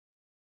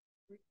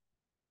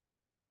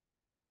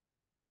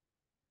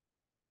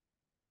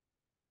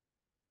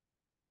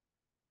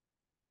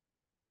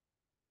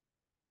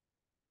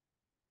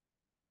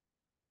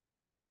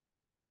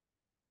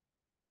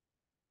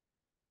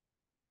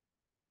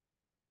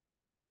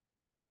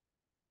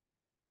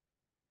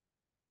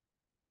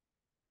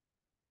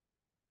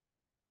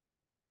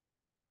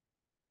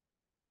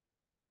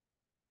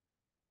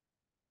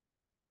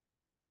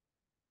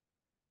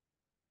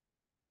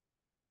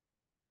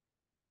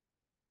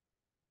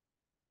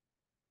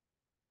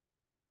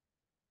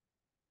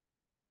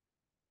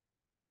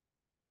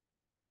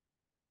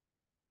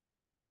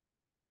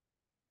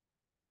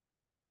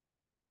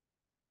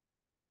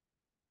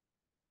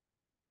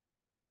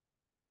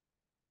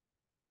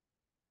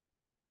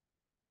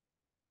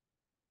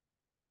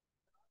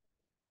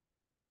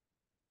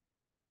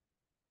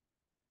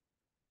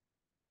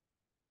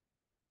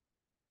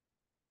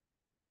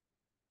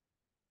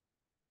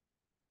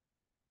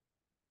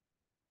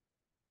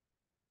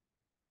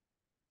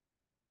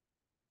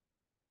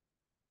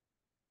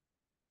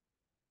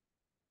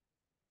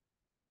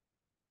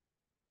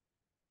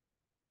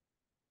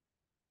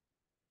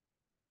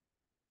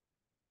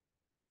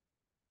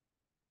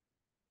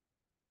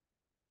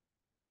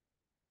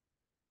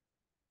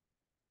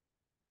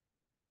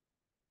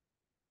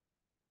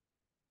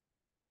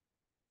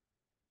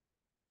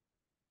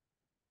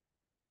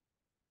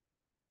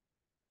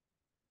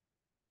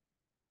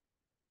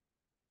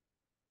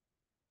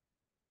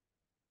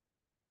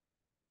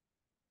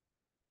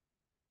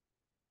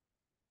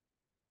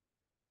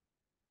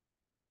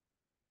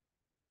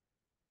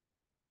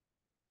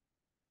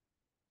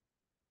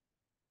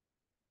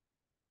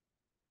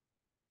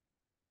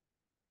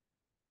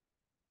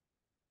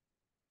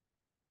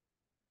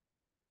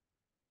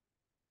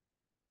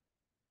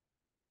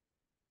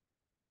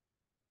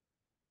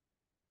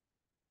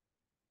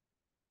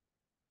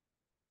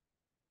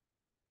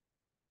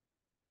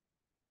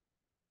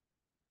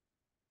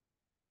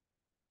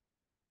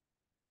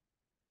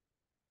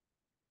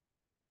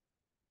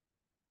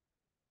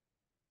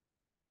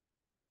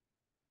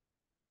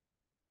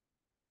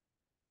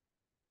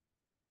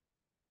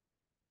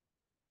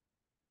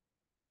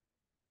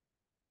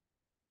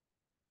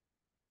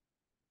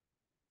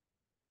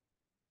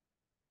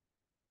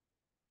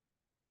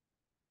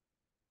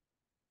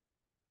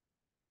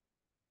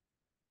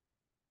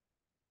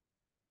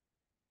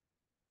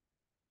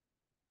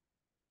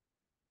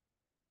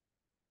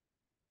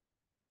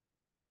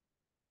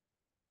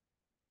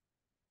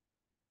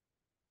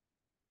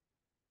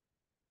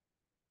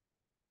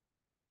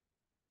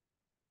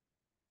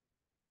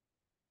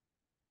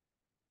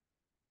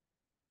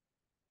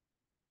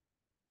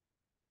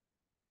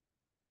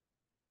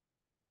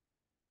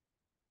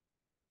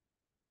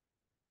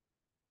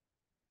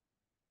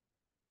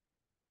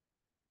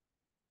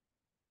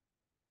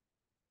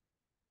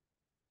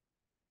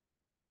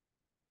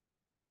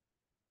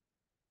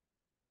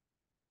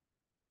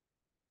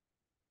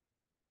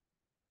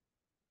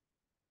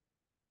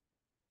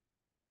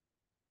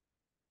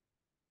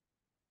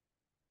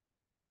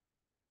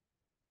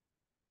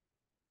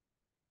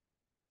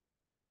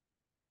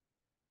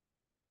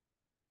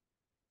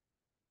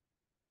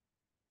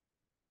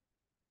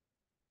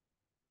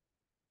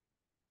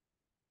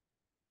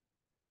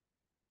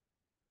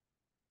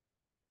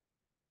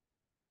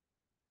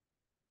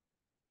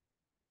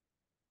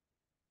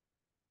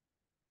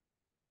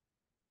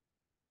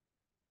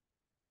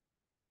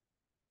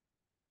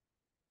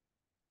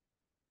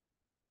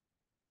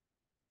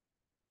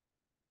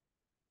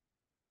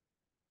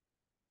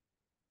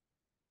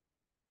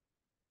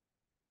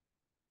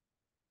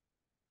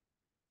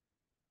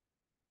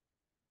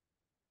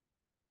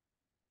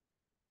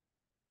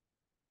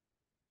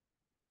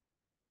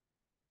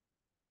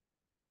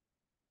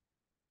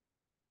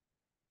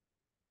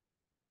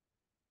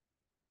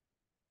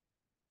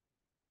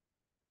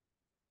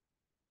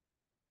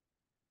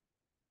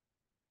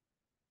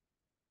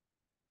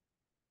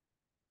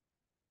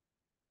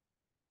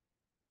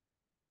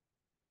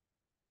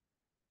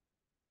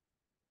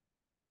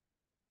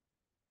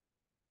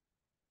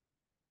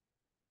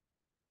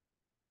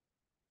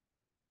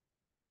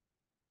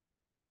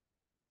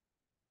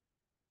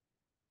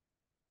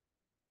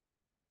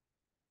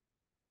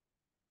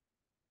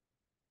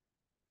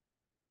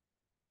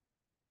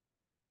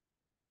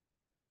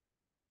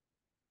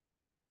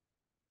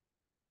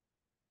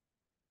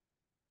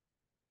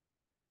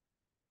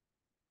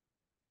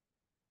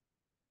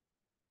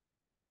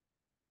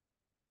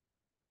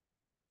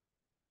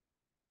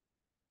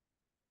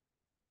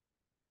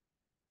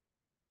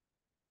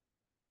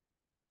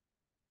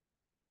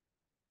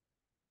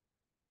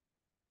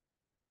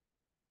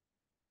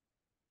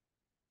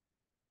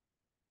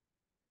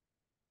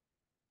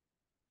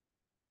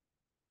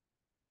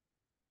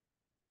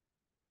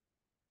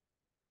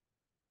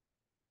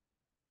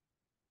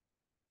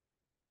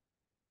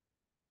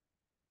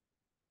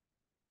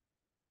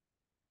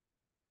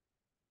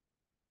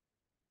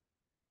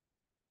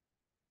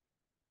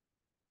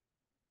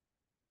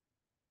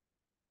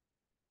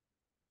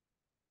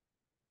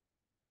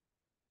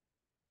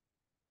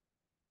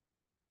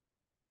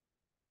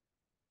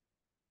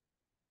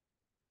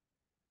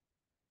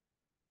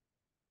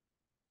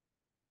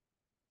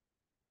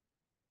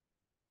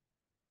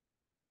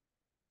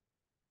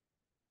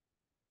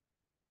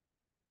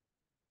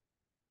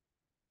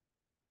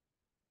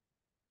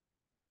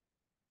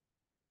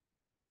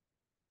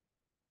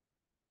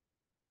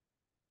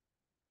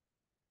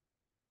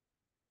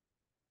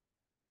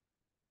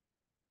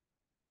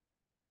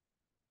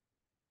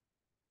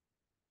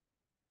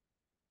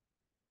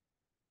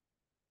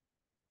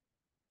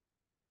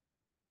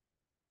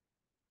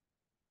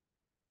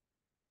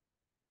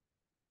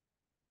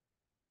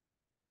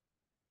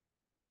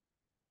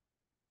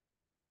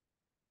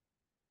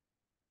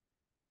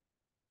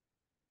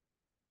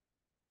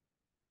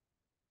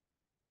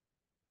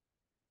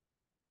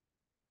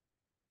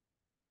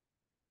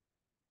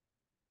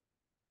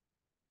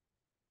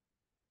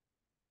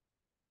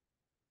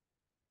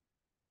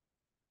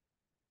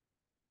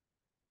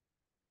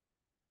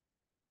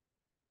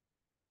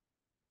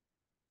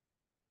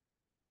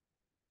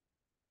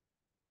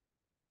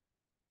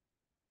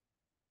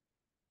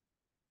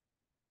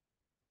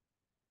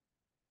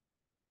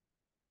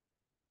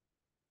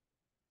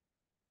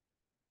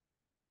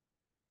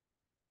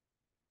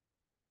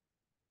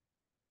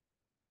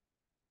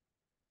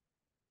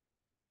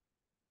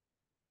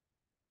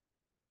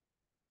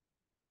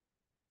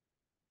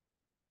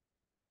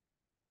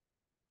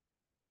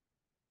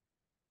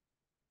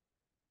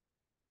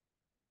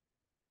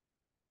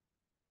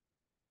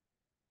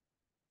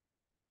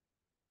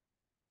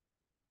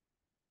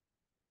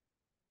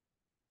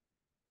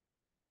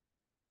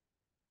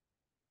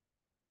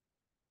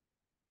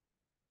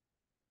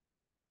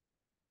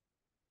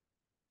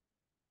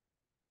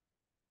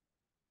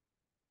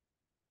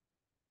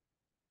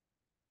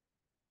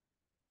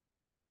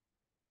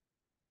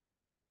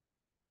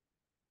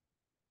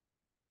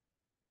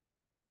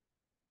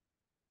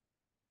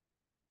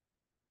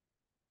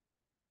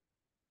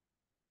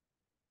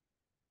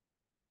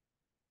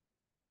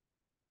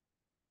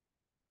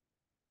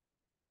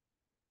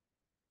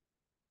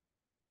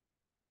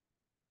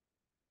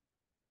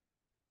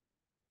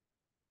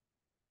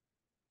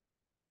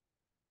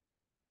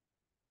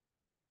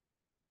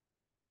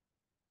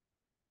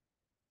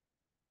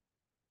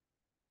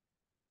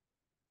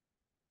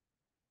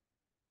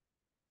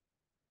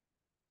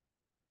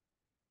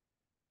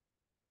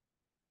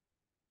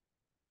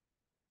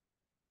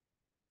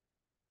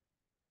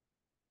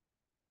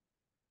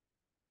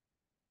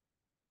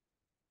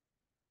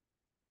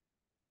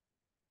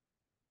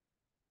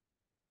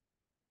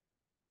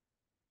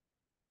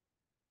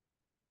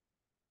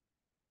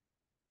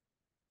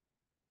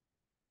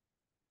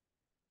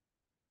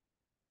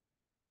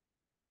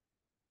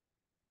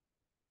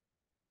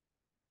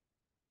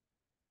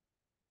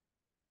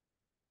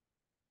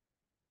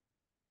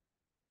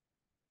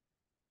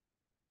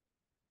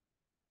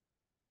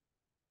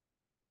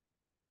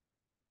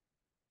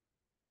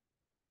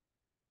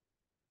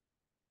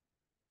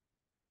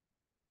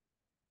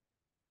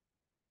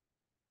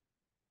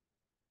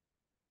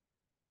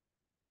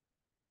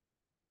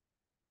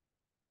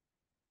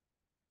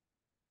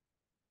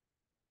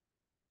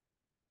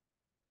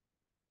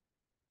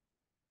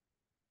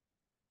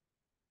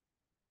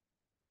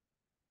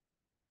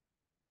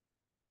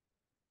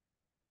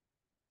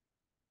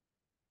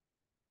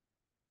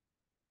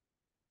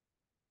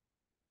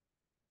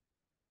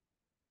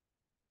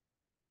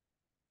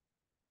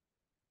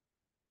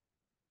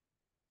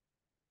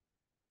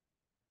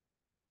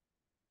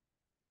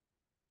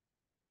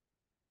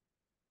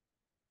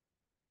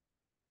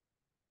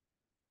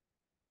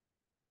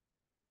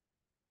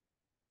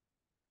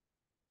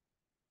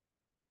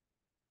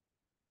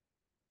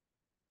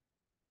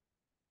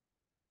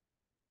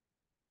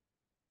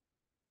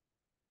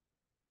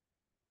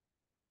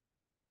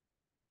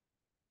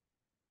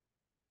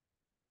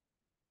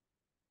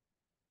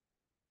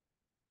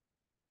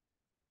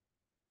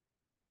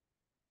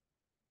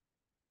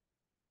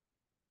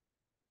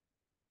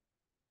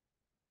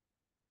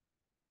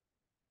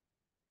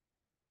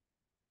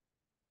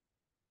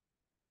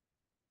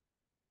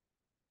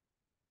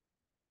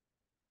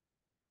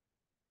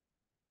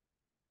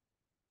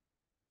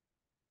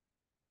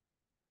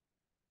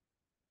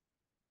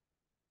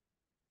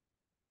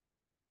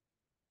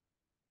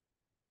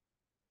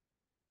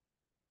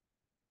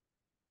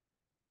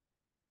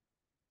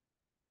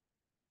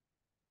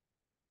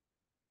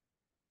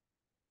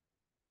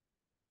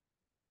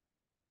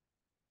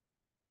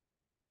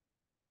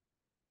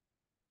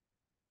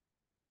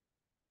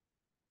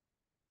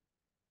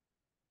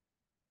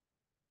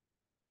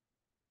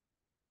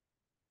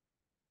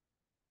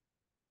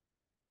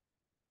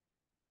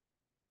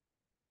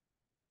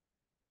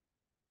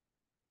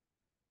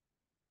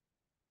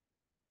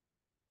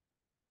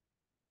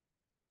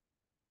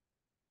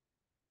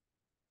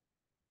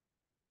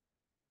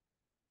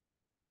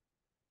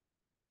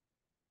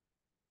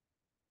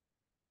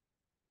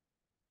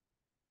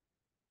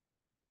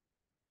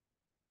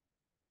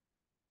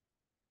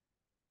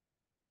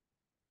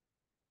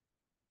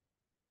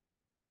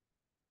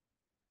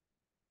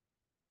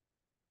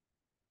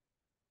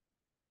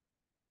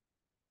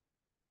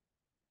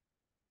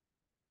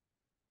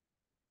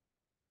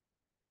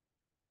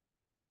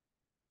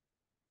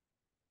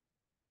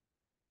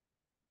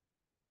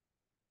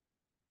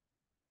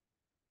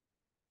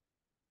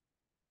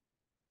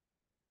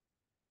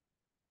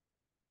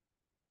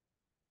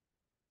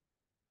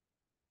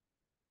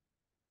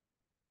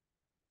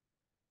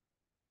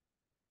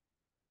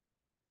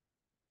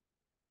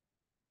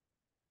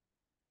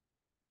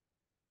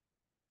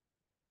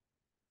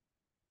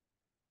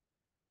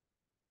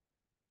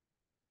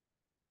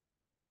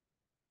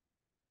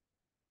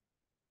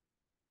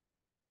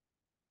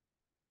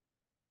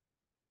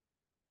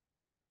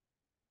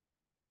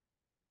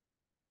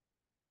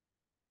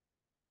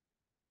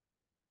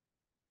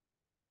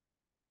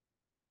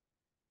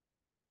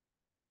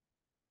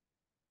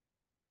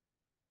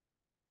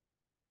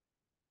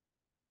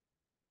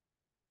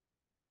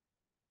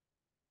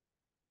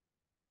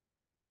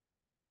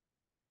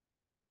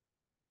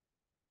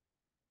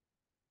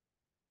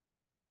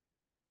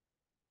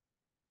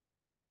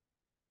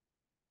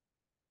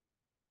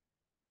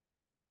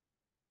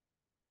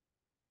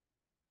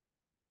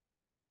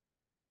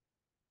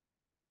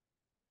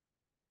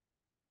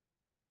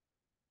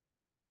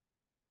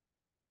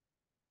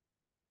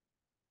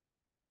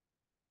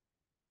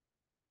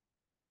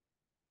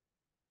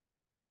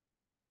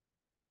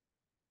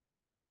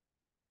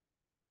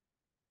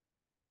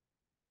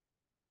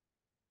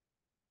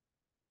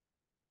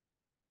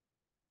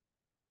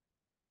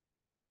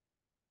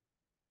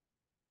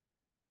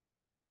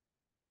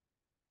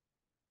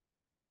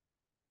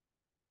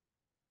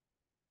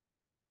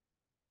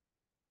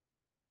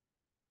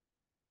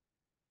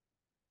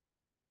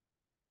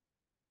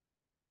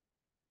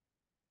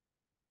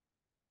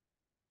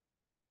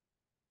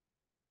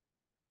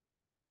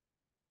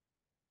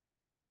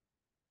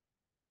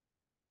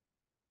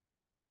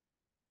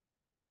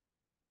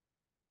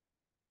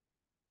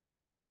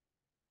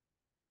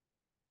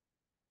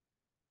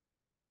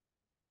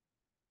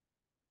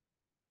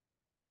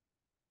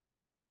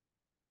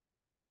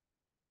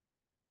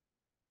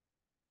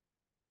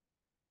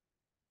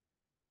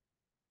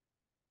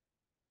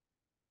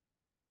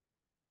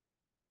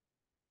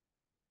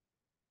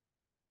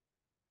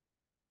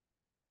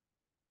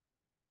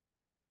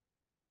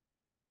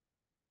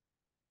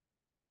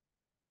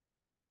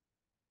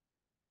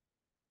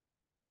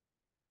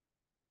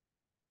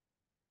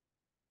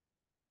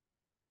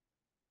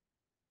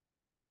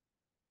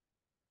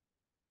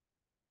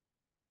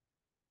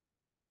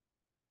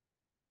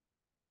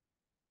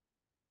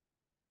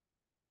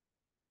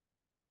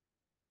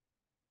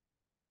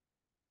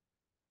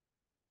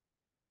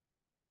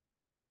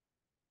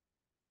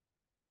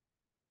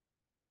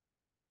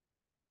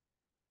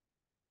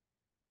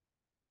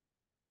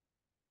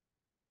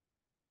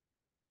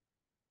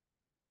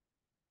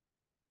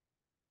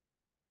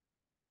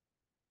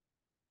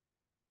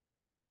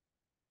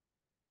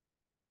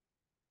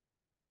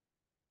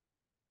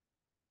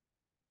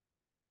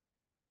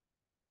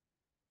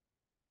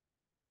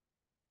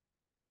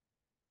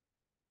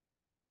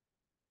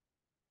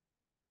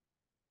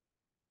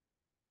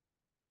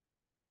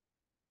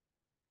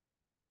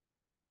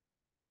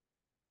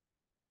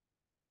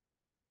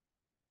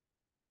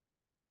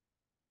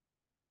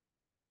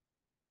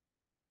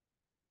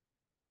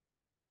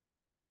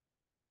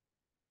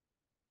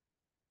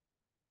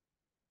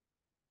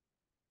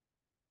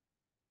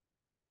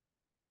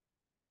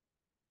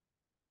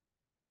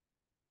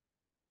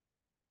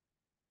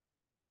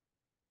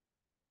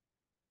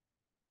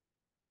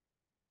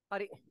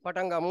හරි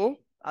පටන් ගමු.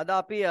 අද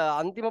අපි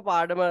අන්තිම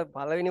පාඩම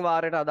පළවෙනි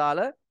වාරයට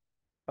අදාළ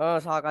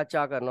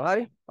සාකච්ඡා කරනවා.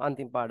 හරි.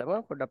 අන්තිම පාඩම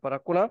පොඩ්ඩක්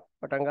පරක් වුණා.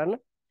 පටන් ගන්න.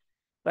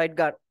 රයිට්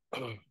ගන්න.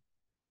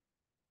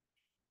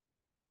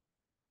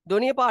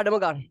 ධ්වනිය පාඩම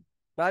ගන්න.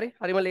 හරි.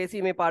 හරිම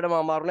ලේසි මේ පාඩම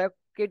අමාරු නෑ.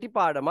 කෙටි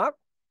පාඩමක්.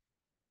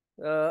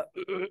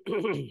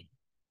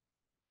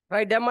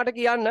 රයිට් දැන් මට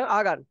කියන්න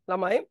ආගන්න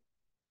ළමයි.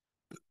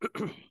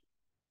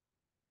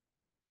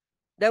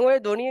 දැන් ඔය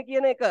ධ්වනිය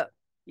කියන එක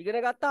ඉගෙන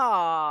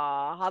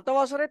ගත්තා 7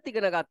 වසරෙත්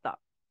ඉගෙන ගත්තා.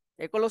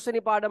 11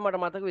 වෙනි පාඩම මට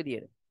මතක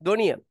විදියට.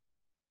 ධ්වනිය.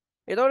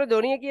 එතකොට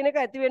ධ්වනිය කියන එක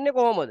ඇති වෙන්නේ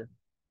කොහොමද?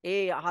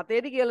 ඒ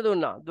හතේදී කියලා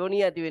දුන්නා.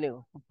 ධ්වනිය ඇති වෙන එක.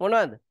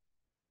 මොනවද?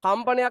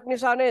 කම්පනයක්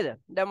නිසා නේද?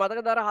 දැන්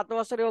මතකද අර 7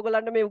 වසරේ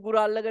ඔයගලන්ට මේ උගුර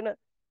අල්ලගෙන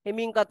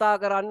හිමින් කතා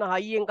කරන්න,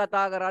 හයියෙන්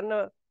කතා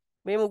කරන්න,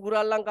 මේ උගුර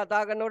අල්ලන්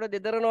කතා කරනකොට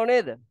දෙදරනෝ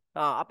නේද?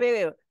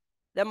 අපේ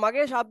දැන්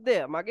මගේ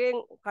ශබ්දය, මගේ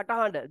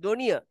කටහඬ,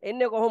 ධ්වනිය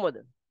එන්නේ කොහොමද?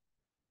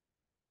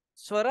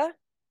 ස්වර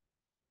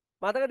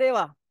මතකද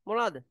ඒවා?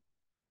 මොනවාද?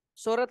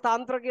 ස්වර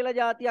තන්ත්‍ර කියලා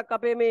જાතියක්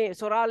අපේ මේ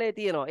ස්වරාලයේ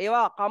තියෙනවා.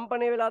 ඒවා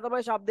කම්පණය වෙලා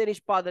තමයි ශබ්ද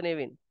නිෂ්පාදනය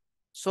වෙන්නේ.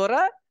 ස්වර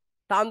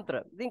තන්ත්‍ර.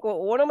 ඉතින්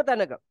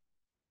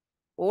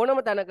ඕනම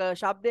තැනක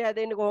ශබ්දය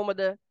හැදෙන්නේ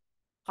කොහොමද?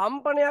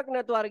 කම්පනයක්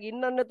නැතුව අර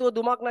ගින්නක් නැතුව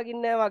දුමක්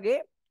නගින්නේ නැහැ වගේ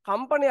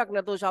කම්පනයක්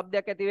නැතුව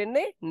ශබ්දයක් ඇති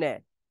වෙන්නේ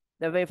නැහැ.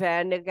 දැන් මේ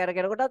ෆෑන් එක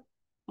කරකිනකොටත්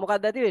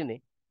මොකක්ද ඇති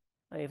වෙන්නේ?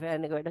 මේ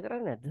ෆෑන් එක වැඩ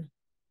කරන්නේ නැද්ද?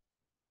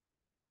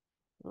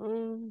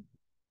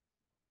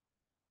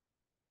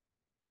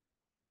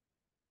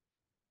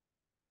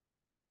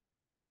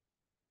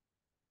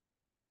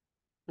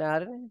 නෑ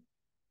හරිනේ.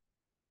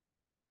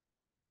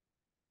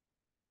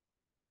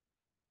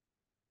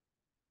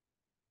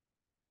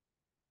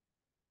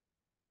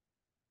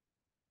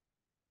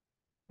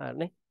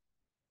 හරිනේ.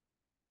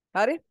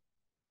 හරි?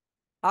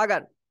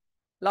 ආගන්න.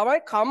 ළමයි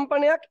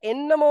කම්පනයක්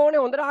එන්නම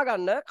ඕනේ හොඳට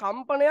අහගන්න.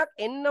 කම්පනයක්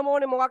එන්නම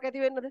ඕනේ මොකක්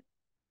ඇති වෙන්නද?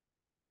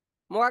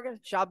 මොකක්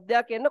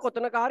ශබ්දයක් එන්න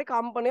කොතනක හරි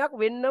කම්පනයක්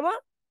වෙන්නම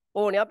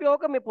ඕනේ. අපි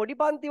ඕක මේ පොඩි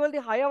පන්ති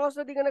වලදී 6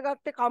 අවස්ථ ඉගෙන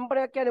ගත්තේ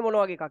කම්පනයක් කියන්නේ මොන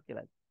වගේ එකක්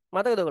කියලාද?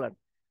 මතකද ඔයගලන්ට?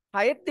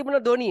 6ත්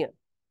තිබුණ ධ්වනිය.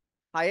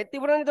 6ත්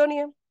තිබුණනේ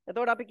ධ්වනිය.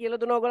 එතකොට අපි කියලා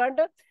දුන්නා ඔයගලන්ට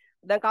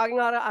දැන් කාගෙන්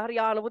හරි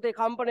ආන පුතේ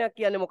කම්පනයක්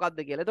කියන්නේ මොකද්ද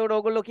කියලා. එතකොට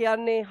ඔයගොල්ලෝ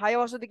කියන්නේ 6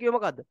 අවස්ථ කිව්වේ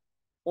මොකද්ද?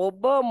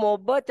 ඔබ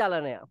මොබ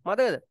චලනයක්.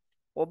 මතකද?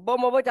 ඔබ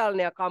මොබ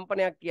චලනයක්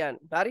කම්පනයක්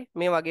කියන්නේ. හරි?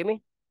 මේ වගේ මේ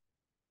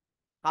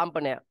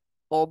කම්පනයක්.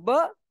 ඔබ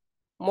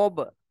මොබ.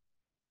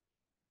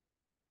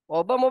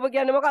 ඔබ මොබ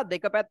කියන්නේ මොකක්ද?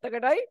 එක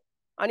පැත්තකටයි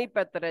අනිත්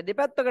පැත්තට.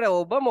 දෙපැත්තකට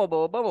ඔබ මොබ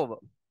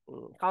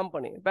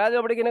කම්පණය. පැහැදිලි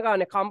අපිට කියන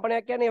කාරණේ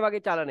කම්පනයක් කියන්නේ මේ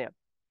වගේ චලනයක්.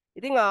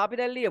 ඉතින් අපි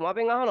දැන් ලියමු.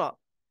 අපෙන් අහනවා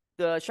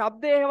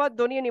ශබ්දයේ හේවත්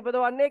ධ්වනිය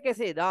නිපදවන්නේ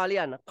කෙසේද?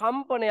 ලියන්න.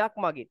 කම්පනයක්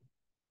මගින්.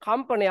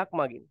 කම්පනයක්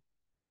මගින්.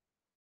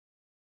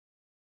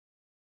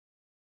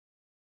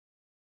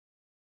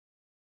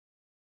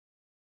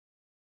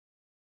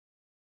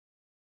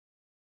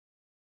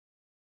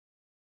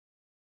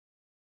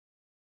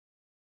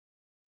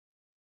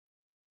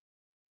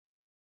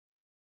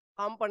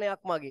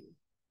 කම්පනයක් මගින්.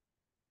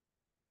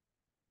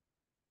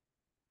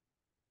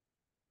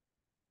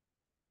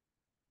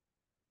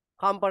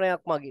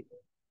 කම්පනයක්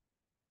මගින්.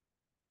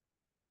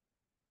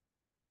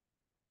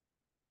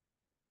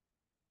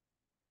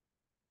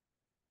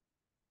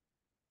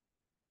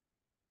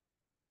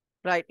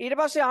 රයිට්. ඊට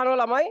පස්සේ අහනවා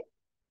ළමයි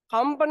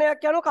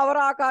කම්පනයක් යන කවර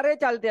ආකාරයේ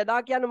චලිතය?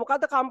 දා කියන්නේ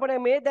මොකද්ද කම්පනය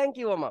මේ දැන්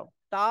කිව්වම.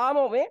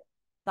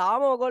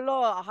 තාම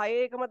ඔයගොල්ලෝ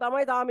 6 එකම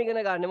තමයි තාම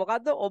ඉගෙන ගන්න.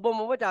 මොකද්ද? ඔබ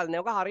මොබ චලනය.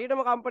 ඔක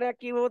හරියටම කම්පනයක්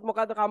කිව්වොත්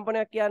මොකද්ද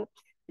කම්පනයක් කියන්නේ?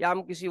 යම්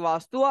කිසි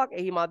වස්තුවක්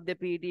එහි මධ්‍ය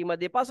පීඨීම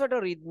දෙපසට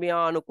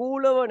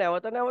රිද්මයානුකූලව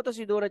නැවත නැවත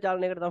සිදුවන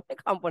චලනයකට තමයි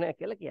කම්පනයක්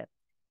කියලා කියන්නේ.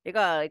 ඒක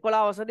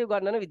 11 අවසරදී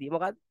උගන්වන විදිය.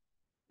 මොකද්ද?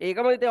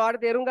 ඒකම ඉතින්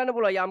ඔයාලට තේරුම් ගන්න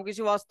පුළුවන්. යම්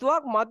කිසි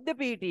වස්තුවක් මධ්‍ය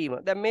පීඨීම.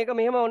 දැන් මේක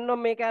මෙහෙම ඔන්නම්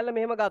මේ කැල්ල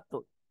මෙහෙම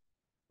ගත්තොත්.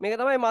 මේක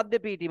තමයි මධ්‍ය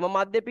පීඨීම.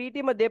 මධ්‍ය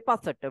පීඨීම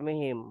දෙපසට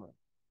මෙහෙම.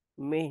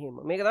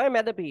 මේක තමයි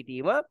මැද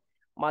පීඨීම.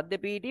 මධ්‍ය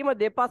පීඨීම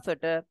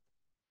දෙපසට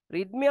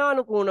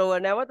රිද්මයානුකූලව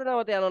නැවත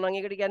නැවත යනවා නම්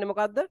ඒකට කියන්නේ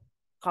මොකද්ද?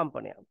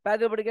 කම්පනයක්.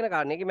 පැහැදිලි අපිට කියන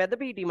කාරණේ. ඒකේ මැද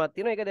පීඨීමක්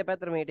තියෙනවා. ඒක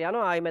දෙපැත්තට මෙහෙට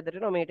යනවා, ආයි මැදට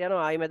එනවා, මෙහෙට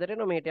යනවා, ආයි මැදට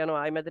එනවා, මෙහෙට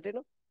යනවා, ආයි මැදට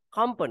එනවා.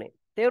 කම්පණය.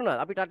 තේරුණාද?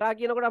 අපි ටටා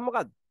කියනකොට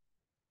මොකද්ද?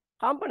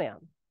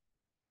 කම්පනයක්.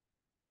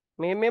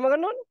 මෙහෙම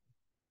කරනවනේ.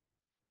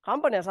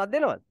 කම්පනයක් සද්ද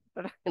එනවද?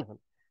 ටටා කියනවද?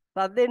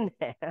 සද්ද එන්නේ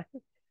නැහැ.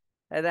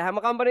 හැම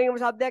කම්පණයකම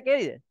සද්දයක්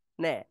එයිද?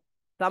 නැහැ.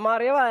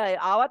 සමහර ඒවා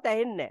ආවත්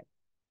ඇහෙන්නේ නැහැ.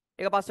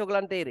 ඒක පස්සේ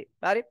ඔයගලන්ට තේරෙයි.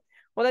 හරි?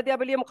 හොඳයි ඉතින්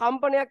අපි ලියමු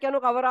කම්පනයක් යන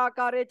කවර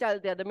ආකාරයේ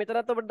චලිතයද?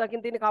 මෙතනත් ඔබට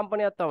දකින්න තියෙන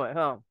කම්පනයක් තමයි.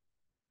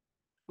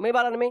 මේ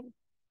බලන්න මේ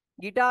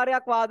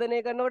ගිටාරයක්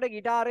වාදනය කරනකොට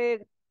ගිටාරයේ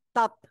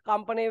තත්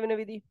කම්පණය වෙන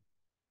විදි.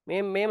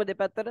 මේම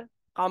දෙපැත්තට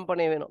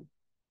කම්පණය වෙනවා.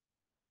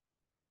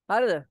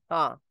 හරිද?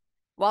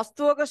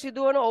 වස්තුවක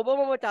සිදුවන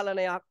ඔබමම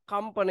චලනයක්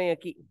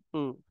කම්පනයකි.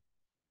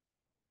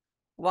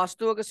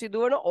 වස්තුවක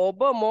සිදුවන ඔබ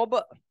මොබ.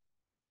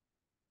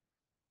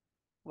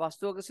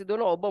 වස්තුවක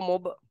සිදුවන ඔබ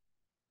මොබ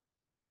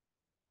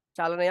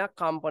චලනයක්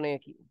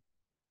කම්පනයකි.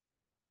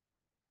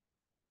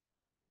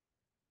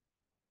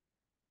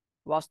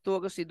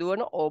 වස්තුවක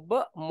සිදුවන ඔබ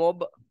මොබ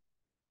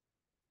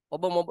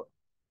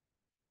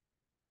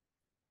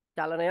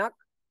චලනයක්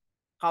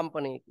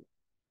කම්පනයකි.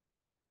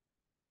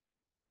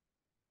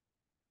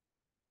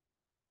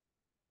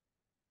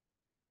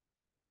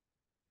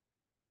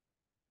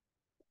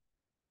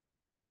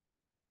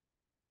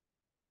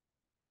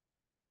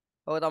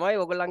 ඔය තමයි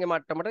ඔයගොල්ලන්ගේ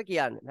මට්ටමට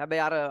කියන්නේ.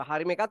 හැබැයි අර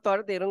හරිම එකත්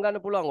ඔයාලට තේරුම්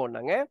ගන්න පුළුවන්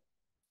ඕනනම් ඈ.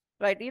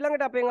 රයිට්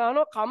ඊළඟට අපෙන්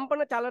අහනවා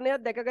කම්පන චලනයක්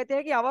දැකගත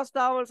හැකි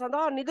අවස්ථාවල්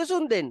සඳහා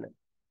නිදසුන් දෙන්න.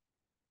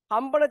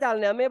 කම්පන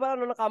චලනය මේ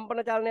බලන්න ඕන කම්පන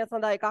චලනය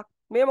සඳහා එකක්.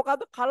 මේ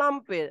මොකද්ද?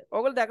 කලම්පය.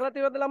 ඔයගොල්ලෝ දැකලා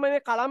තියෙනවද ළමයි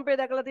මේ කලම්පය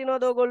දැකලා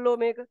තියෙනවද ඔයගොල්ලෝ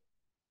මේක?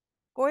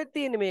 කොහෙද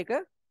තියෙන්නේ මේක?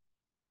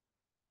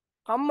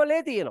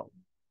 කම්මලේ තියෙනවා.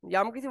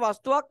 යම්කිසි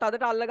වස්තුවක්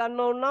තදට අල්ල ගන්න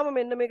ඕන නම්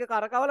මෙන්න මේක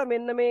කරකවලා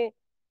මෙන්න මේ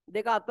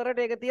දෙක අතරට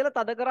ඒක තියලා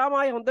තද කරාම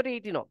ආයෙ හොඳට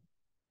ඊටිනවා.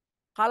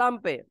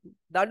 කලම්පය.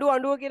 දඬු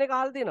අඬුව කියන එක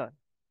අහලා තියෙනවද?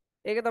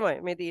 ඒක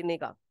තමයි මේ තියෙන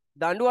එක.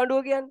 දඬු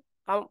අඬුව කියන්නේ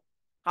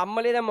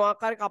කම්මලේ දැන්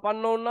මොකක් හරි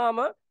කපන්න ඕන නම්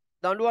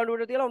දඬු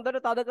අඬුවට තියලා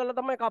හොඳට තද කරලා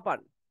තමයි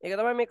කපන්නේ. ඒක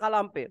තමයි මේ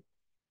කලම්පය.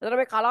 එතන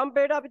මේ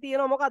කලම්පයට අපි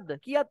තියෙනවා මොකද්ද?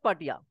 කියත්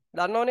පටියක්.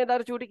 දන්නවනේ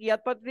දර චූටි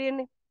කියත් පටි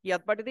තියෙන්නේ.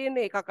 කියත් පටි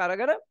තියෙන්නේ එකක්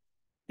අරගෙන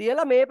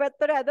තියලා මේ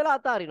පැත්තට ඇදලා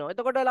අතාරිනවා.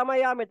 එතකොට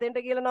ළමයි යා මෙතෙන්ට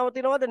කියලා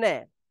නවතිනවද?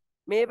 නැහැ.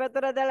 මේ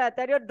පැත්තට ඇදලා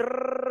ඇතරිය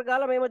ඩ්‍රර්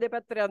ගාලා මේව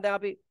දෙපැත්තට යනවා. දැන්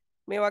අපි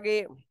මේ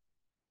වගේ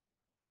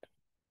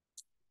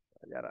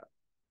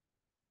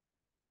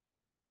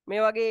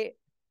මේ වගේ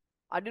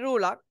අඩි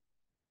රූලක්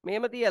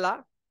මේම තියලා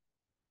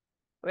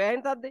ඔය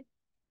ඇහෙන තද්දේ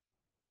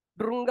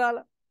ඩ්‍රුන්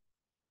ගාලා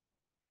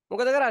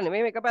මොකද කරන්නේ?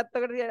 මේ එක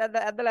පැත්තකට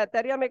ඇදලා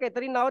ඇතරියා මේක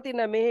එතනින්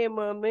නවතින්නේ මෙහෙම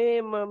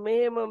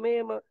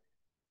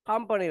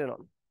කම්පණය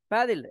වෙනවා.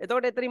 පැහැදිලිද?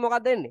 එතකොට එතනින්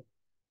මොකක්ද වෙන්නේ?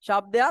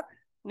 ශබ්දයක්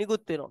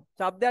නිකුත් වෙනවා.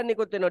 ශබ්දයක්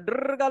නිකුත් වෙනවා.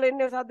 ඩ්‍රර් ගාලා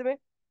එන්නේ ශබ්ද මේ.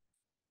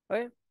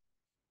 ඔය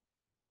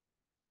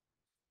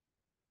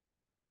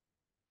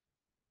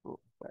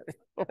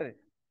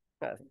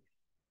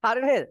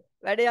හරි නේද?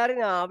 වැඩේ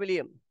හරිනේ අපි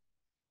ලියමු.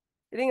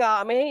 ඉතින්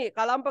මේ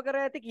කලම්ප කර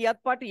ඇති කියත්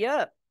පටිය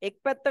එක්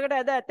පැත්තකට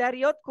ඇද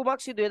ඇතැරියොත් කුමක්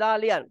සිදු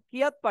වෙලා ලියන්න.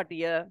 කියත්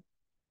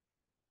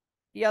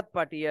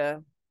පටිය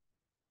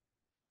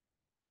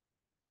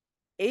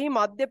එහි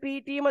මධ්‍ය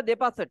පිහිටීම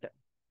දෙපසට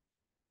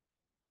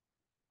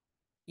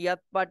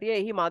කියත් පටිය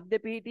එහි මධ්‍ය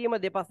පිහිටීම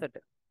දෙපසට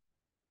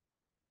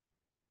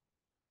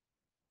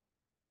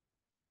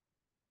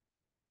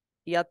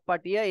කියත්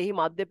පටිය එහි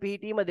මධ්‍ය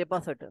පිහිටීම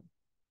දෙපසට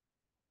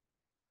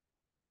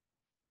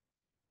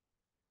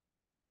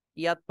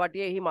කියත්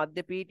පටිය එහි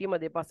මධ්‍ය පිහිටීම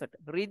දෙපසට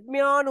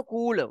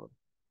රිද්මයානුකූලව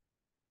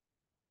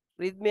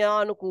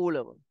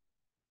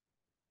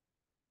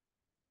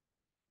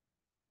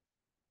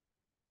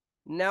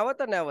නැවත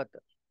නැවත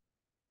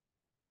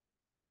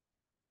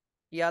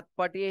කියත්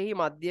පටියෙහි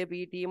මධ්‍ය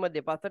පිහිටීම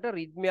දෙපසට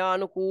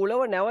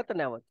රිද්මයානුකූලව නැවත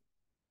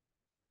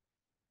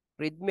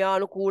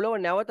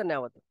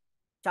නැවත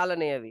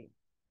චලනය වේ.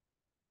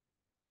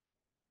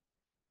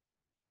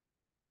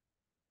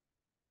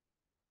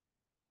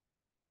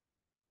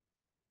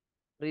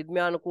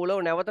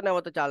 රිද්මයානුකූලව නැවත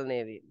නැවත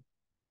චලනය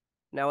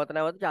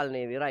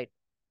වේ. රයිට්.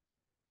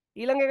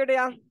 ඊළඟ එකට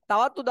යන්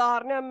තවත්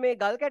උදාහරණයක් මේ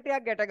ගල්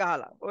කැටයක් ගැට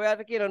ගහලා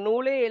ඔයාලට කියන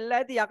නූලේ එල්ල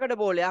ඇති යකඩ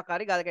බෝලයක්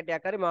හරි ගල්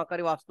කැටයක් හරි මොකක්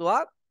හරි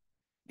වස්තුවක්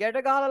ගැට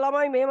ගහලා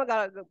ළමයි මෙහෙම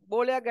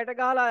බෝලයක් ගැට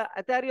ගහලා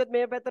ඇතෑරියොත්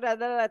මේ පැත්තට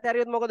ඇදලා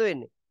ඇතෑරියොත් මොකද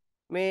වෙන්නේ?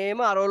 මේම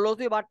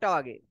අරොල්ලෝසුවේ බට්ටා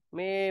වගේ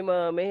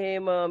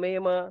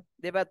මෙහෙම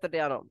දෙපැත්තට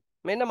යනවා.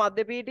 මෙන්න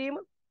මධ්‍ය පිහිටීම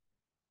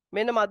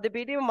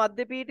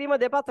මධ්‍ය පිහිටීම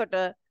දෙපසට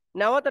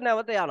නැවත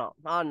යනවා.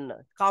 අන්න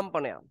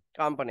කම්පනයක්.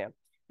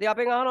 ඉතින්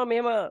අපෙන් අහනවා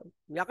මෙහෙම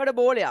යකඩ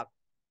බෝලයක්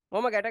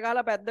මොම ගැට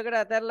ගහලා පැද්දකට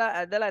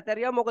ඇදලා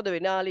ඇතැරියා මොකද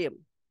වෙන්නේ? ආලියම්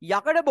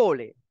යකඩ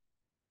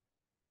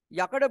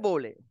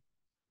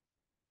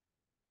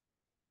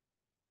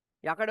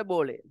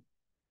බෝලේ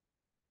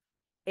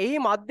එහි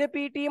මධ්‍ය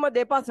පිහිටීම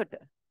දෙපසට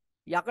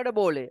යකඩ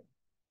බෝලේ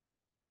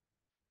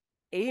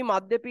එහි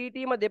මධ්‍ය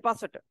පිහිටීම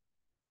දෙපසට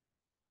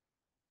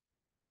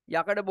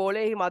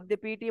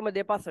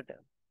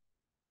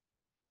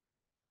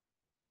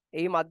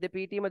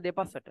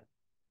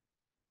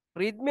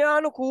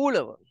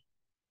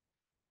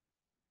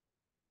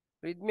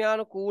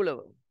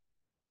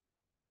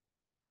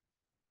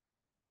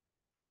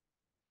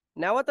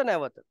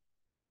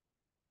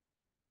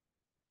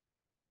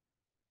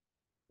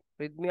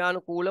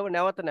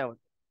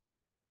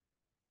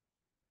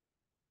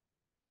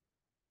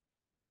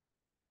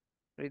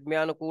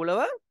රිද්මයානුකූලව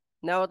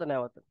නැවත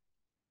නැවත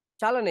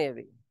චලනය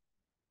වේ.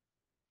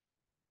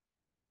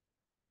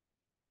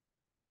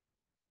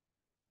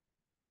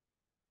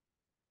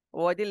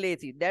 ඔය ඉතින්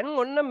ලේසි. දැන්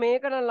ඔන්න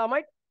මේක නම්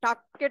ළමයි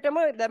ටක්කෙටම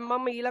දැන්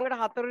මම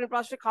ඊළඟට හතරවෙනි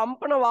ප්‍රශ්නේ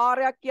කම්පන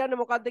වාරයක් කියන්නේ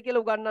මොකක්ද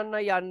කියලා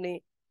උගන්වන්නයි යන්නේ.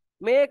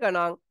 මේක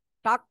නම්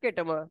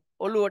ටක්කෙටම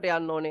ඔළුවට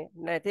යන්න ඕනේ.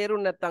 නෑ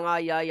තේරුම් නැත්නම්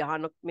ආයි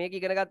අහන්න. මේක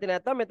ඉගෙන ගත්තේ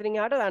නැත්නම් මෙතනින්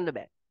එහාට යන්න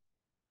බෑ.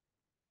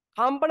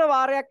 කම්පන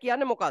වාරයක්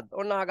කියන්නේ මොකක්ද?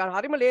 ඔන්න අහගන්න.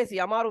 හරිම ලේසි.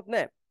 අමාරුත්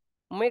නෑ.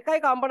 මේකයි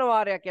කම්පන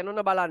වාරයක් කියන්නේ.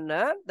 ඔන්න බලන්න.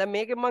 දැන්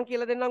මේකෙන් මම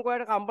කියලා දෙන්නම්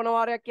කොහේට කම්පන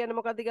වාරයක් කියන්නේ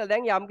මොකක්ද කියලා.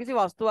 දැන් යම්කිසි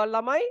වස්තුවක්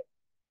ළමයි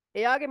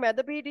එයාගේ මැද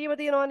පිහිටීම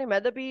තියෙනවානේ.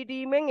 මැද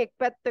පිහිටීමෙන් එක්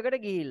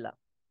පැත්තකට ගිහිල්ලා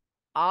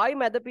ආයි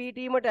මැද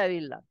පිහිටීමට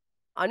ඇවිල්ලා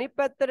අනිත්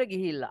පැත්තට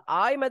ගිහිල්ලා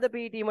ආයි මැද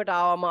පිහිටීමට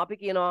ආවම අපි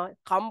කියනවා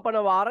කම්පන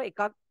වාර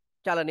එකක්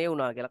චලනය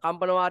වුණා කියලා.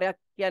 කම්පන වාරයක්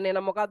කියන්නේ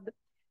නම් මොකද්ද?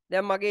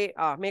 දැන් මගේ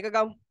මේක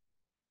ගමු.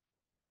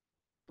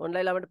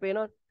 ඔන්ලයින් ළමයට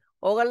පේනවද?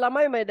 ඕගොල්ලෝ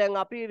ළමයි මේ දැන්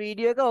අපි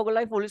වීඩියෝ එක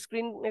ඕගොල්ලෝයි ෆුල්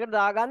ස්ක්‍රීන් එකට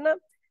දාගන්න.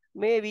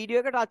 මේ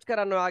වීඩියෝ එක ටච්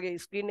කරන්න ඔයාගේ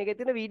ස්ක්‍රීන් එකේ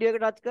තියෙන වීඩියෝ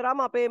එක ටච් කරාම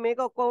අපේ මේක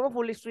ඔක්කොම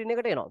ෆුල් ස්ක්‍රීන්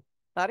එකට එනවා.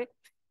 හරි?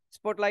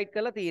 ස්පොට් ලයිට්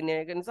කරලා තියෙන්නේ.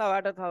 ඒක නිසා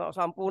ඔයාලට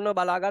සම්පූර්ණ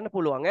බලා ගන්න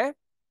පුළුවන් ඈ.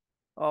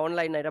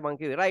 ඔන්ලයින් අයට මං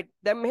කිව්වේ. රයිට්.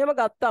 දැන් මෙහෙම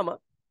ගත්තාම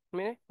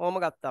මේ කොහොම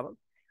ගත්තාම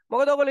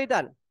මොකද ඔයගොල්ලෝ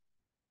හිතන්නේ?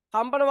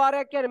 කම්පන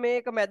වාරයක් කියන්නේ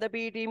මේක මැද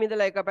පීටීම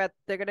ඉඳලා එක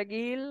පැත්තකට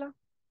ගිහිල්ලා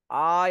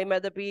ආයි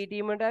මැද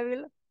පීටීමට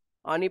ඇවිල්ලා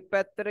අනිත්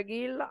පැත්තට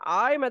ගිහිල්ලා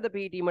ආයි මැද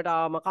පීටීමට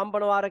ආවම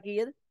කම්පන වාර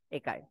කීයද?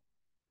 1යි.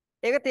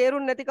 ඒක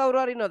තේරුම් නැති කවුරු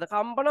හරි ඉන්නවද?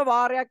 කම්පන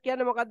වාරයක්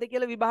කියන්නේ මොකක්ද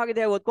කියලා විභාගෙ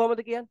දැවුවොත්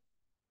කොහොමද කියන්නේ?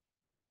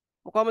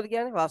 කොහොමද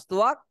කියන්නේ?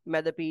 වස්තුවක්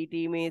මැද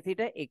පීටීමේ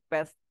සිට එක්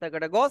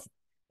පැත්තකට ගොස්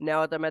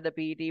නැවත මැද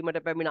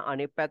පීටීමට පැමිණ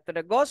අනිත්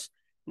පැත්තට ගොස්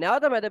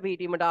නැවත මැද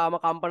පීටීමට ආවම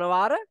කම්පන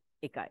වාර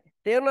 1යි.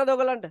 තේරුණාද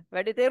ඔයගලන්ට?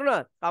 වැඩි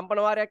තේරුණාද? කම්පන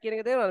වාරයක් කියන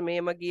එක තේරුණාද?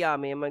 මේම ගියා,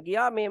 මේම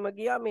ගියා, මේම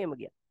ගියා, මේම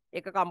ගියා.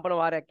 එක කම්පන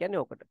වාරයක්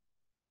කියන්නේ ඕකට.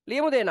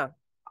 ලියමු දෙනා.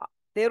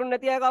 තේරුම්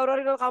නැති අය කවුරු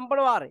හරි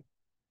කම්පන වාරය.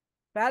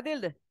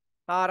 පැහැදිලිද?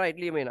 රයිට්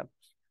ලියමු එනම්.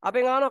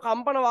 අපෙන් අහනවා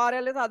කම්පන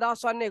වාරය ලෙස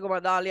අදහස් වන්නේ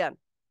කොහොමද? දාලියන්.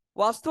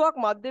 වස්තුවක්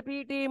මධ්‍ය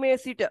පීඨීමේ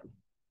සිට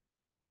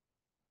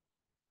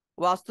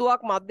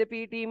වස්තුවක් මධ්‍ය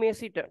පීඨීමේ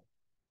සිට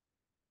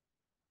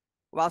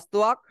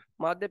වස්තුවක්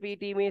මධ්‍ය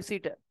පීඨීමේ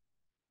සිට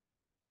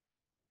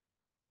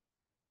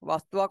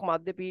වස්තුවක්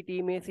මධ්‍ය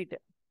පීඨීමේ සිට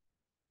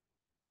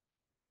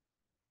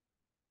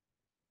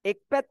එක්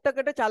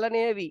පැත්තකට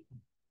චලනය වී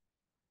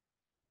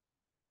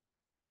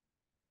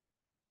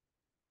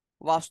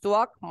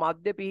වස්තුවක්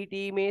මධ්‍ය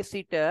පීඨීමේ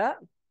සිට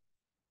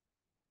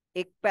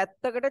එක්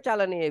පැත්තකට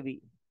චලනය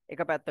වී එක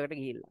පැත්තකට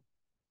ගිහිල්ලා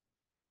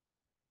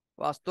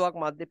වස්තුවක්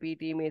මධ්‍ය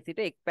පීඨීමේ සිට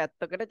එක්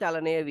පැත්තකට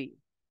චලනය වී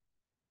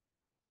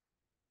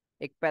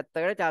එක්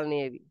පැත්තකට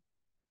චලනය වී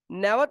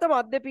නැවත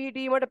මධ්‍ය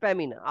පීඨීමට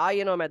පැමිණ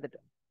ආයෙනවා මැදට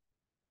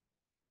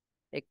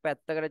එක්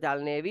පැත්තකට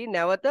චලනය වී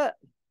නැවත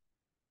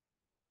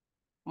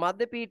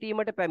මධ්‍ය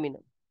පීඨීමට පැමිණ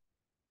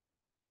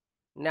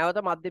නැවත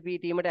මධ්‍ය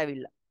පීඨීමට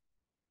ඇවිල්ලා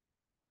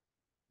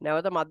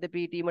නැවත මධ්‍ය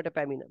පීඨීමට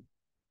පැමිණ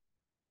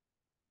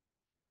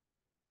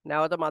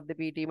නැවත මධ්‍ය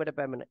පීඨීමට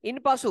පැමිණ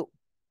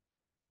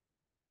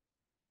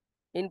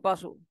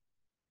ඉන්පසු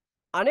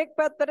අනෙක්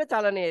පැත්තට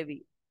චලනය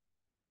වී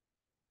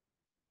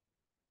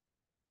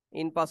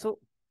ඉන්පසු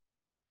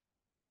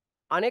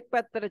අනෙක්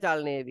පැත්තට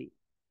චලනය වී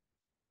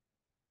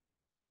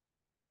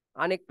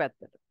අනෙක්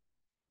පැත්තට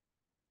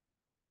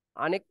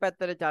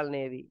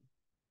චලනය වී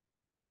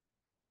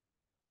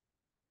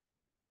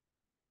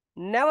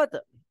නැවත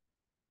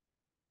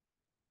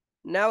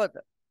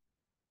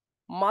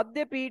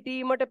මධ්‍ය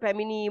පීඨීමට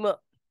පැමිණීම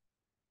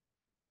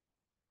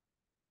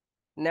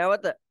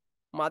නැවත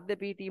මධ්‍ය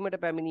පීඨීමට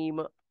පැමිණීම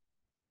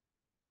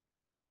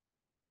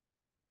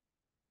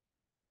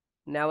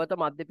නැවත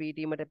මධ්‍ය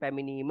පීඨීමට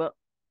පැමිණීම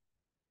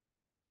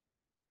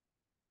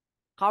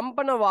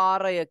කම්පන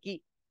වාරයකි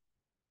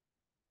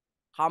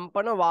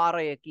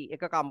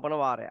එක කම්පන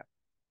වාරයක්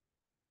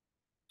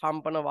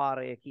කම්පන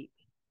වාරයක්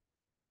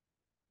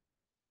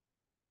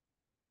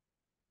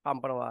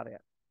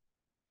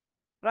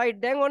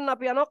රයිට්. දැන් ඔන්න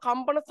අපි යනවා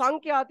කම්පන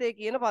සංඛ්‍යාතය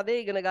කියන පදේ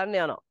ඉගෙන ගන්න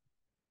යනවා.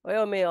 ඔය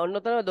මේ ඔන්න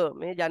ඔතනද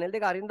මේ ජනෙල්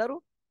දෙක අරින්න දරු.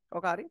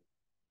 ඔක හරි.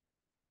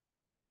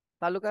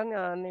 තල්ලු කරන්නේ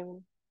අනේ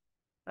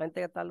අනිත්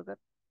එක තල්ලු කර.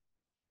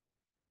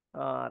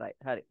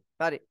 රයිට්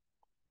හරි.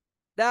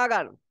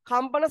 දාගන්න.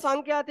 කම්පන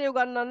සංඛ්‍යාතය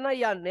උගන්වන්න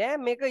යන්නේ.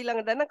 මේක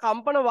ඊළඟ දැන්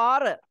කම්පන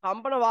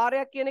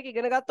වාරයක් කියන එක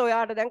ඉගෙන ගත්ත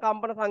ඔයාට දැන්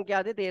කම්පන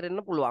සංඛ්‍යාතය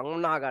තේරෙන්න පුළුවන්.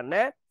 ඔන්න අහගන්න.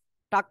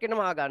 ටක්කෙනම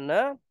අහගන්න.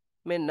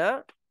 මෙන්න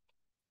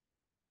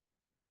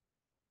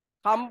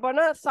කම්පන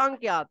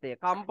සංඛ්‍යාතය.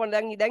 කම්පන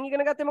දැන්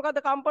ඉගෙන ගත්තේ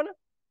මොකද්ද? කම්පන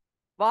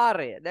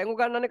වාරය. දැන්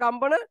උගන්වන්නේ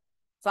කම්පන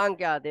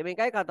සංඛ්‍යාතය.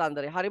 මේකයි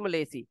කතන්දරය. හරිම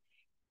ලේසි.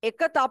 එක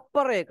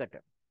තප්පරයකට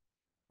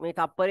මේ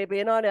තප්පරේ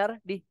පේනවනේ අර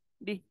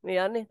ඩි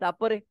මේ යන්නේ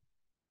තප්පරේ.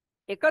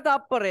 එක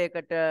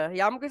තප්පරයකට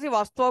යම්කිසි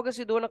වස්තුවක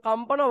සිදුවන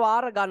කම්පන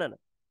වාර ගණන.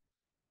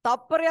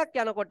 තප්පරයක්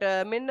යනකොට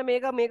මෙන්න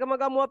මේකම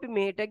ගමු අපි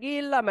මෙහෙට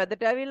ගිහිල්ලා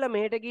මැදට ඇවිල්ලා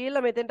මෙහෙට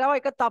ගිහිල්ලා මෙතෙන්ට ආවා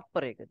එක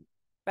තප්පරයකදී.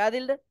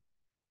 පැහැදිලිද?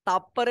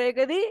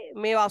 තප්පරයකදී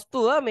මේ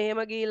වස්තුව මෙහෙම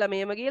ගිහිල්ලා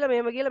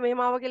මෙහෙම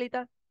ආවා කියලා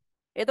හිතන්න.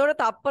 එතකොට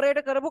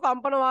තප්පරයට කරපු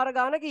කම්පන වාර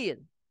ගාන කීයද?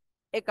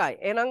 1යි.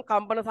 එහෙනම්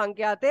කම්පන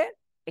සංඛ්‍යාතය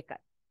 1යි.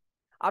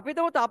 අපි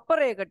හිතමු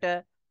තප්පරයකට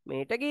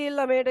මෙහෙට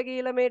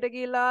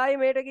ගිහිල්ලා ආයි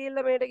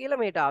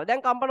මෙහෙට ආවා.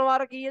 දැන් කම්පන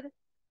වාර කීයද?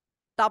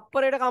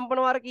 තප්පරයට කම්පන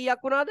වාර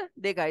කීයක් වුණාද?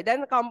 2යි.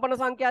 දැන් කම්පන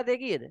සංඛ්‍යාතය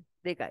කීයද?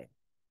 2යි.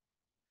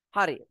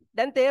 හරි.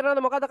 දැන්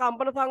තේරෙනවද මොකද්ද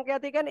කම්පන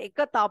සංඛ්‍යාතය කියන්නේ? එක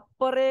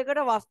තප්පරයකට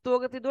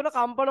වස්තුවක සිදුවන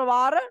කම්පන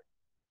වාර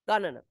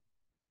ගණන.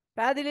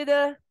 පැහැදිලිද?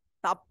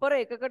 තප්පර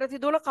එකකට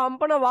සිදුවන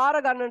කම්පන වාර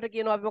ගණනට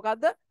කියනවා අපි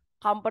මොකද්ද?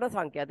 කම්පන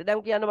සංඛ්‍යාතය.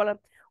 දැන් කියන්න බලන්න.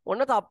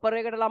 ඔන්න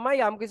තප්පරයකට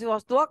ළමයි යම්කිසි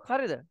වස්තුවක්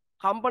හරිද?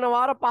 කම්පන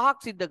වාර 5ක්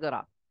සිද්ධ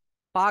කරා.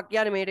 5ක්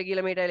කියන්නේ මේට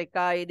කියලා මේට 1යි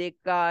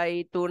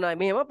 2යි 3යි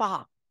මෙහෙම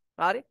 5ක්.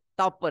 හරි?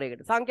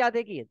 තප්පරයකට.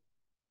 සංඛ්‍යාතය කීයද?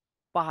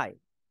 5යි.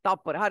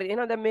 තප්පර. හරි.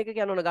 එහෙනම් දැන් මේක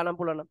කියන්න ඕන ගණන්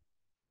පුළුවන් නම්.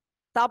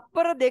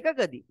 තප්පර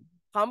දෙකකදී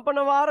කම්පන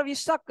වාර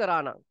 20ක්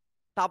කරා නම්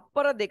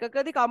තප්පර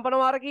දෙකකදී කම්පන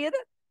වාර කීයද?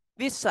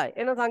 20යි.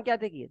 එහෙනම්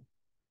සංඛ්‍යාතය කීයද?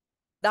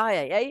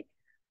 10යි. ඇයි?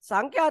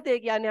 සංඛ්‍යාතය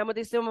කියන්නේ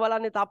හැමතිස්සෙම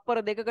බලන්නේ තප්පර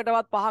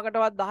දෙකකටවත්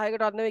 5කටවත්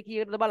 10කටවත් නෙවෙයි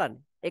කීයකටද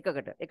බලන්නේ?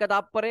 එකකට. එක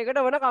තප්පරයකට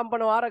වෙන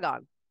කම්පන වාර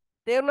ගන්න.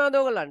 තේරුණාද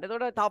ඔයගලන්ට?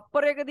 එතකොට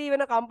තප්පරයකදී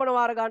වෙන කම්පන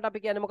වාර ගන්නට අපි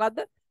කියන්නේ මොකද්ද?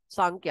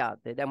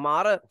 සංඛ්‍යාතය.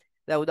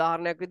 දැන්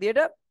උදාහරණයක් විදියට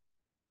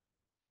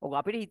ඔක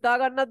අපිට හිතා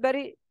ගන්නත්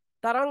බැරි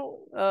තරම්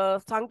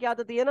සංඛ්‍යාත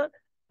තියෙන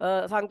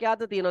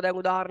සංඛ්‍යාත තියෙනවා. දැන්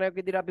උදාහරණයක්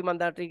විදිහට අපි මම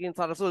දැන් ට්‍රිකින්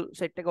සරසුල්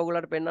සෙට් එක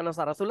ඔයගොල්ලන්ට පෙන්වන්න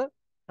සරසුල.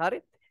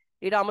 හරි.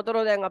 ඊට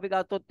අමතරව දැන් අපි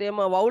ගත්තොත්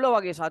එහෙම වවුල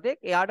වගේ සතෙක්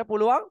එයාට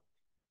පුළුවන්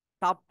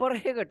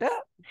තප්පරයකට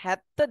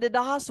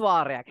 72000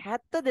 වාරයක්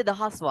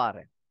 72000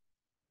 වාරයක්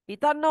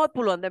හිතන්නවත්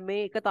පුළුවන්. දැන්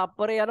මේ එක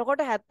තප්පරේ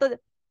යනකොට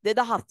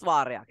 72000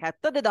 වාරයක්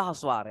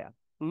 72000 වාරයක්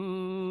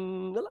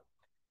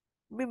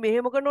මේ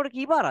මෙහෙම කරනකොට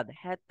කී පාරද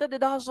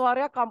 72000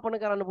 වාරයක් කම්පන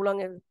කරන්න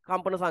පුළුවන්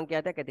කම්පන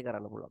සංඛ්‍යාතයක් ඇති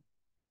කරන්න පුළුවන්.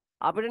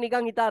 අපිට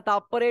නිකන් හිතා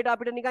තප්පරේට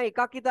අපිට නිකන්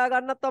එකක් හිතා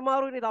ගන්නත්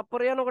අමාරුයිනේ.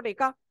 තප්පරේ යනකොට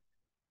එකක්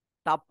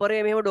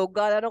තප්පරේ මෙහෙම ඩොග්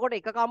ගාලා යනකොට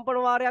එක කම්පන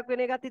වාරයක්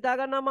වෙන එකත් හිතා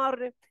ගන්න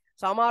අමාරුනේ.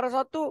 සමහර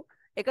සත්තු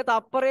එක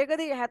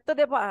තප්පරයකදී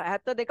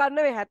 72ක්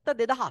නෙවෙයි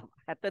 72000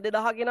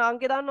 72000 කියන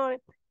අංකය දන්නවනේ.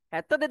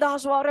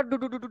 72000 වාරයක් ඩු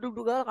ඩු ඩු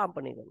ඩු ගාලා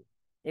කම්පණය කරනවා.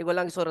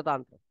 ඒගොල්ලන්ගේ ස්වර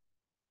තන්ත්‍ර.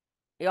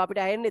 ඒක අපිට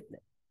ඇහෙන්නෙත්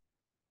නැහැ.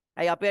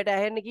 ඇයි අපේට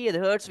ඇහෙන්නේ කීයද?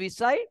 හර්ට්ස්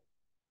 20යි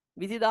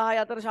 20000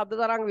 අතර ශබ්ද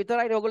තරංග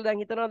විතරයි. ඔයගොල්ලෝ දැන්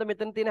හිතනවාද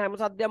මෙතන තියෙන හැම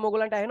සද්දයක්ම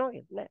ඔයගොල්ලන්ට ඇහෙනවා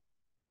කියලා? නෑ.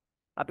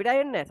 අපිට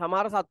ඇහෙන්නේ නැහැ.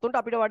 සමහර සත්තුන්ට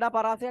අපිට වඩා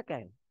පරාසයක්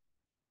ඇහෙනවා.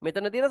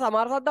 මෙතන තියෙන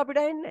සමහර සද්ද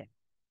අපිට ඇහෙන්නේ නැහැ.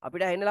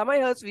 අපිට ඇහෙන්නේ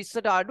ළමයි හර්ට්ස්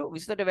 20ට අඩු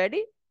 20ට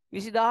වැඩි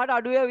 20000ට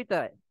අඩු ඒවා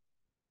විතරයි.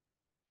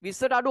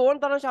 20ට අඩු ඕන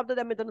තරම් ශබ්ද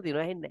දැන් මෙතන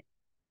තියෙනවා ඇහෙන්නේ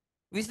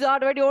නැහැ.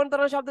 20000ට වැඩි ඕන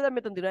තරම් ශබ්ද දැන්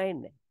මෙතන තියෙනවා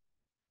ඇහෙන්නේ නැහැ.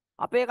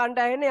 අපේ කන්ට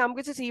ඇහෙන්නේ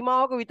යම්කිසි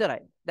සීමාවක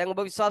විතරයි. දැන්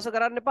ඔබ විශ්වාස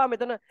කරන්න එපා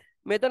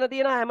මෙතන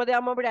තියෙන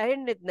හැමදේම අපිට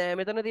ඇහෙන්නෙත් නැහැ.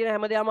 මෙතන තියෙන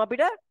හැමදේම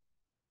අපිට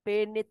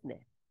පේන්නෙත්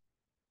නැහැ.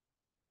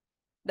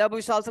 දැන් ඔබ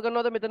විශ්වාස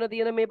කරනවද මෙතන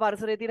තියෙන මේ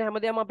පරිසරයේ තියෙන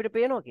හැමදේම අපිට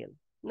පේනවා කියලා?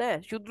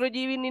 නෑ. ශුද්‍ර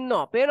ජීවීන්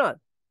ඉන්නවා. පේනවද?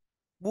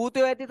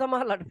 භූතයෝ ඇති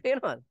සමහරලාට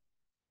පේනවද?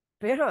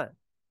 පේනවද?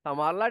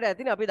 සමහරලාට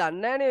ඇතිනේ අපි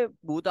දන්නේ නැහනේ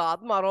භූත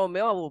ආත්ම අරම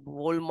මේවා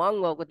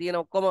හොල්මන් ඔක තියෙන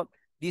ඔක්කොම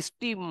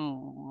දිස්ටි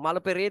මල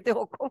පෙරේතේ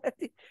ඔක්කොම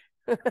ඇති.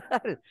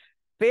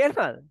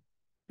 පේනවද?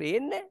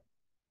 පේන්නේ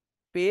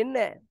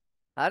පේන්නේ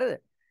හරිද?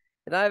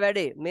 එතනයි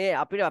වැඩේ. මේ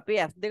අපිට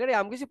අපේ ඇස් දෙකට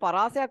යම්කිසි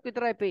පරාසයක්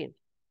විතරයි පේන්නේ.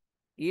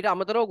 ඊට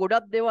අමතරව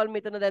ගොඩක් දේවල්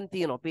මෙතන දැන්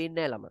තියෙනවා.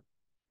 පේන්නේ නැහැ ළම.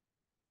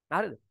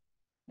 හරිද?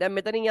 දැන්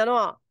මෙතනින්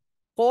යනවා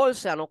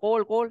කෝල්ස් යනවා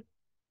කෝල්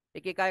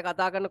එක එක අය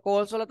කතා කරන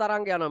කෝල්ස් වල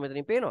තරංග යනවා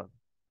මෙතනින් පේනවද?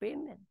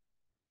 පේන්නේ නැහැ.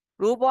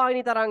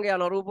 රූපවාහිනී තරංග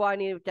යනවා.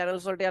 රූපවාහිනී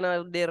channels වලට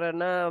යන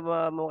දෙරණ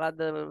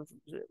මොකද්ද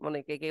මොන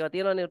එක එක ඒවා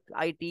තියෙනවනේ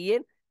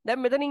ITN. දැන්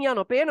මෙතනින්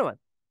යනවා පේනවද?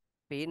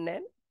 පේන්නේ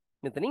නැහැ.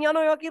 මෙතනින්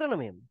යනවා ඒවා කිරණ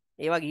මෙහෙම.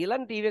 ඒවා ගිහලා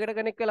ටීවී එකට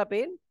කනෙක්ට් වෙලා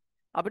පේන්නේ.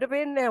 අපිට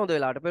පේන්නේ නැහැ හොඳ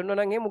වෙලාවට. පෙන්වනවා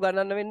නම් එහෙම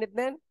උගන්නන්න වෙන්නෙත්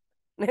නැහැ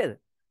නේද?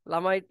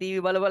 ළමයි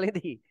ටීවී බල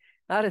ඉදී.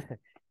 හරිද?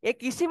 ඒ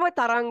කිසිම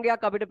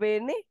තරංගයක් අපිට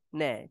පේන්නේ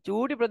නැහැ.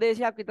 චූටි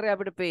ප්‍රදේශයක් විතරයි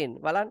අපිට පේන්නේ.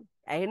 බලන්න.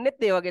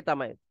 ඇහෙන්නෙත් ඒ වගේ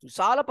තමයි.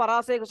 විශාල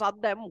පරාසයක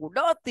ශබ්ද හැම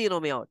ගොඩක්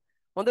තියෙනවා මේවට.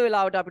 හොඳ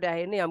වෙලාවට අපිට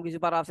ඇහෙන්නේ යම් කිසි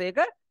පරාසයක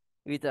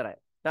විතරයි.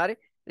 හරි?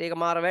 ඒක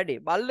මාර වැඩි.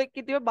 බල්ලෙක්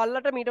හිටියෝ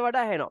බල්ලට මීට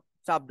වඩා ඇහෙනවා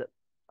ශබ්ද.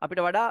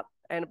 අපිට වඩා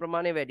ඇහෙන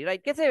ප්‍රමාණය වැඩි.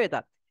 රයිට් කෙසේ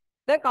වෙතත්.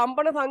 දැන්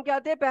කම්පන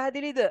සංඛ්‍යාතය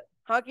පැහැදිලිද?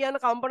 හා කියන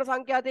කම්පන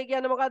සංඛ්‍යාතය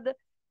කියන්නේ මොකද්ද?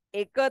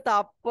 එක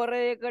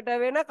තප්පරයකට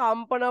වෙන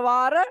කම්පන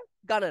වාර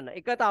ගණන.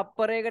 එක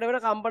තප්පරයකට වෙන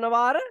කම්පන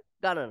වාර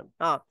ගණන.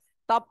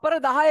 තප්පර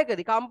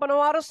 10කදී කම්පන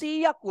වාර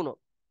 100ක් වුණොත්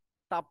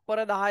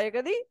තප්පර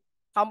 10කදී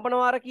කම්පන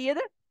වාර කීයද?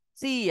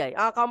 100යි.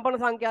 කම්පන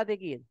සංඛ්‍යාතය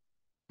කීයද?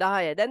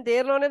 10යි. දැන්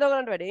තේරෙනව නේද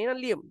ඔයගලන්ට වැඩි? එහෙනම්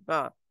ලියමු.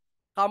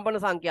 කම්පන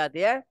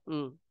සංඛ්‍යාතය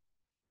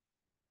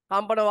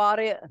කම්පන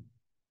වාරය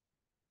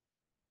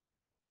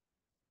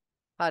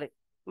හරි.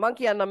 මං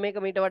කියන්නම්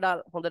මේක මීට වඩා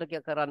හොඳට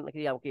කරන්න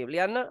කියලා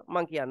ලියන්න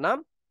මං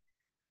කියන්නම්.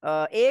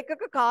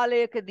 ඒකක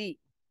කාලයකදී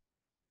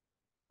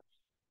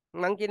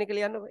මං කියන එක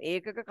ලියන්නකො.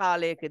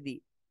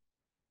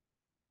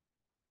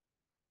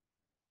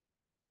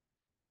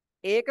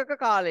 ඒකක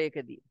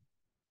කාලයකදී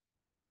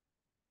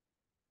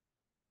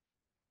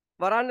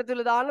වරන්න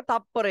තුල දාන්න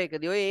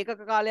තප්පරයකදී ඔය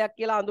ඒකක කාලයක්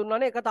කියලා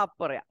හඳුන්වන්නේ එක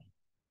තප්පරයක්.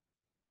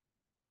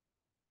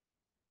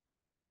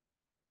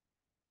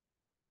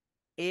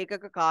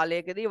 ඒකක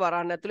කාලයකදී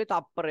වරහන් ඇතුලේ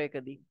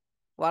තප්පරයකදී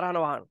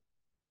වරහන වහන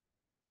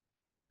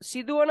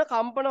සිදුවන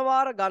කම්පන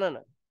වාර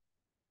ගණන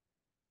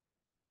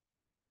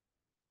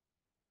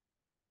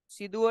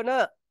සිදුවන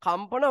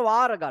කම්පන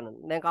වාර ගණන.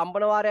 දැන්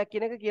කම්පන වාරයක්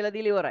කියන එක කියලා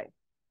දීලා ඉවරයි.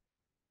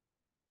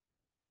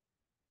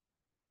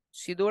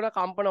 සිදුවන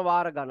කම්පන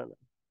වාර ගණන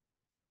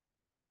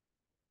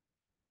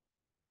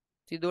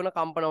සිදුවන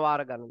කම්පන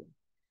වාර ගණන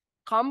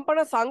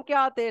කම්පන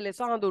සංඛ්‍යාතයේ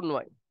ලෙස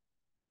හඳුන්වයි.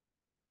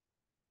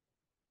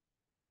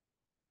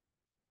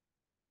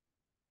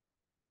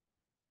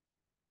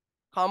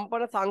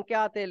 කම්පන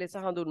සංඛ්‍යාතයේ ලෙස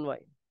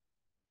හඳුන්වයි.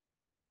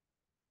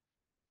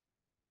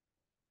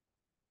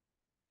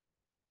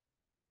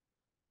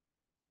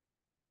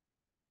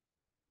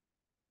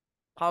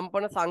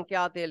 කම්පන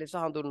සංඛ්‍යාතයේ ලෙස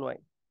හඳුන්වයි.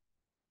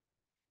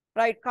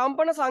 රයිට්.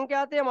 කම්පන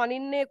සංඛ්‍යාතය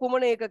මනින්නේ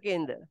කුමන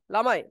ඒකකයෙන්ද?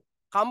 ළමයි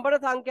කම්පන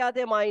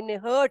සංඛ්‍යාතය මනින්නේ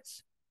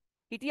හර්ට්ස්.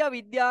 හිටියා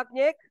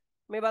විද්‍යාඥයෙක්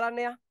මේ බලන්න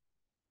යා.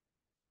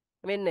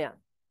 මෙන්න යා.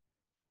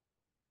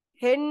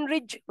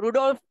 හෙන්රිච්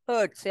රුඩෝල්ෆ්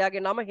හර්ට්ස්.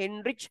 එයාගේ නම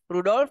හෙන්රිච්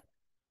රුඩෝල්ෆ්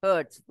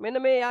හර්ට්ස්.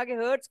 මෙන්න මේ එයාගේ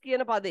හර්ට්ස්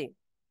කියන පදේ.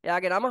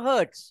 එයාගේ නම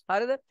හර්ට්ස්.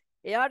 හරිද?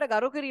 එයාට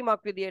ගරු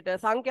කිරීමක් විදියට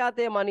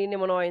සංඛ්‍යාතය මනින්නේ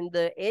මොනවෙන්ද?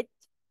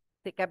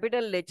 H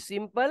capital H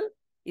simple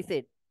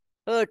Z.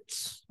 Hertz.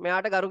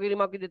 මෙයාට ගරු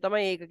කිරීමක් විදියට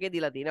තමයි ඒකකේ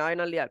දීලා තියෙන්නේ. ආයෙ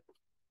නම් ලියන්න.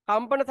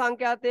 කම්පන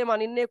සංඛ්‍යාතය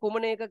මනින්නේ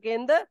කුමන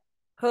ඒකකයෙන්ද?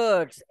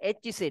 හර්ට්ස්.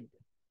 HZ.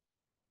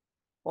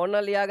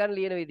 ඔන්න ලියා ගන්න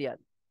ලියන විදියත්.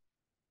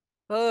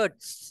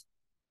 hertz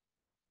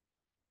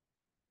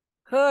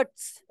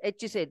hertz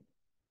HZ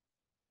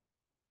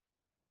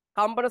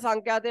කම්පන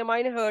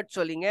සංඛ්‍යාතයමයිනේ hertz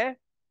වලින් ඈ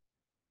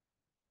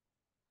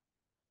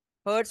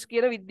hertz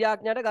කියන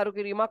විද්‍යාඥයාට ගරු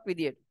කිරීමක්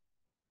විදියට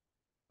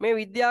මේ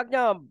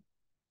විද්‍යාඥයා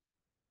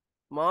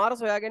මාර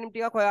සොයා ගැනීම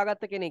ටිකක්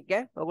හොයාගත්ත කෙනෙක්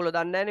ඈ ඔයගොල්ලෝ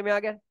දන්නේ නැන්නේ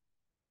මෙයා ගැන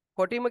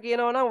කොටිම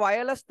කියනවා නම්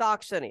වයර්ලස්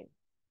තාක්ෂණය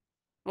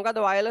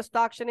මොකද්ද වයර්ලස්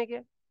තාක්ෂණය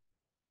කියන්නේ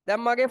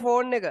දැන් මගේ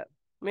ෆෝන් එක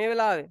මේ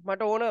වෙලාවේ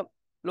මට ඕන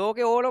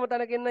ලෝකේ ඕනම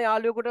තැනක ඉන්න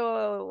යාළුවෙකුට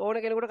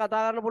ඕන කෙනෙකුට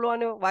කතා කරන්න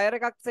පුළුවන් වයර්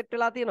එකක් සෙට්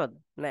වෙලා තියෙනවද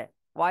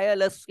නැහැ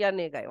වයර්ලස්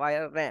කියන්නේ ඒකයි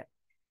වයර් නැහැ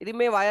ඉතින්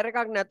මේ වයර්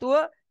එකක් නැතුව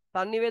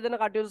සංනිවේදන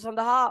කටයුතු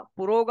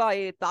සඳහා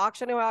ඒ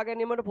තාක්ෂණය හොයා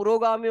ගැනීමට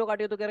පුරෝගාමීව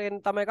කටයුතු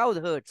කරගෙන තමයි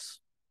කවුද හර්ට්ස්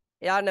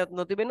එයා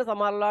නොතිබෙන්න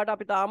සමහරලාට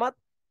අපි තාමත්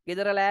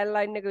ගෙදර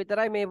ලෑන්ඩ්ලයින් එක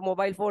විතරයි මේ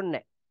මොබයිල් ෆෝන්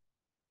නැහැ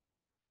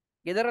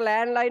ගෙදර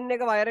ලෑන්ඩ්ලයින්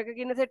එක වයර්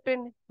එකකින් සෙට්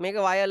වෙන්නේ මේක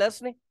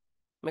වයර්ලස්නේ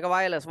මේක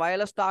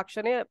වයර්ලස්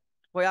තාක්ෂණය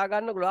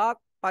හොයාගන්න ගොඩාක්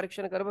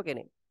පරීක්ෂණ කරපු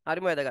කෙනෙක්.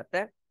 හරිම වැදගත්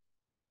ඈ.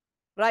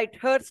 රයිට්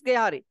හර්ට්ස් ගේ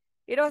හරි.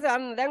 ඊට පස්සේ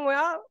අන්න දැන්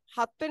ඔයා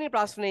 7 වෙනි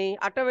ප්‍රශ්නේ,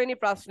 8 වෙනි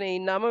ප්‍රශ්නේ,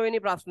 9 වෙනි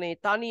ප්‍රශ්නේ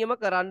තනියම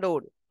කරන්න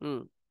ඕනේ.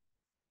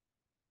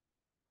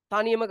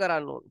 තනියම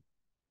කරන්න ඕනේ.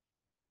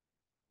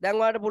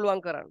 දැන් ඔයාලට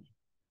පුළුවන් කරන්න.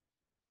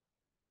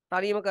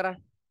 තනියම කරන්න.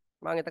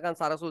 මම එතකන්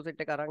සරසූල්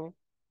සෙට් එක අරන් එන්න.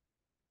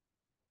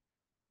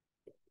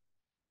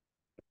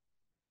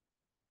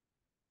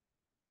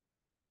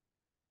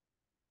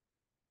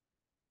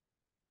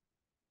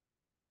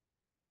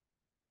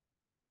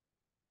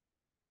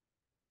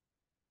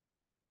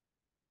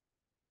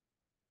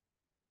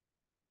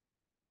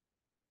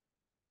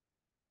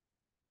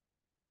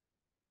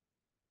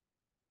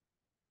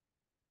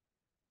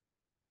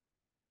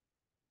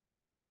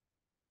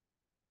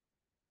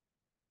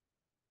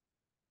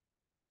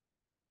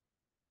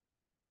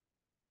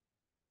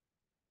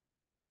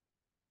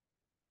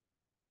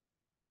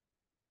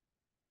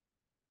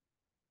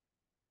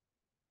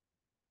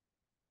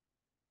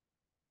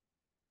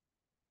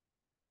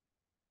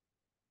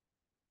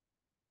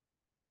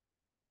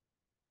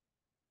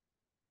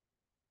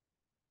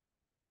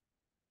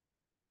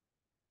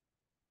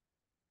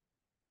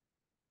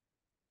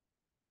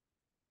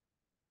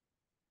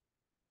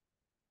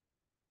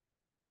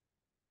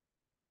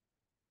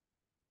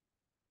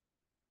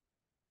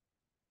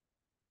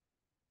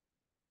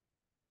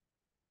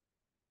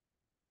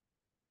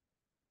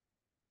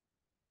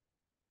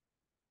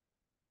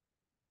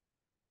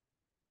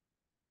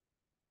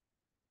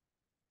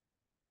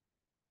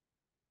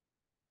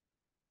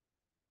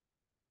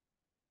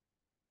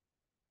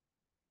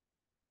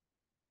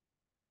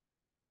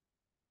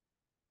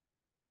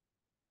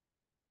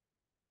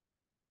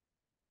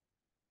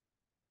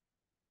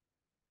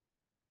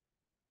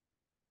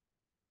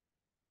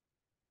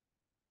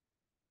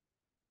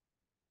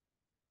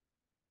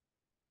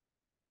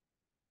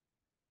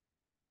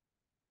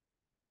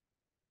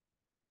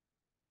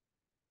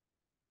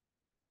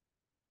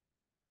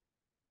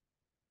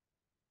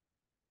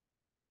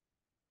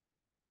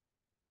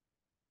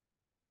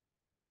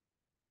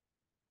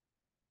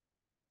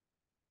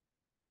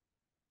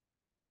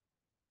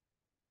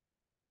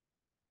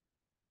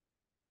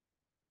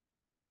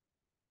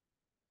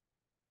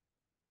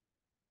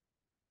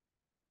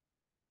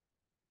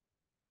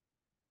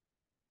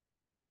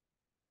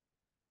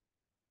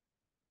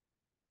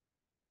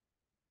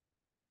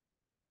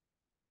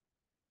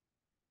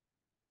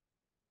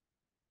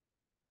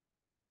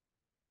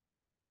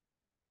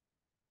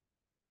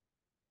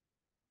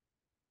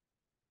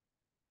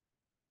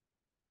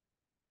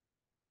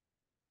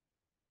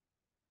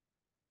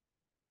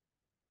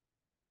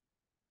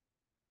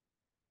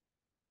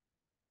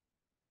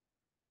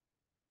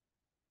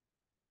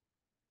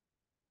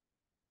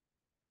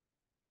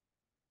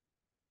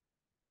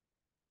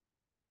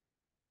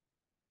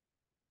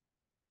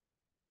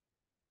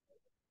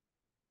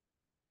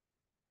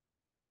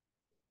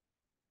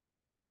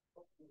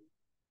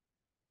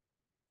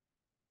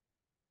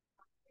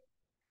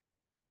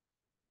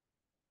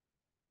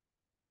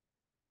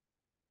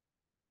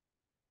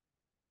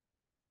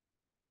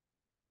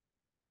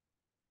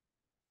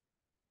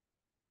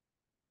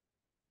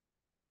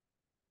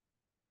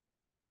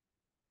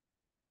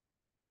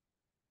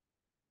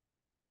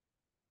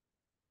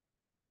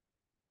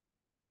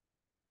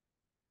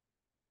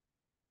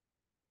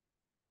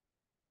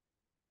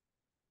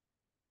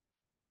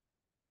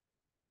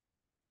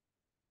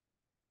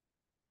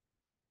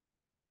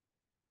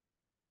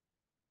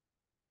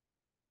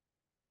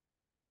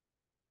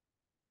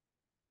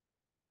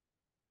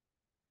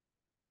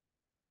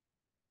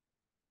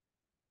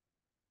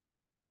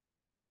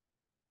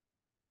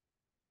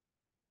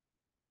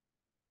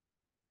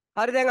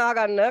 හරි දැන්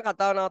අහගන්න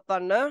කතාව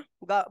නවත්වන්න.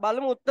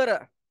 බලමු උත්තර.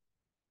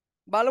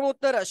 බලමු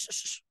උත්තර.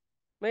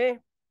 මේ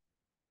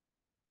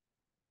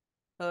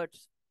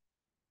හර්ට්ස්.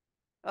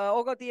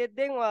 ඕක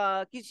තියෙද්දෙන්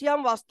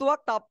කිසියම්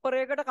වස්තුවක්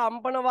තප්පරයකට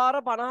කම්පන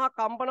වාර 50ක්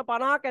කම්පන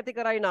 50ක් ඇති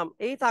කරයි නම්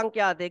එහි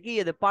සංඛ්‍යාතය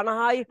කීයද?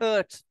 50යි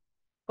හර්ට්ස්.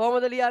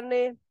 කොහොමද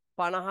ලියන්නේ?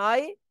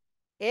 50යි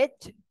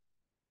H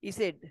Z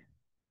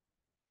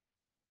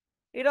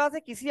ඊට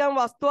පස්සේ කිසියම්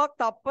වස්තුවක්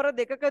තප්පර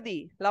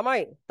දෙකකදී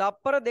ළමයි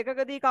තප්පර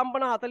දෙකකදී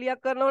කම්පන 40ක්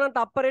කරනවා නම්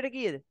තප්පරයට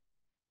කීයද?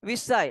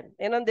 20යි.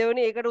 එහෙනම්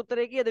දෙවෙනි ඒකට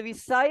උත්තරේ කීයද?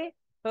 20යි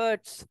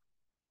හර්ට්ස්.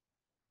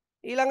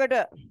 ඊළඟට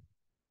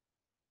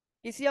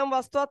කිසියම්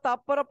වස්තුවක්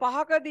තප්පර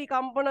 5කදී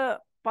කම්පන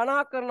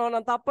 50ක් කරනවා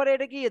නම්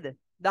තප්පරයට කීයද?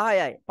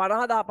 10යි.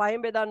 50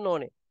 5න් බෙදන්න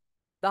ඕනේ.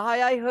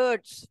 10යි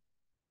හර්ට්ස්.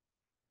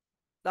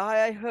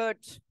 10යි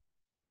හර්ට්ස්.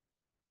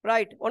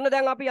 රයිට්. ඔන්න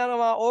දැන් අපි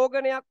යනවා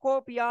ඕගනයක්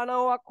හෝ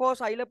පියානෝවක් හෝ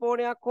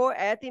සෛලපෝණයක් හෝ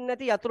ඈතින්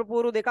නැති යතුරු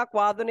පුවරු දෙකක්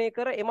වාදනය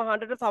කර එම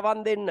හඬට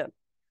සවන් දෙන්න.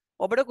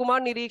 ඔබට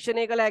කුමක්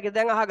නිරීක්ෂණය කළ හැකිද?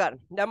 දැන් අහගන්න.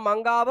 දැන්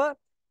මංගාව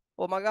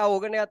මගා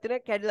ඕගනයක්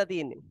තියෙන කැඩිලා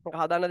තියෙන්නේ. ඒක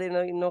හදන්න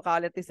දෙන ඉන්න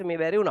කාලෙත් තිස්සේ මේ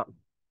බැරි වුණා.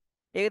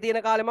 ඒක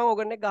තියෙන කාලේ මම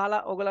ඕගන් එක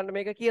ගහලා ඕගලන්ට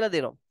මේක කියලා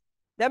දෙනවා.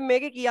 දැන්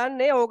මේකේ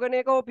කියන්නේ ඕගන්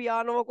එක හෝ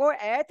පියානෝවක හෝ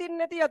ඈතින්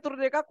නැති යතුරු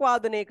දෙකක්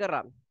වාදනය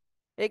කරා.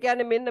 ඒ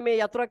කියන්නේ මෙන්න මේ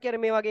යතුරක්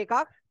කියන්නේ මේ වගේ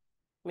එකක්.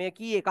 මේ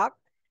කී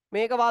එකක්.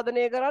 මේක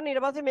වාදනය කරන්න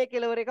ඊට පස්සේ මේ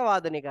කෙලවර එක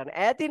වාදනය කරන්න.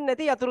 ඈතින්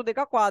නැති යතුරු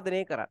දෙකක්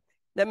වාදනය කරන්න.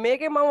 දැන්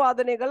මේකෙන් මම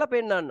වාදනය කරලා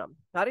පෙන්නන්නම්.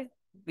 හරි?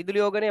 විදුලි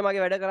යෝගනේ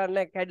මගේ වැඩ කරන්නේ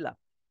නැහැ කැඩිලා.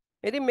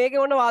 ඉතින් මේකේ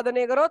ඔන්න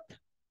වාදනය කරොත්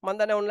මම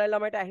දන්නේ ඔන්ලයින්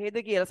ළමයිට ඇහෙද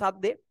කියලා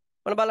සද්දේ.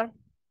 ඔන්න බලන්න.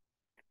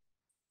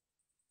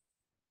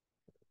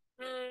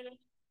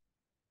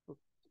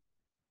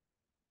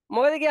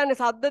 මොකද කියන්නේ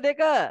සද්ද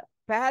දෙක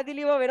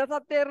පැහැදිලිව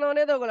වෙනසක් තේරෙනව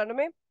නේද ඔයගලන්ට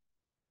මේ?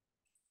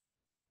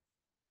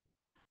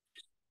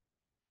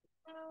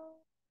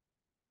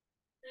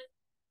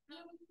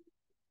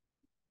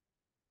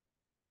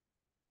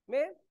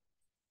 මේ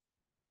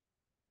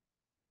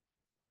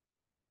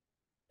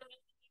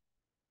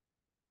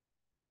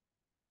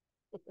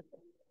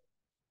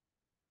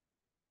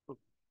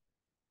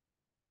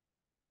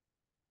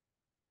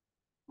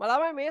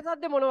මලම මේ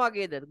සද්ද මොන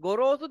වගේද?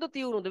 ගොරෝසුද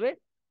තියුණුද මේ?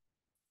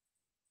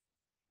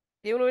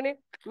 තියුණුනේ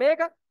මේක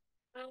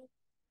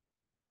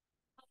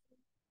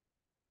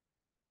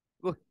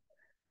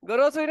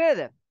ගොරෝසුයි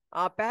නේද?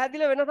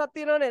 පැහැදිලි වෙනසක්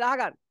තියෙනව නේද?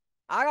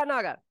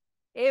 අහගන්න.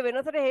 ඒ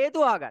වෙනසට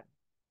හේතුව අහගන්න.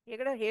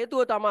 ඒකට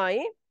හේතුව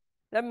තමයි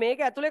දැන් මේක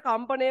ඇතුලේ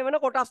කම්පණය වෙන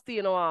කොටස්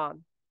තියෙනවා.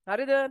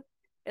 හරිද?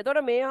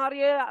 එතකොට මේ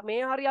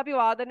හරිය අපි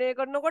වාදනය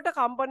කරනකොට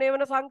කම්පණය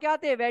වෙන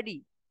සංඛ්‍යාතය වැඩි.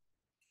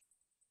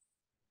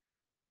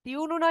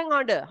 තියුණු නම්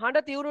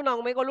හඬ තියුණු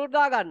නම් මේක ඔලුවට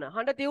දාගන්න.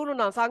 හඬ තියුණු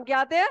නම්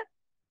සංඛ්‍යාතය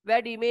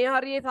වැඩි. මේ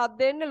හරියේ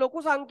සද්ද එන්නේ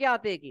ලොකු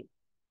සංඛ්‍යාතයකින්.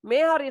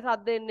 මේ හරියේ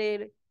සද්ද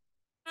එන්නේ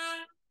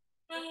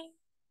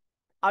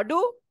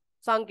අඩු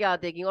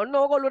සංඛ්‍යාතයකින්. ඔන්න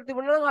ඕක ඔලුවට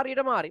තිබුණා නම්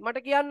හරියටම හරි.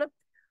 මට කියන්න.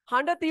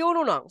 හඬ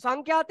තියුණු නම්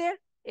සංඛ්‍යාතය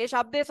ඒ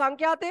ශබ්දයේ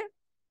සංඛ්‍යාතය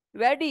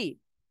වැඩි.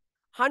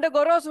 හඬ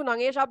ගොරෝසු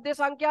නම් ඒ ශබ්දයේ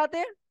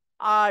සංඛ්‍යාතය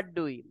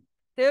අඩුයි.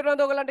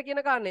 තේරුණාද ඔයගලන්ට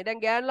කියන කාරණේ?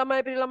 දැන් ගෑන්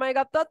ළමයි පිරි ළමයි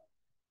ගත්තත්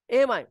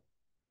එහෙමයි.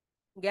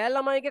 ගෑන්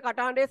ළමයිගේ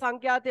කටහඬේ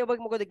සංඛ්‍යාතය ඔබ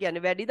මොකද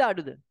කියන්නේ? වැඩිද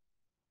අඩුද?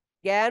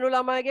 ගෑනු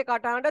ළමයිගේ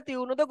කටහඬ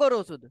තියුණුද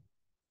ගොරෝසුද?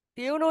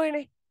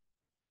 තියුණුයිනේ.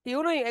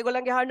 තියුණුයි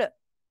ඒගොල්ලන්ගේ හඬ.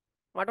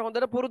 මට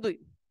හොඳට පුරුදුයි.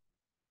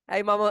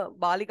 ඇයි මම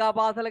බාලිකා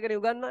පාසලකනේ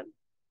උගන්වන්නේ.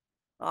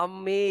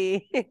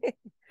 අම්මේ.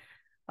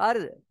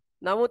 හරිද?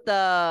 නමුත්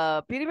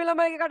පිරිමි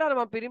ළමයිගේ කටහඬ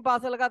මම පිරිමි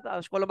පාසලක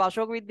කොළඹ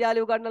අශෝක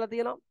විද්‍යාලය උගන්වලා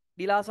තියෙනවා.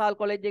 දිලාසාල්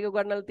කොලෙජ් එකේ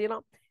උගන්වලා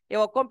තියෙනවා. ඒ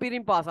ඔක්කොම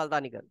පිරිමි පාසල්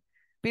තනිකර.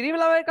 පිරිමි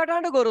ළමයි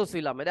කටහඬ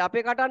ගොරෝසුයි ළමයි. දැන්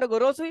අපේ කටහඬ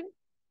ගොරෝසුයි.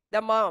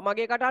 දැන්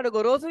මගේ කටහඬ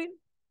ගොරෝසුයි.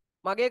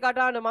 මගේ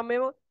කටහඬ මම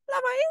මේව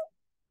ළමයි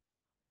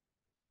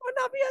ඔන්න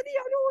අපි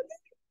යදී යනෝනේ.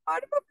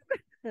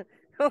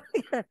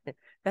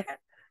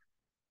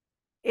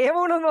 එහෙම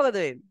වුණොත් මොකද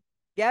වෙන්නේ?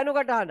 ගෑනු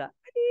කටහඬ.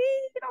 අනේ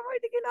ළමයි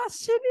ටික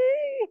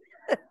ලස්සනේ.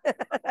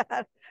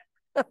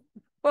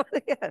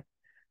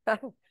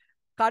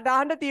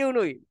 කටහඬ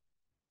තියුණුයි.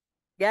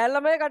 ගෑන්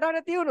ළමයි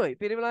කටහඬ තියුණුයි.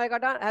 පිරිමි ළමයි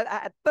කටහඬ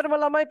ඇත්තටම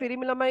ළමයි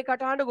පිරිමි ළමයි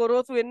කටහඬ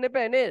ගොරෝසු වෙන්න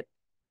එපා නේද?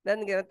 දැන්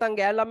නැත්තම්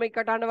ගෑන් ළමයි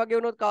කටහඬ වගේ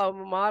වුණොත්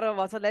මාර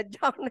වස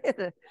ලැජ්ජාවක් නේද?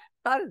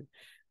 හරිද?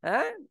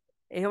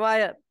 එහෙම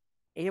අය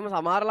එහෙම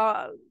සමහර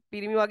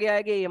පිරිමි වගේ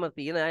අයගේ එහෙම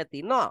තියෙන අය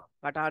ඉන්නවා.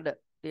 කටහඬ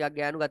ටිකක්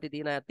ගෑනු ගති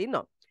තියෙන අයත්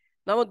ඉන්නවා.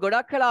 නමුත්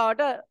ගොඩක්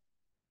වෙලාවට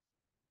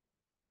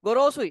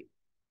ගොරෝසුයි.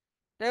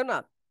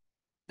 තේරුණාද?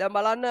 දැන්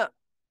බලන්න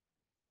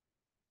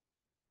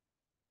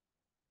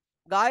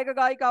ගායක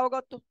ගායිකාව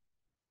ගත්තොත්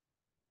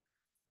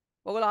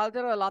ඔයගොල්ලෝ අහලා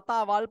තියෙනවද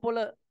ලතා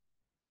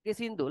වල්පොලගේ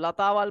සින්දු?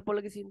 ලතා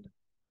වල්පොලගේ සින්දු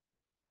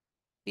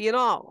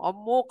තියෙනවා.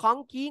 අම්මෝ කන්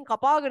කීන්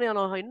කපාගෙන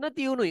යනවා. ඉන්න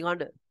තියුණුයි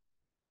හඬ.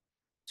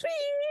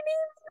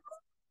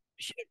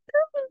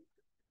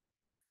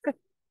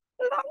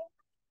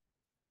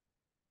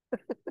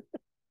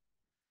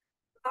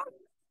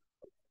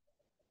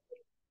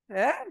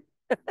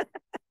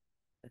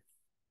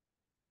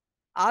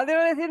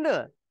 ආදරේ සින්දුව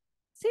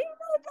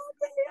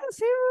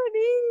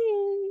සිවුනි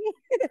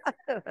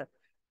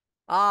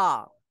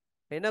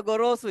එන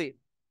ගොරෝසුයි.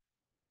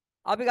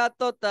 අපි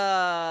ගත්තොත්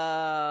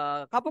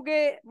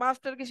කපුගේ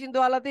මාස්ටර්ගේ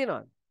සින්දුව අහලා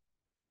තියෙනවද?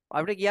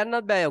 අපිට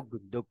කියන්නත් බෑ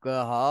දුක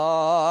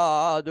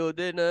හාදු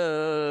දෙන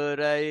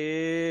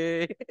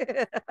රැයේ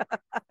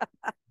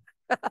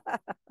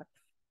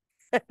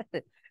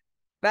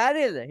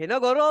පැහැදිලිද? එන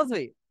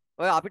ගොරෝසුයි.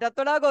 ඔය අපිටත්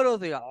වඩා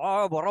ගොරෝසුයි.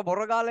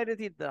 බොර ගාලනේ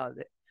සිද්දාද.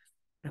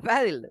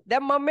 පැහැදිලිද?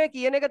 දැන් මම මේ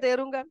කියන එක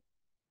තේරුම් ගන්න.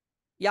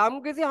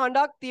 යම්කිසි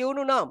හඬක්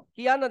තියුණු නම්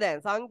කියන්න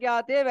දැන්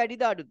සංඛ්‍යාතය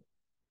වැඩිද අඩුද?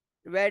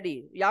 වැඩි.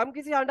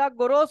 යම්කිසි හඬක්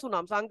ගොරෝසු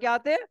නම්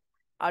සංඛ්‍යාතය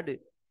අඩුයි.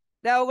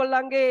 දැන්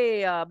ඔයගොල්ලන්ගේ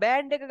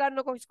බෑන්ඩ් එක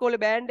ගන්නකො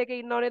ඉස්කෝලේ බෑන්ඩ්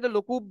එකේ ඉන්නව නේද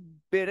ලොකු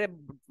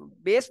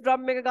බේස්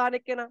ඩ්‍රම් එක ගහන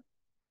එක්කෙනා.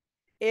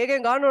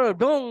 ඒකෙන් ගන්නවනේ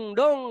ඩොං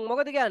ඩොං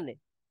මොකද කියන්නේ?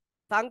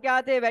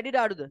 සංඛ්‍යාතයේ වැඩිද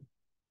අඩුද?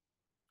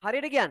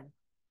 හරියට කියන්නේ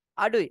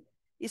අඩුයි.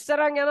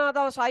 ඉස්සරහන් යනවා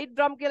තව සයිඩ්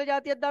ඩ්‍රම් කියලා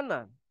જાතියක්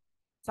දන්නා.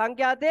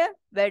 සංඛ්‍යාතය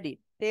වැඩි.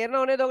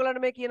 තේරෙනව නේද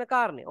ඔයගොල්ලන්ට මේ කියන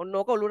කාරණේ? ඔන්න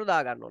ඕක ඔලුවට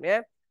දා ගන්න ඕනේ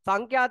ඈ.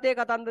 සංඛ්‍යාතයේ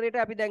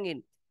කතන්දරයට අපි දැන්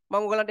ඉන්නේ. මම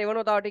ඔයගොල්ලන්ට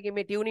එවනවා තව ටිකකින්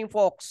මේ ටියුනින්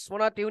ෆෝක්ස්.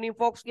 මොනවද ටියුනින්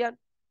ෆෝක්ස් කියන්නේ?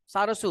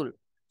 සරසුල්.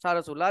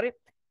 සරසුල් හරි.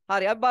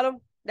 හරි අපි බලමු.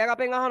 දැන්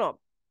අපෙන් අහනවා.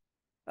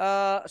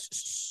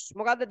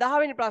 මොකද්ද 10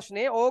 වෙනි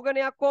ප්‍රශ්නේ?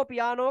 ඕගනයක් හෝ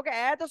පියානෝක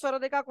ඈත ස්වර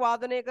දෙකක්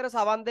වාදනය කර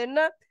සවන් දෙන්න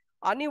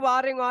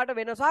අනිවාර්යෙන් ඔයාලට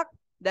වෙනසක්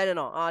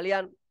දැනෙනවා.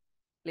 ලියන්න.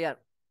 ලියන්න.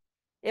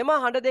 එම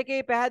හඬ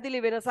දෙකේ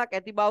පැහැදිලි වෙනසක්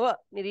ඇති බව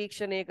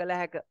නිරීක්ෂණය කළ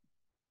හැක.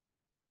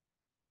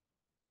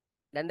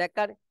 දැන්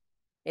දැක්කනේ.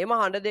 එම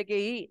හඬ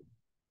දෙකෙහි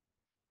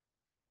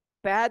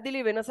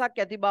පැහැදිලි වෙනසක්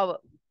ඇති බව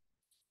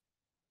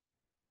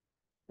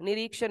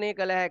නිරීක්ෂණය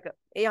කළ හැක.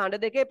 ඒ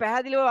හඬ දෙකේ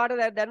පැහැදිලිව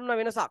ඔයාලට දැනුණ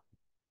වෙනසක්.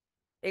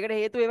 ඒකට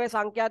හේතුව ඒවයි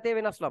සංඛ්‍යාතයේ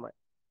වෙනස් ළමයි.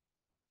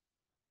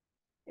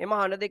 එම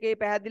හඬ දෙකේ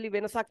පැහැදිලි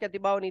වෙනසක් ඇති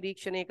බව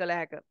නිරීක්ෂණය කළ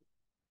හැක.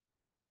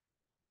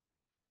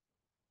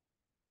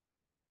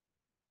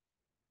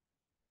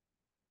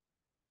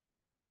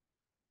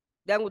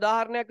 දැන්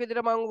උදාහරණයක්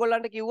විදිහට මම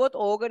ඔයගොල්ලන්ට කිව්වොත්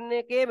ඕගන්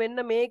එකේ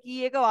මෙන්න මේ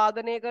කී එක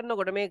වාදනය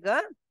කරනකොට මේක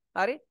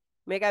හරි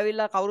මේක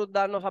ඇවිල්ලා කවුරුත්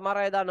දන්නවා සමහර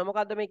අය දන්නවා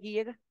මොකද්ද මේ කී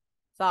එක?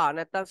 සා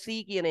නැත්තම්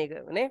C කියන එක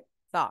නේ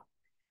සා.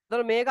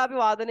 එතකොට මේක අපි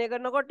වාදනය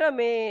කරනකොට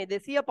මේ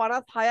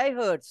 256යි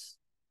හර්ට්ස්.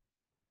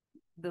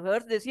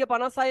 හර්ට්ස්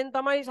 256න්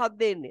තමයි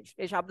ශබ්ද එන්නේ.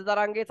 ඒ ශබ්ද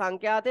තරංගයේ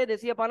සංඛ්‍යාතය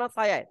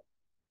 256යි.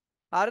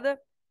 හරිද?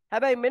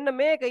 හැබැයි මෙන්න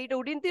මේක ඊට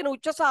උඩින් තියෙන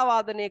උච්ච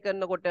වාදනය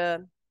කරනකොට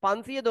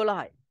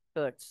 512යි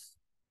හර්ට්ස්.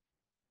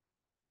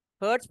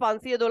 හර්ට්ස්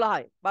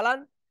 512යි.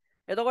 බලන්න.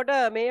 එතකොට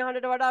මේ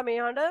හඬට වඩා මේ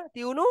හඬ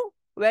තියුණු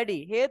වැඩි.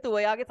 හේතුව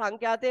එයාගේ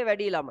සංඛ්‍යාතය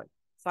වැඩි ළමයි.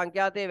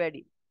 සංඛ්‍යාතය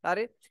වැඩි.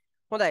 හරි?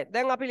 හොඳයි.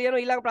 දැන් අපි ලියනවා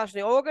ඊළඟ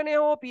ප්‍රශ්නේ. ඕගනේ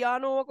හෝ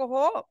පියානෝවක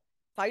හෝ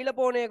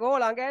සෛලපෝණයක හෝ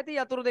ළඟ ඇති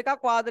යතුරු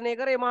දෙකක් වාදනය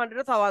කර එම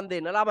හඬට සවන්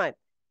දෙන්න ළමයි.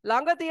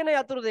 ළඟ තියෙන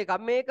යතුරු දෙකක්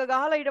මේක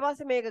ගහලා ඊට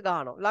පස්සේ මේක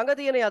ගහනවා. ළඟ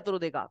තියෙන යතුරු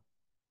දෙකක්.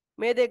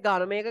 මේ දෙක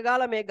ගහනවා. මේක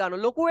ගහලා මේක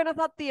ගහනවා. ලොකු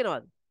වෙනසක්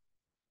තියෙනවද?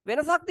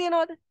 වෙනසක්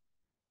තියෙනවද?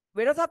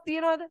 වෙනසක්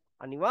තියෙනවද?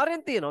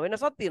 අනිවාර්යෙන් තියෙනවා.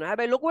 වෙනසක් තියෙනවා.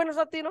 හැබැයි ලොකු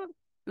වෙනසක් තියෙනවද?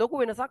 ලොකු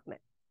වෙනසක්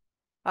නැහැ.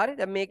 හරි?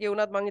 දැන් මේකේ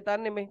වුණත් මං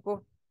හිතන්නේ මේ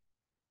කො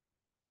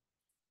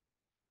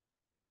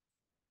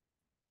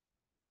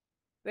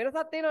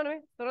වෙනසක් තියෙනවනේ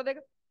මේ ස්වර දෙක.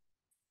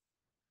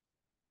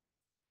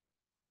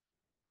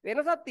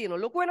 වෙනසක්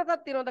තියෙනවා. ලොකු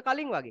වෙනසක් තියෙනවද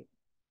කලින් වගේ?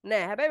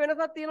 නෑ. හැබැයි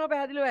වෙනසක් තියෙනවා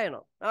පැහැදිලිව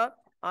ඇහෙනවා.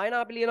 ආයෙන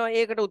අපි ලියනවා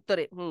ඒකට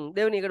උත්තරේ.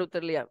 දෙවෙනි එකට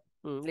උත්තර ලියන්න.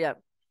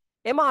 ලියන්න.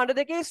 එම හඬ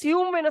දෙකේ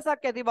සියුම්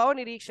වෙනසක් ඇති බව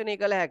නිරීක්ෂණය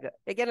කළ හැක.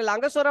 ඒ කියන්නේ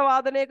ළඟ ස්වර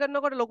වාදනය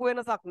කරනකොට ලොකු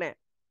වෙනසක් නෑ.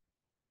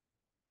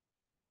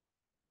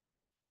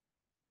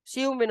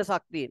 සියුම්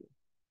වෙනසක් තියෙනවා.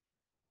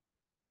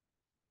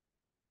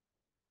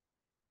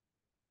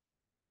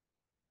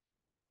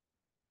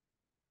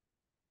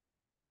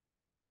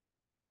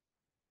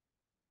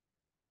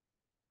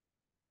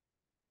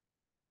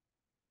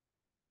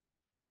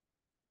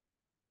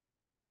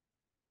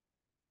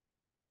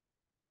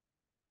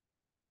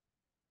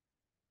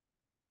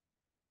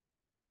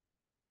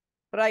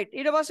 රයිට්.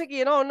 ඊට පස්සේ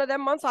කියනවා ඔන්න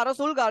දැන් මම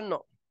සරසුල්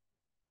ගන්නවා.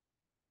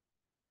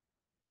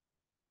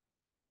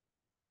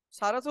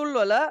 සරසුල්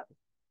වල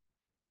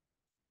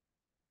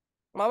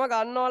මම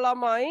ගන්නවා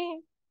ළමයි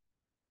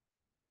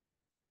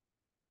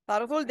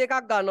සරසුල් දෙකක්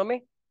ගන්නවා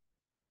මේ.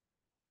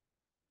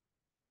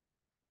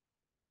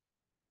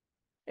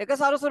 එක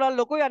සරසුලක්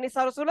ලොකුයි අනිත්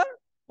සරසුල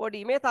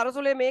පොඩි. මේ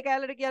සරසුලේ මේ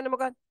කැලලට කියන්නේ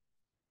මොකක්ද?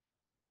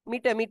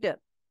 මිට.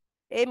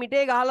 ඒ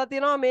මිටේ ගහලා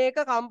තියෙනවා මේක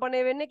කම්පණය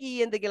වෙන්නේ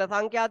කීයෙන්ද කියලා.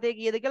 සංඛ්‍යාතයේ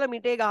කීයද කියලා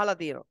මිටේ ගහලා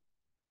තියෙනවා.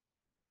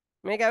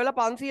 මේක ඇවිල්ලා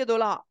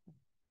 512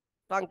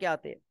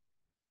 සංඛ්‍යාතය.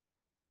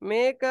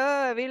 මේක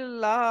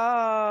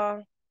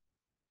ඇවිල්ලා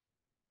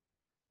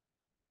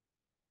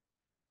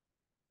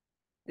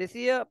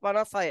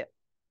 256.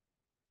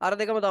 අර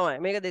දෙකම තමයි.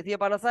 මේක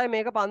 256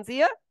 මේක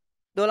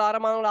 512 අර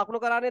මම ලකුණු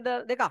කරන්නේ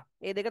දෙක.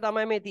 මේ දෙක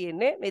තමයි මේ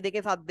තියෙන්නේ. මේ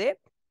දෙකේ සද්දේ.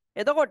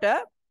 එතකොට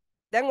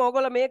දැන්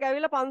ඕගොල්ලෝ මේක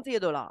ඇවිල්ලා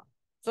 512.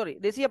 sorry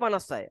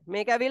 256.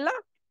 මේක ඇවිල්ලා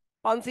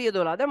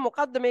 512. දැන්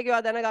මොකද්ද මේක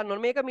ඒවා දැනගන්න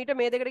ඕනේ. මේක මීට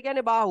මේ දෙකට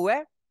කියන්නේ බාහුව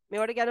ඈ.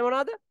 මේවට කියන්නේ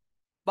මොනවද?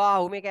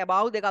 බාහුව. මේක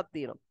බාහුව දෙකක්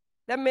තියෙනවා.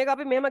 දැන් මේක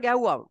අපි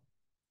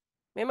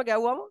මෙහෙම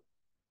ගැහුවාම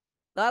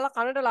දාලා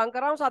කනට ලං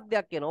කරාම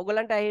සද්දයක් එනවා.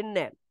 ඕගලන්ට ඇහෙන්නේ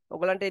නැහැ.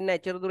 ඕගලන්ට එන්නේ නැහැ.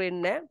 එච්චර දුර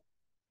එන්නේ නැහැ.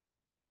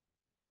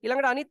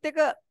 ඊළඟට අනිත් එක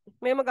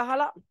මෙහෙම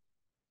ගහලා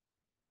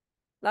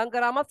ලං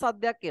කරාමත්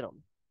සද්දයක් එනවා.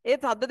 ඒ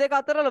සද්ද දෙක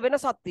අතර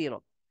වෙනසක්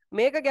තියෙනවා.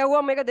 මේක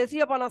ගැහුවම මේක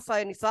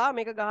 256 නිසා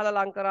මේක ගහලා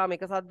ලං කරාම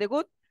එක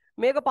සද්දෙකුත්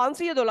මේක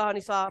 512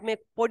 නිසා මේ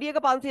පොඩි එක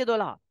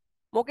 512.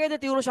 මොකේද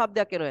තියුණු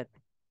ශබ්දයක් එනවා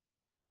ඇත්තේ?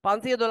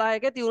 512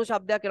 එකේ තියුණු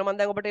ශබ්දයක් එනවා. මම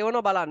දැන් ඔබට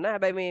එවනවා බලන්න.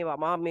 හැබැයි මේවා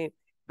මම මේ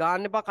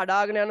ගාන්න එපා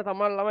කඩාගෙන යන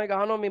සමහර ළමයි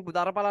ගහනවා මේ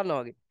දර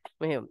බලනවා වගේ.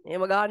 මෙහෙම.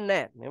 එහෙම ගහන්නේ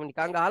නැහැ. මෙහෙම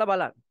නිකන් ගහලා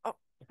බලන්න.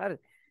 හරි.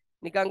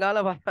 නිකන්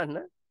ගහලා බලන්න.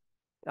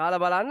 ගහලා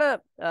බලන්න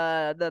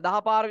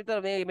 10 පාර විතර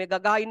මේ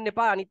ගගා ඉන්න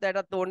එපා. අනිත්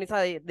අයටත් ඕන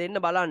නිසා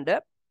දෙන්න බලන්න.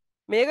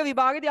 මේක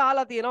විභාගෙදී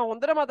අහලා තියෙනවා.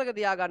 හොඳට මතක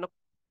තියාගන්න.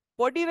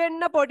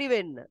 පොඩි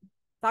වෙන්න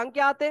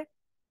සංඛ්‍යාතේ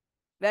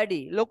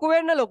වැඩි. ලොකු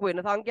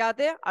වෙන්න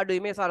සංඛ්‍යාතය අඩුයි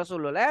මේ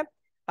සරසුල් වල ඈ.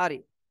 හරි.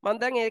 මම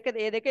දැන්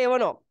ඒ දෙක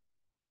එවනවා.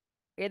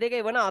 ඒ දෙක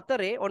එවන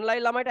අතරේ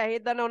ඔන්ලයින් ළමයිට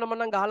ඇහිත් දන්න ඕන මම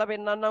නම් ගහලා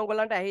පෙන්නන්නම්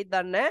උගලන්ට ඇහිත්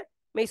දන්නේ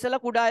මේ ඉස්සලා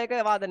කුඩා එක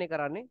වාදනය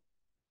කරන්නේ.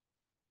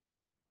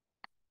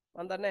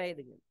 මම දන්නේ ඇහිද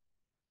කියලා.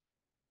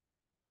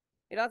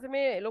 ඊට පස්සේ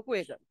මේ ලොකු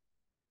එක.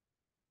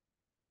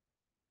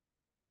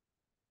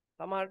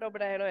 සමහරට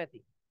ඔබට ඇහෙනවා ඇති.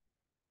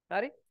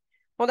 හරි.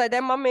 හොඳයි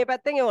දැන් මම මේ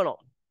පැත්තෙන් එවනවා.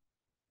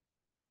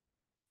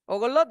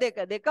 ඔයගොල්ලෝ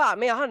දෙක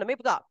මේ අහන්න මේ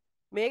පුතා.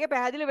 මේකේ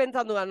පැහැදිලි වෙනස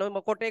හඳුන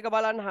ගන්න. කොට එක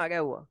බලන්න හා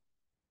ගැව්වා.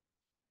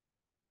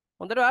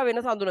 හොඳට ඔයා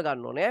වෙනස හඳුන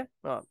ගන්න ඕනේ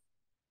ඈ.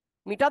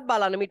 මිටත්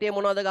බලන්න මිටේ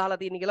මොනවද ගහලා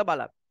තියෙන්නේ කියලා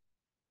බලන්න.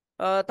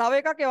 තව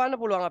එකක් එවන්න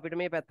පුළුවන් අපිට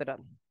මේ පැත්තට.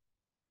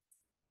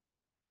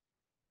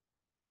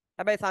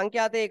 හැබැයි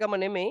සංඛ්‍යාතය එකම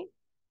නෙමෙයි.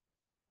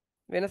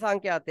 වෙන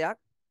සංඛ්‍යාතයක්.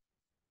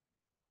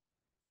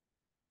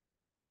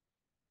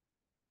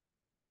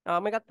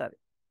 මේකත් හරි.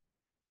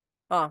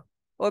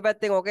 ওই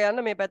පැත්තෙන් ඕක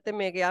යන්න මේ පැත්තෙන්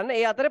මේක යන්න.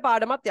 ඒ අතරේ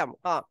පාඩමත් යමු.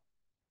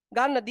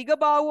 ගන්න දිග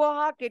බාහුව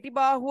හා කෙටි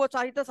බාහුව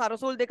සහිත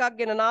සරසුල් දෙකක්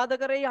ගෙන නාද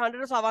කරේ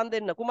හඬට සවන්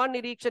දෙන්න. කුමන්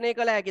නිරීක්ෂණය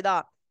කළ හැකිද?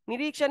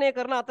 නිරීක්ෂණය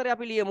කරන අතරේ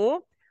අපි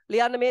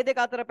ලියන්න මේ දෙක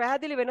අතර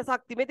පැහැදිලි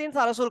වෙනසක් තිබෙතින්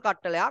සරසුල්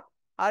කට්ටලයක්.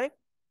 හරි?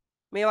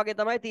 මේ වගේ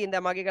තමයි තියෙන්නේ.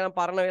 දැන් මගේ ගණන්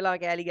පරණ වෙලා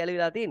කෑලි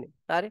ගැලවිලා තියෙන්නේ.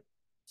 හරි?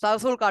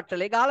 සරසුල්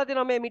කට්ටලේ ගහලා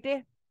තිනවා මේ මිටේ.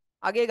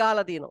 අගේ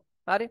ගහලා තිනවා.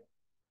 හරි?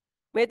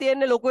 මේ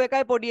තියෙන්නේ ලොකු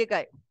එකයි පොඩි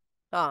එකයි.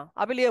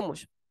 අපි ලියමු.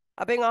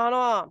 අපෙන්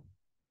අහනවා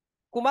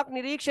කුමක්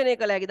නිරීක්ෂණය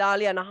කළ හැකිද?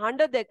 ලියන්න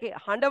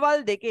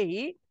හඬවල්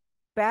දෙකෙහි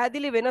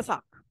පැහැදිලි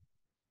වෙනසක්.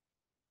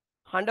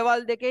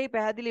 හඬවල් දෙකෙහි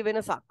පැහැදිලි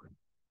වෙනසක්.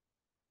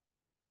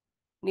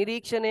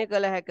 නිරීක්ෂණය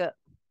කළ හැක.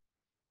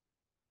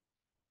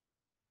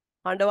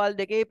 හඬවල්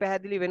දෙකෙහි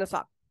පැහැදිලි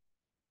වෙනසක්.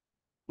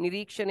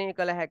 නිරීක්ෂණය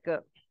කළ හැක.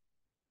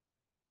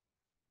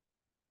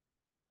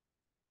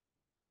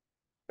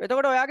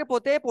 එතකොට ඔයාගේ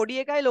පොතේ පොඩි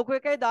එකයි ලොකු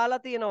එකයි දාලා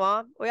තියෙනවා.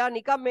 ඔයා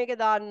නිකම් මේකේ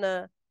දාන්න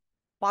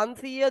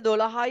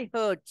 512යි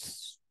හර්ට්ස්.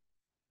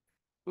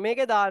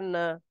 මේකේ දාන්න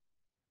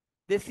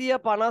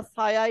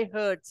 256යි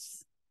හර්ට්ස්.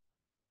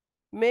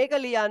 මේක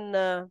ලියන්න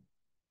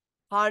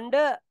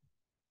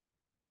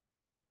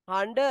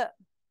හඬ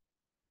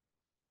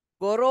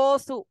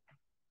ගොරෝසු.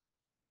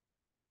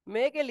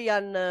 මේක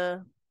ලියන්න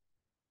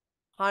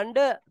හඬ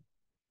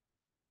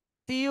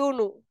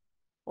තියුණු.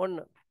 ඔන්න.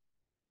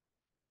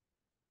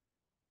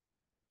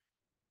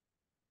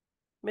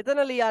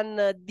 මෙතන ලියන්න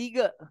දිග.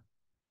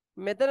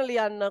 මෙතන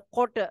ලියන්න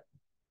කොට.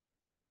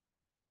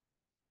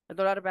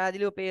 එතකොට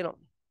පැහැදිලිව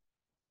පේනවා.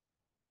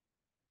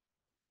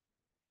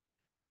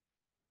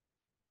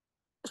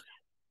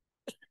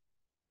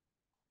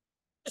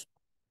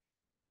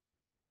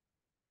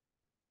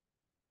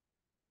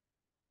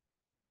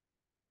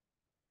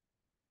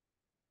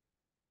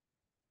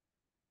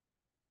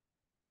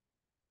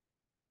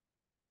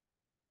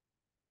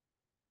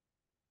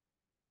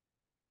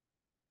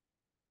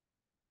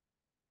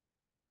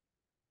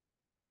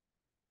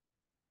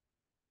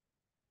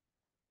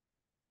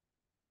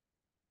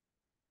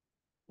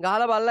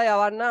 ගහලා බලලා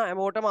යවන්න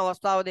හැමෝටම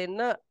අවස්ථාව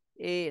දෙන්න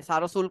ඒ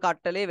සරසුල්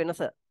කට්ටලේ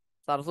වෙනස.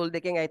 සරසුල්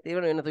දෙකෙන් ඇයි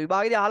තියෙන වෙනස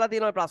විභාගයේදී අහලා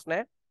තියෙන ප්‍රශ්න.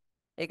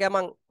 ඒකයි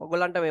මම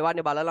ඔයගොල්ලන්ට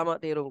මෙවන්නේ බලලම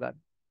තේරුම්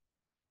ගන්න.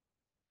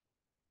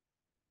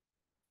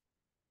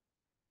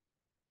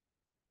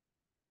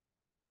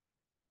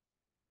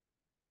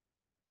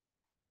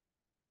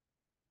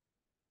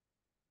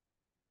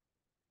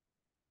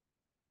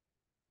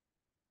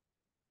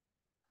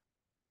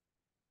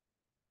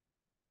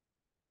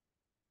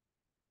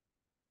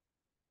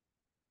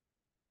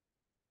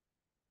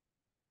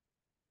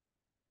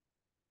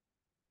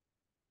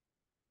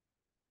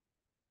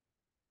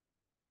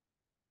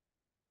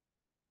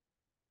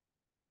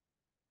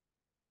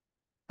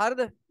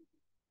 හරිද?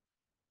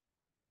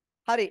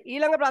 හරි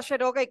ඊළඟ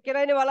ප්‍රශ්නෙට ඕක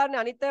එක්කෙනයිනේ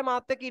බලන්නේ අනිත් අය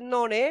මාත් එක්ක ඉන්න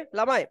ඕනේ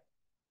ළමයි.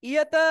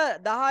 ඊයත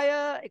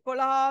 10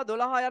 11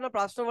 12 යන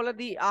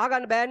ප්‍රශ්නවලදී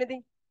අහගන්න බෑනේ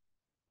ඉතින්.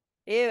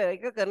 ඒ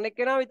එක කරන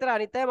එක්කෙනා විතර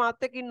අනිත් අය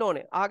මාත් එක්ක ඉන්න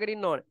ඕනේ. අහගෙන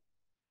ඉන්න ඕනේ.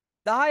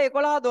 10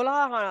 11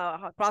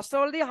 12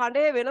 ප්‍රශ්නවලදී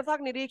හඬේ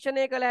වෙනසක්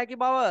නිරීක්ෂණය කළ හැකි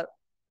බව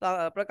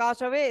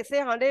ප්‍රකාශ වේ.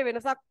 එසේ හඬේ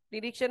වෙනසක්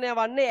නිරීක්ෂණය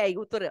වන්නේ ඇයි?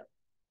 උත්තරය.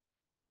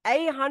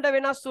 ඇයි හඬ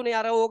වෙනස් වුනේ?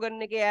 අර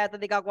ඕගන් එකේ ඈත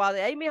දෙකක්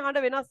වාදේ. ඇයි මේ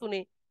හඬ වෙනස්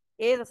වුනේ?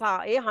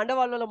 ඒ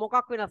හඬවල් වල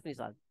මොකක් වෙනස්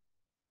නිසාද?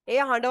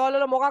 ඒ හඬවල්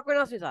වල මොකක්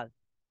වෙනස් නිසාද?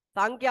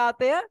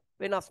 සංඛ්‍යාතය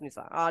වෙනස්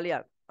නිසා.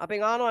 ආලියන්.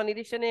 අපෙන් අහනවා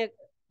නිරීක්ෂණය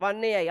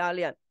වන්නේ ඇයි?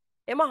 ආලියන්.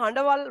 එම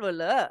හඬවල්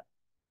වල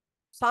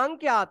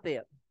සංඛ්‍යාතය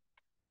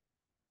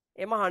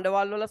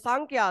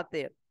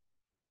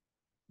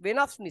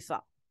වෙනස්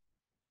නිසා.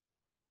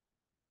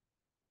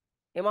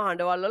 එම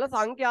හඬවල් වල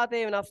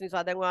සංඛ්‍යාතය වෙනස්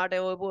නිසා. දැන් ඔයාට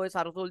ඔය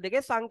සරසුල්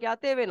දෙකේ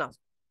සංඛ්‍යාතය වෙනස්.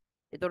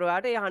 ඒතකොට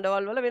ඔයාට මේ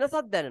හඬවල් වල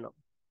වෙනසක්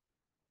දැනෙනවා.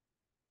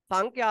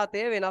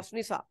 සංඛ්‍යාතය වෙනස්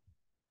නිසා.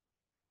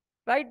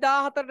 රයිට්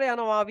 14ට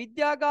යනවා.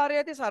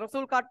 විද්‍යාගාරයේ ඇති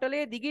සරසුල්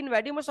කට්ටලේ දිගින්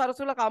වැඩිම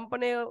සරසුල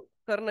කම්පනය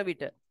කරන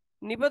විට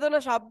නිපදන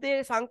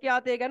ශබ්දයේ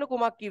සංඛ්‍යාතය ගැන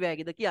කුමක් කිව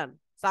හැකිද කියන්න.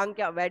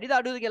 සංඛ්‍යා වැඩිද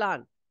අඩුද කියලා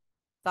අහන්න.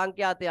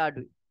 සංඛ්‍යාතය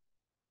අඩුයි.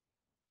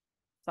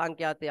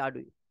 සංඛ්‍යාතය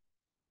අඩුයි.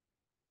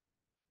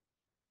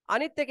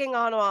 අනිත් එකෙන්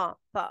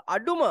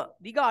අහනවා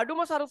දිග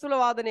අඩුම සරසුල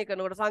වාදනය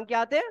කරනකොට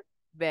සංඛ්‍යාතය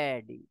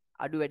වැඩි.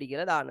 අඩු වැඩි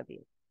කියලා දාන්න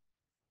තියෙනවා.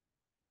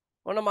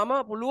 ඔන්න මම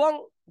පුළුවන්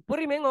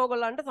උපරිමෙන්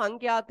ඕගොල්ලන්ට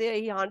සංඛ්‍යාතය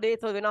එහි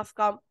හඬේ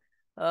වෙනස්කම්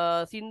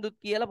සින්දුත්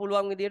කියලා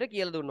පුළුවන් විදියට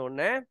කියලා දුන්න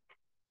ඕනේ.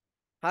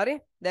 හරි?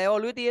 දැන්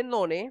ඔළුවේ තියෙන්න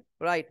ඕනේ.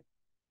 right.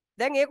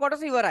 දැන් ඒ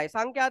කොටස ඉවරයි.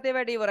 සංඛ්‍යාතය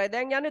වැඩි ඉවරයි.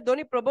 දැන් යන්නේ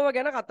ධ්වනි ප්‍රභව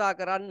ගැන කතා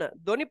කරන්න.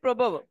 ධ්වනි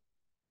ප්‍රභව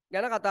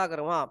ගැන කතා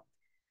කරමු. හා.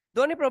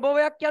 ධ්වනි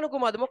ප්‍රභවයක් කියන්නේ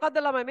කොහමද? මොකද්ද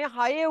ළමයි මේ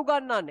 6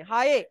 උගන්වන්නේ?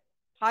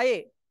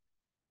 6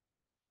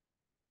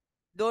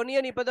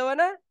 ධ්වනිය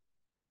නිපදවන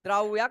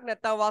ද්‍රව්‍යයක්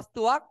නැත්නම්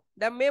වස්තුවක්.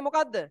 දැන් මේ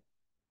මොකද්ද?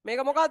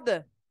 මේක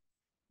මොකද්ද?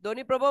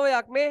 ධ්වනි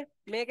ප්‍රභවයක්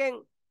මේකෙන්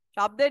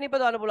ශබ්දේ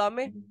නිපදවන්න පුළුවන්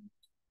මේ.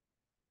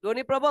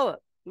 ධ්වනි ප්‍රභව.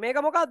 මේක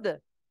මොකද්ද?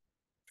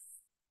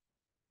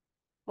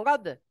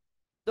 මොකද්ද?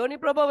 ධ්වනි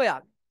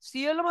ප්‍රභවයක්.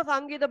 සියලුම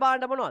සංගීත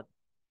භාණ්ඩ මොනවද?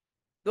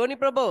 ධ්වනි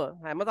ප්‍රභව.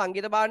 හැම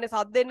සංගීත භාණ්ඩේ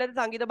සද්දෙන් නැති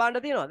සංගීත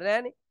භාණ්ඩ තියෙනවද?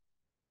 නෑනේ.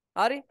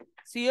 හරි?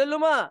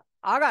 සියලුම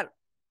ආගන්න.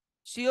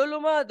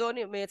 සියලුම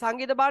ධ්වනි මේ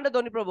සංගීත භාණ්ඩ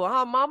ධ්වනි ප්‍රභව.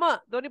 හා මම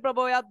ධ්වනි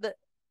ප්‍රභවයක්ද?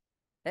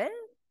 ඈ?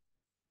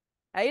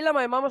 ඇයි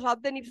ළමයි මම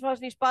ශබ්ද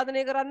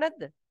නිෂ්පාදනය කරන්නේ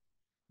නැද්ද?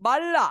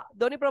 බල්ලා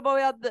ධ්වනි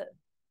ප්‍රභවයක්ද?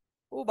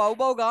 ඌ බව්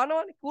බව්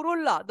ගානවනේ.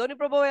 කුරුල්ලා ධ්වනි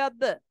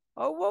ප්‍රභවයක්ද?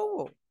 ඔව්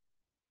ඔව්.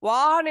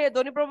 වාහනේ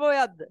ධ්වනි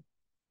ප්‍රභවයක්ද?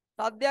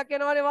 සද්දයක්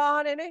එනවනේ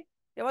වාහනේනේ.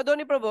 ඒවා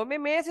ධ්වනි ප්‍රභව. මේ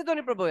මේසෙ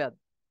ධ්වනි ප්‍රභවයක්ද?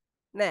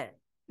 නෑ.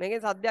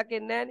 මේකෙන් සද්දයක්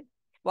එන්නේ නෑනේ.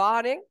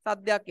 වාහනෙන්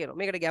සද්දයක් එනවා.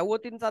 මේකට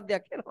ගැව්වොත් ඉතින්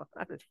සද්දයක් එනවා.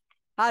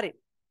 හරි.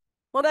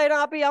 හොඳයි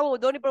එහෙනම් අපි යමු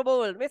ධ්වනි ප්‍රභව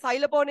වලට. මේ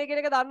සෛලපෝණිය කියන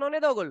එක දන්නව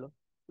නේද ඔයගොල්ලෝ?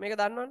 මේක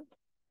දන්නවනේ.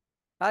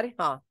 හරි.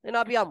 හා.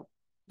 එහෙනම් අපි යමු.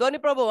 ධ්වනි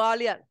ප්‍රභව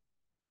ආලියන්.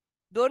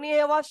 ධ්වනිය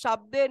හේවත්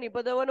ශබ්දයේ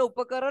නිපදවන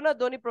උපකරණ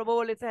ධ්වනි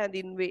ප්‍රභව ලෙස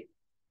හැඳින්වේ.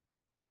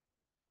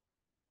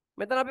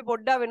 මෙතන අපි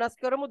පොඩ්ඩක් වෙනස්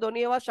කරමු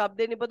ධ්වනිය හේවත්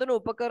ශබ්දයේ නිපදවන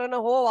උපකරණ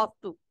හෝ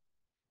වස්තු.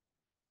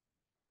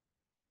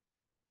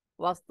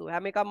 වස්තු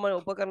හැම එකක්ම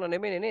උපකරණ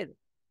නෙමෙයි නේද?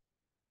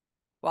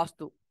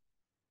 වස්තු.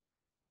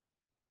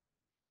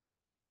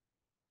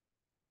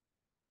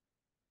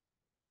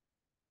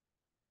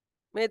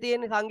 මේ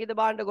තියෙන සංගීත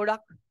භාණ්ඩ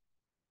ගොඩක්.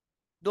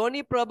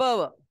 ධ්වනි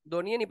ප්‍රභව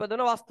ධ්වනිය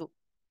නිපදවන වස්තු.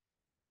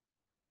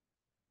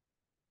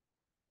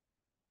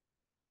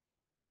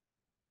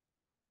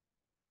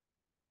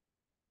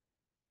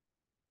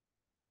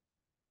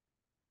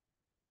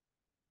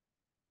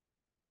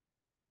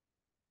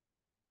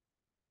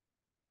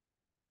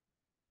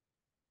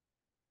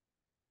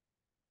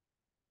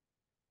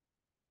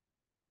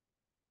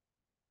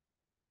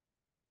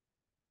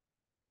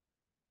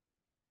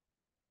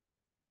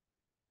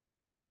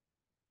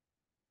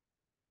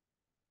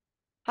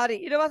 හරි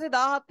ඊට පස්සේ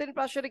 17 වෙනි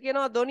ප්‍රශ්නෙට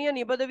කියනවා ධ්වනිය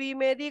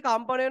නිබදවීමේදී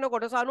කම්පන වෙන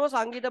කොටස අනුව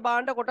සංගීත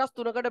භාණ්ඩ කොටස්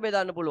තුනකට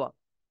බෙදන්න පුළුවන්.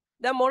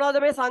 දැන් මොනවද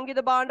මේ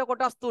සංගීත භාණ්ඩ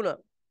කොටස් තුන?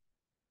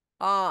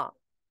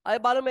 අය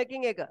බලමු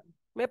එකින් එක.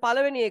 මේ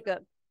පළවෙනි එක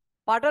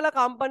පටල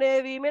කම්පණය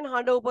වීමෙන්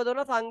හඬ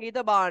උපදවන සංගීත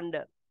භාණ්ඩ.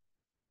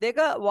 දෙක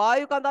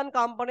වායු කඳන්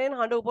කම්පණයෙන්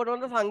හඬ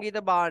උපදවන සංගීත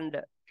භාණ්ඩ.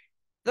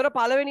 ඒතර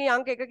පළවෙනි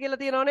අංක 1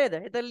 කියලා තියෙනව නේද?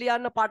 එතන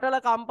ලියන්න පටල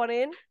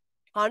කම්පණයෙන්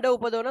හඬ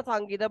උපදවන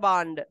සංගීත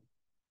භාණ්ඩ.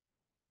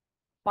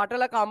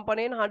 පටල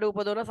කම්පණයෙන් හඬ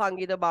උපදවන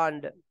සංගීත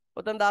භාණ්ඩ.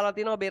 ඔතන දාලා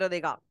තියෙනවා බෙර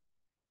දෙකක්.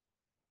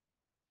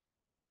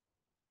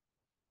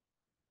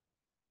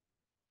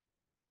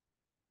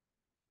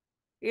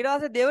 ඊට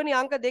පස්සේ දෙවෙනි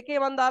අංක 2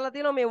 මම දාලා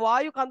තියෙනවා මේ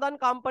වායු කඳන්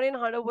කම්පණයෙන්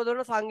හඬ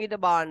උපදවන සංගීත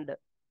භාණ්ඩ.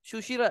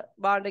 සුෂිර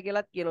භාණ්ඩ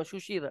කියලාත් කියනවා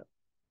සුෂිර.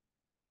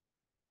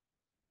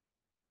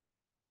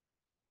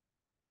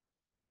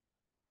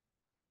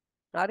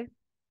 හරි?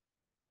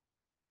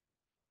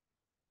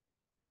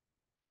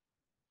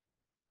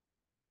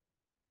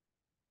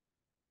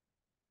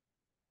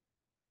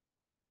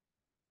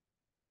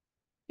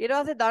 ඊට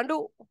පස්සේ දඬු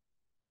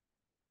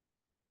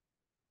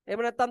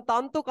එහෙම නැත්නම්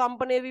තන්තු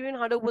කම්පණය වීමෙන්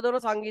හඬ උපදවන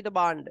සංගීත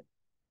භාණ්ඩ.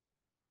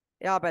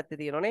 එහා පැත්තේ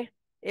තියෙනනේ.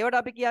 ඒවට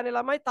අපි කියන්නේ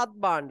ළමයි තත්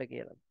භාණ්ඩ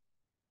කියලා.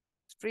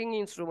 ස්ට්‍රින්ග්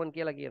ඉන්ස්ට්‍රුමන්ට්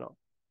කියලා කියනවා.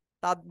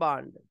 තත්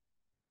භාණ්ඩ.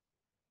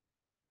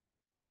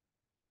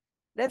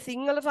 දැන්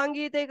සිංහල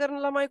සංගීතය කරන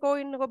ළමයි කෝ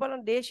ඉන්නකෝ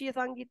බලන්න දේශීය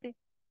සංගීතේ.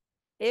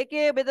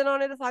 ඒකේ බෙදනව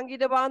නේද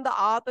සංගීත භාණ්ඩ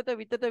ආතත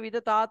විතත විද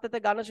තාතත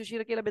ඝන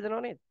සුෂිර කියලා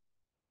බෙදනව නේද?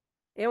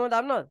 එහෙම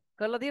දන්නවද?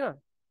 කරලා තියෙනවද?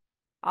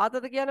 ආතත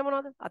කියන්නේ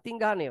මොනවද? අතින්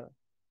ගන්න ඒවා.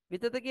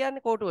 විතත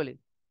කියන්නේ කෝටු වලින්.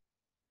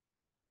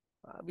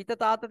 විත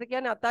තාතත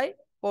කියන්නේ අතයි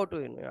කෝටු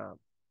වෙනවා.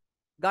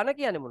 ඝන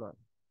කියන්නේ මොනවද?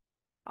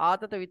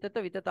 ආතත විතත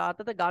විත තාතත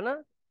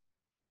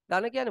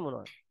ඝන කියන්නේ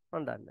මොනවද?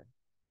 මම දන්නේ නැහැ.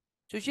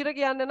 සුෂිර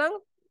කියන්නේ නම්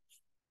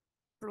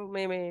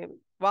මේ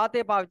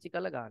වාතය පාවිච්චි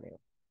කරලා ගන්න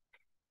ඒවා.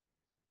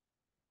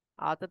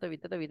 ආතත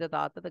විතත විත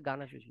තාතත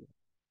ඝන සුෂිර.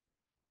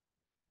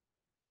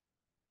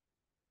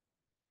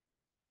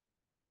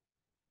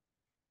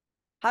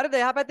 හරිද?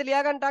 එහා පැත්තේ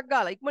ලියා ගන්න ටක්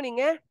ගාලා ඉක්මනින්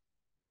ඈ.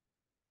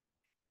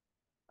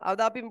 අද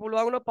අපි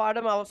පුළුවන් වුණා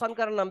පාඩම අවසන්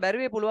කරන්න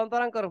බැරි වෙයි පුළුවන්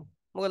තරම් කරමු.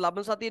 මොකද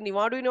ලබන සතියේ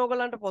නිවාඩුයිනේ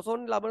ඕගලන්ට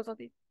පොසොන් ලබන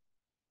සතියේ.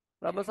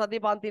 ලබන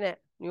සතියේ පන්ති නැහැ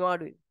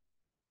නිවාඩුයි.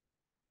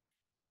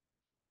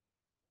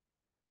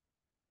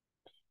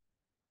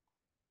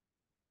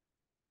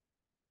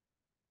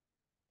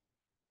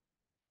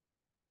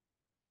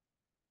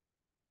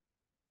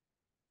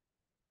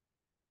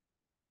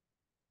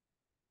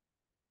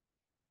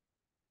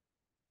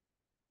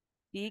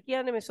 ටී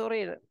කියන්නේ මේ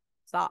සොරේ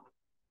සා.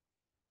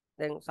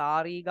 දැන්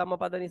සාරී ගම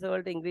පද නිස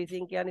වලට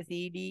ඉංග්‍රීසියෙන් කියන්නේ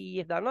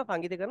CDE දන්නවා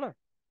සංගීත කරනවා.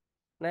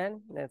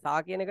 නෑනේ. දැන් සා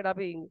කියන එකට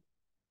අපි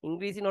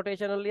ඉංග්‍රීසි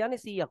නොටේෂන් වල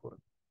ලියන්නේ C අකුර.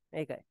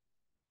 ඒකයි.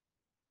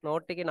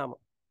 නෝට් එකේ නම.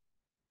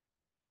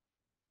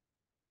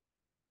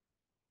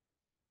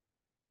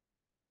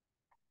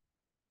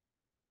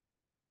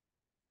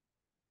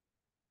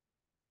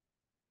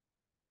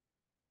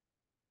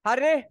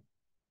 හරිනේ?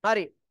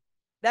 හරි.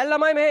 දැන්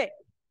ළමයි මෙහෙ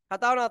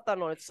කතාව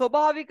නවත්තන්න ඕනේ.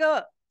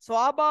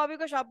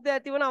 ස්වාභාවික ශබ්ද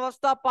ඇතිවන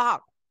අවස්ථා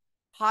පහක්.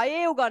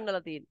 6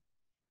 උගන්වලා තියෙනවා.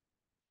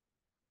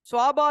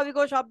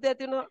 ස්වාභාවිකව ශබ්ද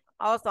ඇතිවන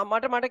අවස්ථා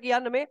මට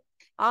කියන්න මේ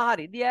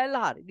හරි දියැල්ල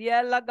හරි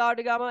දියැල්ලක්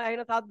ගාවට ගාම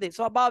ඇහෙන සද්දේ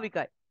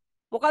ස්වාභාවිකයි.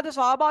 මොකද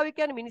ස්වාභාවික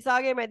කියන්නේ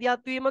මිනිසාගේ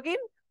මැදිහත්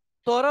වීමකින්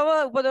තොරව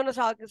උපදවන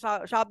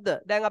ශබ්ද.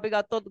 දැන් අපි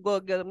ගත්තොත්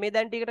මේ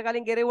දැන් ටිකට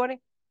කලින් ගෙරෙව්වනේ.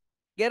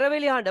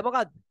 ගෙරවිලි හඬ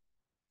මොකද්ද?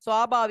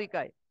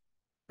 ස්වාභාවිකයි.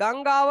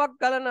 ගංගාවක්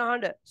ගලන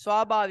හඬ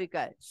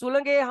ස්වාභාවිකයි.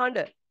 සුළඟේ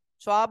හඬ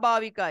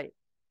ස්වාභාවිකයි.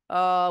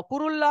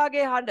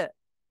 කුරුල්ලාගේ හඬ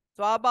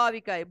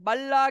ස්වාභාවිකයි.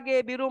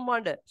 බල්ලාගේ බිරුම්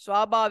හඬ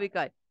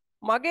ස්වාභාවිකයි.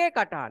 මගේ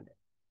කටහඬ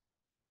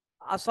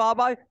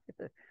අස්වාභාවික.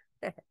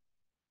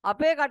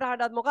 අපේ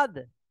කටහඬත් මොකද්ද?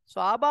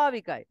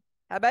 ස්වාභාවිකයි.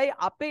 හැබැයි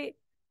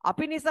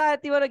අපි නිසා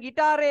ඇතිවන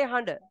ගිටාරයේ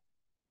හඬ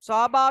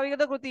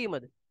ස්වාභාවිකද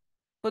කෘත්‍රිමද?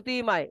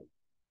 කෘත්‍රිමයි.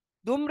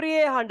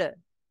 දුම්රියේ හඬ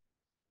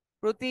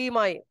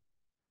කෘත්‍රිමයි.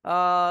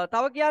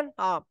 තව කියන්න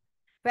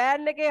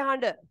ෆෑන් එකේ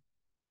හඬ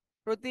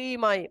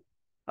කෘත්‍රිමයි.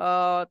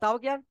 තව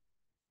කියන්න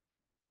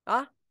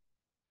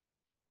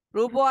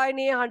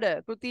රූපවාහිනියේ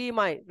හඬ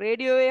කෘත්‍රිමයි.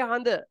 රේඩියෝයේ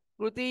හඬ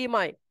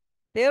කෘත්‍රිමයි.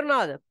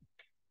 තේරුණාද?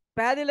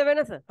 පැහැදිලි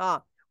වෙනස?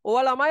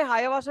 ඔයාලා ළමයි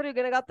 6 වසර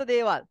ඉගෙන ගත්ත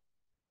දේවල්.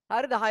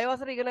 හරිද? 6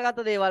 වසර ඉගෙන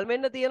ගත්ත දේවල්.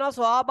 මෙන්න තියෙනවා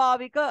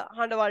ස්වාභාවික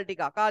හඬවල්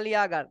ටික.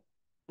 කාලියා ගන්න.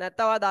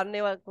 නැත්තව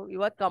දන්නේව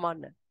ඉවත්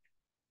කමන්න.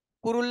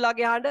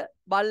 කුරුල්ලගේ හඬ,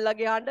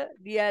 බල්ලගේ හඬ,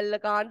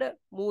 දියැල්ලක හඬ,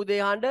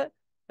 මූදේ හඬ,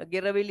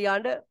 ගෙරවිලි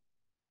හඬ.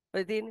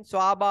 ඉතින්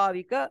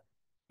ස්වාභාවික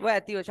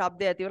ඇතිව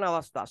ශබ්ද ඇතිවන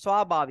අවස්ථා.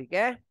 ස්වාභාවික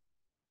ඈ.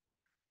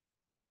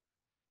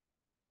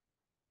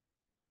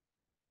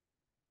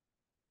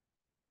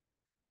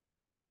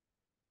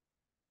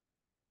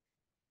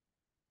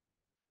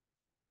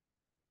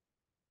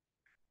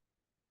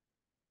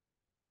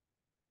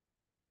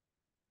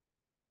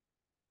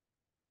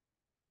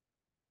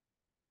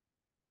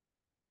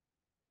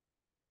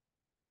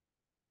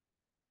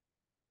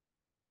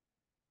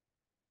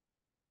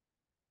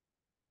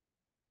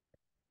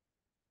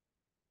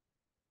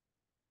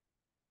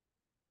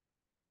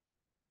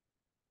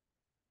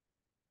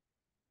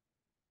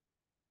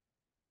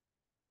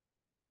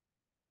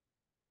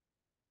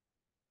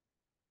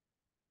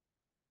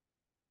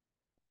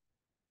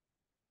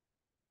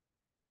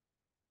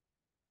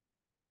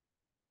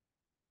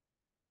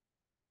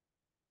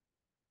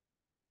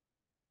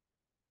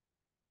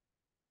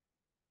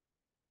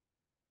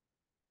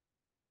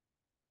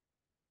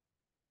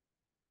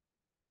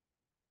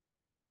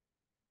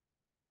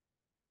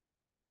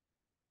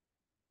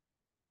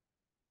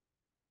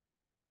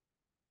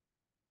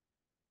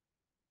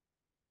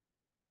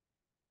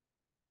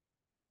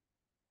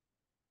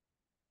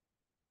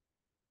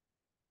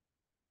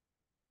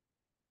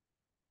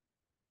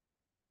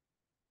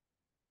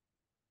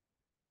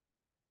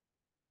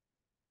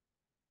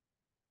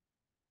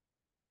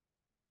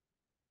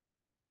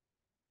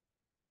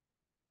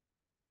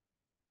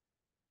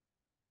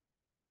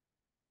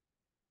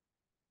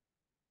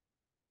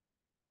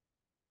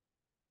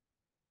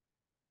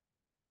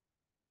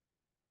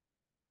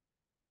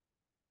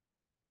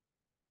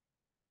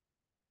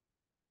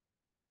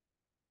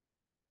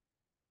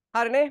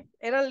 හරිනේ?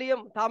 එහෙනම්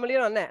ලියමු. තාම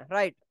ලියනව නැහැ.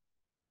 රයිට්.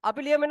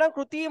 අපි ලියමු නම්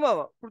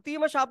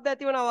කෘත්‍රිම ශබ්ද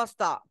ඇතිවන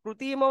අවස්ථා.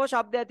 කෘත්‍රිමව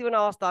ශබ්ද ඇතිවන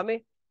අවස්ථා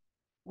මේ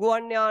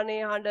ගුවන්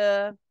යානයේ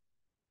හඬ,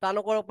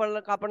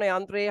 තනකොළ කපන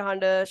යන්ත්‍රයේ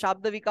හඬ,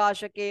 ශබ්ද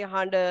විකාශකයේ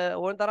හඬ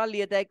ඕන තරම්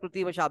ලියතයි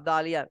කෘත්‍රිම ශබ්ද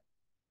ආලියන්.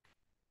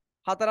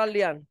 4ක්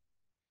ලියන්න.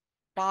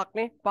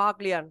 5ක්නේ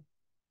 5ක් ලියන්න.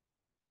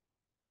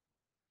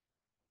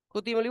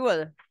 කෘත්‍රිම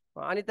ලිව්වද?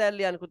 අනිත් අය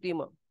ලියන්න කෘත්‍රිම.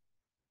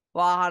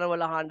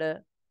 වාහනවල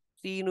හඬ,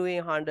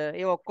 සීනුවේ හඬ,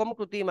 ඒ ඔක්කොම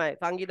කෘත්‍රිමයි.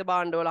 සංගීත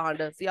භාණ්ඩවල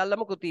හඬ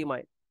සියල්ලම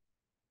කෘත්‍රිමයි.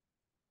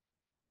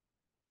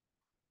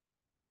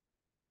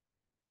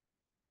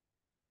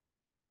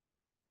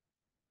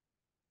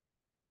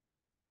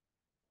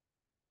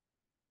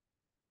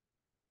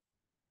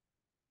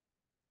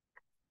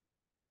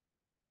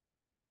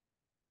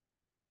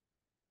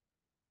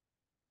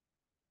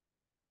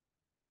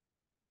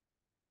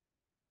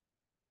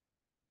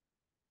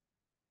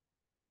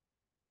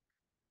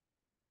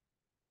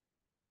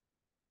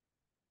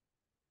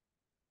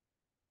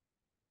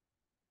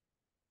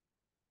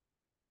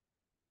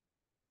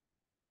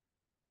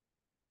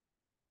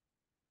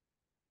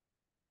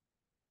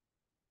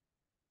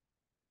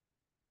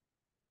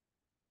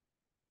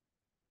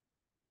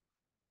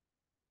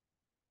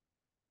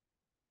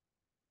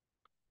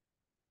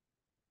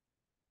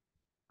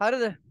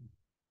 හරිද?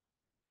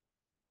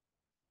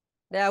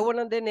 දැන්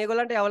ඇහුවනම් දෙන්න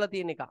ඒගොල්ලන්ට යවලා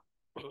තියෙන එක.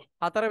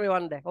 4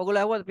 මෙවන්න දැන්.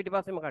 ඔයගොල්ලෝ ඇහුවද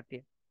පිටිපස්සෙම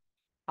කට්ටිය?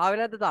 ආවේ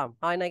නැද්ද තාම?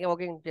 නෑ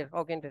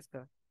ඕකෙන් ටෙස්ට්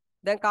කරා.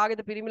 දැන්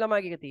කාගේද පිරිමි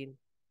ළමයිගේ තියෙන්නේ?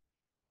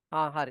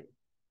 හරි.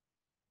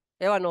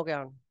 එවන්න ඕක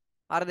යවන්න.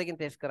 අර දෙකෙන්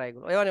ටෙස්ට් කරා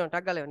ඒගොල්ලෝ. එවන්න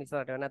ටක් ගාලා එවන්න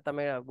ඉස්සරහට. නැත්තම්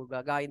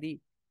මේ ගායින්දී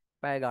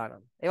පැය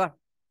ගානක්. එවන්න.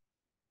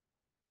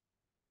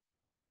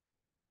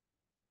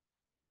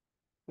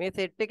 මේ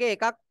සෙට් එකේ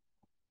එකක්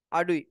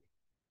අඩුයි.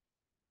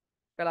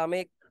 කළා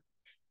මේ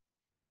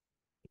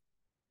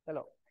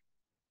හෙලෝ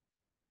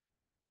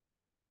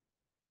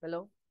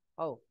හෙලෝ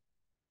ඔව්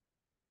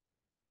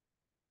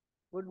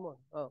good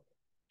morning ඔව්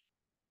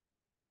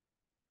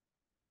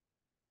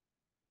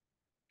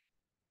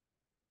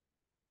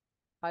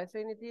 6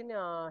 වෙනි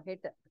තියෙන්නේ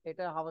හෙට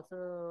හවස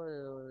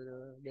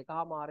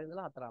 2:00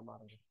 ඉඳලා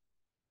 4:00.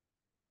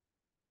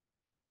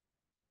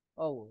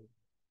 ඔව්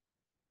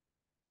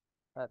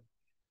හරි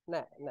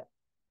නෑ නෑ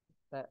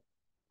නෑ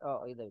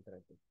ඔව් ඉද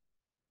විතරයි.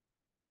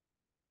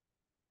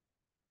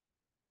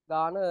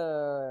 ගාන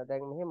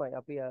දැන් මෙහෙමයි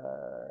අපි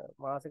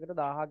මාසෙකට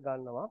 1000ක්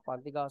ගන්නවා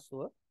පන්ති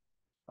ගාස්තුව.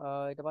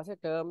 ඊට පස්සේ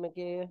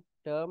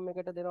ටර්ම්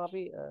එකට දෙනවා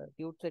අපි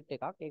ටියුට් සෙට්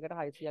එකක්. ඒකට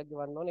 600ක්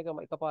ගෙවන්න ඕනේ.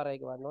 ඒක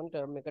එකපාරයි ගෙවන්න ඕනේ.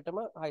 ටර්ම් එකටම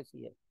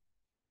 600යි.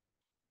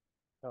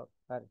 ඔව්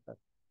හරි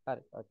හරි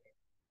හරි ඕකේ.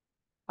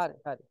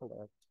 හරි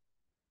හොඳයි.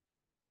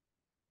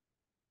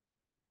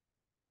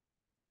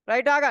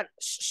 රයිට් ආගන්න.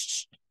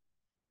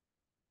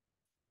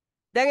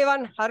 දැන්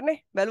එවන්න හරිනේ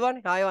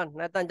බැලුවානේ ආයෙවන්න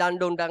නැත්තම්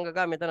ජන්ඩුන් ඩංගක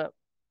මෙතන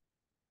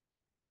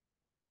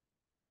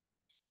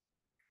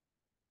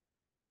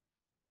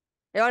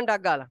එවන්න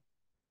ටක් ගාලා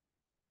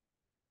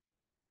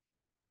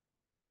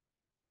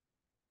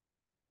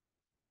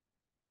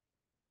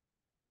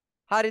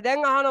හරි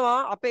දැන් අහනවා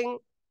අපෙන්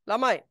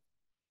ළමයි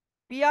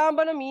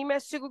පියාඹන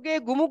මීමැස්සෙකුගේ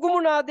ගුමුගුමු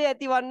නාදය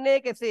ඇතිවන්නේ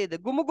කෙසේද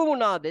ගුමුගුමු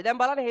නාදය දැන්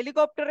බලන්න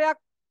හෙලිකොප්ටරයක්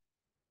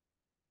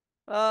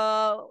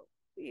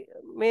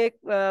මේ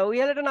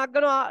උයලට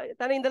නගනවා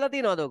තැන ඉඳලා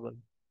තියනවාද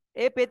ඔයගොල්ලෝ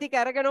ඒ පෙති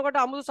කැරගෙනකොට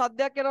අමුතු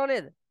සද්දයක් එනව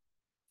නේද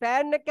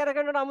ෆෑන් එක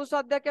කැරගෙනකොට අමුතු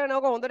සද්දයක් එනවා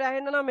ඕක හොඳට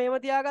ඇහෙන්න නම් මෙහෙම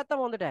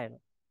තියාගත්තම හොඳට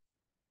ඇහෙනවා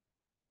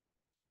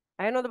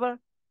ඇහෙනවද බලන්න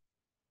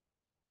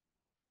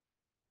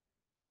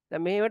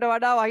දැන් මෙහෙමට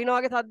වඩා වහිනා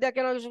වගේ සද්දයක්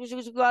එනවා කිසු කිසු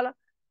කිසු ගාලා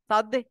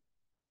සද්දේ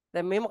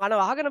දැන් මෙහෙම කන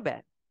වහගෙන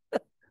බෑ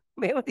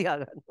මෙහෙම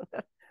තියාගන්න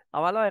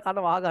අවලම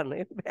කන වහගන්න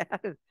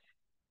බෑ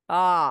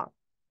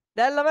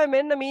දැන් ළමයි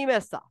මෙන්න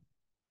මීමැස්සා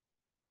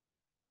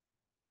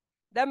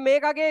දැන්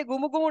මේකගේ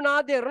ගුමුගුමු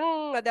නාදය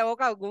දැන්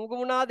ඕක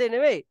ගුමුගුමු නාදය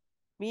නෙවෙයි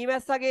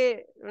මීමැස්සගේ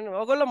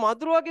ඔයගොල්ලෝ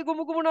මදුරුවගේ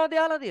ගුමුගුමු නාදය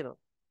අහලා තියෙනවද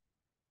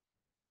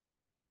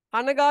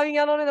කන ගාවින්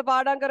යනවනේද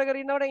පාඩම් කර කර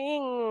ඉන්නකොට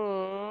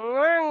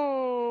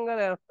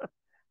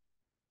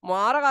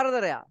මාර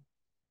කරදරයක්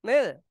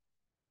නේද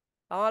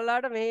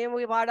තමල්ලාට මෙහෙම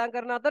පාඩම්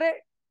කරන අතරේ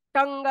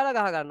ටං ගාලා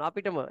ගහ ගන්නවා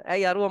අපිටම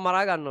ඇයි අරුව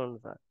මරා ගන්න ඕන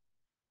නිසා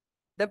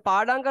දැන්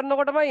පාඩම්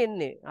කරනකොටමයි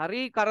එන්නේ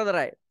හරි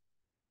කරදරයි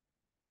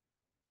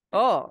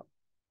ඕ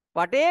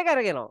වටේ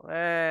කරගෙනවා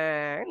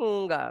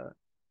ගාන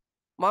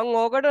මං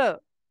ඕකට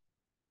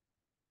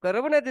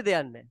කරපු නැති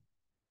දෙයක් නැහැ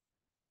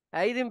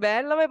ඇයි ඉතින්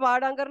බෑන් ළමයි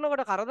පාඩම්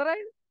කරනකොට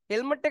කරදරයි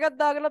හෙල්මට් එකක්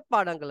දාගෙනත්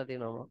පාඩම් කරලා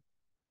තියෙනවා මම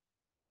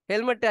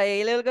හෙල්මට් එක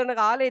ඒ ලෙවල් කරන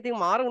කාලේ ඉතින්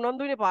මාර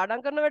උනන්දුනේ පාඩම්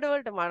කරන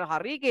වැඩවලට මට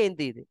හරි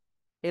කේන්ති ඉතින්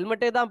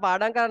හෙල්මට් එක දාන්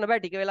පාඩම් කරන්න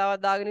බෑ ටික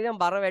වෙලාවක් දාගෙන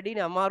ඉඳන් බර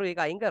වැඩිනේ අමාරු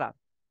ඒක අයින් කරා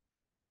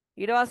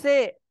ඊට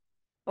පස්සේ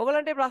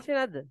ඔයගලන්ට ප්‍රශ්නේ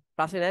නැද්ද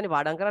ප්‍රශ්නේ නැන්නේ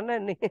පාඩම් කරන්න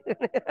නැන්නේ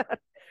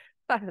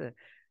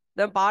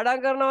දැන්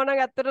පාඩම් කරනවා නම්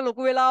ඇත්තට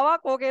ලොකු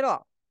වෙලාවක් ඕක එනවා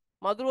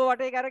මදුරුව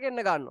වටේ කැරකෙන්න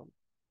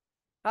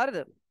ගන්නවා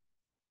හරිද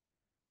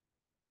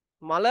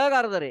මල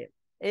කරදරේ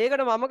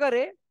ඒකට මම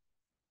කරේ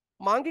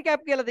මංකි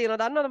කැප් කියලා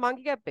තියෙනවා දන්නවද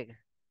මංකි කැප් එක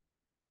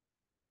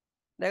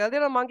දැකලා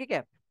තියෙනවද මංකි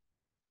කැප්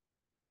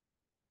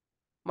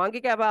මංකි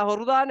කැප්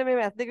හොරු දාන්නේ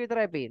මේ ඇස් දෙක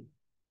විතරයි පේන්නේ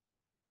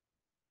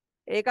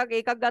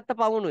ඒකක් ගත්ත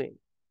පවුනුවේ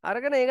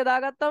අරගෙන ඒක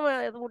දාගත්තම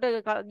උට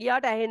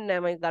ගියාට ඇහෙන්නේ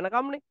නැහැ මම ඝන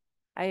කම්නේ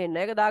ඇහෙන්නේ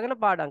නැහැ ඒක දාගෙන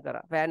පාඩම්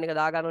කරා ෆෑන් එක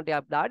දාගන්නකොට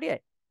ටිකක් දාඩියයි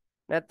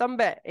නැත්තම්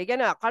බෑ ඒ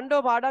කියන්නේ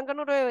අඛණ්ඩව පාඩම්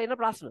කරනකොට ඔය එන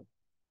ප්‍රශ්න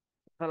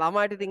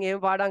ළමයිට ඉතින් එහෙම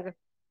පාඩම්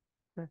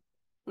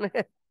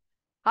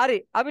හරි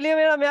අපි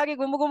ලියමු මෙයාගේ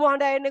ගුමුගුමු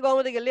හඬ ඇහෙන්නේ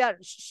කොහොමද කියලා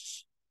ලියන්න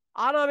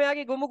ආනවා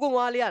මෙයාගේ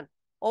ගුමුගුමු ලියන්න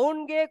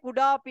ඔවුන්ගේ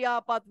කුඩා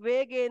පියාපත්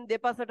වේගයෙන්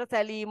දෙපසට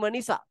සැලීම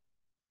නිසා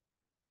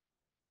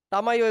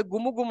තමයි ඔය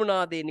ගුමුගුමු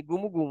නාදෙන්නේ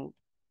ගුමුගුමු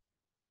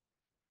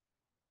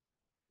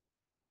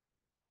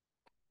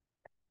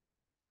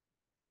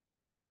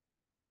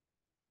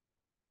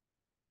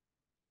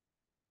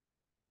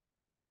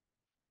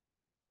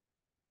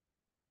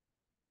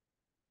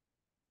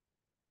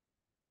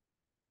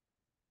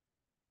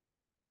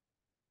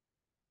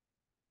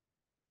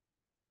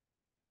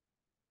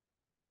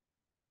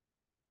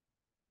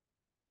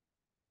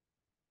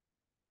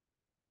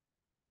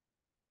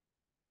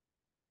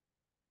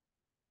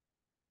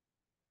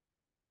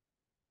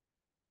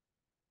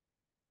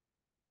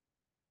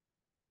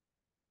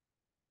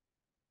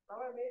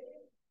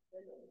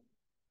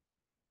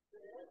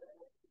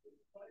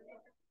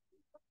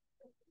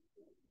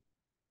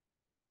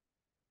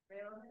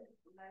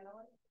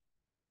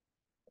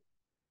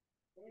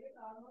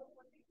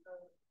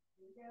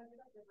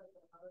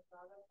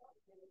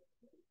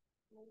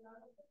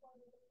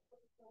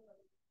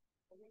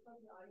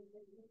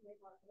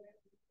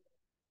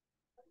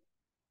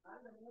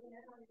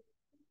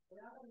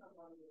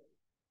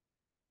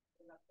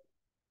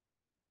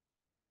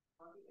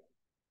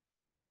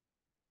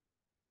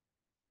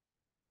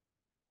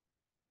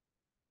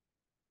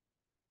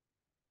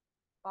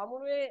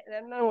පමුණුවේ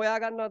දැන් නම් හොයා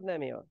ගන්නවත් නැහැ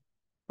මේවා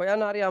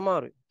හොයන්න හරි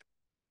අමාරුයි.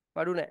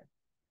 බඩු නැහැ.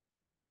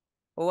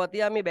 ඕවා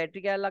තියා මේ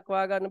බැටරි කෑල්ලක්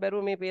වා ගන්න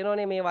බැරුව මේ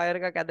පේනවනේ මේ වයර්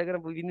එකක්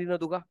ඇදගෙන විඳින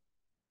දුක.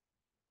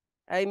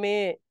 ඇයි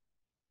මේ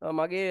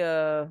මගේ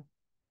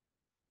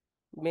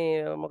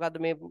මේ මොකද්ද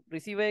මේ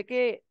රිසීවර්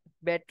එකේ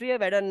බැටරිය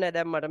වැඩක් නැහැ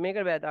දැන් මට. මේක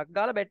වැදක්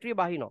ගාලා බැටරිය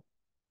බහිනවා.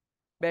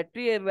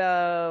 බැටරිය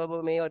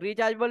මේ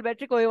රීචාර්ජබල්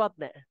බැටරි කොහෙවත්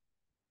නැහැ.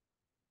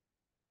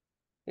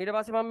 ඊට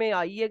පස්සේ මම මේ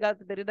අයියේ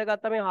පෙරිද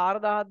ගත්ත මේ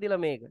 4000ක්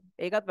දීලා මේක.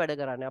 ඒකත් වැඩ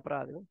කරන්නේ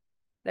අපරාධනේ.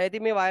 දැන්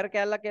ඉතින් මේ වයර්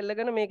කෑල්ලක්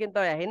එල්ලගෙන මේකෙන්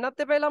තමයි ඇහෙන්නත්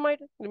එපා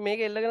ළමයිට. මේක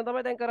එල්ලගෙන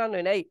තමයි දැන් කරන්න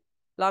වෙන්නේ. ඇයි?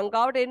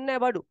 ලංකාවට එන්නේ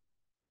නැහැ බඩු.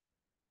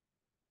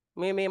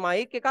 මේ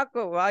මයික් එකක්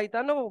වා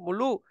හිතන්නකො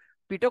මුළු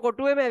පිට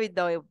කොටුවේම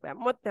ඇවිද්දා. ඔය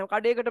හැමත්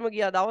කඩේකටම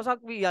ගියා දවසක්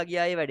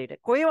ගියා ඒ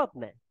වැඩේට. කොහෙවත්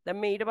නැහැ. දැන්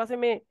මේ ඊට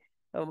පස්සේ මේ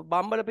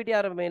බම්බල පිටිය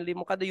අර මේ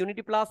මොකද්ද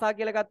යුනිටි ප්ලාසා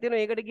කියලා එකක්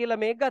තියෙනවා. ඒකට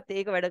ගිහලා මේක ගත්තා.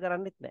 ඒක වැඩ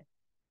කරන්නේත් නැහැ.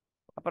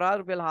 අපරාධ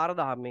රුපියල්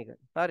 4000 මේක.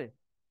 හරි.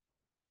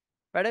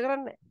 වැඩ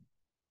කරන්නේ නැහැ.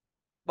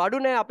 බඩු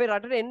නැහැ අපේ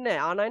රටට එන්නේ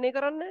නැහැ. ආනයනය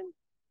කරන්නේ නැහැ.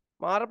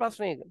 මාර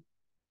ප්‍රශ්නයක.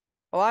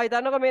 ඔයා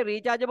හිතන්නකෝ මේ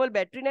රීචාර්ජබල්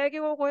බැටරි නැහැ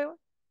කිව්වම කොහෙවත්.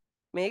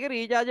 මේකේ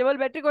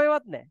රීචාර්ජබල් බැටරි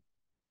කොහෙවත් නැහැ.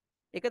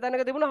 එක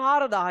තැනක තිබුණා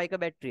 4000 එක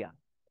බැටරියක්.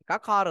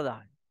 එකක්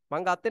 4000යි.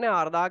 මං ගත්තේ නෑ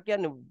 4000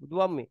 කියන්නේ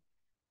බුදුන් මේ.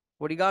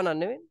 පොඩි ගානක්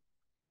නෙවෙයි.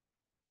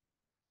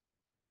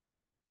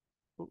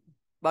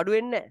 බඩු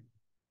වෙන්නේ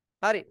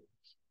නැහැ. හරි.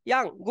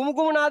 යන්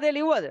ගුමුගුමු නාදේ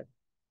ලිව්වද?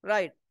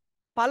 රයිට්.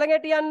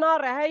 පළඟැටියන් හා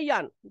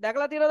රැහැයියන්.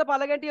 දැකලා තියෙනවද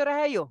පළඟැටියෝ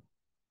රැහැයියෝ?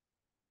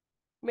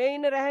 මේ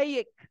ඉන්න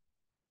රැහැයියෙක්.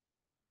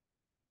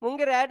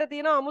 මුන්ගේ රැයට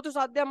තියෙන අමුතු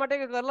සද්දයක් මට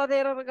ඒක කරලා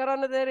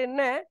කරන්න තේරෙන්නේ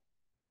නැහැ.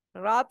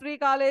 රාත්‍රී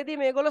කාලයේදී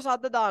මේගොල්ලෝ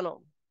සද්ද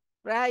දානවා.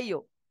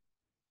 රැහැයියෝ.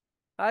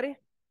 හරි.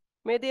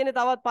 මේ තියෙන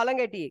තවත්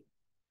පළඟැටියෙක්.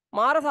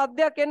 මාර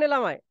සද්දයක් එන්නේ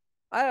ළමයි.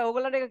 අය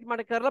ඕගොල්ලන්ට ඒක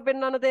මට කරලා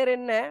පෙන්වන්න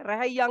තේරෙන්නේ නැහැ.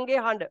 රැහැයියන්ගේ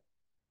හඬ.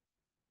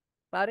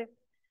 හරි.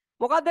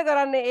 මොකද්ද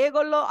කරන්නේ?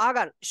 ඒගොල්ලෝ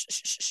ආගන්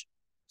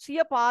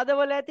සිය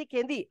පාදවල ඇති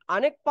කෙඳි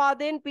අනෙක්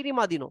පාදයෙන්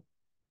පිරිමදිනෝ.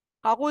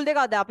 කකුල් දෙක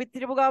අද අපිත්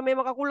හිටපු ගාම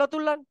මේව කකුල්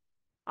අතුල්ලන්නේ.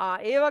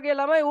 ඒ වගේ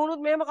ළමයි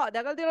වුණුත් මේම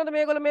දැකලා තියෙනවද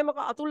මේගොල්ලෝ මේම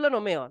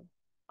අතුල්ලනෝ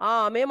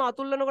මේවා. මේම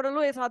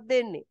අතුල්ලනකොටලු ඒ සද්ද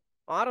එන්නේ.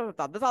 මාර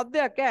තද්ද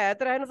සද්දයක්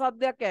ඈතට ඇහෙන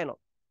සද්දයක් ඇහෙනවා.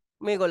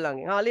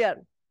 මේගොල්ලන්ගේ.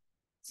 ලියන්න.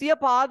 සිය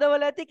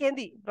පාදවල ඇති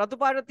කෙඳි රතු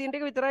පාට තියෙන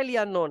ටික විතරයි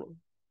ලියන්න ඕනේ.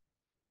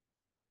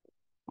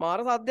 මාර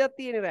සද්දයක්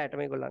තියෙන රැට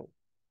මේගොල්ලන්ගේ.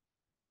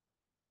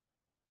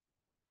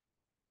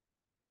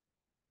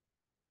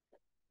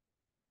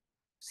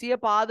 සිය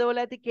පාදවල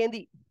ඇති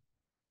කෙඳි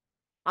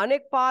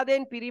අනෙක්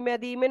පාදයෙන්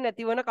පිරිමැදීමෙන්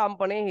ඇතිවන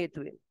කම්පනය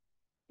හේතුවෙන්.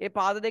 ඒ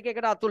පාද දෙක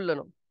එකට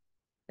අතුල්ලනවා.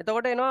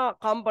 එතකොට එනවා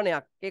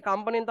කම්පනයක්. ඒ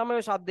කම්පනයෙන් තමයි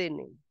ඔය ශබ්ද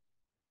එන්නේ.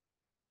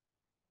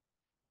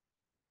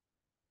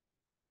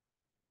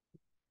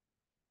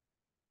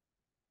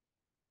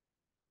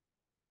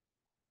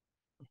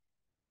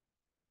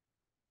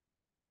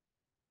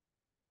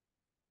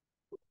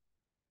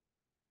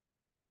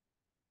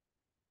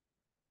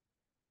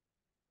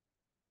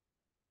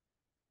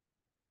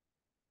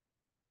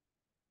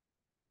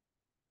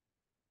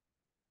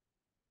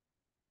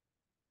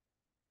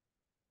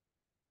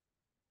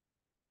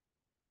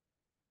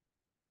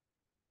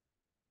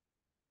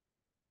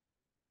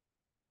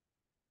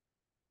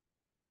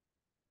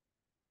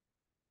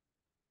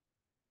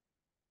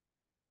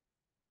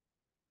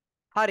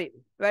 හරි.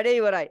 වැඩේ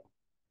ඉවරයි.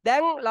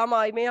 දැන්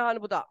ළමයි මේ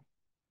අහන්න පුතා.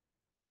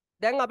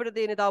 දැන් අපිට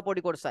තියෙන තව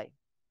පොඩි කොටසයි.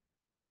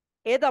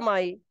 ඒ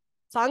තමයි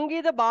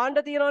සංගීත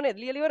භාණ්ඩ තියෙනවනේ.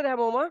 ලියලා ඉවරද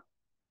හැමෝම?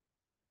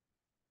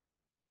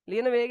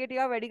 ලියන වේගය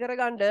ටිකක් වැඩි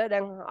කරගන්න.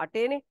 දැන්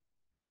 8නේ.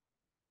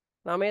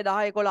 9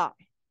 10 11.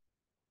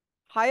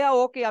 6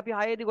 ඕකේ අපි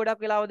 6 දී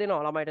ගොඩක් වෙලාව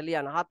දෙනවා ළමයිට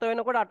ලියන්න. 7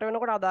 වෙනකොට 8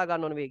 වෙනකොට අදා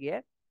ගන්න ඕන වේගය.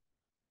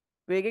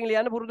 වේගෙන්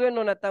ලියන්න පුරුදු වෙන්න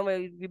ඕන නැත්නම්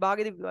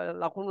විභාගෙදි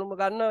ලකුණු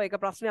ගන්න එක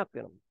ප්‍රශ්නයක්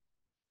වෙනවා.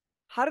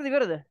 හරිද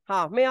ඉවරද?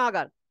 මේ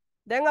ආගන්න.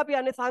 දැන් අපි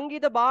යන්නේ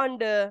සංගීත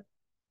භාණ්ඩ.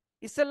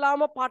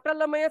 ඉස්සෙල්ලාම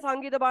පටලමය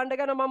සංගීත භාණ්ඩ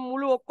ගැන මම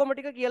මුළු ඔක්කොම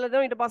ටික කියලා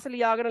දෙනවා. ඊට පස්සේ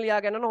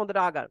ලියාගෙන යනවා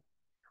හොඳට ආගන්න.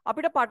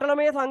 අපිට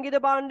පටලමය සංගීත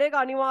භාණ්ඩයක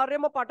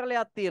අනිවාර්යයෙන්ම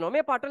පටලයක් තියෙනවා.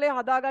 මේ පටලය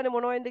හදාගන්නේ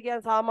මොනවෙන්ද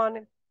කියන්නේ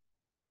සාමාන්‍යයෙන්?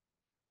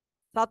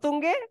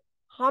 සතුන්ගේ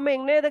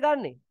හමෙන් නේද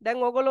ගන්නෙ?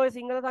 දැන් ඔයගොල්ලෝ ඔය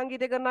සිංහල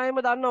සංගීතය කරන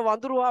අයම දන්නවා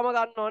වඳුරුවාම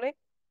ගන්න ඕනේ.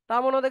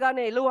 තා මොනවද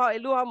ගන්නෙ?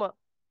 එළුවාම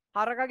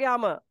හරකගේ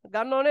හම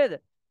ගන්නව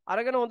නේද?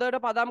 අරගෙන හොඳට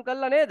පදම්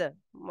කළා නේද?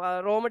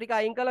 රෝම ටික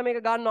අයින් කළා මේක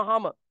ගන්නවා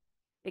හම.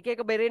 එක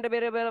එක බෙරෙන්ට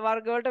බෙර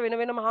වර්ග වලට වෙන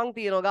වෙනම හං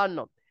තියෙනවා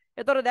ගන්නවා.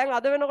 එතකොට දැන්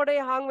අද වෙනකොට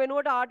මේ හං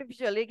වෙනුවට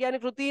ආටිෆිෂල් ඒ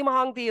කියන්නේ කෘත්‍රිම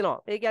හං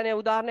තියෙනවා. ඒ කියන්නේ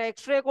උදාහරණ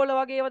එක්ස්රේ කොළ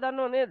වගේ ඒවා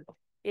දන්නව නේද?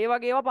 ඒ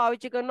වගේ ඒවා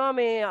පාවිච්චි කරනවා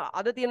මේ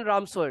අද තියෙන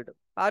ඩ්‍රම්ස් වලට.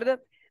 හරිද?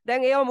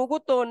 දැන් ඒවා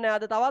මුකුත් ඕනේ නැහැ.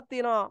 අද තවත්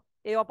තියෙනවා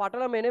ඒවා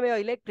පටලම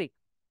නෙමෙයි ඉලෙක්ට්‍රික්.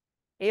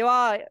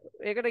 ඒවා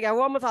ඒකට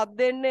ගැහුවම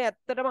සද්ද එන්නේ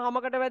ඇත්තටම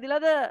හැමකට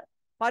වැදිලාද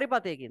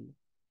පරිපතයකින්ද?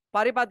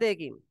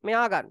 පරිපතයකින්.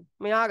 මෙහා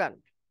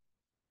ගන්න.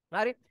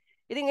 හරි.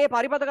 ඉතින් මේ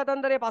පරිපත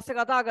කතන්දරේ පස්සේ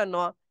කතා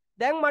කරනවා.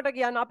 දැන් මට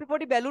කියන්න අපි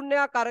පොඩි බැලුන්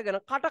එකක් අරගෙන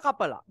කට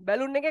කපලා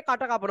බැලුන් එකේ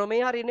කට කපනවා.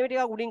 මේ හරිය නෙවෙයි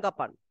ටිකක් උඩින්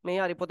කපන්න. මේ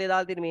හරිය පොතේ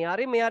දාලා තියෙන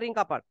මේ හරියෙන්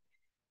කපන්න.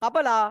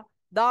 කපලා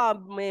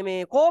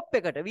මේ කෝප්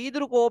එකට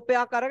වීදුරු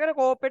කෝප්පයක් අරගෙන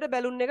කෝප්පෙට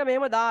බැලුන් එක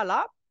මෙහෙම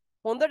දාලා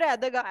හොඳට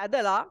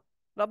ඇදලා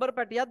රබර්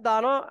පැටියක්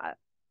දානවා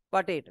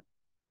වටේට.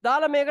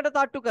 දාලා මේකට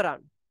තට්ටු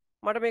කරන්න.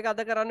 මට මේක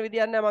අද කරන්න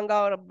විදියක් නැහැ. මං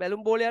ගාව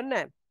බැලුම් බෝලයක්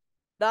නැහැ.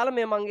 දාලා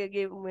මේ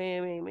මංගේ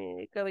මේ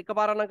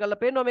එකපාරක්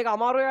කරලා පෙන්නනවා මේක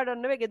අමාරු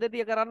වැඩක් නෙවෙයි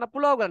ගෙදරදී කරන්න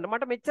පුළුවන් ගන්න.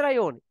 මට මෙච්චරයි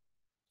ඕනේ.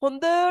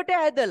 හොඳට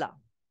ඇදලා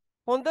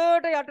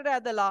හොඳට යටට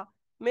ඇදලා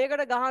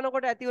මේකට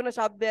ගහනකොට ඇති වෙන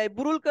ශබ්දයයි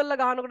බුරුල් කරලා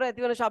ගහනකොට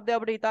ඇති වෙන ශබ්දය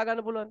අපිට හිතා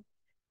ගන්න පුළුවන්.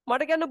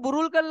 මට කියන්න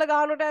බුරුල් කරලා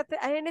ගහනකොට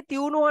ඇහෙන්නේ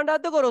තියුණු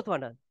හඬක්ද ගොරෝසු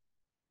හඬක්ද?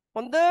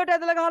 හොඳට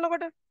ඇදලා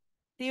ගහනකොට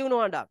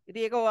තියුණු හඬක්.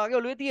 ඉතින් ඒක ඔයාගේ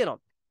ඔළුවේ තියෙනවා.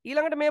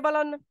 ඊළඟට මේ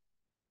බලන්න.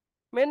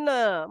 මෙන්න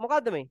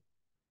මොකද්ද මේ?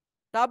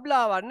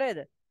 තබ්ලාවක් නේද?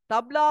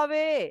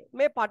 තබ්ලාවේ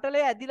මේ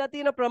පටලේ ඇදිලා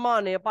තියෙන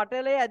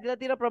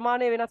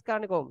ප්‍රමාණය වෙනස්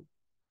කරන්නේ කොහොමද?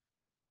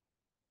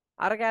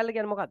 අර කෑල්ල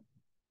කියන්නේ මොකද්ද?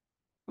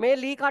 මේ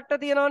ලී කට්ට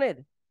තියෙනව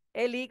නේද?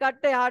 ඒ ලී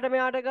කට්ට එහාට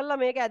මෙහාට කරලා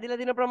මේක ඇදිලා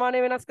තියෙන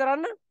ප්‍රමාණය වෙනස්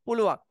කරන්න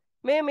පුළුවන්.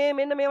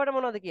 මෙන්න මේවට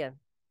මොනවද කියන්නේ?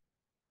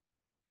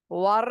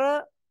 වර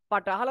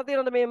පට අහලා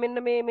තියෙනවද මේ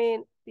මෙන්න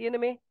මේ තියෙන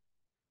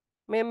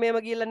මේම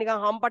ගිහිල්ලා නිකන්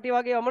හම්පටි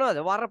වගේ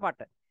මොනවද?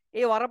 වරපට.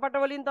 ඒ වරපට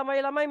වලින්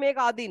තමයි ළමයි මේක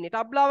අදින්නේ.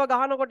 ටබ්ලාව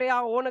ගහනකොට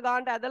එයා ඕන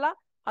ගානට ඇදලා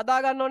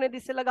හදා ගන්න ඕනේ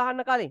ඉස්සෙල්ලා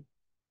ගහන්න කලින්.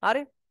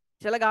 හරි?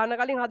 ඉස්සෙල්ලා ගහන්න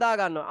කලින් හදා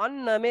ගන්නවා.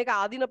 අන්න මේක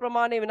අදින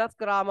ප්‍රමාණය වෙනස්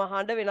කරාම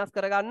හඬ වෙනස්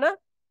කරගන්න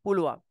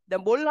පුළුවන්.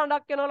 දැන් බොල්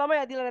හඬක් එනවා ළමයි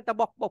ඇදිලා නැත්නම්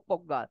බොක් බොක්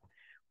බොක් ගාලා.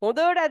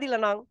 හොඳට ඇදිලා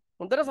නම්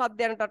හොඳට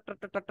සද්දයන්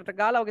ටට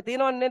ගාලා ඔගේ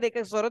තියෙනවන්නේ නේද?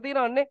 ඒක ස්වර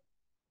තියෙනවන්නේ.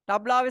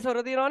 ටබ්ලාවේ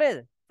ස්වර තියෙනව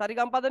නේද?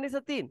 සරිගම් පද නිස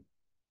තියෙන්නේ.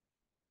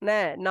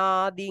 නෑ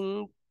නා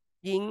දින්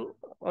ජින්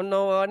ඔන්න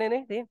ඕනේ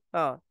නේ තියෙන.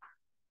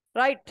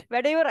 රයිට්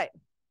වැඩ ඉවරයි.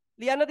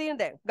 ලියන්න තියෙන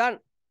දැන් ගන්න.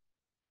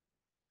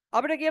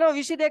 අපිට කියනවා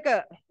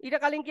 22 ඊට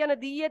කලින් කියන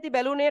දී ඇති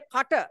බැලුනේ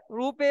කට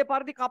රූපේ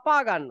පරිදි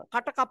කපා ගන්න.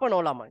 කට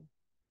කපනෝ ළමයි.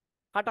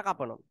 කට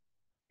කපනෝ.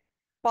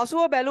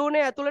 පසුව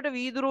බැලුනේ ඇතුළට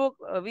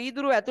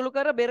වීදුරු ඇතුළු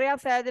කර බෙරයක්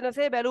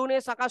සෑදෙනසේ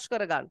බැලුනේ සකස්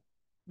කර ගන්න.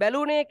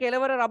 බැලුනේ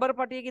කෙලවර රබර්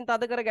පටියකින්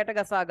තද කර ගැට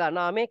ගසා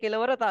ගන්න. මේ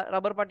කෙලවර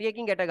රබර්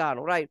පටියකින් ගැට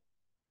ගන්නවා. රයිට්.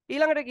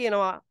 ඊළඟට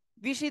කියනවා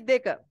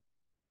 22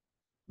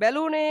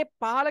 බැලුනේ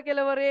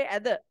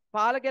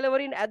පහළ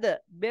කෙලවරින් ඇද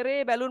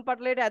බෙරේ බැලුන්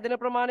පටලයට ඇදෙන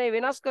ප්‍රමාණය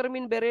වෙනස්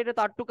කරමින් බෙරේට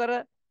තට්ටු කර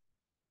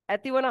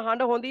ඇතිවන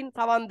හඬ හොඳින්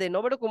සවන් දෙන්න.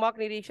 ඔබට කුමක්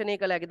නිරීක්ෂණය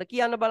කළ හැකිද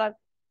කියන්න බලන්න.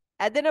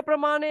 ඇදෙන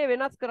ප්‍රමාණය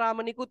වෙනස්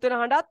කරාම නිකුත් වෙන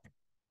හඬත්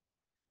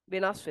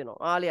වෙනස් වෙනවා.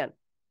 ආලියන්.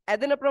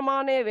 ඇදෙන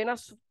ප්‍රමාණය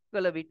වෙනස්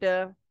කළ විට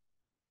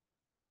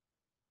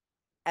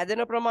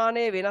ඇදෙන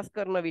ප්‍රමාණය වෙනස්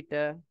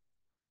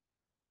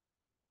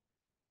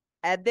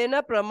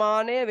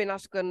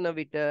කරන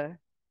විට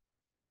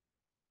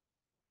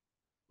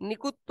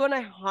නිකුත් වන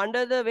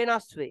හඬද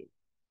වෙනස් වේ.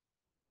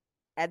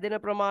 ඇදෙන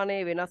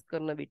ප්‍රමාණය වෙනස්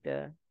කරන විට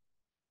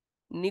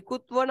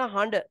නිකුත් වන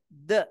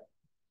හඬද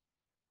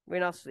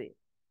වෙනස් වේ.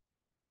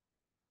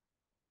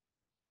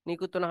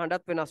 නිකුත් වන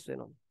හඬත් වෙනස්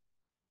වෙනවා.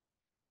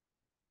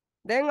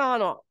 දැන්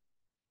අහනවා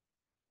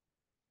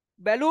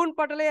බැලූන්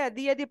පටලේ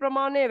ඇදී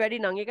ප්‍රමාණය වැඩි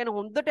නම් ඒ කියන්නේ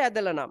හොඳට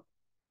ඇදලා නම්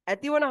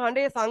ඇතිවන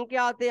හඬේ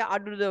සංඛ්‍යාතය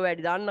අඩුද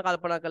වැඩිද අන්න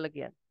කල්පනා කරලා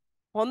කියන්න.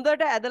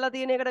 හොඳට ඇදලා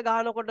තියෙන එකට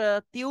ගහනකොට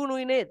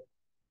තියුණුයි නේද?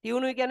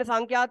 තියුණුයි කියන්නේ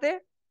සංඛ්‍යාතය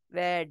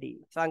වැඩි.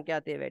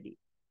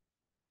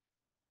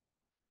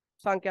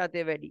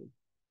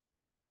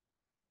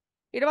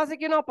 ඊට පස්සේ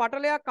කියනවා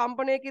පටලයක්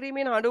කම්පණය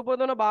කිරීමෙන් හඬ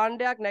උපදවන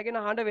භාණ්ඩයක් නැගෙන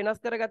හඬ වෙනස්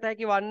කරගත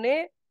හැකි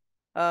වන්නේ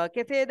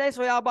කෙසේදයි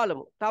සොයා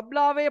බලමු.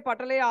 තබ්ලාවේ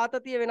පටලයේ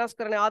ආතතිය වෙනස්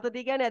කරන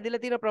ආතතිය කියන්නේ ඇදිලා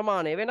තියෙන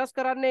ප්‍රමාණය වෙනස්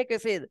කරන්නේ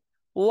කෙසේද?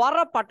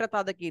 වරපට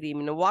තද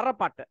කිරීමෙන්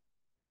වරපට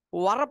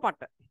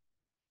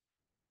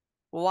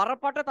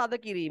තද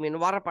කිරීමෙන්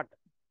වරපට.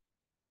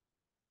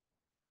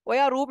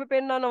 ඔයා රූපේ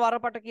පෙන්වන්න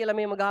වරපට කියලා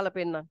මෙහෙම ගහලා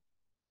පෙන්වන්න.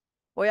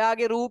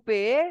 ඔයාගේ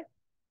රූපේ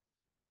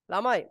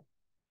ළමයි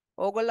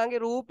ඕගොල්ලන්ගේ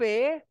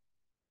රූපේ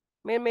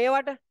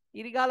මේවට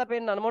ඉරි ගහලා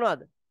පෙන්වන්න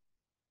මොනවද?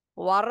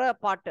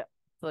 වරපට.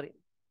 sorry.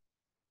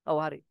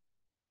 ඔව් හරි.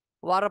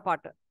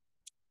 වරපට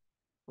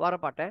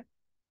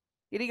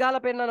ඉරි ගහලා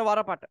පෙන්වන්න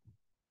වරපට.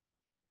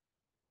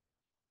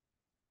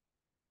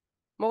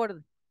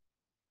 මොකටද?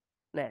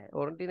 නෑ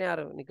ඔරන්ටිනේ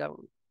අර නිකන්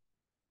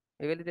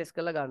එවෙලි ටෙස්ට්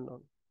කරලා ගන්න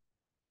ඕන.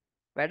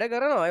 වැඩ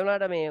කරනවා ඒ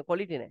වුණාට මේ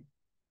ක්වොලිටි නෑ.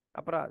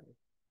 අපරාධයි.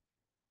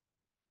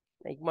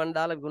 ඉක්මන්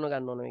දාලා විකුණ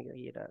ගන්න ඕන මේක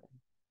ඊට.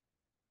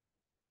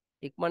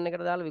 ඉක්මන්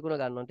එකට දාලා විකුණ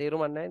ගන්න ඕන.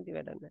 තේරුමක් නැහැ ඉතින්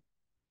වැඩක්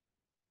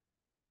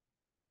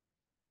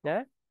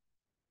නැහැ.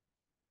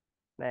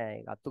 නෑ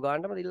ඒක අත්තු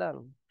ගන්නටම දිල්ලාන.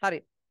 හරි.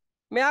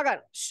 මෙයා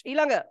ගන්න.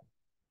 ඊළඟ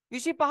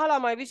 25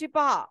 ළමයි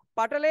 25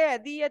 පටලේ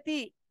ඇදී ඇති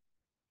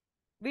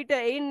විට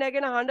එයින්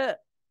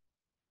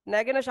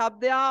නැගෙන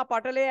ශබ්දය හා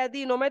පටලේ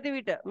ඇදී නොමැති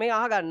විට මේ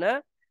අහගන්න.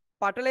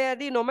 පටලේ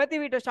ඇදී නොමැති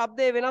විට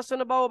ශබ්දය වෙනස්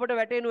වන බව ඔබට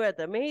වැටහෙනු ඇත.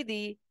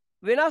 මෙහිදී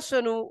වෙනස්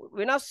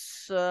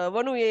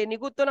වනුයේ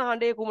නිකුත් වන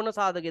හඬේ කුමන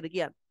සාධකයද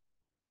කියන්න.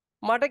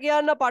 මට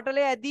කියන්න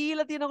පටලේ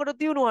ඇදීලා තියෙනකොට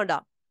තියුණු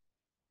හඬක්.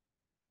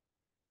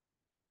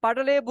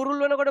 පටලේ බුරුල්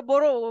වෙනකොට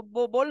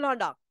බොල්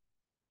හඬක්.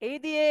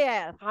 එහිදී ඒ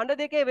හඬ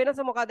දෙකේ වෙනස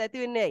මොකක්ද ඇති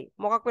වෙන්නේ ඇයි?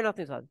 මොකක් වෙනස්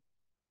නිසාද?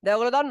 දැන්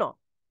ඔයගොල්ලෝ දන්නවා.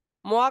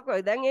 මොකක්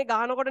දැන් ඒ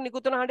ගහනකොට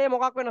නිකුත් වෙන හඬේ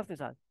මොකක් වෙනස්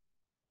නිසාද?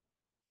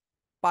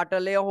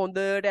 පටලය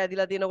හොඳට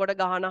ඇදිලා තියෙනකොට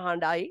ගහන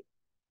හඬයි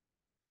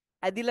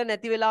ඇදිලා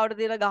නැති වෙලාවට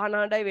තියෙන ගහන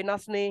හඬයි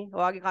වෙනස්නේ.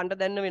 ඔයාගේ කන්ට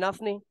දැනෙන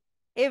වෙනස්නේ.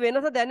 ඒ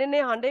වෙනස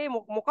දැනෙන්නේ හඬේ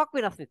මොකක්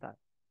වෙනස් නිසාද?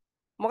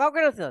 මොකක්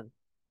වෙනස් නිසාද?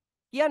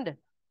 කියන්න.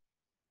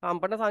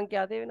 කම්පන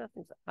සංඛ්‍යාතය වෙනස්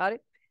නිසා. හරි.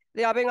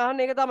 ඉතින් අපෙන්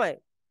අහන්නේ ඒක තමයි.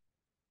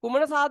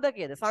 කුමන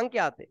සාධකයේද?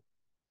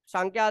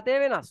 සංඛ්‍යාතය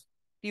වෙනස්.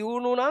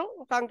 තියුණු නම්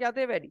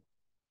සංඛ්‍යාතය වැඩි.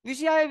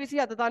 26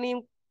 27 තනියම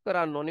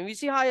කරන්න ඕනේ.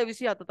 26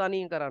 27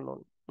 තනියම කරන්න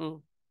ඕනේ.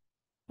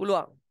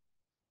 පුළුවන්.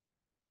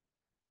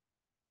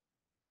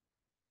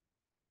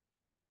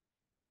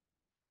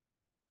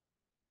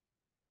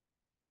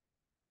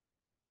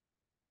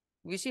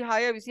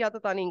 26 27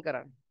 තනින්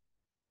කරන්න.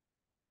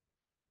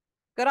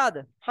 කරාද?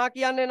 හා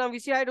කියන්නේ නම්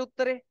 26ට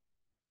උත්තරේ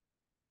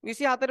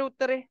 24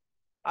 උත්තරේ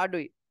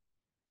අඩුයි.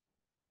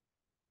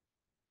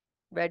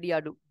 වැඩි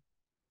අඩු.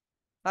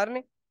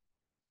 හරිනේ.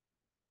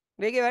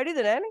 වේගය වැඩිද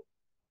නෑනේ?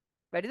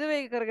 වැඩිද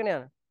වේගය කරගෙන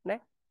යන? නෑ.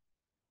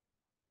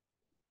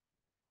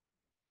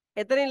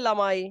 එතනින්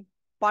ළමයි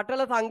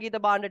පටල සංගීත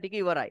භාණ්ඩ ටික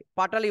ඉවරයි.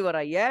 පටල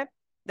ඉවරයි ඈ.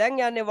 දැන්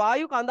යන්නේ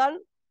වායු කඳන්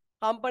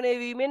කම්පණය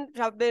වීමෙන්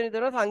ශබ්දය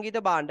නිතරම සංගීත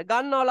භාණ්ඩ.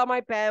 ගන්නවා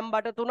ළමයි පෑන්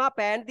බට 3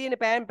 පෑන් තියෙන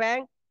පෑන්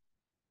පෑනක්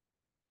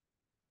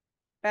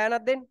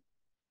දෙන්න.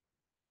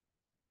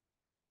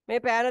 මේ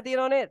පෑන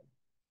තියෙනව නේද?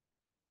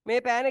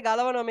 මේ පෑනේ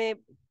ගලවන මේ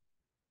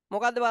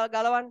මොකද්ද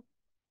ගලවන්නේ?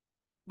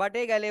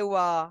 බටේ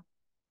ගැලෙව්වා.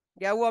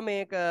 ගැව්වා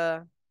මේක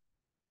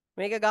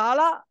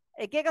ගහලා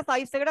එක එක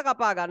සයිස් එකට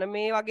කපා ගන්න.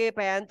 මේ වගේ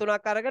පෑන්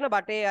තුනක් අරගෙන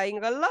බටේ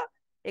අයින් කරලා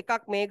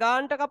එකක් මේ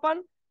ගානට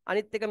කපන්න,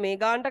 අනිත් එක මේ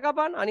ගානට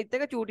කපන්න, අනිත්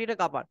එක චූටියට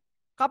කපන්න.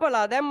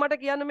 කපලා දැන් මට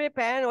කියන්න මේ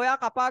පෑන් ඔයා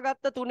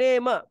කපාගත්ත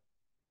තුනේම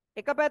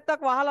එක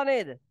පැත්තක් වහලා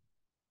නේද?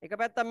 එක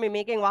පැත්තක්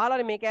මේකෙන්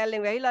වහලානේ මේ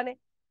කෑල්ලෙන් වැහිලානේ.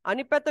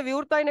 අනිත් පැත්ත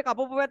විවෘතයිනේ,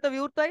 කපපු පැත්ත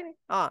විවෘතයිනේ.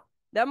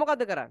 දැන්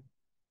මොකද කරන්නේ?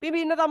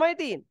 පිඹින්න තමයි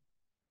තියෙන්නේ.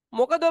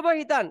 මොකද ඔබ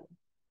හිතන්නේ?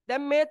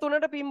 දැන් මේ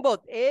තුනට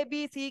පිම්බොත් A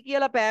B C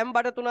කියලා පෑන්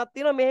බඩ තුනක්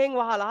තියෙනවා මෙහෙන්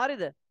වහලා.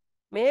 හරිද?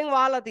 මෙහෙන්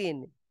වහලා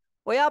තියෙන්නේ.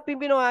 ඔයා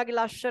පිඹිනවා ඔයාගේ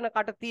ලස්සන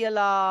කට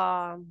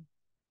තියලා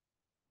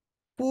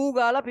පූ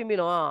ගාලා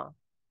පිඹිනවා.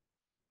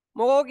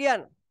 මොකෝ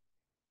කියන්නේ?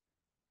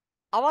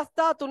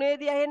 අවස්ථා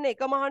තුනේදී ඇහෙන්නේ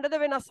එකම හඬද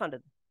වෙනස්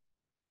හඬද?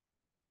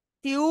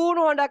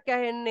 තියුණු හඬක්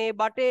ඇහෙන්නේ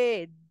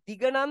බටේ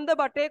දිගනන්ද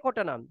බටේ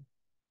කොටනන්ද?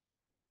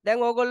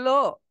 දැන්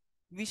ඕගොල්ලෝ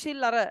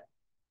විසිල් අර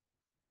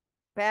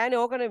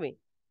පෑනේ ඕක නෙමෙයි.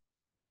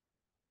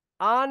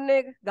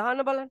 ආන්නේ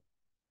ගහන්න බලන්න.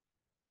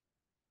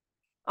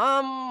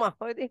 අම්මා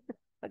ඔය ඉතින්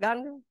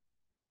ගහන්න.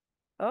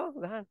 ඔව්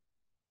ගහන්න.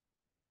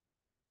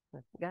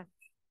 ගහ.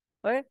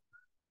 ඔය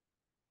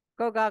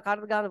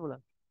කාටද ගහන්න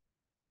පුළුවන්?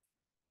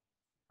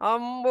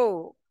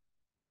 අම්බෝ.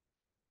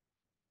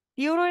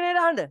 තියුණුයි නේද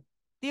හඬ?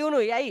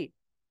 තියුණුයි. ඇයි?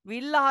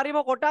 විල්ල හරිම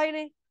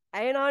කොටයිනේ.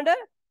 ඇහෙන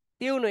හඬ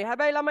තියුණුයි.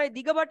 හැබැයි ළමයි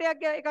දිග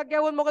බටයක් එකක්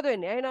ගැහුවොත් මොකද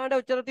වෙන්නේ? ඇහෙන හඬ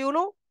උච්චර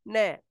තියුණු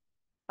නෑ.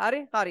 හරි?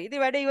 හරි.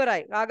 ඉතින් වැඩේ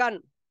ඉවරයි. ගන්න.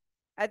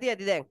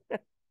 ඇති දැන්.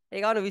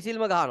 ඒ ගාන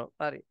විසිල්ම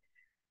ගහනවා. හරි.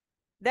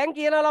 දැන්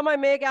කියන ළමයි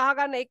මේක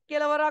අහගන්න එක්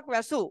කෙලවරක්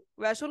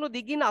වැසුණු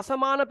දිගින්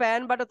අසමාන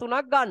පෑන් බට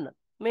තුනක් ගන්න.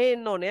 මේ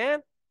එන්න ඕනේ.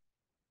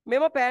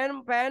 මෙම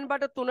පෑන්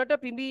බට තුනට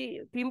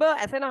පිඹ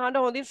ඇසෙන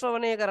හඬ හොඳින්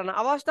ශ්‍රවණය කරන.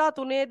 අවස්ථා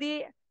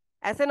තුනේදී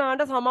ඇසෙන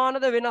හඬ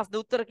සමානද වෙනස්ද?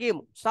 උත්තර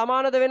කියමු.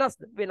 සමානද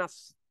වෙනස්ද?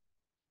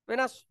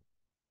 වෙනස්.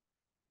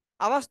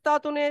 අවස්ථා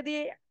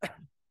තුනේදී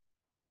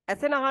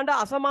ඇසෙන හඬ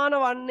අසමාන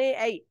වන්නේ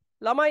ඇයි?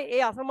 ළමයි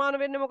ඒ අසමාන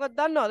වෙන්නේ මොකක්ද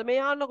දන්නවද?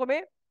 මේ අහන්නකො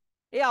මේ.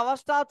 ඒ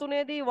අවස්ථා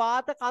තුනේදී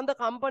වාත කඳ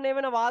කම්පණය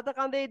වෙන වාත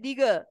කඳේ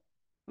දිග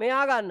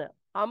මෙයා ගන්න.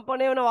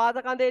 කම්පණය වෙන වාත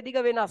කඳේ දිග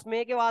වෙනස්.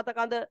 මේකේ වාත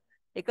කඳ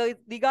එක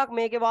දිගක්,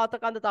 මේකේ වාත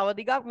කඳ තව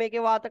දිගක්,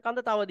 මේකේ වාත කඳ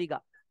තව දිගක්.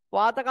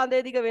 වාත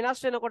කඳේ දිග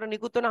වෙනස් වෙනකොට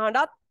නිකුත් වෙන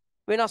හඬත්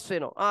වෙනස්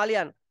වෙනවා.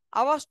 ආලියන්.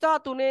 අවස්ථා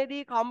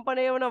තුනේදී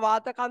කම්පණය වන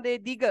වාත කඳේ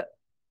දිග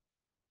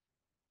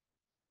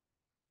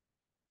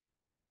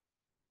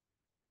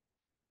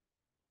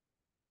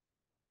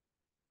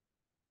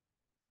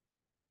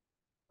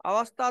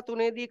අවස්ථා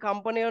තුනේදී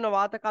කම්පණය වන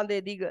වාත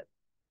කඳේ දිග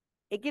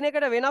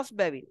එකිනෙකට වෙනස්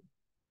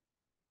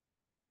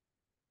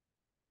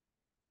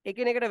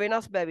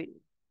බැවින්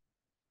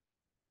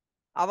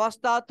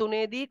අවස්ථා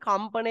තුනේදී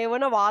කම්පණය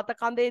වන වාත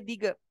කඳේ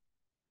දිග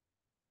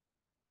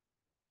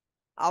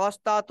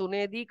අවස්ථා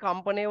තුනේදී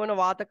කම්පණය වන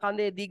වාත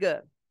කඳේ දිග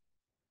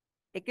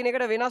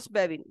එකිනෙකට වෙනස්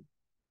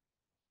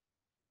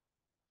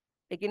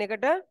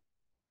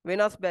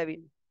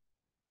බැවින්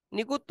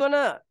නිකුත් වන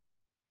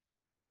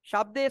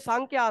ශබ්දයේ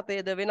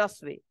සංඛ්‍යාතයද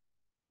වෙනස් වේ.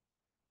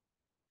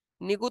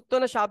 නිකුත්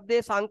වන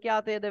ශබ්දයේ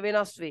සංඛ්‍යාතයද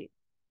වෙනස් වේ.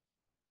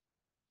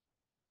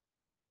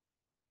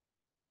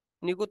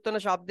 නිකුත් වන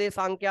ශබ්දයේ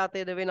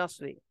සංඛ්‍යාතයද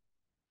වෙනස් වේ.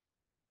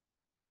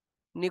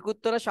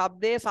 නිකුත් වන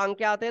ශබ්දයේ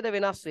සංඛ්‍යාතයද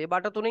වෙනස් වේ.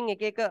 බට තුනෙන්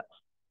එක එක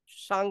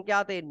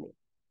සංඛ්‍යාත එන්නේ.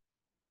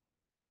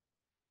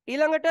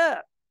 ඊළඟට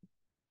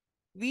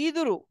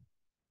වීදුරු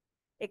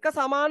එක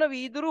සමාන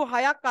වීදුරු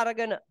 6ක්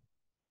අරගෙන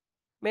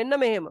මෙන්න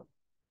මෙහෙම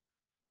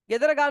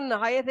ගෙදර ගන්න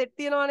 6 සෙට්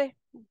තියෙනවානේ.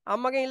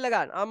 අම්මගෙන් ඉල්ල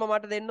ගන්න. අම්මා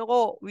මට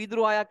දෙන්නකෝ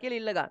වීදුරු 6ක් කියලා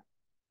ඉල්ල ගන්න.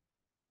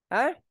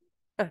 ඈ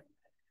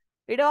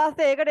ඊට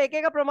පස්සේ ඒකට එක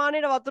එක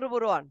ප්‍රමාණයට වතුර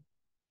පුරවන්න.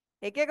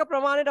 එක එක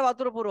ප්‍රමාණයට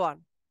වතුර පුරවන්න.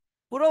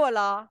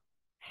 පුරවලා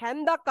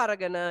හැන්දක්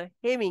අරගෙන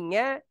හෙමින්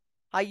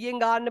හයියෙන්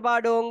ගහන්න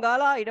බා ඩෝන්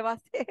ගාලා ඊට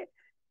පස්සේ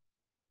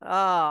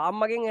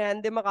අම්මගෙන්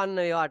හැන්දෙම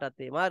කන්න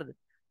ඒවාටත් එහෙම හරිද?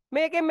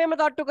 මේකෙන් මෙහෙම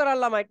තට්ටු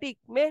කරන් ළමයි ටික්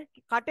මේ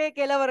කටේ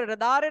කෙලවරට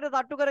ධාරයට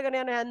තට්ටු කරගෙන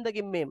යන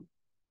හැන්දකින් මෙහෙම.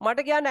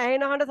 මට කියන්න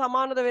ඇහෙන හඬ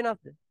සමානද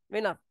වෙනස්ද?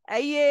 වෙනස්.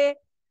 ඇයි ඒ?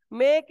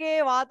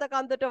 මේකේ වාත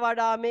කන්දට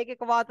වඩා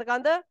මේකේ වාත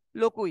කන්ද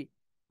ලොකුයි.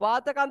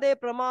 වාත කන්දේ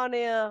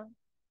ප්‍රමාණය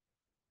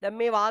දැන්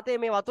මේ වාතයේ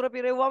මේ වතුර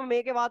පිරෙව්වම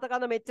මේකේ වාත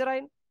කන්ද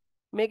මෙච්චරයිනේ.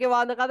 මේකේ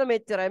වාත කන්ද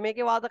මෙච්චරයි.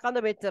 මේකේ වාත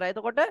කන්ද මෙච්චරයි.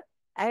 එතකොට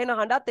ඇහෙන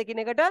හඬත්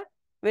එකිනෙකට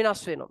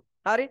වෙනස් වෙනවා.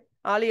 හරි?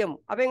 ආලියමු.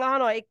 අපෙන්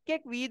අහනවා එක්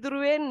එක්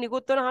වීදුරුවෙන්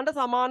නිකුත් වන හඬ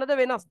සමානද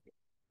වෙනස්ද?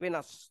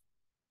 වෙනස්.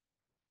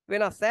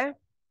 වෙනස්.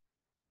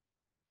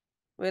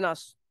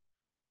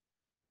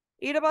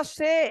 ඊට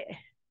පස්සේ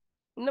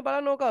ඉන්න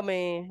බලන්න ඕක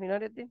මේ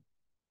විනාඩියක් දෙන්න.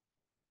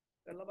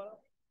 කරලා බලන්න.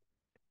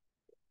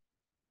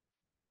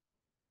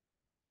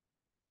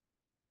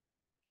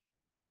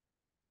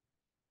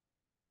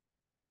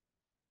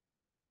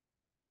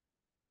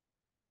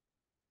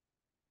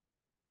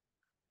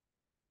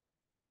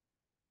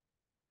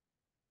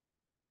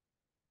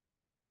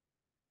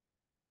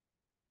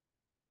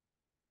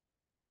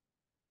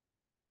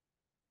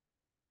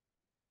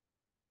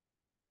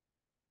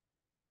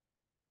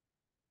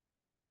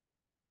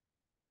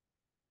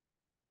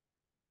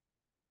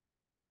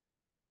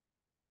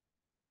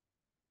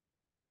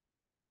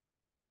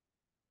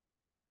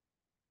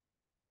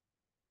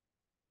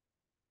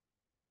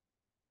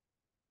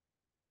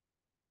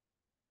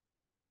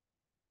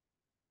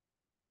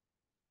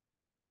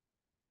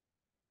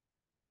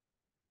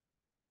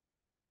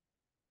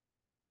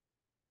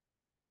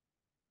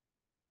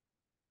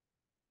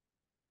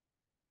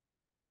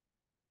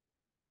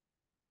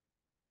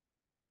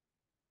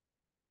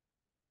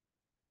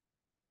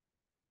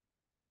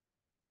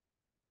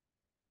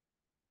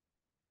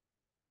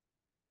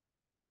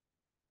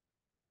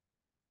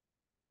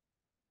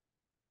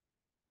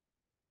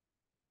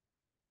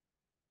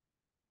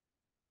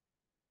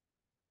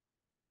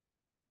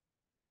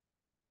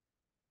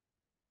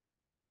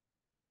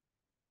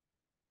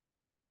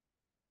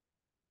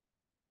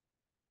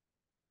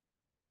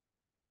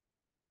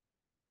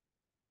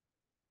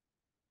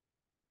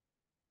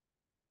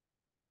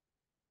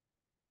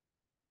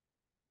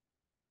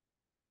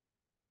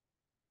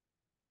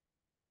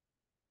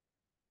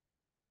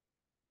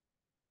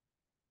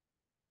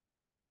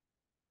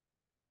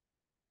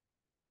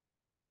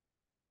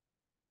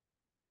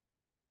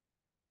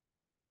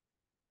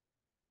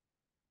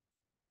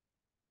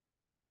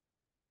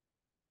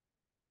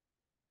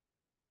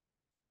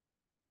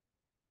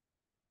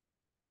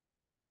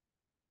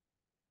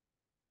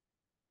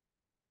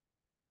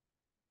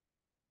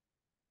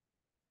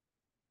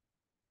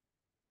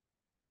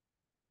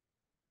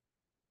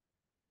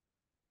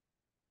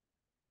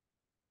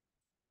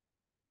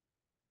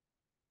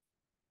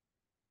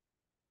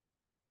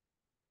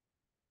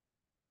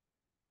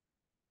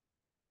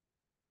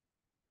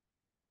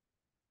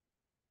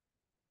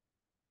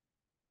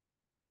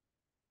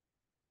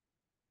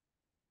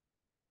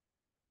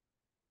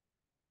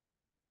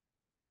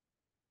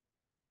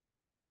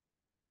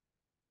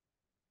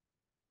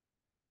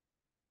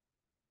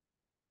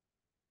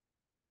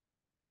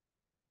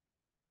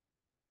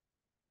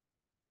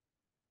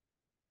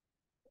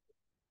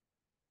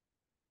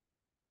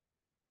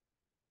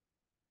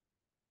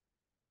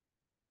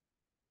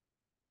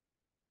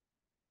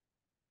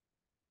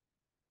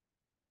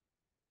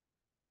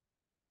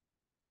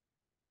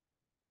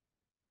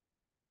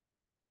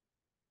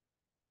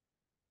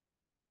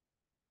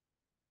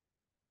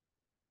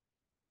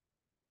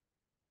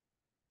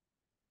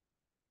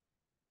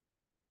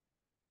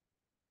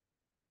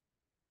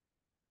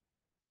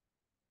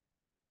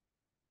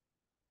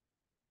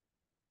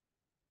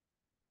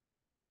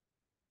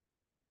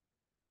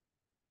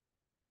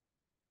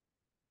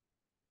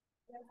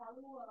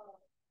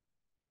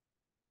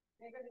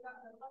 මේක ටිකක්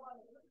කරලා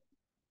බලන්න.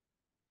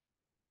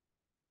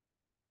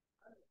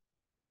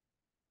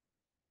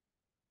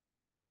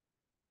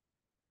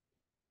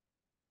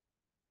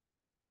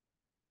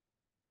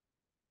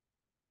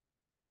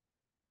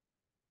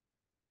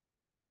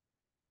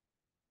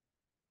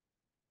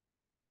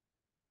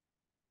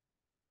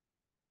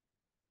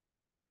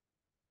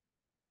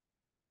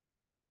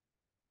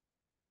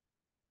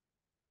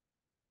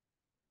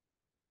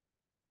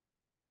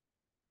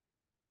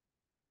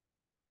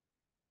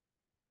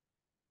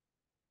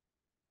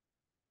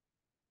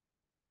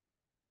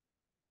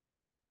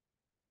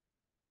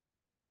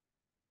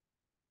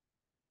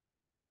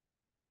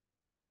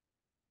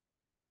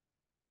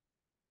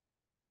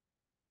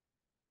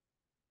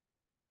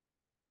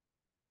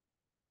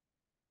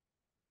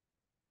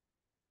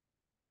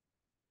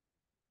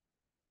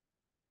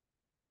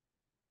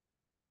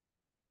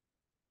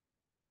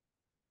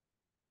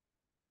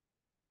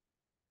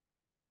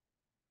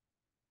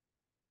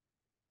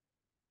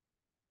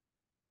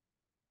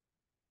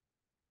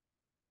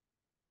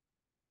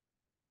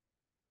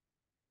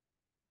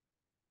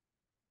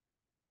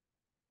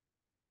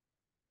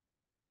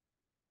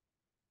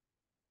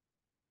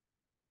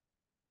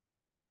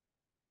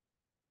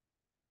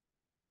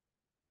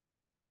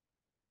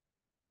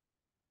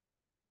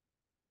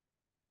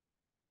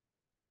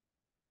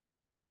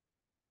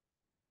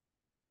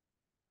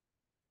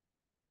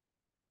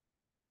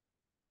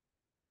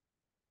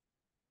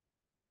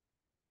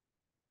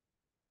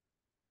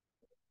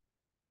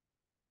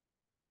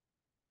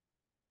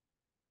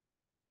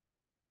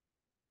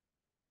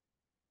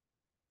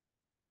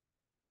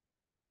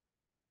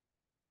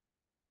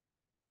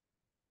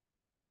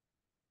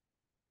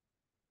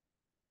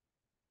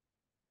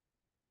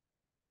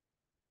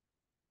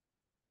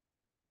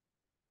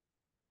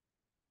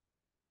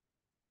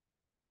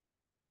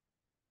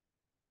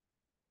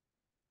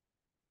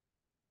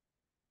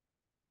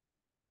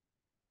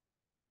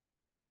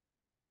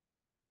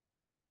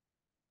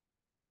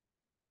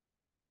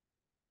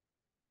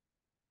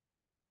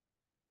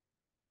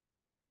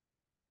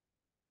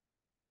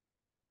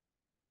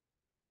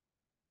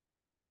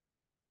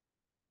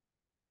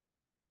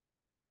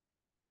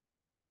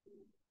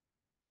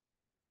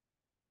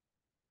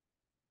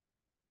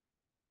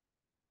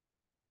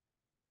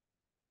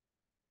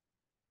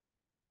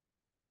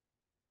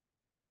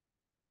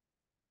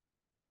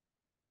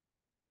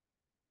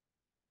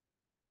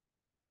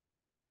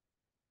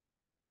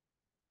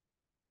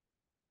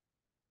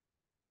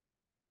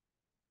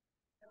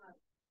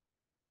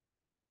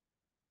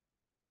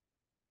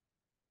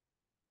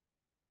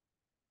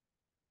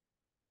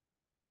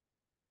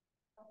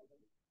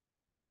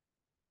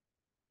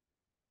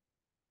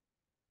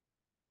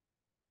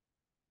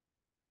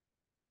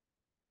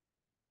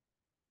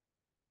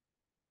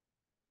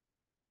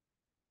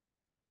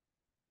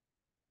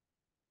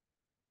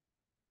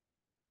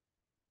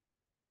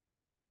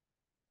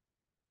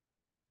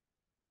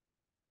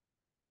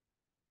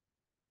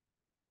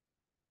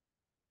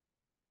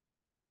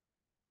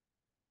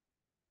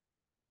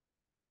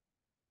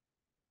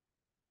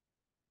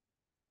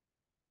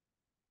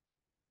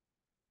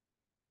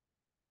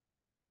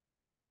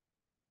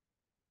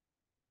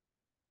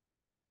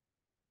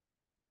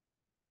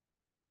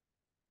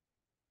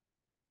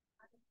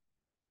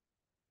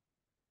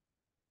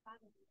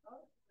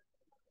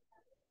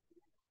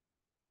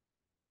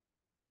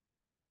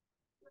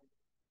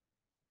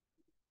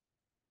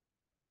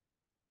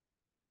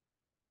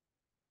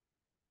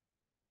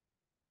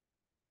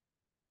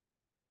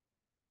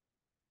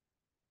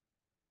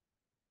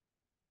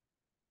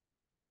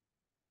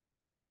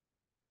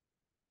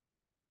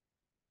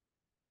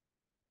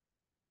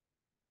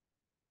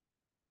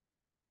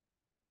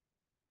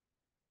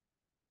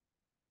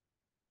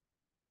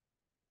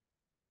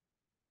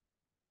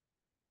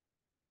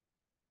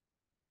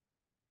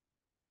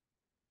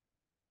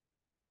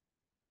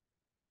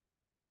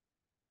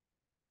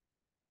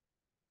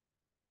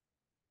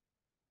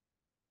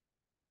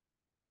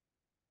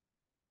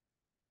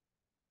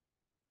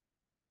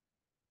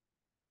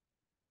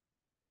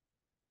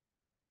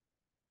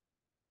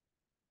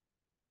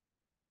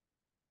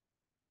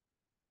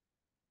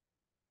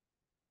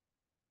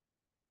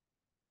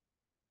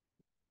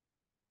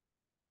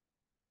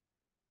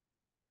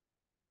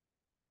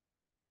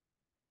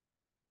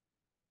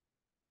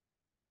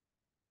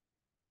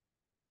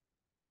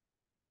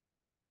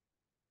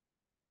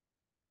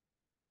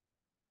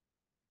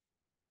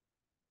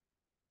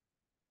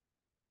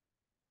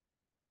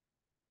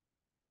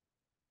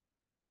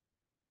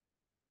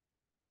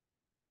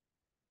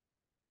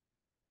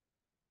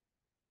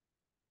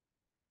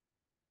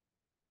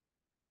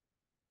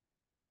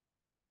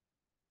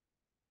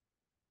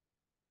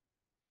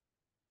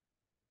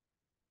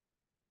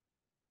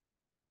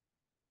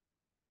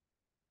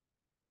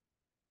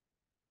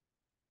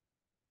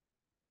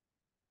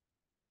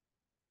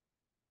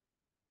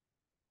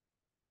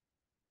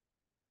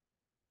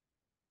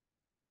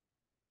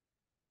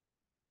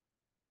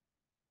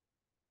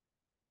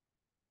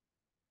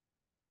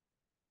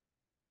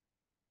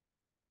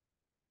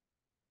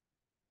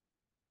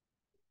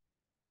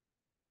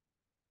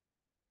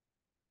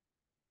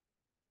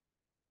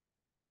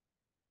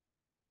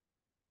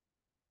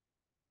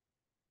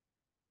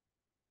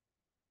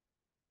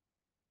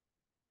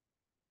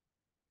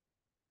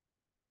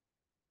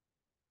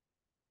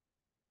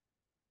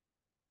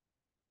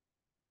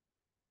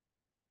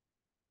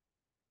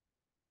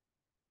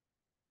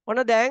 ඔන්න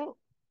දැන්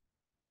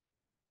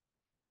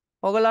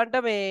ඔයගලන්ට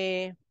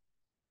මේ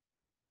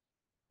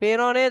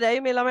පේනව නේද?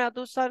 ඇයි මේ ළමයි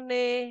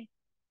අතුස්සන්නේ?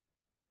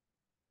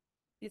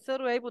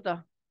 ඉස්සරු ඇයි පුතා?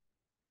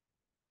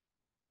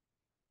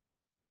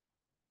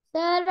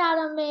 සර් අර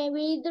මේ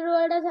වීදුරු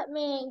වලට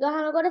මේ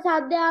ගහනකොට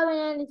සද්ද ආවේ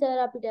නැහැ නේ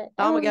සර් අපිට.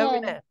 තාම ඇහුන්නේ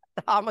ගැව්වේ නැහැ.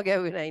 නැහැ. තාම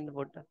ගැව්වේ නැහැ ඉන්න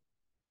පොඩ්ඩක්.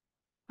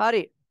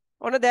 හරි.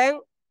 ඔන්න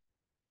දැන්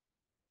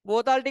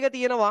බෝතල් ටික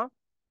තියෙනවා.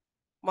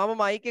 මම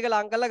මයික් එක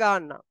ලං කරලා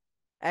ගන්නම්.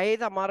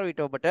 ඇයි සමහර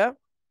විට ඔබට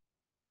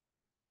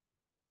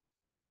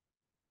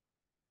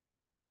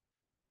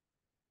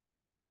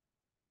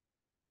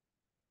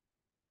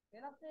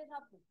වෙනස් නේ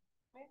සබ්ද?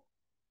 මේ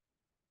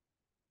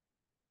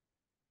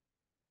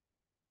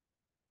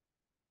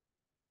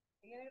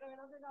ඉගෙනගෙන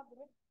වෙනස් නේ සබ්ද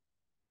මේ?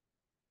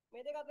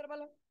 මේ දෙක අතර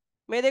බලන්න.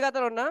 මේ දෙක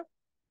අතර ඔන්න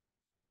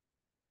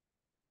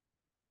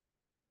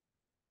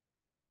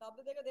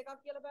ශබ්ද දෙක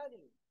දෙකක් කියලා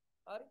පැහැදිලි.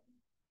 හරි.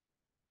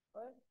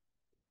 ඔය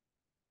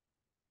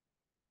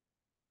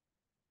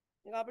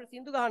ඉතින් අපිට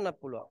සින්දු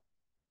ගහන්නත් පුළුවන්.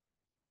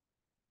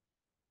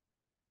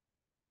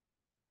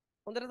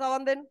 හොඳට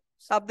සවන් දෙන්න.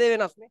 ශබ්දේ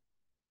වෙනස් නේ.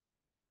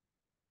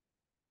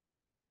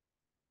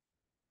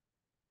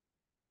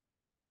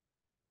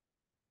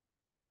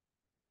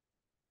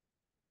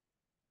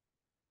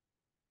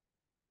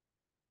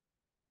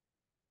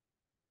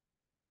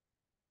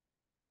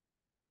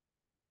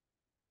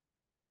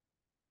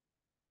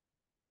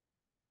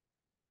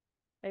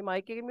 ඇයි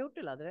මයික් එක මියුට්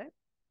වෙලාද නෑ?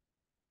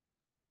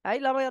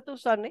 ඇයි ළමයි අත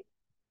උස්සන්නේ?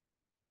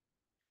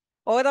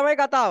 ඔය තමයි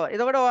කතාව.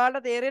 එතකොට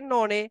ඔයාලට තේරෙන්න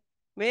ඕනේ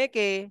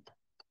මේකේ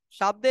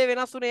ශබ්දේ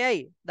වෙනස් උනේ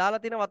ඇයි?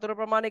 දාලා තියෙන වතුර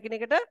ප්‍රමාණය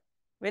එකිනෙකට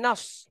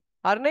වෙනස්.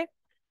 හරිනේ?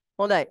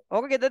 හොඳයි.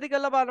 ඕක ගෙදරදී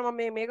කරලා බලන්න.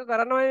 මම මේක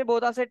කරනවා මේ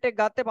බෝතල් සෙට් එක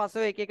ගත්තේ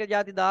පස්සේ එක එක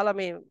જાති දාලා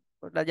මේ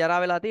ජරා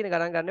වෙලා තියෙන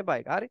ගණන් ගන්න එපා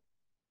ඒක. හරි?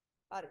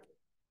 හරි.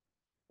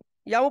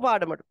 යමු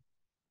පාඩමට.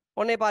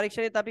 ඔන්නේ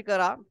පරීක්ෂණෙත් අපි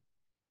කරා.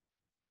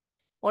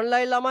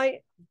 ඔන්ලයින් ළමයි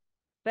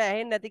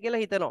ඇහෙන්නේ නැති කියලා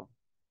හිතනවා.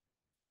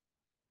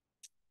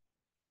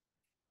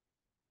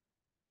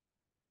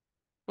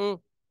 හ්ම්.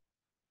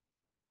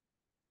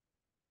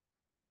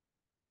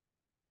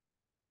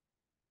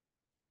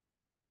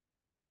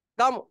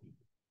 ගමු.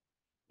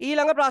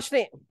 ඊළඟ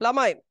ප්‍රශ්නේ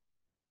ළමයි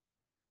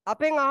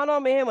අපෙන් අහනවා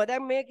මෙහෙම.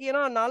 දැන් මේ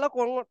කියනවා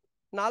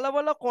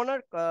නලවල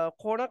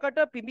කොනකට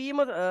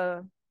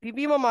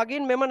පිබීම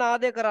මගින් මෙම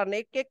නාදය කරන්න.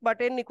 එක් එක්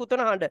බටෙන්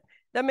නිකුතන හඬ.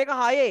 දැන් මේක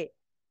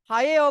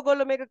 6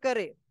 ඕගොල්ලෝ මේක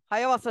කරේ.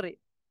 6 වසරේ.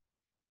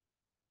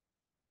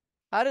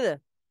 හරිද?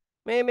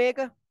 මේක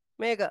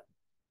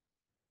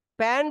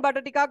පෑන්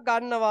බට ටිකක්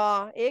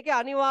ගන්නවා. ඒකේ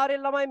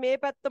අනිවාර්යෙන් ළමයි මේ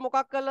පැත්ත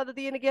මොකක් කරලාද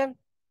තියෙන්නේ කියන්නේ?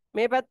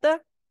 මේ පැත්ත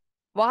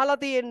වහලා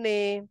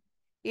තියෙන්නේ.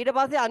 ඊට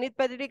පස්සේ අනිත්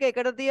පැති ටික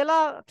එකට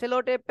තියලා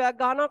සෙලෝ ටේප් එකක්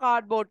ගහනවා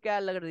කාඩ්බෝඩ්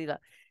කෑල්ලකට තියලා.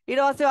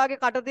 ඊට පස්සේ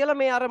වාගේ කට තියලා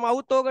මේ අර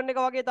මවුත් ඕගන් එක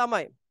වගේ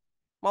තමයි.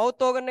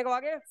 මවුත් ඕගන් එක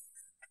වගේ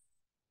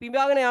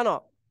පිඹාගෙන යනවා.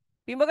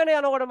 පිඹගෙන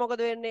යනකොට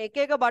මොකද වෙන්නේ? එක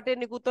එක බටෙන්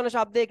නිකුත් වන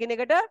ශබ්ද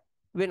එකිනෙකට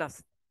වෙනස්.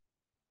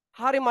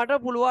 හරි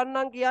මට පුළුවන්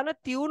නම් කියන්න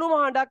තියුණුම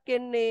හඬක්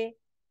එන්නේ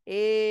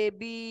A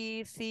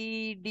B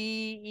C D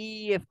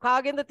E F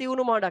කාගෙන්ද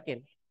තියුණු මඩක්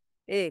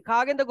එන්නේ?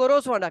 කාගෙන්ද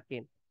ගොරෝසු මඩක්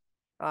එන්නේ?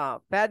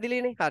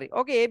 පැහැදිලිනේ. හරි.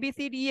 ඕකේ A B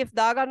C D E F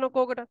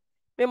දාගන්නකො ඔකට.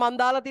 මේ මන්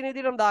දාලා තියෙන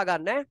විදිහටම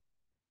දාගන්න ඈ.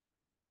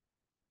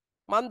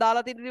 මන්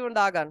දාලා තියෙන විදිහටම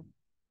දාගන්න.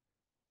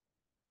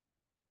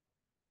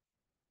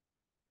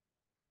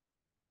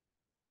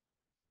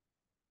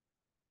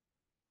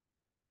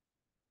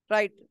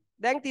 right.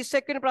 දැන්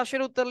 31 වෙනි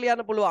ප්‍රශ්නෙට උත්තර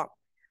ලියන්න පුළුවන්.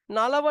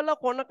 නලවල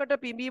කොනකට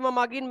පිඹීම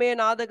මගින් මේ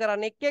නාද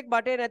කරන්නේ එක් එක්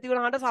බටේ නැති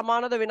වන හඬ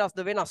සමානද වෙනස්ද?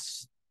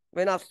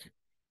 වෙනස්.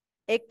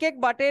 එක් එක්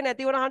බටේ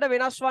නැති වන හඬ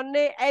වෙනස්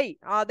වන්නේ ඇයි?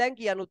 දැන්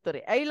කියන්න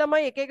උත්තරේ. ඇයි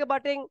ළමයි එක එක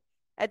බටෙන්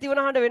ඇතිවන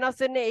හඬ වෙනස්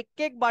වෙන්නේ? එක්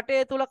එක්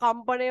බටේ තුල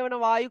කම්පණය වන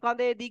වායු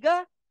කඳේ දිග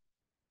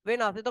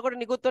වෙනස්. එතකොට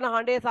නිකුත් වන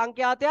හඬේ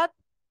සංඛ්‍යාතයත්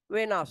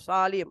වෙනස්.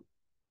 ආලියම්.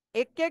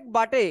 එක් එක්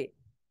බටේ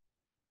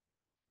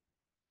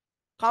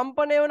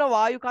කම්පණය වන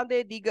වායු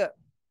කඳේ දිග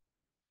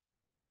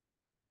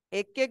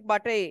එක් එක්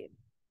බටේ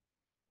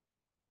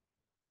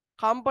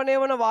කම්පණය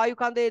වන වායු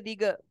කඳේ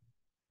දිග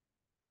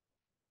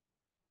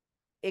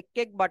එක්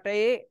එක්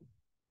බටේ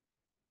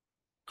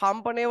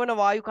කම්පණය වන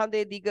වායු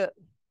කඳේ දිග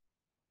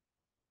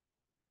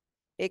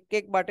එක්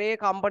එක් බටේ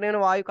කම්පණය වන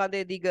වායු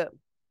කඳේ දිග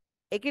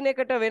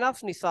එකිනෙකට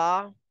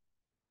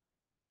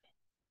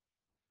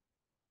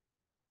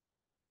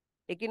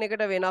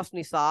වෙනස්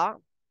නිසා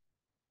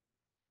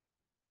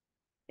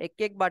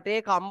එක් එක් බටේ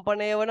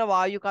කම්පණය වන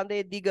වායු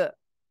කඳේ දිග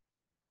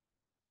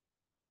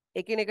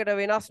එකිනෙකට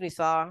වෙනස්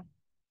නිසා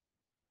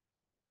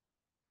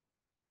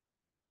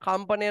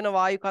කම්පණය වන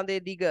වායු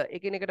කඳේ දිග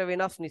එකිනෙකට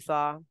වෙනස්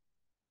නිසා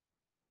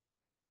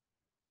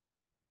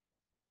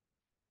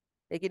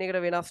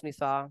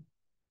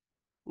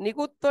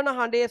නිකුත් වන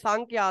හඬේ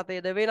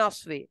සංඛ්‍යාතයද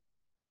වෙනස් වේ.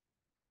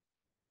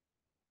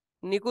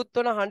 නිකුත්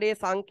වන හඬේ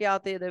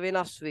සංඛ්‍යාතයද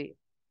වෙනස් වේ.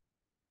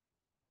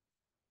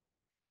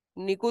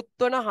 නිකුත්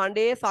වන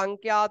හඬේ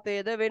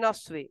සංඛ්‍යාතයද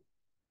වෙනස් වේ.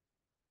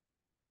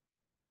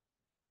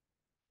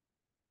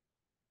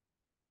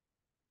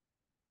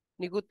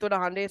 නිකුත් වන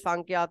හඬේ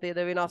සංඛ්‍යාතයද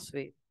වෙනස්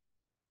වේ.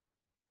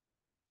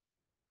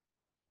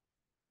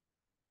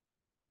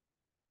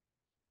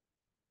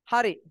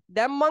 හරි.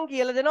 දැන් මං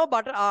කියලා දෙනවා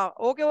බට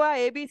ඕකේ ඔයා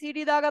ABCD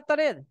දාගත්තා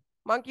නේද?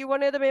 මං කිව්ව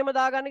නේද මෙහෙම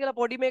දාගන්න කියලා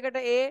පොඩි මේකට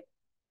A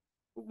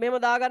මෙහෙම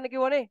දාගන්න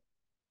කිව්වනේ.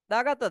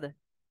 දාගත්තද?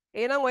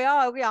 එහෙනම්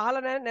ඔයා ඔගේ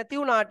අහලා නැති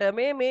වුණාට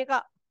මේක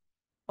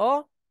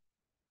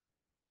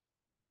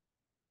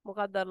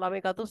මොකක්ද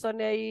ළමයි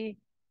කතුස්සන්නේ ඇයි?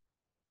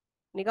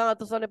 නිකන්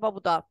අතුස්සන්නේ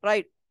පපුතා.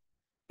 right.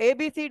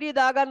 ABCD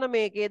දාගන්න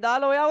මේකේ.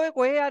 දාලා ඔයා ඔය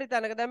කොහේ හරි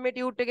තැනක දැන් මේ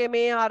ටියුට් එකේ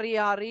මේ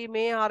හරි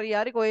මේ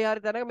හරි කොහේ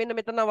හරි තැනක මෙන්න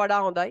මෙතන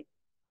වඩා හොඳයි.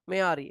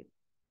 මේ හරිය.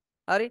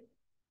 හරි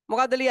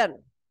මොකද්ද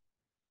ලියන්නේ?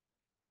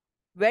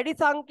 වැඩි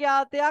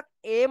සංඛ්‍යාතයක්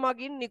A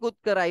මගින් නිකුත්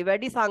කරයි.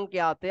 වැඩි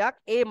සංඛ්‍යාතයක්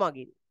A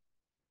මගින්.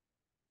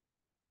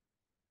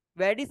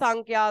 වැඩි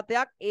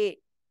සංඛ්‍යාතයක් A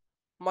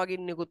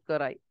මගින් නිකුත්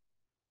කරයි.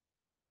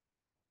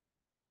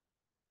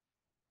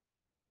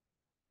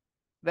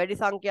 වැඩි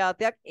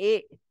සංඛ්‍යාතයක් A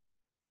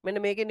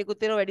මෙන්න මේකේ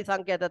නිකුත් වෙන වැඩි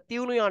සංඛ්‍යාතයක්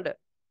තියුණු යඬ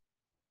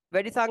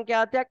වැඩි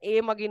සංඛ්‍යාතයක් A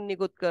මගින්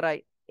නිකුත් කරයි.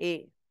 A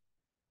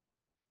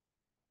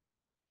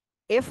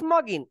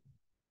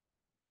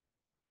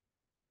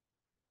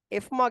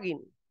F මගින්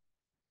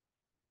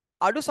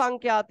අඩු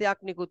සංඛ්‍යාතයක්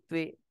නිකුත්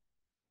වේ.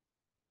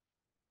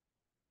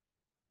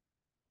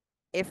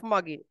 F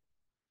මගින්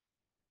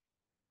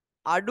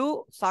අඩු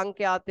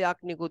සංඛ්‍යාතයක්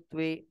නිකුත්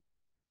වේ.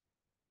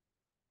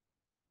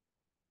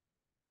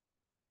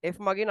 F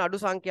මගින් අඩු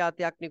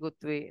සංඛ්‍යාතයක් නිකුත්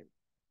වේ.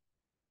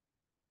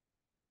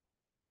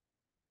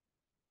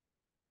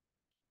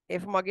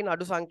 F මගින්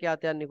අඩු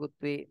සංඛ්‍යාතයක් නිකුත්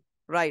වේ.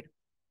 right.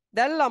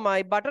 දැන්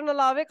ළමයි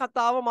බටනලාවේ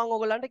කතාව මම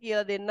ඔයගලන්ට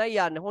කියලා දෙන්නයි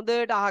යන්නේ.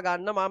 හොඳට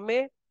අහගන්න. මම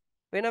මේ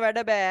වෙන වැඩ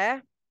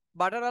බෑ.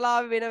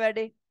 බටනලාවේ වෙන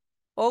වැඩේ.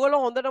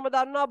 ඕගොල්ලෝ හොඳටම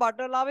දන්නවා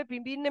බටනලාවේ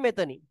පිඹින්නේ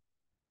මෙතනින්.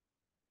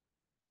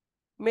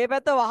 මේ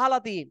පැත්ත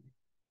වහලා තියෙන්නේ.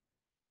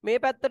 මේ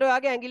පැත්තට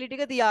ඔයාගේ ඇඟිලි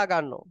ටික තියා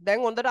ගන්නවා. දැන්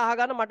හොඳට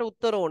අහගන්න මට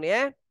උත්තර ඕනේ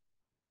ඈ.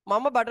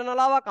 මම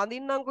බටනලාවක්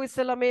අඳින්නම්කෝ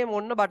ඉස්සෙල්ලා මේ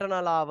මොන්න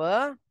බටනලාව.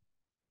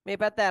 මේ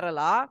පැත්ත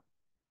ඇරලා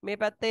මේ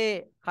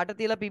පැත්තේ කට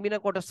තියලා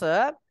පිඹින කොටස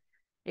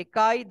 1යි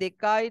 2යි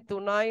 3යි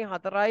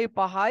 4යි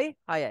 5යි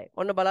 6යි.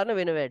 ඔන්න බලන්න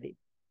වෙන වැඩි.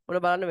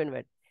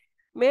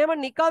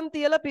 මෙහෙම නිකන්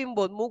තියලා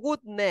පිම්බොත්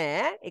මුකුත්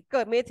නෑ.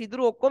 එක මේ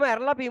සිදුරු ඔක්කොම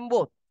ඇරලා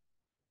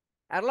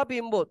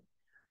පිම්බොත්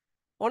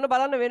ඔන්න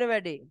බලන්න වෙන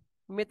වැඩේ.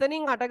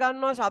 මෙතනින් හට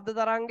ගන්නවා ශබ්ද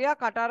තරංගයක්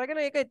කට අරගෙන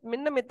ඒක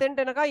මෙන්න මෙතෙන්ට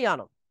එනකන්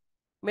යනවා.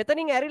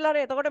 මෙතනින්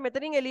ඇරිලානේ. එතකොට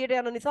මෙතනින් එළියට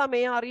යන නිසා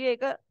මේ හරිය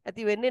එක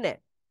ඇති වෙන්නේ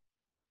නෑ.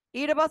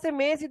 ඊට පස්සේ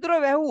මේ සිදුර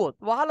වැහුවොත්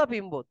වහලා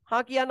පිම්බොත්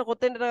කියන්න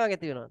කොතෙන්ට එනකන්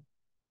ඇති වෙනවද?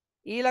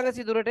 ඊළඟ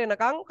සිදුරට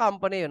එනකන්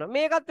කම්පණය වෙනවා.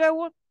 මේකත්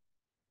වැහුවොත්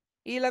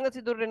ඊළඟ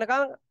සිදුරට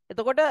එනකන්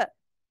එතකොට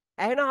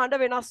ඇහෙන හඬ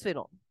වෙනස්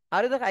වෙනවා.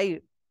 හරිද?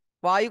 අයි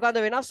වායු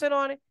කඳ වෙනස්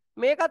වෙනවානේ.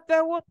 මේකත්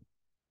වැහුවොත්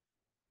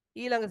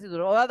ඊළඟ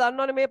සිදුර. ඔයා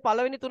දන්නවනේ මේ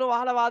පළවෙනි තුන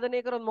වහලා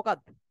වාදනය කරොත්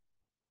මොකද්ද?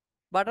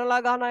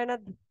 බටනලා ගහන අය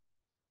නැද්ද?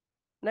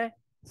 නෑ.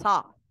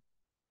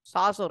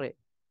 සාසොරේ.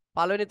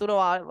 පළවෙනි තුන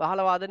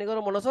වහලා වාදනය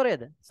කරොත් මොන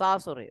සොරේද?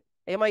 සාසොරේ.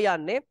 එමය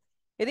යන්නේ.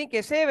 ඉතින්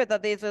කෙසේ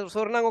වෙතත් ඒ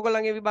සොර නම්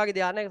ඔයගොල්ලන්ගේ විභාගේ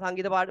ධ්‍යාන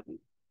සංගීත පාඩ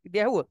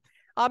විදිය ඇහුවොත්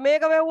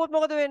මේක වැහුවොත්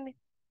මොකද වෙන්නේ?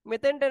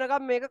 මෙතෙන්ට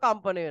එනකම් මේක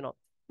කම්පණය වෙනවා.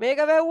 මේක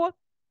වැහුවොත්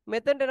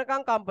මෙතෙන්ට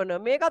එනකම් කම්පන.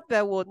 මේකත්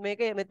වැව්වොත් මේක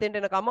මෙතෙන්ට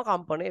එනකම්ම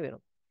කම්පණය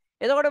වෙනවා.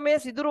 එතකොට මේ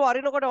සිදුරු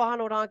අරිනකොට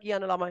වහනවා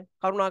කියන ළමයි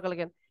කරුණාකර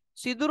කියන්නේ.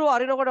 සිදුරු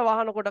අරිනකොට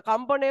වහනකොට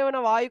කම්පණය වෙන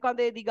වායු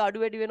කඳේ දිග අඩු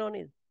වැඩි වෙනව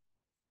නේද?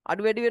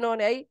 අඩු වැඩි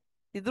වෙනවනේ. ඇයි?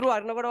 සිදුරු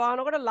අරිනකොට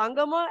වහනකොට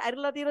ළඟම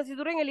ඇරිලා තියෙන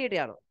සිදුරෙන් එළියට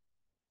යනවා.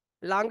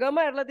 ළඟම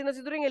ඇරිලා තියෙන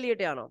සිදුරෙන්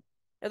එළියට යනවා.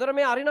 එතකොට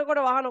මේ අරිනකොට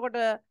වහනකොට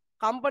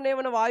කම්පණය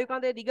වෙන වායු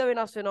කඳේ දිග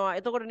වෙනස් වෙනවා.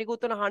 එතකොට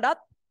නිකුත් වෙන හඬත්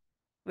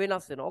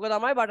වෙනස් වෙනවා. ඕක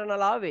තමයි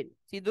බටනලාව වෙන්නේ.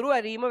 සිදුරු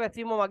ඇරීම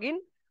වැසීම වගින්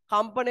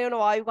කම්පණය වෙන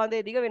වායු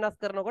කඳේ දිග වෙනස්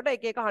කරනකොට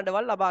එක එක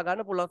හඬවල් ලබා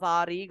ගන්න පුළුවන්.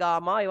 සාරී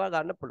ගාමා ඒවා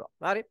ගන්න පුළුවන්.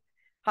 හරි.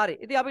 හරි.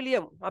 ඉතින් අපි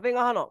ලියමු. අපෙන්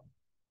අහනවා.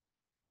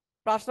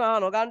 ප්‍රශ්න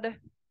අහනවා ගන්න.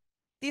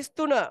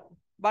 33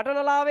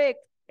 බටනලාවේ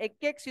එක්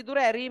එක් සිදුර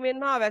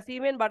ඇරීමෙන් හා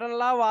වැසීමෙන්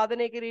බටනලාව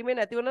වාදනය කිරීමෙන්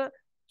ඇතිවන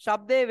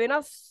ශබ්දයේ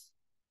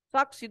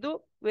වෙනසක් සිදු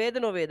වේද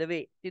නොවේද?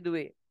 වේ.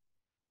 සිදුවේ.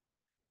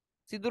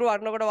 සිදුරු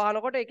වඩනකොට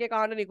වහනකොට එක එක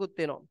හඬ නිකුත්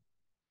වෙනවා.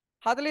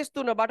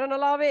 43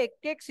 බටනලාවේ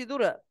එක් එක්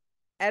සිදුර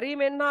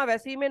ඇරීමෙන් හා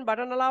වැසීමෙන්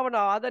බටනලාව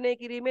වාදනය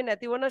කිරීමෙන්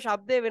ඇතිවන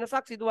ශබ්දයේ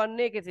වෙනසක්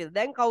සිදුවන්නේ කෙසේද?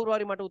 දැන් කවුරු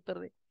හරි මට උත්තර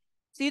දෙන්න.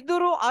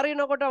 සිදුරු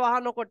අරිනකොට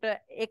වහනකොට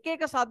එක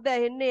එක ශබ්ද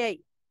ඇහෙන්නේ ඇයි?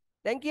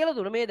 දැන් කියලා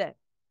දුන්න මේ දැන්.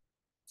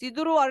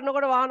 සිදුරු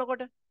අරිනකොට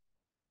වහනකොට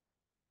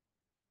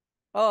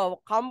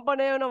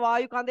කම්පණය වෙන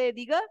වායු කඳේ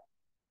දිග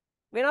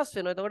වෙනස්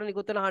වෙනවා. එතකොට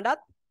නිකුත් වෙන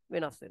හඬත්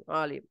වෙනස් වෙනවා.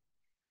 ආලියම්.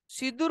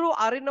 සිදුරු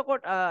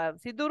අරිනකොට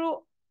සිදුරු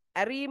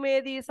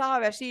ඇරීමේදී සහ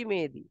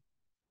වැසීමේදී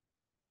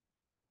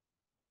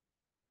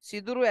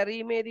සිදුරු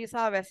ඇරීමේදී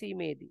සහ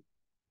වැසීමේදී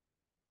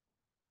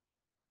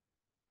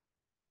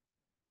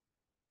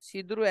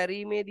සිදුරු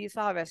ඇරීමේදී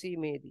සහ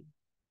වැසීමේදී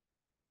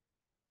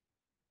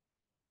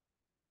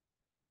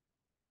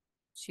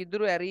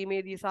සිදුරු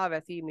ඇරීමේදී සහ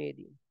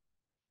වැසීමේදී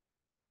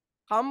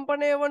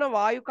කම්පණය වන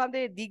වායු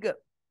කඳේ දිග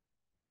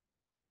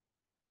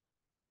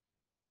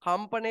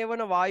කම්පණය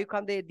වන වායු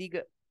කඳේ දිග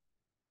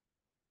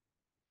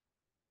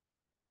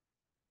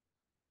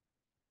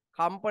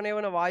කම්පණය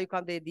වන වායු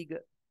කඳේ දිග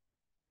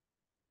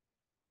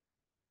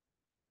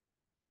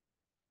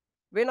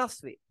වෙනස්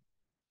වේ.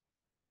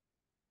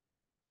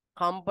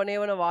 කම්පණය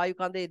වන වායු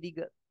කඳේ දිග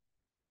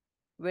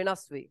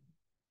වෙනස් වේ.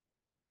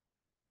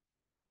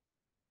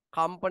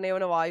 කම්පණය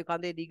වන වායු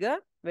කඳේ දිග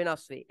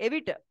වෙනස් වේ.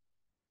 එවිට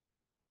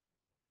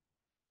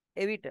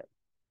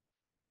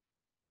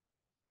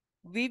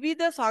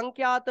විවිධ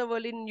සංඛ්‍යාත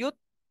වලින් යුත්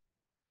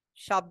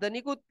ශබ්ද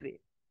නිකුත් වේ.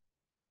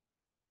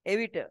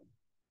 එවිට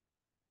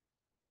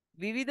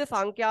විවිධ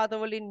සංඛ්‍යාත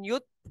වලින්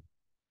යුත්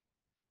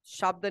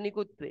ශබ්ද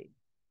නිකුත් වේ.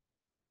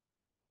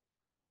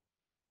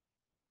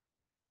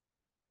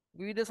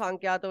 විවිධ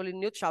සංඛ්‍යාත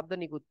වලින් යුත් ශබ්ද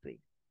නිකුත් වේ.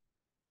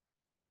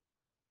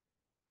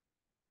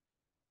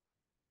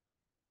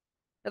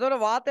 එතකොට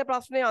වාතය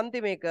ප්‍රශ්නයේ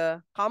අන්තිම එක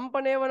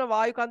කම්පණය වන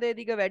වායු කඳේ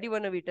දිග වැඩි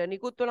වන විට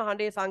නිකුත් වන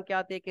හඬේ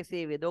සංඛ්‍යාතය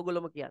කෙසේ වේද?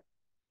 ඔයගොල්ලෝම කියන්න.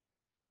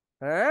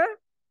 ඈ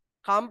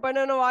කම්පන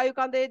වන වායු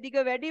කඳේ දිග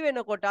වැඩි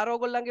වෙනකොට අර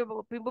ඔයගොල්ලන්ගේ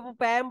පිඹපු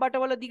පෑම්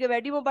බටවල දිග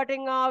වැඩිම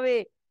බටෙන්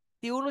ආවේ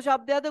තියුණු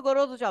ශබ්දයක්ද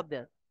ගොරෝසු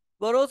ශබ්දයක්ද?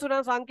 ගොරෝසු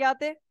නම්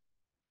සංඛ්‍යාතේ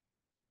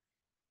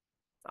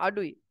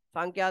අඩුයි.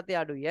 සංඛ්‍යාතේ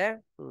අඩුයි ඈ.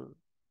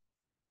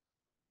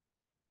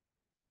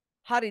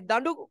 හරි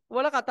දඬු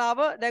වල කතාව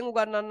දැන්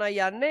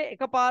උගන්වන්නයි යන්නේ.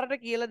 එකපාරට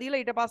කියලා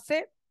දීලා ඊට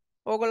පස්සේ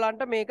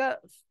ඕගොල්ලන්ට මේක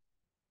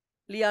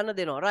ලියන්න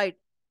දෙනවා. රයිට්.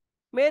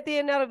 මේ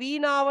තියෙන්නේ අර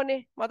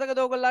වීණාවනේ. මතකද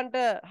ඕගොල්ලන්ට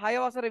 6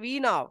 වසරේ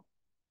වීණාව?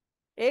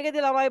 ඒකෙදි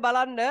ළමයි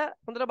බලන්න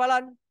හොඳට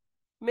බලන්න.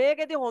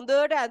 මේකෙදි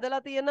හොඳට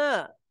ඇදලා තියෙන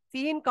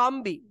සිහින්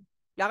කම්බි.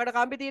 යකඩ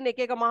කම්බි තියෙන එක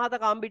එක මහත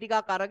කම්බි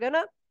ටිකක් අරගෙන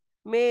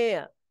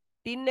මේ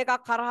ටින්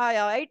එකක් කරහා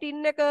යවයි.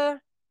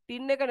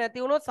 ටින් එක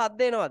නැති වුණොත්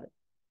සද්ද එනවද?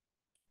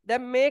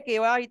 දැන් මේකේ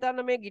ඔයා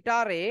හිතන්න මේ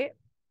ගිටාරේ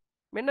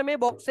මෙන්න මේ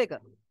බොක්ස් එක.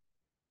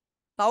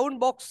 සවුන්ඩ්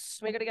බොක්ස්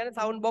මේකට කියන්නේ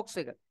සවුන්ඩ් බොක්ස්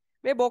එක.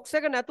 මේ බොක්ස්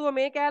එක නැතුව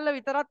මේ කෑල්ල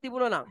විතරක්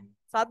තිබුණා නම්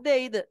සද්ද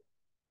එයිද?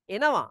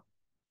 එනවා.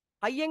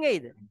 හයියෙන්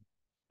එයිද?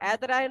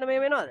 ඈතට ඇහෙන මේ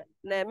වෙනවද?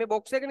 නෑ මේ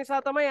බොක්ස් එක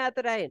නිසා තමයි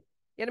ඈතට ඇහෙන්නේ.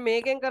 කියන්නේ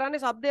මේකෙන් කරන්නේ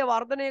ශබ්දය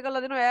වර්ධනය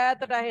කරලා දෙනවා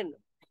ඈතට ඇහෙන්න.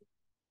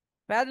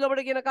 පැහැදිලි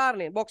ඔබට කියන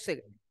කාරණේ බොක්ස්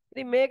එක.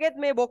 ඉතින් මේකෙත්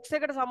මේ බොක්ස්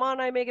එකට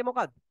සමානයි මේකේ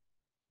මොකද්ද?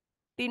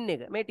 ටින්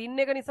එක. මේ ටින්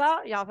එක නිසා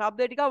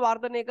ශබ්දය ටික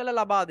වර්ධනය කරලා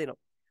ලබා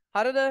දෙනවා.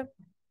 හරිද?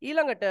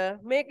 ඊළඟට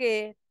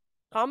මේකේ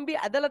කම්බි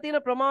ඇදලා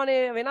තියෙන ප්‍රමාණය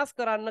වෙනස්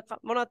කරන්න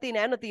මොනවද තියෙන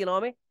ඇන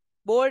තියෙනවා මේ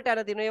බෝල්ට්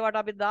ඇන තියෙනවා. ඒවට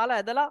අපි දාලා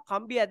ඇදලා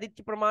කම්බි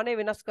ඇදිච්ච ප්‍රමාණය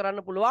වෙනස්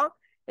කරන්න පුළුවන්.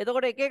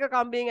 එතකොට එක එක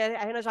කම්බියෙන්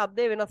ඇහෙන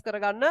ශබ්දය වෙනස්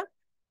කරගන්න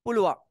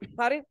පුළුවන්.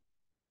 හරි?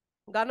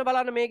 ගන්න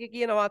බලන්න මේකේ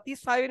කියනවා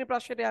 36 වෙනි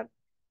ප්‍රශ්නෙට යන්න.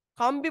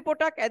 කම්බි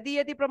පොටක් ඇදී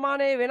ඇති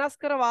ප්‍රමාණය වෙනස්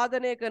කර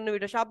වාදනය කරන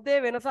විට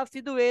ශබ්දයේ වෙනසක්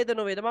සිදු වේද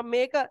නොවේද? මම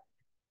මේක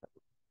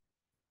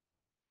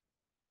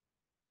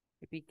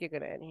පික් එක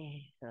නෑනේ.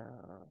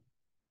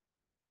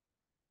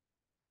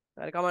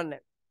 හරි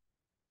කමන්නේ.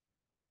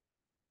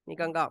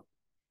 නිකන් ගාම්.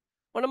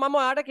 ඔන්න මම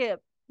ඔයාලට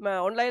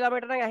ඔන්ලයින්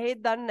ළමයට නම් ඇහෙයිද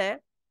දන්නේ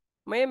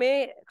නැහැ. මේ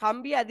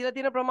කම්බිය ඇදිලා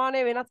තියෙන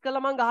ප්‍රමාණය වෙනස්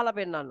කරලා මම ගහලා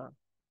පෙන්නන්නම්.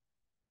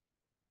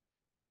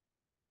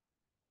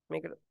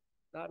 මේක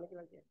දාන්න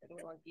කියලා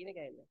කියන්නේ. මම කියන එක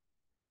ඇහෙන්නේ.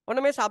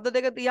 ඔන්න මේ ශබ්ද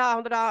දෙක තියා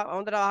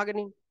හොඳට අහගෙන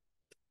ඉන්න.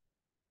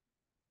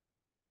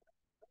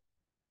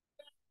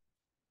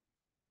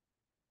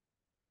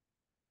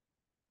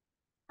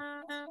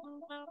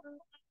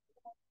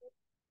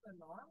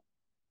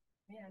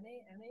 මේ අනේ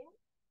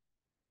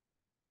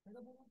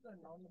මේක පුරුදු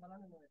කරනවා. ඔන්න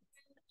බලන්න ඕනේ.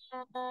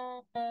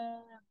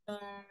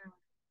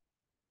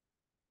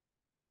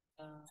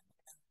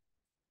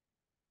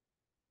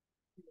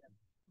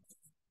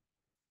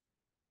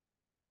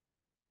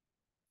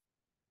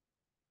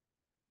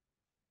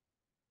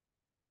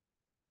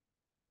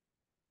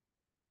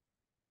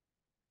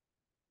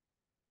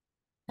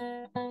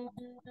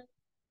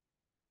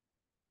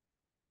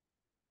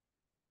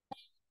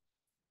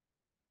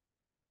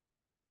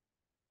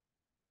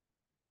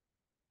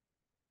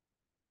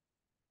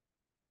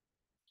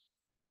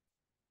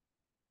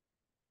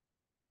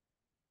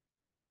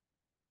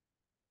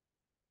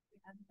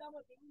 අදම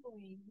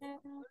තින්නුයි.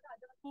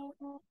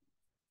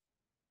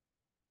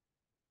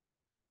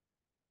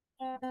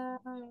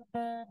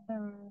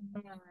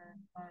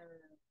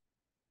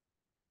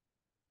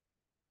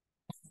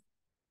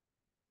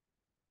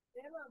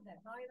 තේරුණාද?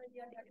 ආයෙත්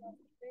කියන්නේ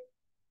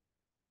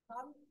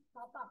සම්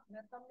සතක්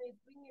නැත්තම් මේ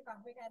ස්ප්‍රින්ග් එකක්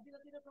මේක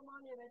ඇදලා තියෙන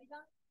ප්‍රමාණය වැඩි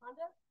නම් හඳ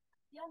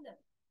කියන්න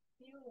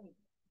තියුණුයි.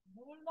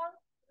 මුල් නම්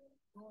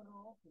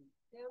ගොරෝසු.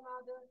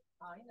 තේරුණාද?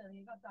 ආයි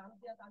නේක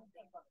සංඛ්‍යා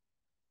සංඛ්‍යාවක්.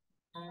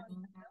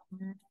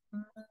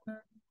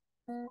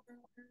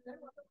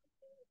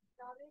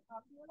 කාර්යය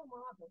අපි වල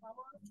මහත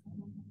සමාන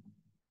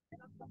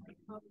අපි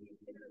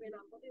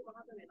වෙනවා පොතේ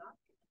මහත වෙනවා.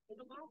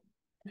 එතකොට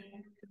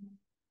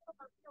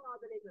පස්සේ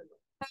වාදනය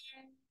කරනවා.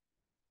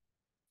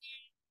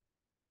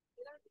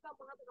 ඊළඟට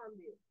මහත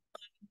කන්දිය.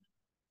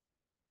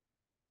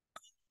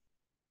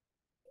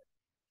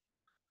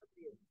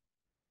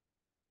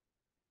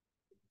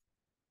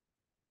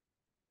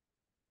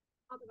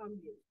 මහත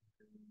කන්දිය.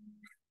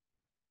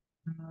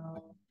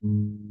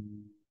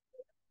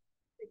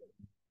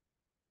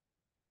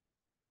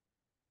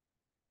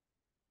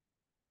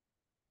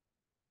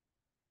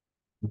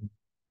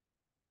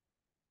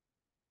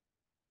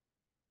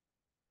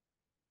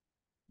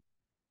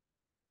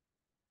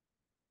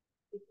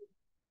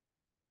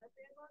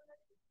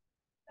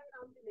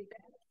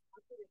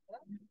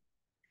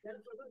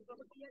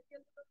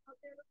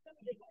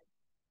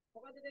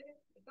 මොකද දෙක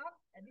එකක්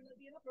ඇදිලා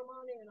තියෙන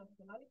ප්‍රමාණය වෙනස්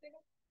කරනවා. අනිත් එක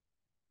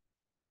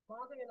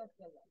මාත වෙනස්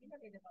කරලා.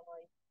 ඊළඟ එක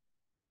තමයි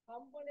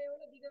කම්පණය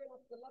වල දිග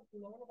වෙනස් කරලා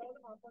පුළුවන්.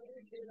 බලන්න කම්පණය වල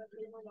දිග වෙනස්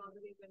කිරීම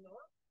වාදනය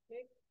කරනවා.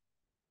 මේ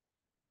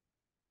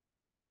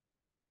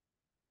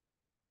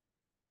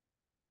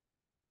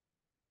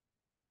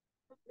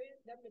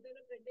දැන් මෙතන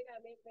ට්‍රෙඩ් එක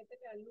මේ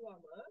පැත්තට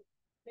ඇල්ලුවාම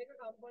මේක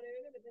කම්පණය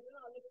වෙන්නේ මෙතන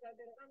ඉඳලා අල්ලපු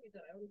තැනට එනකන්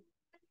විතරයි.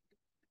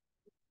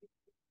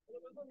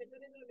 ඒක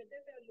මෙතන ඉඳලා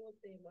මෙතෙන්ට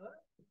ඇල්ලුවොත් එහෙම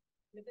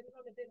මෙතන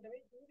ඉඳලා මෙතෙන්ට මේ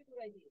චූටි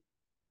තුරයි තියෙන්නේ.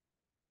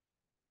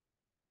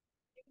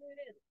 ඒක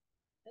නෙවෙයි.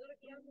 එතකොට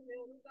කියන්නේ මේ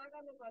උන්සා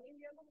ගන්න කලින්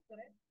කියන්න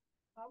උත්තරේ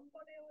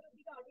කම්පණය වල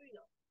දිග අඩු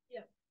වෙනවා.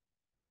 කියන්නේ.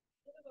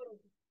 ඒක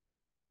කරුත්.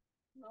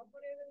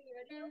 කම්පණය වල දිග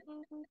වැඩි වෙනවා.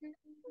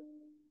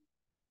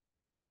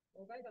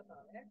 ඔකයි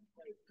කතාව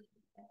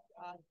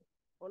ඈ.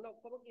 ඔන්න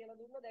ඔක්කොම කියලා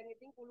දුන්නා දැන්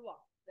ඉතින් පුළුවන්.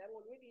 දැන්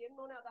ඔළුවේ තියෙන්න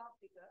ඕනේ අදහස්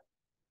ටික.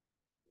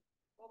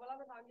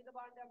 ඔයගලම සංගීත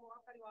භාණ්ඩයක්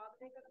මොකක් හරි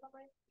වාදනය කරලා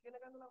තමයි ඉගෙන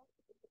ගන්න ළමයි.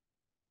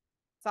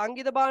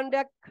 සංගීත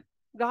භාණ්ඩයක්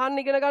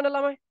ගහන්න ඉගෙන ගන්න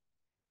ළමයි.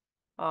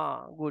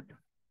 good.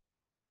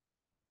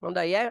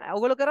 හොඳයි ඈ.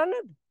 ඔයගොල්ලෝ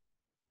කරන්නේ නැද්ද?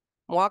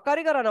 මොකක්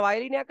හරි කරන්න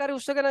වයලිනයක් හරි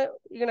උස්සගෙන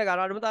ඉගෙන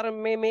ගන්න. අඩුමතර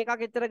මේකක්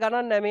එච්චර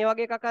ගණන් නැහැ. මේ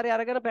වගේ එකක් හරි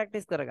අරගෙන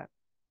ප්‍රැක්ටිස් කරගන්න.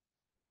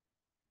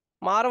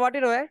 මාර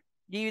වටිනවා ඈ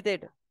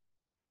ජීවිතේට.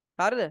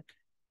 හරිද?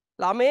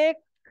 ළමේ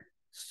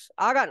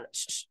ආගන්න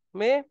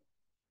මේ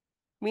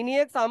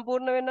මිනිහෙක්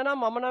සම්පූර්ණ වෙන්න නම්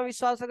මම නම්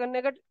විශ්වාස කරන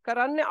එක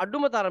කරන්නේ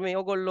අඩුම තරමේ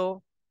ඔයගොල්ලෝ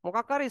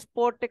මොකක් හරි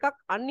ස්පෝර්ට් එකක්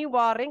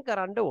අනිවාර්යෙන්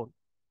කරන්න ඕන.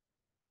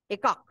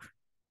 එකක්.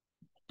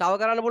 තව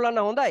කරන්න පුළුවන්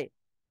නම් හොඳයි.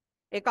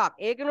 එකක්.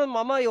 ඒකිනුත්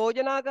මම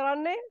යෝජනා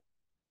කරන්නේ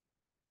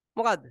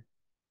මොකද්ද?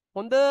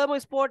 හොඳම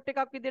ස්පෝර්ට්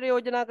එකක් විදිහට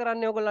යෝජනා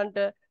කරන්නේ ඔයගොල්ලන්ට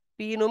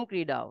පීනුම්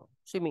ක්‍රීඩාව.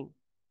 ස්විමින්.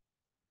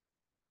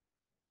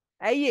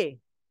 ඇයි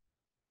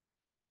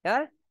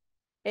ඒ?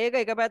 ඒක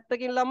එක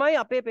පැත්තකින් ළමයි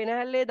අපේ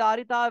පෙනහැල්ලේ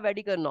ධාරිතාව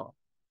වැඩි කරනවා.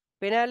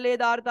 පෙනහැල්ලේ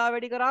ධාරිතාව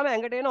වැඩි කරාම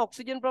ඇඟට එන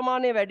ඔක්සිජන්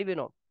ප්‍රමාණය වැඩි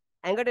වෙනවා.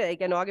 ඇඟට ඒ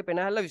කියන්නේ ඔයාගේ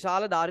පෙනහැල්ල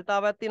විශාල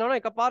ධාරිතාවයක්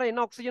තියෙනවනේ එකපාර එන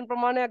ඔක්සිජන්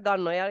ප්‍රමාණයක්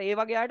ගන්නවා. ඒ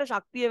වගේ අයට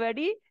ශක්තිය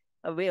වැඩි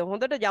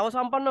හොඳට ජව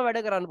සම්පන්නව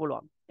වැඩ කරන්න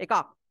පුළුවන්. එකක්.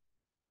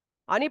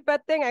 අනිත්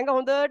පැත්තෙන් ඇඟ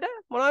හොඳට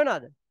මොන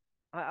වෙනවද?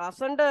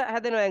 ලස්සනට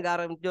හැදෙනවා ඇඟ.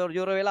 අර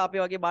ජොර වෙලා අපි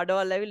වගේ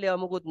බඩවල් ඇවිල්ලා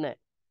ඒවා මුකුත් නැහැ.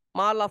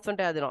 මාල්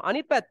ලස්සනට හැදෙනවා.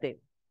 අනිත් පැත්තෙන්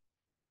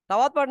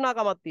තවත්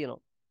වටිනාකමක්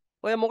තියෙනවා.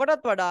 ඔය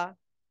මොකටත් වඩා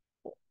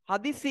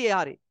හදිස්සියේ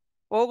හරි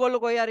ඕගොල්ලෝ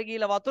කොයි හරි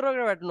ගිහලා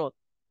වතුරකට වැටුනොත්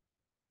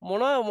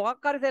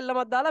මොකක් හරි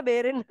සෙල්ලමක් දාලා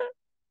බේරෙන්න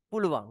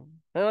පුළුවන්.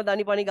 එහෙනම්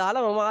දනිපනි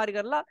ගහලා මොම හරි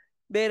කරලා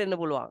බේරෙන්න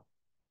පුළුවන්.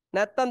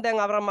 නැත්තම් දැන්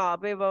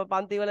අපේ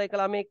පන්ති වල එක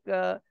ළමෙක්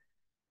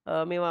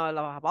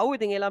මේවා පව්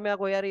ඉතින් ඒ ළමයා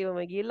කොයි හරි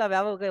ගිහිල්ලා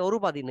වැවක ඔරු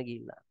පදින්න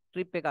ගිහිල්ලා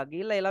ට්‍රිප් එකක්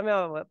ගිහිල්ලා ඒ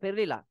ළමයා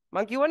පෙරලිලා.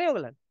 මං කිව්වනේ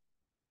ඔයගලන්ට.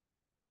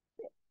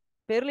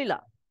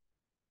 පෙරලිලා.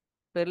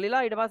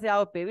 පෙරලිලා ඊට පස්සේ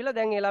ආව පෙවිලා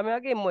දැන් ඒ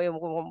ළමයාගේ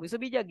විස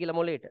බීජයක් ගිහලා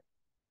මොලේට.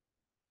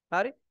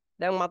 හරි?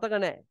 දැන් මතක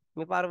නැහැ.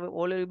 මේ පාර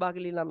ඕලේ විභාගෙ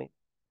ලියන ළමයි.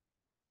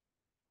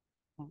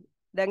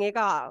 දැන් ඒක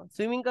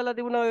ස්විමින් කරලා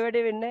තිබුණා ඔය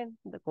වැඩේ වෙන්නේ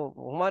නැහැ.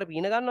 කොහොම හරි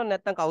පීන ගන්නව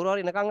නැත්නම් කවුරු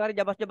හරි එනකන් හරි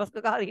ජබස් ජබස්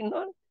කකාරී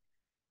ඉන්නවනේ.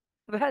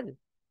 බෑද?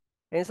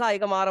 ඒ නිසා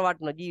ඒක මාර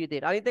වටන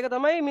ජීවිතේට. අනිත් එක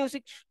තමයි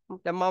මියුසික්.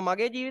 දැන්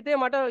මගේ ජීවිතේ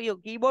මට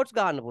කීබෝඩ්ස්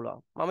ගහන්න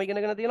පුළුවන්. මම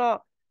ඉගෙනගෙන තියෙනවා.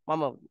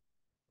 මම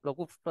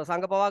ලොකු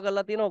ප්‍රසංග පවා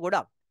කරලා තියෙනවා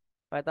ගොඩක්.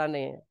 මම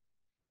හිතන්නේ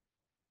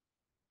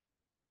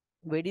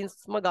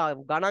වෙඩින්ස්ම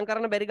ගණන්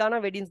කරන්න බැරි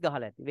ගාණක් වෙඩින්ස් ගහලා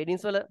ඇති.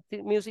 වෙඩින්ස් වල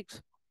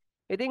මියුසික්ස්.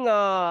 ඉතින්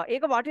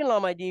ඒක වටිනවා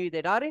මගේ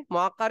ජීවිතේට. හරි.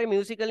 මොකක් හරි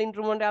මියුසිකල්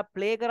ඉන්ස්ට්‍රුමන්ට් එකක්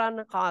ප්ලේ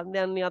කරන්න.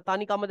 දැන්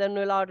තනිකම දැන්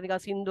වෙලාවට නිකන්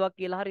සින්දුවක්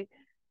කියලා හරි.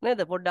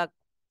 නේද? පොඩ්ඩක්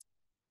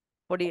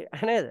පොඩි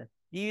නේද?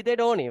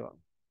 ජීවිතේට ඕනේ ඒවා.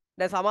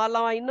 දැන් සමහර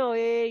ළමයි ඉන්න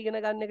ඔය ඉගෙන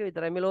ගන්න එක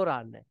විතරයි මෙලෝ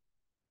රාන්නේ.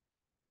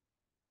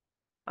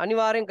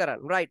 අනිවාර්යෙන්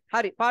කරන්න. රයිට්.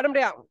 හරි. පාඩමට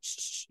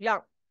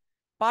යම්.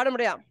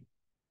 පාඩමට යම්.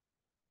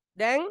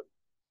 දැන්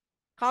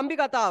කම්බි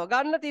කතාව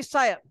ගන්න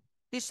 36.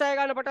 36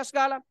 ගන්න පටස්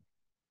ගාලා.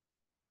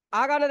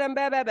 ආගන්න දැන්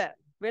බෑ.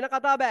 වෙන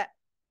කතා බෑ.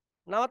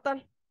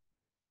 නවත්තන්න.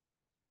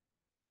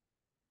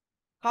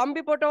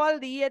 කම්බි පොටවල්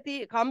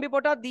කම්බි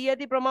පොටක් දී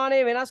ඇති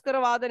ප්‍රමාණය වෙනස් කර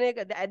වාදනය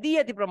ඇදී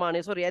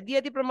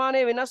ඇති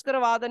ප්‍රමාණය වෙනස් කර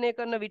වාදනය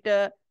කරන විට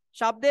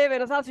ශබ්දයේ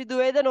වෙනසක්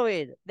සිදුවේද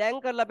නොවේද?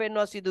 දැන් කරලා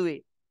පෙන්වනවා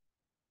සිදුවේ.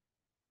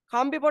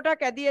 කම්බි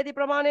පොටක් ඇදී ඇති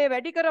ප්‍රමාණය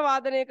වැඩි කර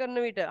වාදනය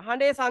කරන විට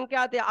හඬේ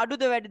සංඛ්‍යාතය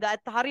අඩුද වැඩිද?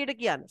 ඇත්ත හරියට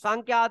කියන්න.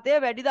 සංඛ්‍යාතය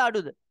වැඩිද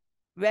අඩුද?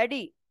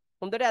 වැඩි.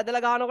 හොඳට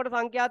ඇදලා ගන්නකොට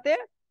සංඛ්‍යාතය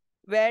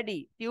වැඩි.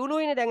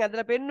 තියුණුයිනේ දැන්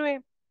ඇදලා පෙන්නුවේ.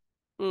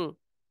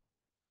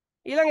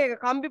 ඊළඟ එක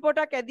කම්බි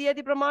පොටක් ඇදී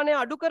ඇති ප්‍රමාණය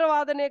අඩු කර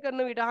වාදනය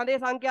කරන විට හඬේ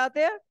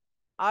සංඛ්‍යාතය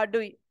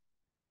අඩුයි.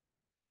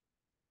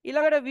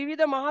 ඊළඟට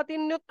විවිධ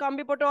මහතින්නුත්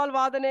කම්බි පොටවල්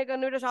වාදනය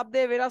කරන විට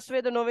ශබ්දය වෙනස්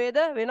වේද නොවේද?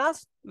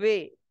 වෙනස්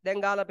වේ. දැන්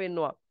ගාලා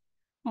පෙන්නවා.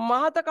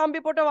 මහත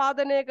කම්බි පොට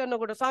වාදනය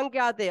කරනකොට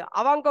සංඛ්‍යාතය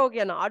අවංකව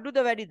කියන අඩුද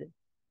වැඩිද?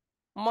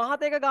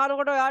 මහත එක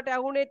ගානකොට ඔයාට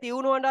ඇහුනේ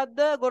තියුණු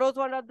හඬක්ද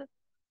ගොරෝසු හඬක්ද?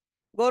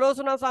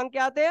 ගොරෝසු නම්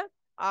සංඛ්‍යාතය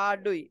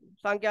අඩුයි.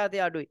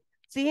 සංඛ්‍යාතය අඩුයි.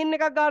 සිහින්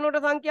එකක් ගානකොට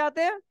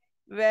සංඛ්‍යාතය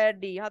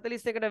වැඩි.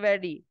 41ට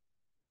වැඩි.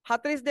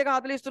 42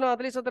 43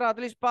 44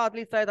 45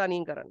 46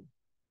 තනින් කරන්න.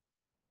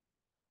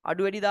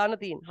 අඩු වැඩි දාන්න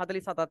තියෙන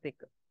 47ත්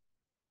එක්ක.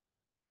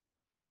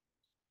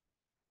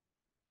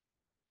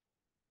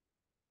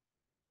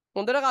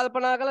 හොඳට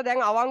කල්පනා කරලා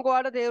දැන්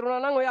අවංකවට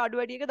තේරුණා නම් ඔය අඩු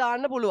වැඩි එක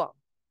දාන්න පුළුවන්.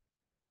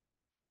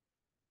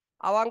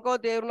 අවංකව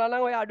තේරුණා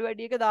නම් ඔය අඩු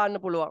වැඩි එක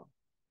දාන්න පුළුවන්.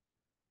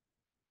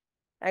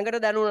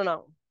 ඇඟට දැනුණා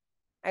නම්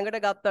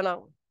ඇඟට ගත්තා නම්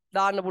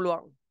දාන්න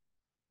පුළුවන්.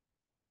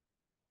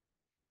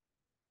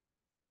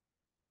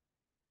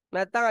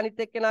 නැත්තම් අනිත්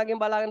එක්කෙනාගෙන්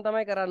බලාගෙන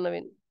තමයි කරන්න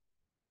වෙන්නේ.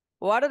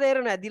 ඔයාට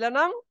තේරෙන්නේ ඇදිලා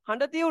නම්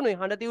හඬ තියුණුයි.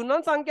 හඬ තියුණු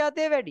නම්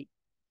සංඛ්‍යාතය වැඩි.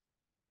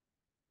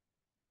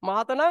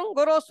 මහත නම්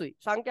ගොරෝසුයි.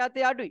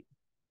 සංඛ්‍යාතය අඩුයි.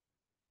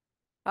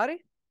 හරි?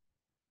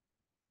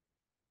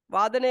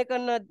 වාදනය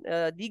කරන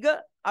දිග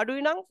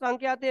අඩුයි නම්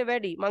සංඛ්‍යාතය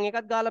වැඩි. මම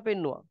එකක් ගාලා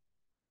පෙන්නුවා.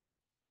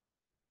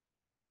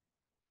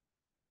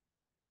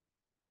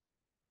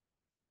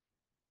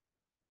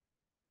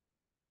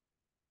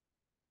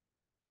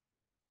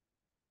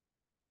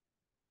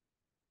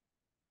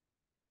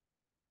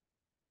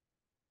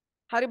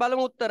 හරි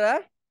බලමු උත්තර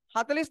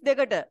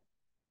 42ට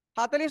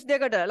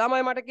 42ට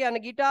ළමයි මට කියන්න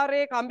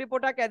ගිටාරයේ කම්බි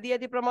පොටක් ඇදී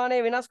ඇති ප්‍රමාණය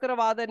වෙනස් කර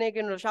වාදනය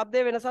කරනකොට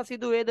ශබ්දයේ වෙනසක්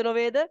සිදු වේද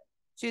නොවේද?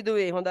 සිදු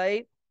වේ.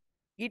 හොඳයි.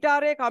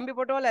 ගිටාරයේ කම්බි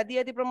පොටවල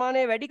ඇදී ඇති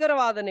ප්‍රමාණය වැඩි කර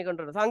වාදනය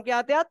කරනකොට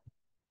සංඛ්‍යාතයත්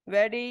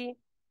වැඩි.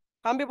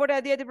 කම්බි පොට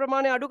ඇදී ඇති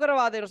ප්‍රමාණය අඩු කර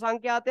වාදනය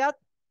සංඛ්‍යාතයත්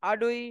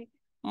අඩුයි.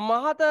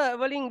 මහත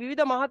වලින්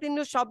විවිධ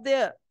මහතින්දු ශබ්දය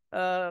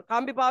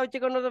කම්බි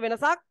පාවිච්චි කරනකොට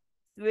වෙනසක්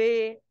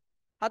වේ.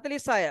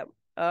 46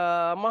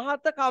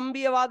 මහත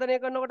කම්බිය වාදනය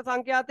කරනකොට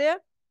සංඛ්‍යාතය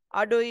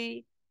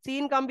අඩුයි.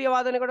 සීන් කම්බිය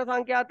වාදනය කොට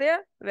සංඛ්‍යාතය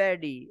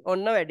වැඩි.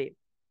 ඔන්න වැඩි.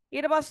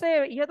 ඊට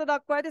පස්සේ ඉහත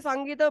දක්වා ඇති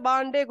සංගීත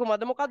භාණ්ඩය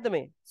කුමක්ද? මොකද්ද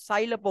මේ?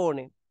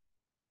 සයිලපෝනේ.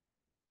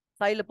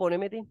 සයිලපෝනේ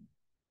මෙතින්.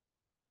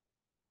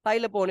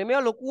 සයිලපෝනේ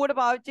මේවා ලොකුවට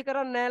පාවිච්චි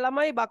කරන්නේ නැහැ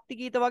ළමයි. භක්ති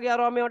ගීත වගේ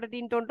අරවා මේවට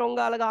ටින් ටොන් ටොන්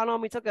ගාලා ගහනවා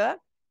මිසක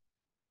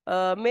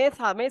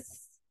මේ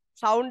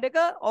සවුන්ඩ් එක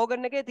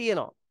ඕගන් එකේ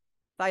තියෙනවා.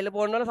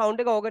 සයිලපෝන් වල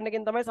සවුන්ඩ් එක ඕගන්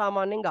එකෙන් තමයි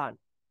සාමාන්‍යයෙන් ගහන්නේ.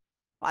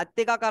 ඇත්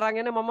එකක්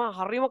අරගෙන මම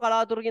හරිම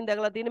කලාතුරකින්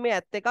දැකලා තියෙන මේ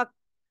ඇත් එකක්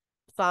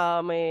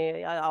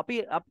මේ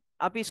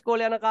අපි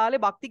ඉස්කෝලේ යන කාලේ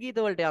භක්ති ගීත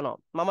වලට යනවා.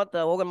 මමත්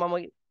ඕගන් මම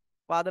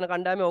වාදන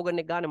කණ්ඩායමේ ඕගන්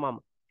එක ගහන්නේ මම.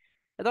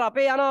 එතකොට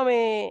අපේ යනවා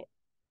මේ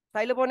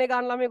සයිලොෆෝන් එක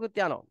ගහන ළමයෙකුත්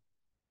යනවා.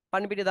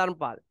 පන්නිපිටිය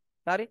ධර්මපාල.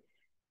 හරි.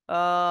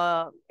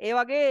 ඒ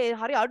වගේ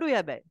හරි අඩුයි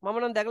හැබැයි. මම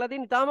නම් දැකලා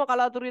තියෙන ඉතාලම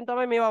කලාතුරකින්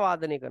තමයි මේවා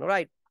වාදනය කරනවා.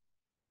 රයිට්.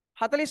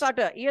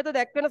 48 ඊට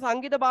දැක්වෙන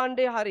සංගීත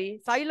භාණ්ඩයේ හරි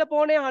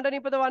සයිලොෆෝනේ හඬ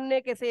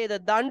නිපදවන්නේ කෙසේද?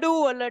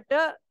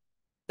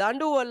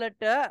 දඬු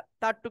වලට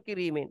තට්ටු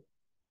කිරීමෙන්.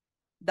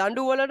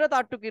 දඬු වලට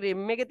තට්ටු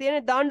කිරීම. මේකේ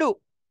තියෙන දඬු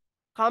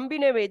කම්බි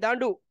නෙවෙයි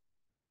දඬු.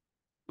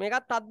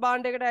 මේකත් තත්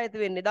භාණ්ඩයකට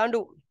ඇති වෙන්නේ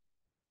දඬු.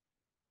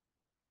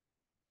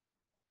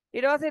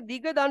 ඊට පස්සේ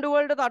දිග දඬු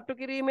වලට තට්ටු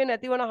කිරීමෙන්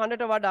ඇතිවන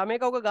හඬට වඩා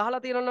මේක ඔක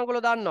ගහලා තියෙනවා නම්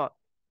ඔයගොල්ලෝ දන්නවා.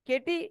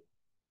 කෙටි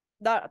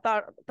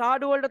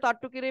තාඩු වලට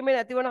තට්ටු කිරීමෙන්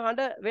ඇතිවන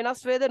හඬ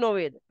වෙනස් වේද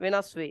නොවේද?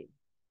 වෙනස් වේ.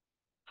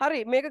 හරි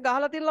මේක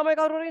ගහලා තියෙන ළමයි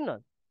කවුරු හරි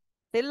ඉන්නවද?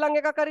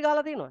 සෙල්ලම් එකක් හරි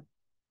ගහලා තියෙනවද?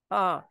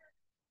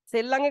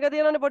 සෙල්ලම් එක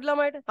තියෙනවනේ පොඩි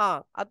ළමයිට.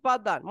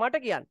 අත්පාත් දාන්න.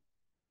 මට කියන්න.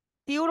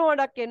 තියුණු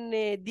හඬක්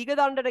එන්නේ දිග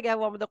දණ්ඩට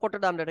ගැහුවමද කොට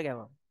දණ්ඩට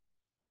ගැහුවම?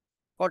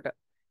 කොට.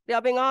 ඉතින්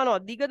අපෙන් අහනවා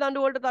දිග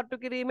දඬු වලට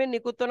තට්ටු කිරීමෙන්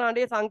නිකුත් වන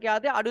හඬේ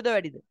සංඛ්‍යාතය අඩුද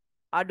වැඩිද?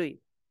 අඩුයි.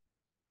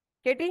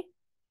 කෙටි?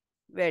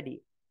 වැඩි.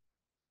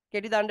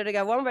 කෙටි දණ්ඩට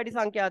ගැව්වම වැඩි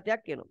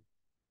සංඛ්‍යාතයක් එනවා.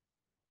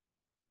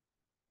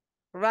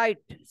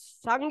 right.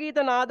 සංගීත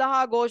නාද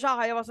හා ഘോഷ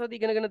 6 වසරදී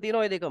ඉගෙනගෙන තියෙන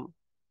ඔය දෙකම.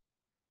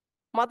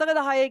 මතකද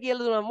 6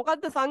 කියලා දුන්නා.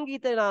 මොකද්ද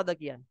සංගීත නාද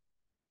කියන්නේ?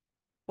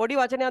 පොඩි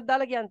වචනයක්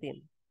දාලා කියන්න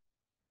තියෙනවා.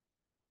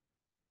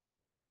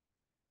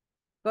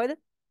 කොහෙද?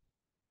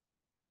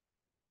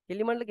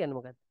 කිලිමණ්ඩල කියන්නේ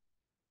මොකක්ද?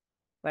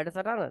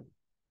 වැඩසටහනද?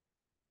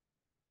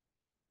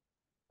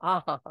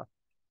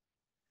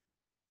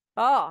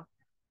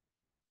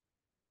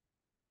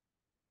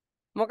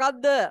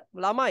 මොකද්ද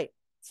ළමයි?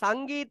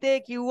 සංගීතයේ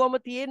කිව්වම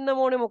තියෙන්න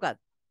ඕනේ මොකක්ද?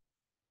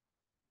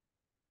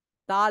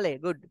 තාලේ.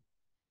 good.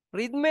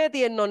 රිද්මේ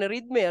තියෙන්න ඕනේ.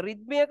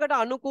 රිද්මයකට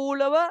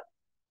අනුකූලව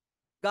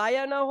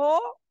ගයන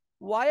හෝ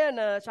වයන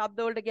ශබ්ද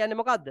වලට කියන්නේ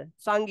මොකද්ද?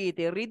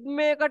 සංගීතය.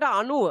 රිද්මයකට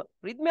අනුව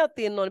රිද්මයක්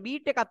තියෙන්න ඕනේ.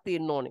 බීට් එකක්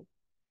තියෙන්න ඕනේ.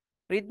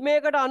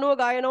 රිද්මයකට අනුව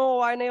ගයන හෝ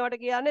වයන ඒවට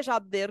කියන්නේ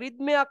ශබ්දය.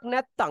 රිද්මයක්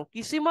නැත්තම්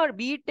කිසිම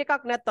බීට්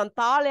එකක් නැත්තම්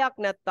තාලයක්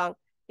නැත්තම්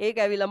ඒක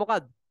ඇවිල්ලා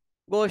මොකද්ද?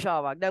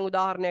 ഘോഷාවක්. දැන්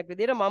උදාහරණයක්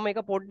විදිහට මම එක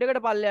පොඩ්ඩකට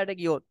පල්ලයට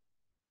ගියොත්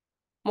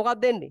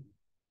මොකක්ද දෙන්නේ?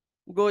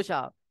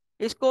 ഘോഷාව.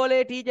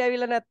 ඉස්කෝලේ ටීචර්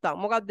ඇවිල්ලා නැත්තම්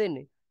මොකක්ද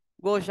දෙන්නේ?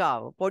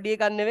 ഘോഷාව. පොඩි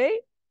එකක් නෙවෙයි.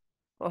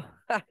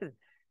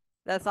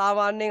 දැන්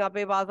සාමාන්‍යයෙන්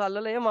අපේ පාසල්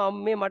වල එහෙම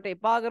අම්මේ මට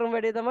එපා කරන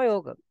වැඩේ තමයි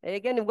ඕක. ඒ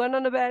කියන්නේ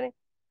උගන්වන්න බෑනේ.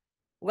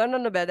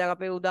 උගන්වන්න බෑ. දැන්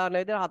අපේ උදාහරණ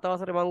විදිහට 7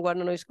 වසරේ මම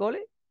උගන්වන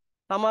ඉස්කෝලේ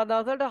සමහර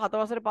දවස්වලට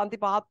 7 වසරේ පන්ති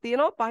 5ක්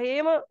තියෙනවා.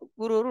 පහේම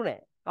ගුරුවරු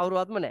නැහැ.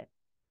 කවුරුවත්ම නැහැ.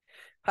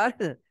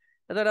 හරිද?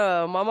 එතකොට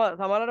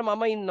සමහරවිට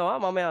මම ඉන්නවා,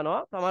 මම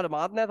යනවා. සමහරවිට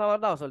මාත් නැහැ සමහර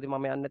දවස්වලදී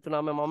මම යන්නේ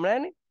නැතුනම මම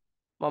නැහැනේ.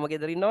 මම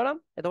ගෙදර ඉන්නවනම්.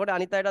 එතකොට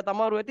අනිත් අයට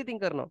තමයි ඇති ඉතින්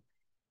කරනවා.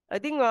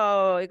 ඉතින්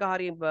ඒක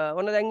හරි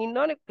ඔන්න දැන්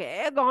ඉන්නවනේ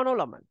කෑ ගහනවා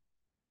ළමයි.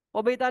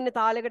 ඔබ හිතන්නේ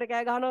තාලයකට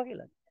කෑ ගහනවා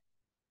කියලා?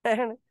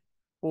 එහෙනම්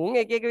උන්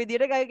එක එක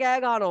විදියට කෑ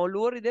ගහනවා.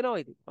 ඔළුව රිදෙනවා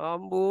ඉතින්.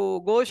 අම්බෝ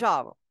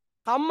ഘോഷාව.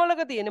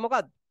 කම්මලක තියෙන්නේ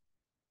මොකද්ද?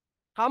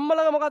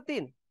 කම්මලක මොකක්ද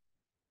තියෙන්නේ?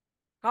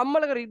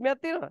 කම්මලක රිද්මයක්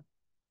තියෙනවා.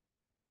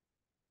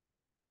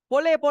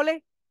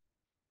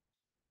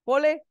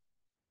 පොලේ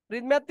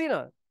රිද්මයක්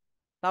තියෙනවා.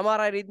 සමහර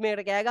අය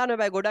රිද්මයකට කෑ ගන්නවා.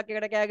 හැබැයි ගොඩක්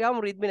එකට කෑ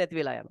ගහම රිද්මේ නැති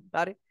වෙලා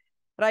යනවා. හරි.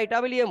 රයිට්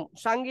අපි ලියමු.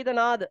 සංගීත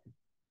නාද.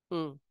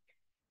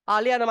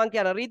 ලියන්න මං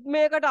කියන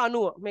රිද්මයකට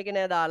අනුව මේක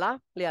නෑ දාලා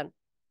ලියන්න.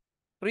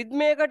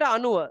 රිද්මයකට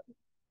අනුව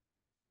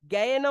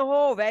ගැයෙන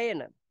හෝ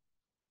වැයෙන.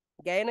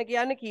 ගැයෙන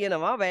කියන්නේ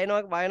කියනවා,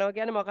 වයනවා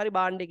කියන්නේ මොකක් හරි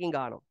භාණ්ඩයකින්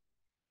ගන්නවා.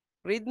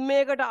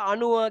 රිද්මයකට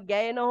අනුව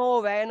ගැයෙන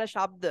හෝ වැයෙන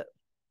ශබ්ද.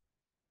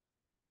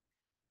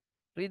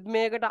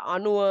 රිද්මයකට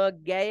අනුව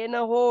ගැයෙන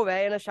හෝ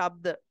වැයෙන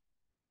ශබ්ද.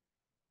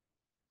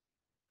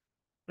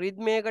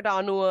 රිද්මයකට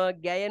අනුව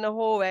ගැයෙන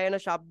හෝ වැයෙන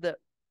ශබ්ද.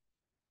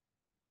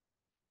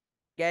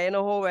 ගැයෙන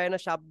හෝ වැයෙන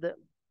ශබ්ද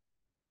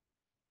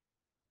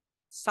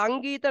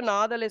සංගීත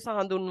නාද ලෙස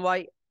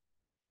හඳුන්වයි.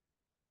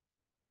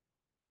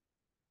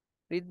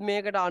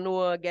 රිද්මයකට අනුව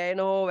ගැයෙන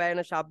හෝ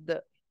වැයෙන ශබ්ද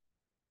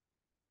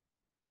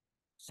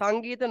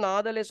සංගීත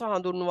නාද ලෙස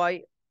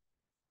හඳුන්වයි.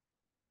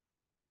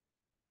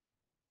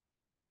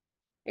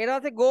 ඊට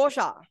පස්සේ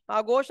ഘോഷා.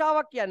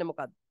 ഘോഷාවක් කියන්නේ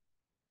මොකද්ද?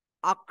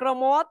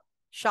 අක්‍රමවත්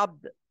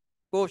ශබ්ද.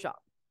 ഘോഷා.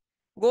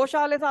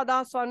 ഘോഷා ලෙස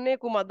අදහස් වන්නේ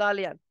කුමක්ද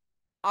ලියන්න.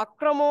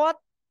 අක්‍රමවත්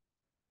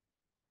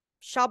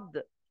ශබ්ද.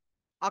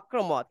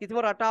 අක්‍රමවත් කිසිම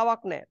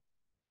රටාවක් නැහැ.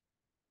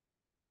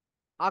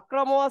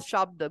 අක්‍රමවත්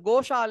ශබ්ද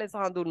ഘോഷා ලෙස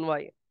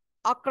හඳුන්වයි.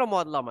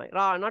 අක්‍රමවත් ළමයි.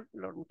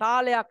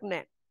 තාලයක්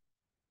නැහැ.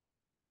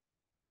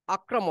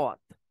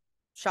 අක්‍රමවත්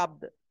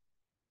ශබ්ද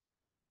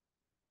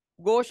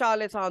ഘോഷා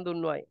ලෙස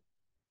හඳුන්වයි.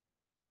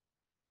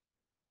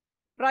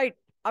 රයිට්.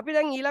 අපි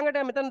දැන්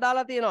ඊළඟට මෙතන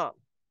දාලා තියෙනවා.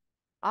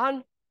 අහන්න.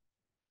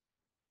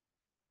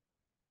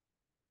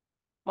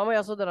 මම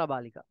යසෝදරා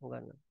බාලිකා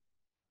උගන්වන්න.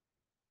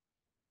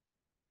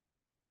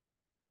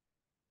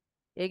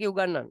 ඒකේ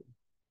උගන්වන්න.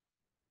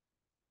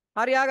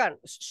 හරි ආගන්න.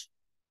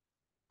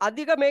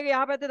 අධික මේක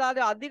යහපැත්තේ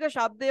දාලා අධික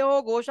ශබ්දය හෝ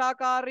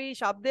ഘോഷාකාරී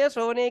ශබ්දය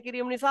ශ්‍රවණය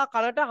කිරීම නිසා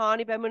කනට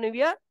හානි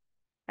පැමිණවිය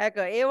හැක.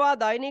 ඒවා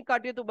දෛනික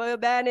කටයුතු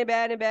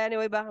බෑනේ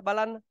ඔය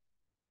බලන්න.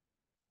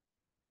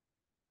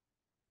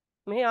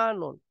 මෙහි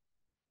ආන්න ඕන.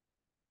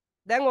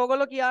 දැන්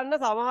ඕගොල්ලෝ කියන්න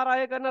සමහර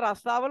අය කරන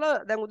රස්සාවල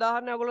දැන්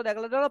උදාහරණයක් ඕගොල්ලෝ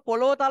දැකලා තියෙනවා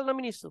පොළොව තල්න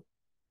මිනිස්සු.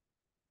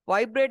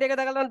 වයිබ්‍රේට් එක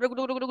දැකලා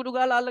ඩුඩු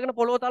ගාලා අල්ලගෙන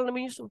පොළොව තල්න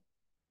මිනිස්සු.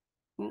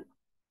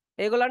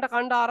 ඒගොල්ලන්ට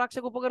කණ්ඩ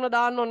ආරක්ෂක උපකරණ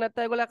දාන්න ඕනේ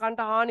නැත්නම් ඒගොල්ලෝ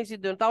කණ්ඩ හානි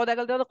සිද්ධ වෙනවා. තව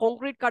දැකලා තියෙනවා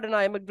කොන්ක්‍රීට් කඩන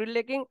අය මේ ඩ්‍රිල්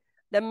එකකින්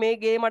දැන් මේ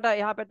ගේ මට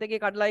එහා පැත්තේ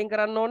කඩලා අයින්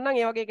කරන්න ඕන නම්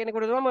ඒ වගේ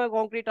කෙනෙකුට තමයි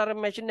කොන්ක්‍රීට් අර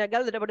මැෂින් එක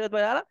ගාලා දෙඩපඩ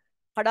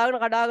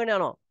දාලා කඩාගෙන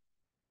යනවා.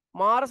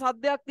 මාර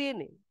සද්දයක්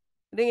තියෙන්නේ.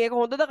 ඉතින් ඒක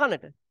හොඳද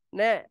කනට?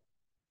 නෑ.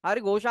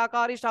 හරි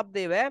ഘോഷාකාරී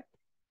ශබ්දේ වේ.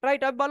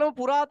 රයිට් අපි බලමු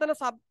පුරාතන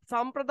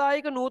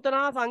සාම්ප්‍රදායික නූතන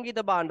හා සංගීත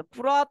භාණ්ඩ.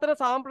 පුරාතන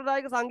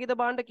සාම්ප්‍රදායික සංගීත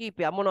භාණ්ඩ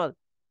කීපයක් මොනවද?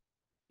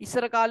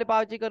 ඉස්සර කාලේ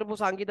පාවිච්චි කරපු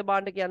සංගීත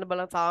භාණ්ඩ කියන්න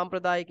බලන්න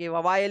සාම්ප්‍රදායික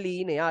ඒවා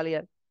වයලීන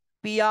යාලියන්.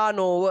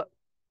 පියානෝව,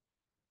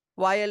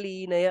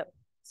 වයලීනය,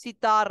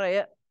 සිතාරය,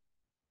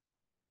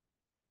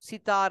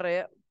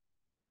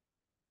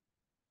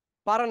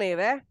 පරණ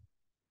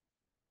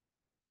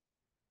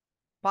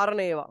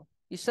ඒවා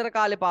ඉස්සර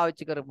කාලේ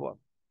පාවිච්චි කරපුවා.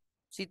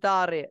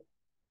 සිතාරය,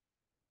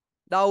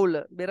 දවුල,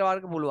 බෙර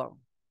වර්ග පුළුවන්.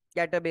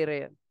 ගැට බෙරය,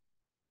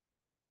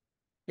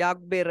 යක්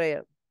බෙරය.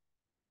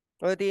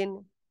 ඔය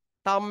තියෙන්නේ.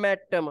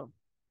 තම්මැට්ටම.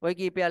 ඔය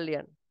කීපයක්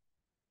ලියන්න.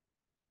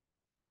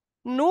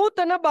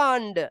 නූතන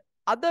බාණ්ඩ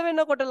අද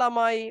වෙනකොට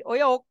ළමයි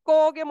ඔය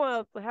ඔක්කොගෙම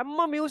හැම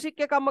මියුසික්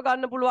එකක්ම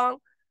ගන්න පුළුවන්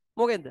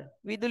මොකෙන්ද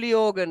විදුලි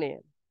යෝගනය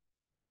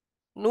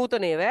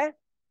නූතනේ වේ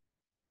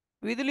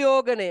විදුලි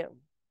යෝගනය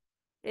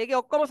ඒකේ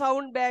ඔක්කොම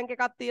සවුන්ඩ් බෑන්ක්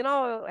එකක්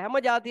තියෙනවා හැම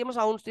જાතියෙම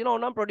සවුන්ඩ්ස් තියෙනවා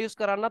ඕනම් ප්‍රොඩියුස්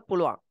කරන්නත්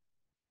පුළුවන්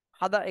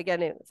හදා ඒ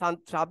කියන්නේ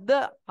ශබ්ද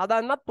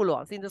හදන්නත්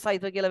පුළුවන්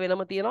සින්තසයිසර් කියලා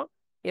වෙනම තියෙනවා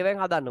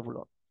ඒවෙන් හදන්න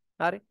පුළුවන්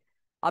හරි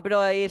අපිට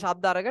මේ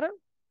ශබ්ද අරගෙන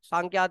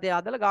සංඛ්‍යාතය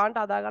හදලා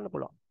ගානට හදා ගන්න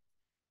පුළුවන්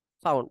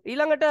සවුන්ඩ්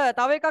ඊළඟට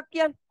තව එකක්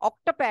කියන්නේ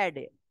ඔක්ටපෑඩ්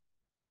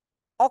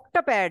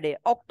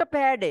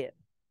ඔක්ටපෑඩ්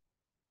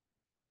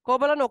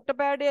කොබලන්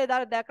ඔක්ටපෑඩ්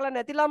දැකලා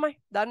නැති ළමයි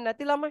දන්නේ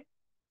නැති ළමයි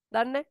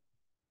දන්නේ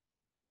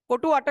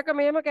කොටු 8ක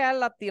මෙහෙම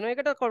කෑල්ලක් තියෙනවා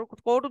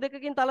ඒකට කෝටු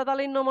දෙකකින් තල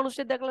තල ඉන්න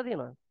මිනිස්සු දැකලා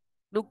තියෙනවා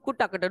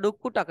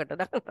ඩුක්කුටකට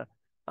දැකලා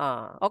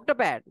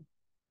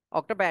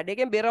ඔක්ටපෑඩ්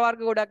එකෙන් බෙර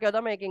වර්ග ගොඩක්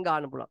ඒවා තමයි එකෙන්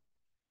ගන්න පුළුවන්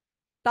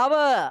තව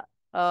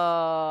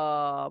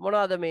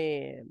මොනවද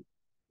මේ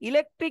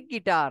ඉලෙක්ට්‍රික්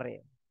ගිටාරය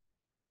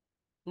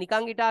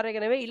නිකන් ගිටාර එක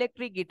නෙවෙයි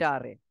ඉලෙක්ට්‍රික්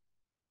ගිටාරය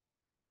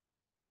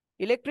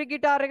ඉලෙක්ට්‍රික්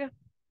ගිටාර එක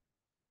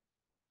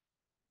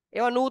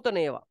ඒවා නූතන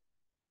ඒවා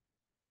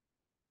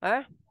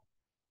ඈ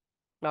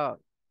ඔව්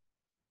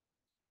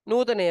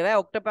නූතන ඒවා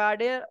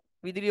ඔක්ටපෑඩය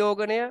විදුලි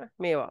යෝගනය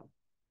මේවා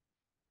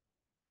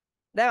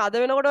දැන් අද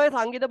වෙනකොට ඔය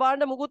සංගීත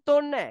භාණ්ඩ මුකුත්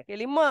ඕනේ නැහැ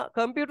කෙලින්ම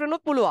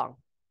කම්පියුටරෙනුත් පුළුවන්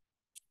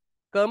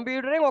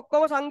කම්පියුටරෙන්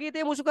ඔක්කොම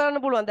සංගීතය මුසු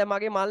කරන්න පුළුවන් දැන්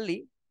මගේ මල්ලි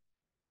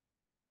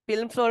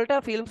ෆිල්ම්ස් වලට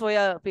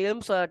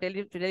ෆිල්ම්ස්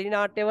ටෙලි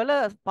නාට්‍ය වල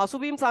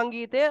පසුබිම්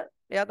සංගීතය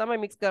එයා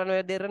තමයි මික්ස් කරන්නේ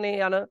ඔය දෙරනේ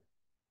යන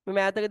මේ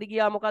මෑතකදී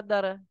ගියා මොකක්ද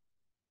අර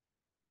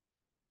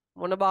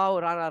මොන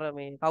බාව අර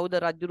මේ කවුද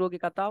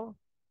රජ්ජුරුවගේ කතාව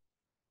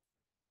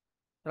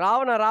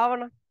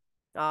රාවණ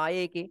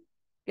ඒකේ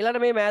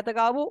ඊළඟට මේ මෑතක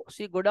ආපු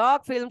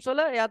ගොඩාක් ෆිල්ම්ස්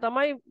වල එයා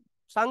තමයි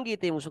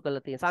සංගීතය මුසු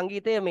කරලා තියෙන්නේ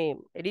සංගීතය මේ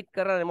එඩිට්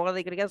කරන්නේ මොකද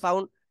ඒකට කියන්නේ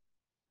සවුන්ඩ්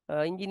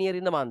ඉංජිනේර්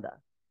ඉන්න මන්දා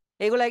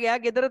ඒගොල්ලෝගේ එයා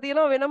ගෙදර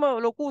තියෙනවා වෙනම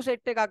ලොකු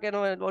සෙට් එකක්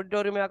එනවා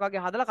ඔඩිටෝරියම් එකක්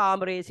වගේ හදලා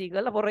කාමරේ AC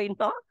කරලා පොර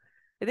ඉන්නවා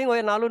ඉතින්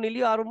ඔය නළු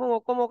නිලිය අරුමු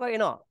ඔක්කොම ඔක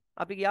එනවා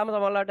අපි ගියාම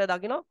සමහරවිට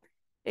දකිනවා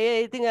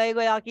ඉතින්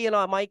එයා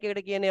කියනවා මයික්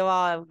එකට කියන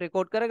ඒවා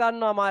රෙකෝඩ්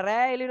කරගන්නවා මම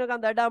රෑ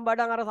එළිනකන් දඩම්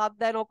බඩම් අර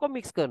සද්ද ඇන ඔක්කොම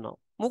මික්ස් කරනවා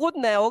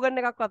මුකුත් නැහැ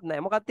ඕගන් එකක්වත්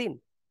නැහැ මොකක්ද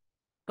තියෙන්නේ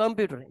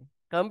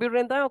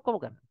කම්පියුටරෙන් තමයි ඔක්කොම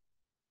කරන්නේ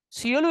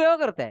සියලු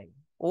ඒවා කරතයි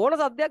ඕන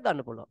සද්දයක්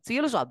ගන්න පුළුවන්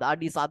සියලු සද්ද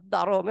අඩි සද්ද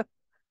අරෝම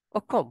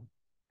ඔක්කොම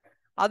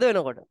අද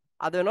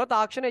වෙනවා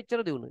තාක්ෂණ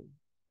එච්චර දිනුනේ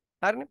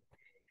හරිනේ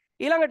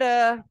ඊළඟට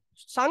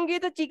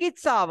සංගීත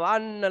චිකිත්සාව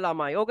අන්න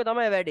ළමයි ඕක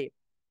තමයි වැඩේ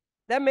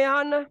දැන් මේ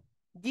අහන්න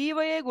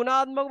ජීවයේ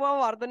ගුණාත්මක බව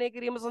වර්ධනය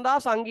කිරීම සඳහා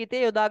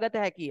සංගීතය යොදාගත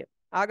හැකිය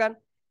ආගන්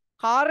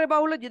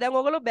කාර්යබහුල දැන්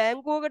ඔයගොල්ලෝ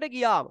බැංකුවකට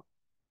ගියාම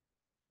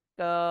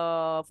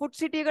ෆුඩ්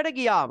සිටි එකට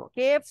ගියාම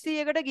KFC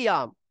එකට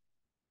ගියාම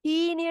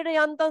හීනියට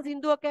යන්තම්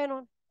සින්දුවක්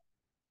ඇහෙනවනේ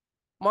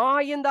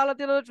මායියෙන් දාලා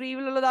තියෙනවද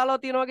ට්‍රීවිල් වල දාලා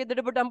තියෙනවා වගේ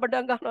දෙඩ පටම්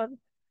පටම් ගන්නවද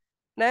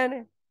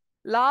නෑනේ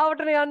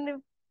ලාවටනේ යන්නේ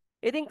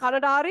ඉතින්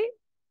කනට හරි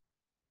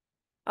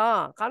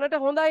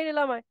කනට හොඳයිනේ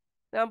ළමයි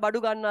දැන්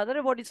බඩු ගන්න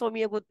අතරේ පොඩි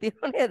සොමියකුත්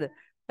තියෙනව නේද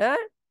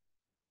ඈ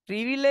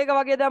ට්‍රීවිල් එක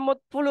වගේ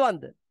දැම්මොත්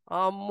පුළුවන්ද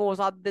අම්මෝ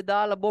සද්ද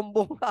දාලා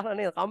බොම්බොම් ගාලා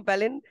නේද කම්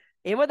පැලෙන්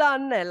එහෙම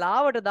දාන්නේ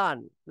ලාවට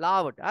දාන්නේ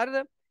ලාවට හරිද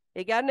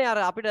ඒ කියන්නේ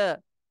අර අපිට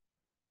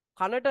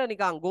කනට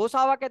නිකන්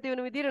ගෝසාවක් ඇති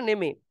වෙන විදිහට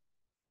නෙමෙයි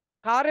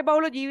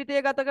කාර්යබහුල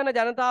ජීවිතය ගත කරන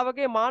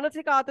ජනතාවගේ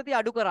මානසික ආතතිය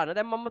අඩු කරන්න.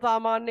 දැන් මම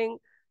සාමාන්‍යයෙන්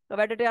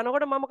වැඩට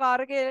යනකොට මම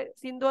කාර් එකේ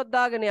සින්දුවක්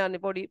දාගෙන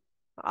යන්නේ පොඩි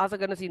ආස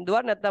කරන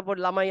සින්දුවක් නැත්නම්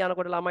පොඩි ළමයි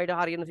යනකොට ළමයිට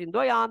හරියන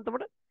සින්දුවක්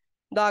යාන්තමට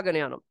දාගෙන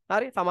යනවා.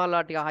 හරි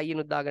සමහරවල්ලා ටික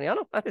හයියනුත් දාගෙන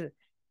යනවා. හරිද?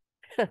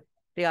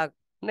 ටිකක්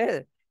නේද?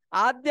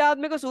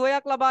 ආධ්‍යාත්මික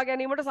සුවයක් ලබා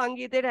ගැනීමට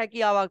සංගීතයට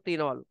හැකියාවක්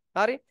තියෙනවලු.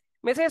 හරි?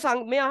 මෙසේ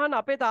මේ අහන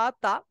අපේ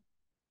තාත්තා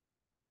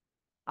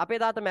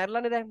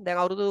මැරිලානේ දැන්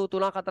අවුරුදු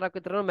 3-4ක්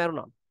විතර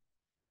මැරුණා.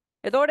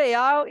 එතකොට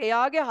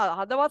එයාගේ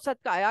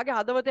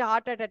හදවතේ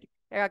heart attack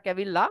එකක්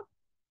ඇවිල්ලා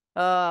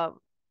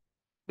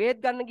බේත්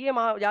ගන්න ගියේ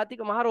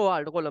ජාතික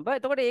මහරෝහලට කොළඹ.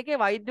 එතකොට ඒකේ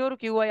වෛද්‍යවරු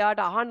කිව්වා යාට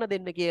අහන්න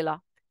දෙන්න කියලා.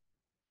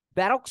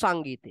 බැරොක්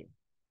සංගීතය.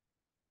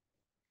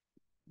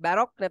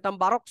 බැරොක් නැත්නම්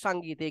බරොක්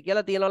සංගීතය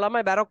කියලා තියෙනවා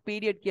ළමයි බැරොක්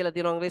පීරියඩ් කියලා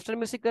තියෙනවා. වෙස්ටර්න්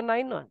මියුසික් කරන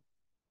අය ඉන්නවද?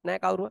 නෑ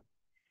කවුරුවත්.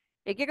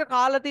 එක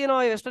කාලා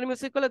තියෙනවා වෙස්ටර්න්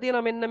මියුසික් වල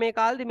තියෙනවා මෙන්න මේ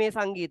කාලේදී මේ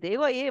සංගීතය.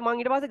 මම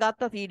ඊට පස්සේ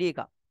ගත්තා CD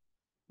එකක්.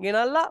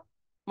 ගෙනල්ලා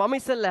මම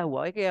ඉස්සෙල්ලා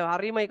ඇහුවා. ඒක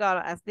හරීම ඒක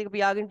ඇස් දෙක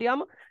පියාගෙන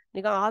හිටියාම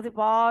නිකන් අහසේ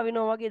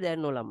පාවිනවා වගේ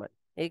දැනනවා ළමයි.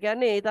 ඒ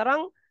කියන්නේ ඒ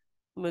තරම්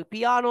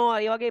පියානෝ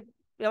ඒ වගේ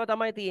ඒවා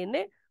තමයි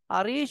තියෙන්නේ.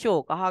 හරි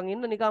ෂෝක් අහන්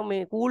ඉන්න නිකන්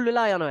මේ කූල්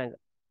වෙලා යනවා එක.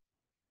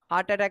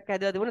 heart attack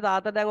හැදලා තිබුණේ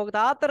තාත්තා දැන් ඔක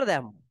තාත්තට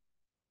දැම්මා.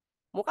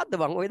 මොකද්ද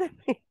බං ඔය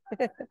දැන්නේ?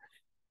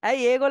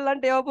 ඇයි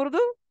ඒගොල්ලන්ට ඒව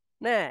පුරුදු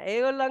නෑ.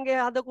 ඒගොල්ලන්ගේ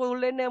හද කූල්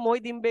වෙන්නේ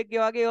මොහිදින්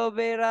බෙක්ගේ වගේ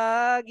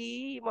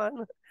ඔබේරාගී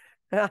මන්.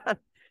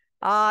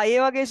 ඒ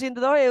වගේ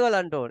සින්දු තමයි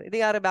ඒගොල්ලන්ට ඕනේ.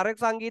 ඉතින් අර බැරොක්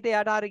සංගීතය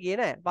යට හරි ගියේ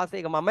නෑ. පස්සේ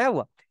ඒක මම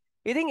ඇහුවා.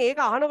 ඉතින් ඒක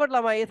අහනකොට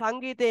ළමයි මේ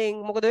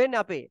සංගීතයෙන් මොකද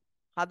වෙන්නේ අපේ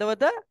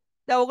හදවත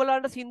දැන්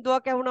ඕගොල්ලන්ට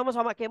සින්දුවක් ඇහුනම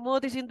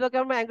කැමෝති සින්දුවක්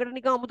ඇහුනම ඇඟට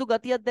නිකන් අමුතු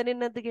ගතියක්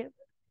දැනෙන්නේ නැද්ද කියලා?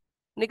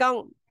 නිකන්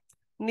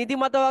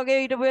නිදිමත වගේ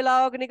හිටපු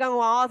වෙලාවක නිකන්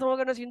ආසම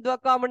කරන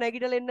සින්දුවක් ආවම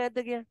නැගිටලා එන්නේ නැද්ද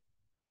කියලා?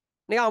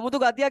 නිකන් අමුතු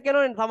ගතියක්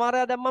එනවනේ. සමහර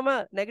අය දැන් මම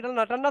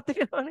නැගිටලා නටන්නත්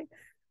කියනවනේ.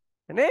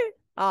 නේ?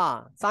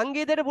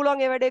 සංගීතයට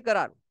පුළුවන් ඒ වැඩේ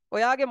කරන්න.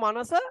 ඔයාගේ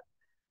මනස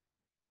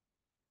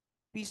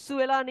පිස්සු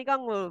වෙලා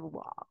නිකන්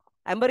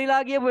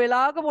ඇඹරිලා ගියපු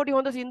වෙලාවක පොඩි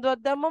හොඳ සින්දුවක්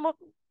දැම්මම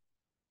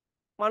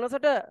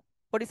මනසට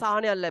පොඩි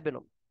සාහනයක්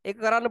ලැබෙනවා. ඒක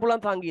කරන්න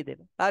පුළුවන්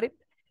සංගීතයට. හරි.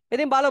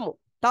 ඉතින් බලමු.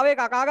 තව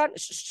එකක් අකා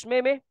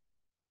ගන්න. මේ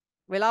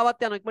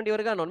වෙලාවත් යන ඉක්මනට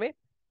ඉවර ගන්න ඕනේ මේ.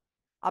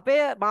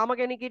 අපේ මාමා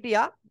කෙනෙක්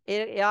හිටියා.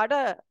 එයාට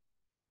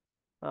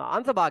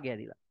අංශභාගය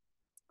ඇදිලා.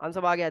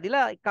 අංශභාගය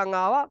ඇදිලා එකන්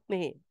ආවා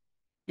මෙහි.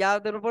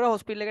 යාදනපුර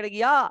හොස්පිටල් එකට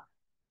ගියා.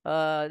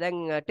 දැන්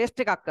ටෙස්ට්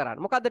එකක් කරන්න.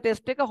 මොකද්ද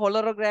ටෙස්ට් එක?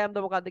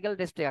 හොලෝග්‍රෑම්ද මොකද්ද කියලා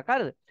ටෙස්ට් එකක්.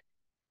 හරිද?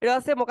 ඊට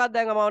පස්සේ මොකක්ද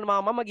දැන්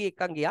මම ගිය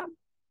එකන් ගියා.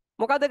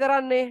 මොකද්ද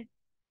කරන්නේ?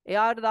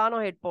 එයාට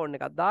දානවා හෙඩ්ෆෝන්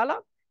එකක්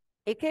දාලා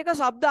එක එක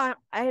ශබ්ද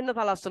ඇහෙන්න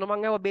සලස්සන.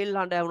 මං ඇහුවා බෙල්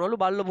හඬ ඇහුණලු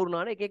බල්ල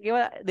පුරුනානේ එක එක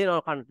ඒවා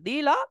දෙනවා කනට.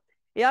 දීලා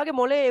එයාගේ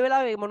මොලේ ඒ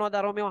වෙලාවේ මොනවද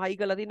අර මේව හයි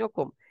කරලා තින්නේ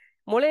ඔක්කොම.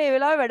 මොලේ ඒ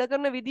වෙලාවේ වැඩ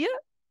කරන විදිය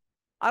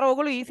අර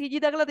ඔයගොල්ලෝ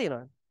ECG දැකලා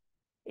තියෙනවද?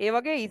 ඒ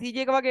වගේ ECG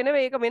එක වගේ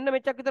නෙවෙයි. ඒක මෙන්න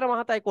මෙච්චක් විතර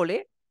මහතයි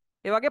කොලේ.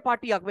 ඒ වගේ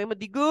පටියක්. මෙහෙම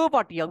දිග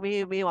පටියක්.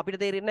 මේ අපිට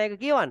තේරෙන්නේ නැහැ ඒක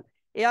කියවන්නේ.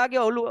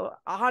 එයාගේ ඔලු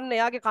අහන්න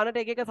එයාගේ කනට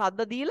එක එක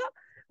ශබ්ද දීලා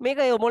මේක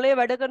මොලේ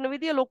වැඩ කරන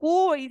විදිය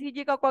ලොකු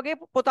ECG එකක් වගේ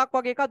පොතක්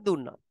වගේ එකක්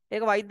දුන්නා.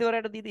 ඒක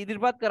වෛද්‍යවරයාට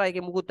ඉදිරිපත් කරා.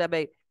 ඒකේ මුකුත්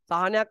හැබැයි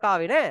සහනයක්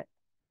ආවේ නැහැ.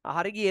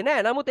 හරි ගියේ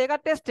නැහැ. නමුත් ඒක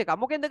ටෙස්ට් එකක්.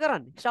 මොකෙන්ද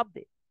කරන්නේ?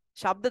 ශබ්දේ.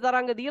 ශබ්ද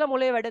තරංග දීලා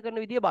මොලේ වැඩ කරන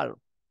විදිය බලනවා.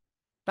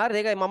 හරිද?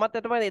 ඒකයි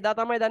මමත් තමයි එදා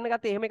තමයි දන්න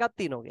ගත්තේ එහෙම එකක්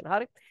තියෙනවා කියලා.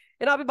 හරි.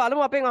 එහෙනම් අපි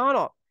බලමු අපෙන්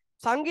අහනවා.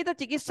 සංගීත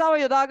චිකිත්සාව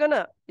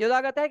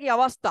යොදාගත හැකි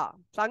අවස්ථා.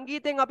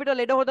 සංගීතයෙන් අපිට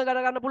ලෙඩ හොද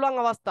ගන්න පුළුවන්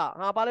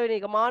අවස්ථා. පළවෙනි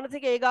එක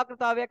මානසික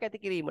ඒකාග්‍රතාවයක් ඇති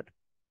කිරීමට.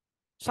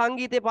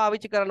 සංගීතය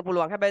පාවිච්චි කරන්න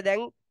පුළුවන්. හැබැයි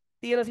දැන්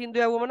තියෙන සින්දු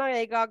ඇහුවම නම්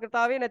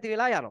ඒකාග්‍රතාවය නැති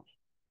වෙලා යනවා.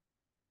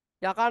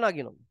 යකා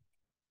නගිනවා.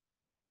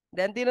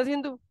 දැන් තියෙන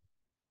සින්දු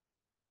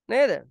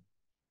නේද?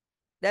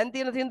 දැන්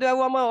තියෙන සින්දු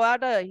ඇහුවම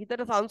ඔයාට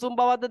හිතට සංසුම්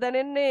බවක්ද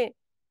දැනෙන්නේ?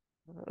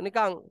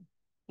 නිකන්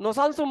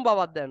නොසන්සුම්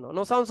බවක් දැනෙනවා.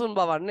 නොසන්සුම්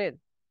බවක් නේද?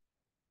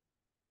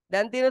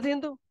 දැන් තියෙන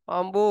සින්දු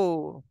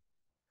අම්බෝ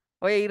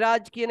ඔය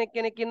ඉරාජ් කියන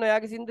කෙනෙක් ඉන්න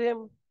ඔයාගේ සින්දු එහෙම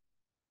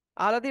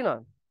අහලා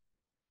තියෙනවද?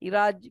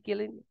 ඉරාජ්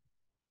කියලා ඉන්නේ.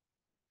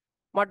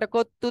 මට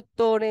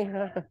කොත්තුත් ඕනේ.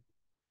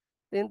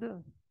 සින්දු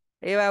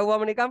ඒව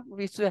ඇහුවම නිකන්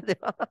විශ්ව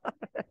හැදෙනවා.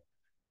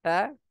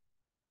 ඈ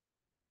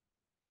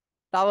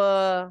තව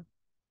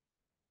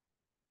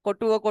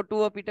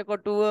කොටුව පිට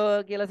කොටුව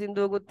කියලා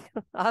සින්දුවකුත්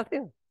අහලා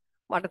තියෙනවද?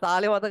 මට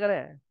තාලේ මතක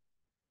නැහැ.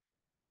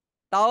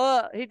 තව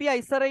හිටියා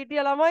ඉස්සර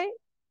හිටියා ළමයි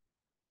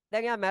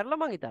දැන් එයා මැරලා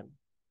මං හිතන්නේ.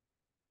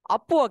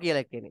 අප්පුවා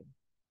කියලා කෙනෙක්.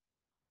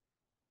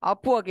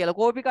 අප්පුවා කියලා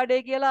කෝපි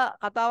කඩේ කියලා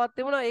කතාවක්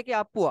තිබුණා. ඒකේ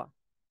අප්පුවා.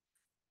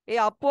 ඒ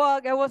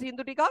අප්පුවා ගැහුව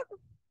සින්දු ටිකක්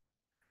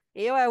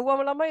ඒව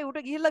ඇහුවම ළමයි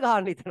උට ගිහිල්ලා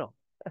ගහන්න හිතනවා.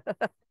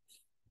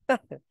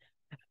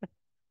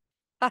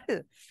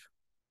 හරිද?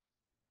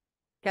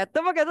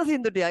 කැත්තම කැත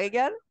සින්දු ටික. ඒ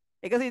කියන්නේ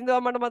එක සින්දුවක්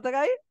මට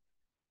මතකයි.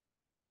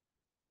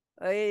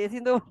 ඒ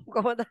සින්දුව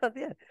කොහොමද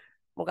තියන්නේ?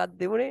 මොකක්ද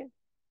තිබුණේ?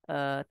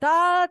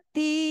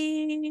 තාත්ති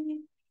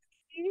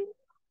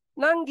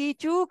නංගි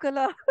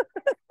චූකලා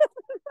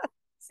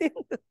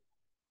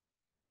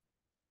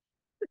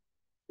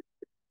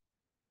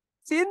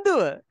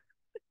සින්දුව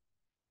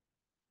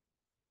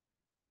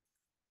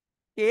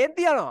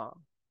කේන්ති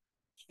යනවා.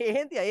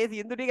 කේන්ති ඒ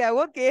සින්දු ටික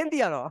ඇහුවොත් කේන්ති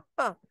යනවා.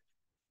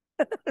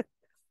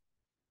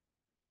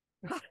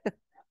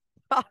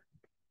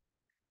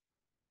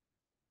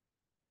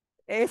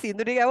 ඒ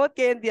සින්දු ටික ඇහුවොත්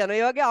කේන්ති යනවා.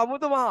 ඒ වගේ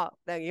අමුතු මහා.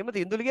 දැන් එහෙම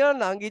සින්දුලි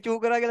කියනවා නංගි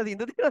චූකලා කියලා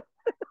සින්දු තියෙනවා.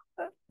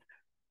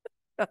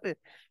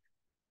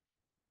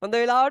 හොඳ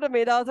වෙලාවට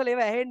මේ දවස්වල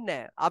ඒව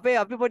ඇහෙන්නේ නැහැ.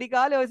 අපි පොඩි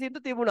කාලේ ওই සින්දු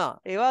තිබුණා.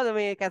 ඒවා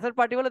මේ කැසට්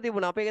පටි වල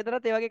තිබුණා. අපේ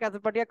ගෙදරත් ඒ වගේ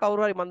කැසට් පටියක්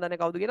කවුරු හරි මන්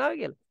දන්නේ කවුද ගෙනාවේ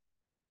කියලා.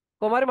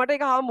 කොහොම හරි මට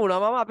ඒක හම්බුණා.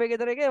 මම අපේ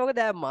ගෙදර එකේ ඕක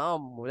දැම්මා.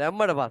 අම්මෝ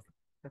දැම්මට පස්සේ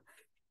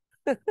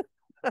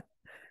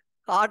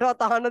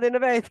කාටවත් අහන්න දෙන්න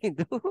බෑ ඒ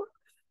සින්දු.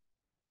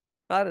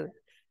 හරිද?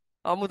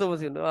 අමුතුම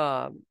සින්දු.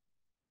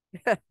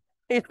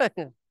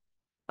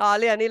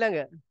 ඊළඟ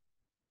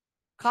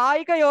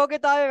කායික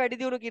යෝග්‍යතාවය වැඩි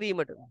දියුණු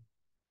කිරීමට.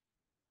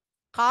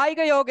 කායික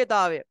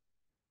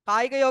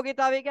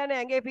යෝග්‍යතාවය කියන්නේ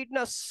ඇඟේ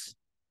ෆිට්නස්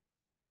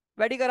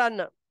වැඩි කරන්න.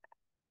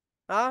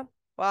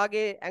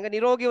 වාගේ ඇඟ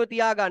නිරෝගීව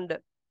තියාගන්න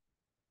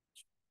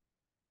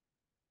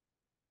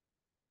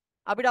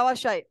අපිට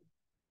අවශ්‍යයි.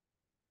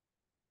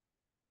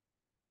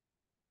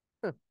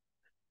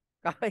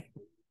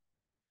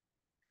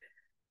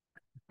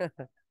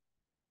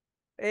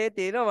 ඒ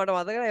තියෙනවා මට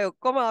මතක නැහැ.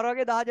 ඔක්කොම අර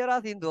වගේ දහජරා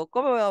සින්දු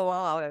ඔක්කොම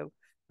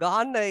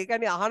ගහන්න. ඒ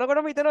කියන්නේ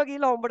අහනකොටම හිතනවා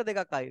කියලා හොම්බට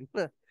දෙකක් අයින්.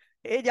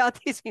 ඒ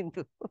જાති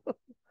සින්දු.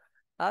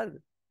 හරිද?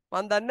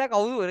 මන් දන්නේ නැහැ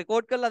කවුරු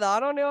රෙකෝඩ් කරලා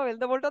දානවනේ ඒවා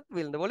වෙල්ද වලටත්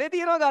වෙල්ද වලේ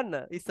තියනවා ගන්න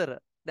ඉස්සර.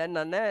 දැන්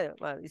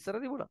නෑ ඉස්සර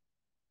තිබුණා.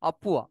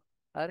 අප්පුවා.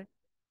 හරි.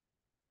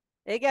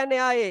 ඒ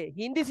කියන්නේ ආයේ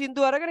හින්දි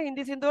සින්දු අරගෙන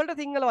හින්දි සින්දු වලට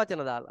සිංහල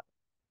වචන දාලා.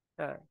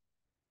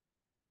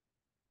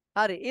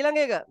 හරි ඊළඟ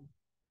එක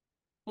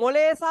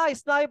මොලේ සහ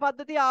ස්නායු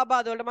පද්ධතිය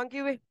ආබාධ වලට මං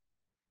කිව්වේ.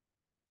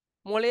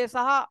 මොලේ සහ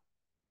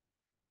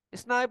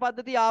ස්නායු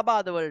පද්ධතිය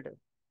ආබාධ වලට.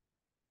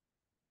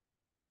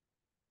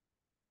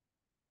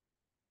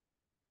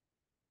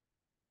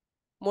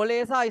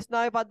 මොලේ සහ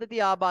ස්නායු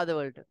පද්ධතිය ආබාධ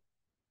වලට.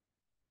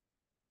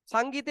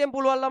 සංගීතයෙන්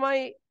පුළුවන්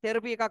ළමයි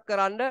තෙරපි එකක්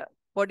කරන්න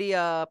පොඩි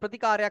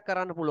ප්‍රතිකාරයක්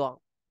කරන්න පුළුවන්.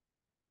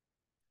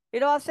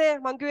 ඊට පස්සේ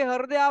මං කිව්වේ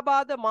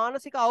හෘදයාබාධ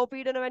මානසික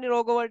අවපීඩන වැනි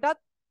රෝග වලටත්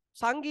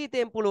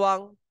සංගීතයෙන්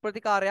පුළුවන්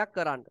ප්‍රතිකාරයක්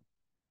කරන්න.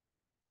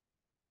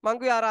 මං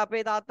කිව්වා අර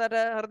අපේ තාත්තට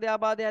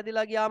හෘදයාබාධය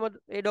හැදිලා ගියාම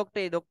ඒ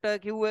ડોක්ටර්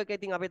කිව්ව එක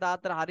ඉතින් අපේ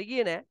තාත්තට හරි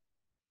ගියේ නෑ.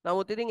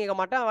 නමුත් ඉතින් ඒක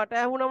මට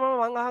ඇහුණම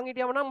මං අහන්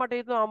හිටියම නම් මට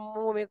හිතුණා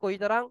අම්මෝ මේ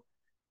කොයිතරම්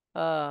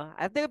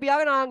ඇත්ත එක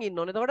පියාගෙන අහන් ඉන්න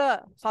ඕනේ. එතකොට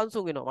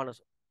සංසුන් වෙනවා මනස.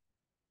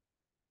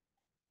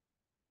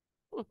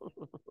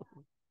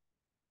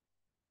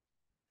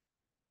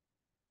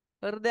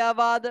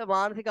 හෘදයාබාධ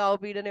මානසික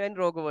අවපීඩන වැනි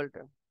රෝගවලට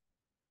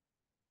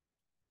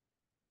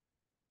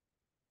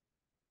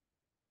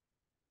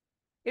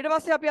ඊට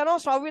පස්සේ අපි යනවා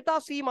ශ්‍රව්‍යතා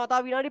සීමා.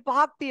 තව විනාඩි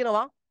 5ක්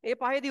තියෙනවා. ඒ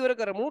පහේදී ඉවර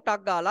කරමු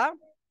ටක් ගාලා.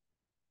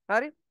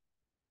 හරි?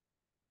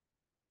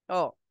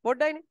 ඔව්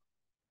පොඩ්ඩයිනේ.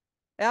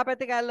 එයා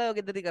පැත්තේ කැල්ල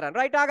ගෙදරදී කරන්න.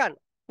 රයිට් ආ ගන්න.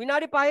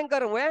 විනාඩි 5න්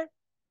කරමු ඈ.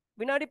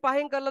 විනාඩි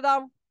 5න් කරලා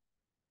දාමු.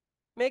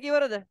 මේක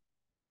ඉවරද?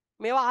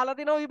 මේවා අහලා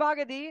තිනව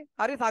විභාගෙදී.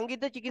 හරි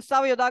සංගීත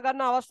චිකිත්සාව යොදා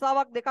ගන්න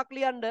අවස්ථාවක් දෙකක්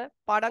ලියන්න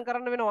පාඩම්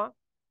කරන්න වෙනවා.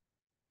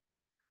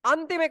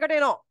 අන්තිම එකට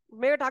එනවා.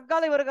 මේක ටක්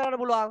ගාලා ඉවර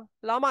කරන්න පුළුවන්.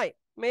 ළමයි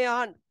මේ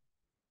අහන්න.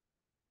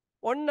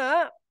 ඔන්න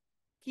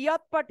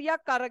කියත්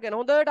පටියක් අරගෙන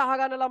හොඳට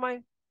අහගන්න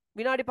ළමයි.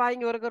 විනාඩි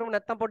 5න් ඉවර කරමු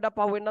නැත්තම් පොඩ්ඩක්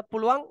පහු වෙන්නත්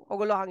පුළුවන්.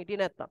 ඔයගොල්ලෝ අහන්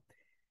හිටියේ නැත්තම්.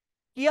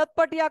 කියත්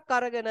පටියක්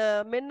අරගෙන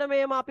මෙන්න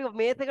මේම අපි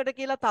මේසෙකට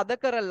කියලා තද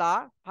කරලා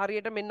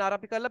හරියට මෙන්න අර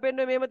අපි කරලා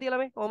පෙන්නුවේ මෙහෙම තියලා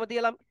මේ. ඔහොම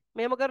තියලා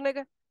මෙහෙම කරන එක.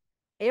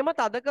 එහෙම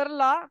තද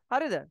කරලා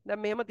හරිද? දැන්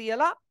මෙහෙම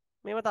තියලා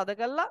මෙහෙම තද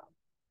කරලා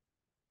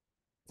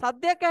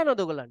සද්දයක් ඇහෙනවද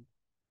ඔයගොල්ලන්ට?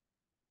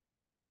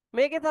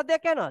 මේකේ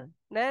සද්දයක් ඇහෙනවද?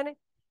 නෑනේ.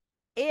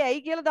 ඒ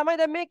ඇයි කියලා තමයි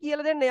දැන් මේ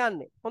කියලා දෙන්න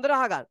යන්නේ. හොඳට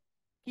අහගන්න.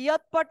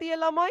 කියත් පටිය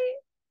ළමයි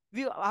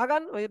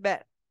අහගන්න ඔය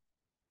බෑ.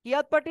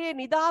 කියත් පටියේ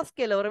නිදහස්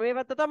කෙලවර මේ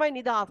පැත්ත තමයි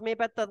නිදහස්. මේ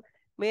පැත්ත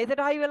මේසෙට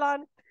හයි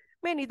වෙලානේ.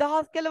 මේ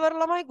නිදහස් කෙලවර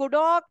ළමයි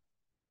ගොඩාක්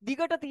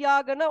දිගට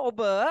තියාගෙන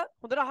ඔබ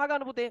හොඳට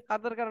අහගන්න පුතේ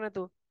කරදර කරන්නේ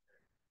නැතුව.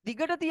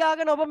 දිගට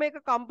තියාගෙන ඔබ මේක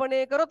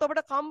කම්පණය කරොත්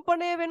ඔබට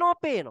කම්පණය වෙනවා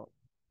පේනවා.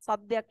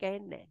 සද්දයක්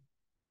ඇහෙන්නේ නැහැ.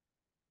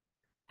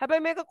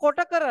 හැබැයි මේක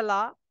කොට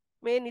කරලා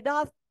මේ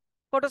නිදහස්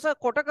කොටස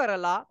කොට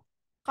කරලා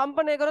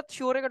කම්පණය කරොත්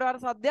ෂුවර් එකට වර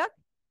සද්දයක්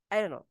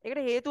ඇහෙනවා.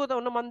 ඒකට හේතුව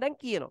තමයි මම දැන්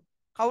කියනවා.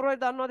 කවුරු හරි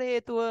දන්නවද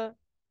හේතුව?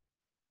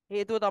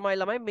 හේතුව තමයි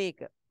ළමයි මේක.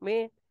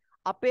 මේ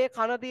අපේ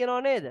කන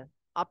තියනව නේද?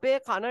 අපේ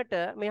කනට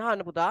මේ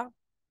අහන්න පුතා.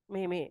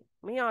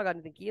 මේ ආගන්න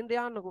ඉතින් කියන දේ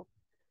අහන්නකෝ.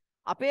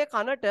 අපේ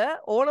කනට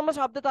ඕනම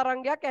ශබ්ද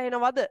තරංගයක්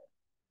ඇහෙනවද?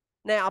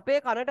 නෑ අපේ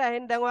කනට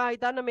ඇහෙන දැන් ඔයා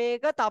හිතන්න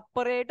මේක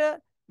තප්පරයට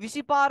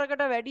 20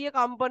 පාරකට වැඩිය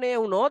කම්පණය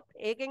වුණොත්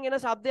ඒකෙන් එන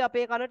ශබ්දය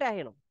අපේ කනට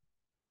ඇහෙනවා.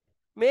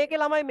 මේකේ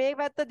ළමයි මේ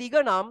පැත්ත දිග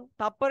නම්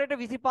තප්පරයට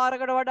 20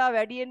 පාරකට වඩා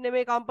වැඩියෙන්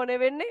නෙමෙයි කම්පණය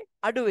වෙන්නේ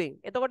අඩුවෙන්.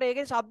 එතකොට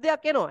ඒකේ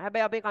ශබ්දයක් එනවා.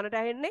 හැබැයි අපේ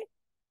කනට ඇහෙන්නේ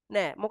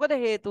නෑ. මොකද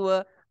හේතුව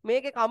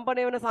මේකේ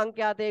කම්පණය වෙන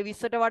සංඛ්‍යාතය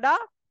 20ට වඩා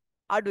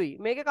අඩුයි.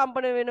 මේකේ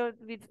කම්පණය වෙන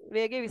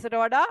වේගය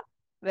 20ට වඩා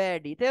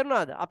වැඩි.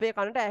 තේරුණාද? අපේ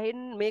කනට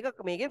ඇහෙන්නේ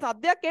මේකෙන්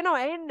ශබ්දයක් එනවා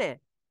ඇහෙන්නේ නෑ.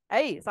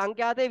 ඇයි?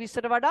 සංඛ්‍යාතය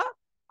 20ට වඩා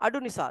අඩු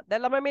නිසා.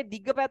 දැන් ළමයි මේ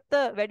දිග පැත්ත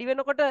වැඩි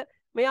වෙනකොට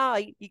මෙයා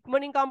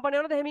ඉක්මනින් කම්පණය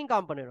වෙනවද හෙමින්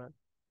කම්පණය වෙනවද?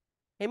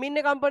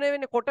 හෙමින්නේ කම්පණය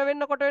වෙන්නේ කොට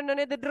වෙන්න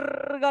නේද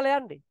ඩර් ගාලා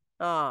යන්නේ.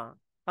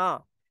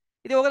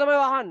 ඉතින් ඕක තමයි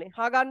අහන්නේ.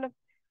 අහගන්න.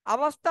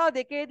 අවස්ථා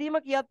දෙකේදීම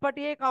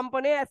කියත්පටියේ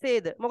කම්පණය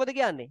ඇසේද? මොකද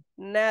කියන්නේ?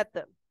 නැත.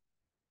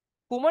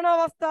 කුමන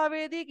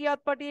අවස්ථාවේදී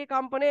කියත්පටියේ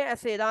කම්පණය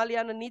ඇසේද?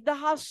 ලියන්න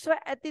නිදහස්ව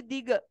ඇති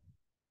දිග.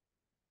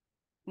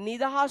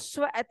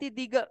 නිදහස්ව ඇති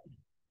දිග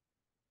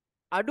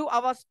අඩු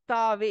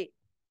අවස්ථාවේ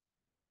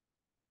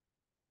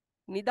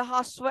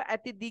නිදහස්ව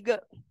ඇති දිග.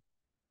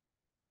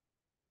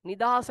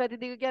 නිදහස්ව ඇති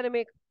දිග කියන්නේ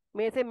මේ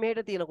මේසෙන්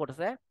මෙහෙට තියෙන කොටස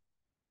ඈ.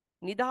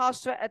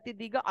 නිදහස්ව ඇති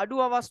දිග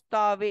අඩු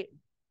අවස්ථාවේ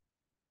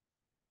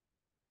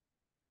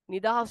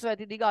නිදහස්ව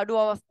ඇති දිග අඩු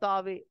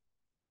අවස්ථාවේ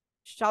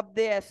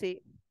ශබ්දය ඇසේ.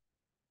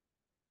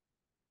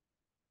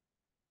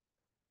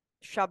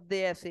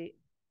 ශබ්දය ඇසේ.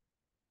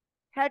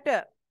 60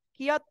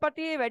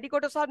 කියත්පටියේ වැඩි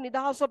කොටසක්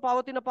නිදහස්ව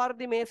පවතින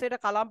පරිදි මේසයට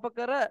කලම්ප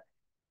කර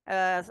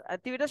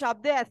ඇති විට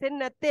ශබ්දය ඇසෙන්නේ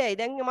නැත්තේ ඇයි?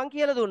 දැන් මං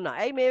කියලා දුන්නා.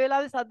 ඇයි මේ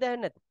වෙලාවේ ශබ්ද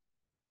ඇහෙන්නේ නැත්තේ?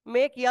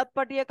 මේ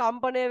කියත්පටිය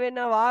කම්පණය වෙන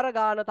වාර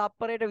ගාන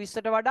තප්පරයට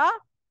 20ට වඩා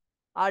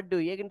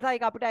අඩුයි. ඒක නිසා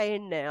ඒක අපිට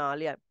ඇහෙන්නේ නැහැ.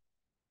 ලියන්න.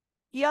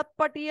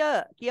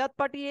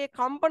 කියත්පටියේ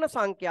කම්පන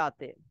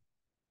සංඛ්‍යාතය.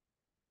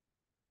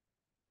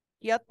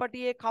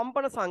 කියත්පටියේ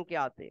කම්පන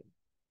සංඛ්‍යාතය.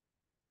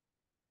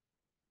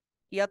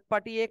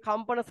 කියත්පටියේ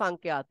කම්පන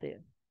සංඛ්‍යාතය.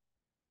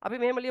 අපි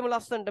මෙහෙම ලියමු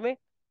ලස්සනට මේ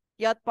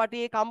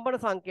කියත්පටියේ කම්පන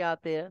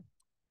සංඛ්‍යාතය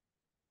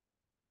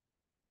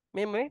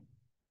මේ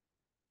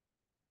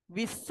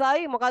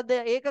 20යි මොකද්ද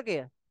ඒකකය?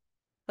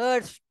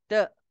 හර්ට්ස්ට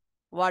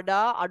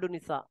වඩා අඩු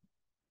නිසා.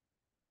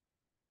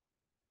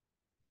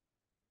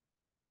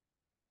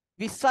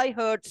 20යි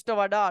හර්ට්ස්ට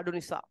වඩා අඩු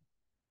නිසා.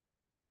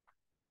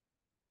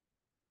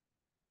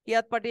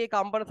 කියත්පටියේ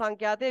කම්පන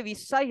සංඛ්‍යාතය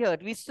 20යි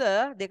හර්ට්.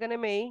 20 දෙක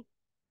නෙමෙයි.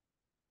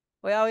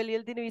 ඔයා ඔය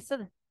ලියලා තියෙන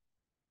 20ද?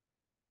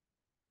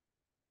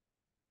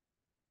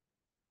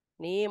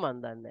 නේ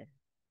මන් දන්නේ.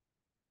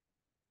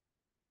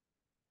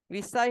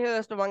 20යි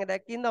හර්ට්ස්ට මම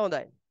දැක්කින්ද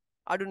හොඳයි.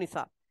 අඩු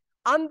නිසා.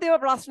 අන්තිම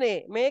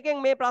ප්‍රශ්නේ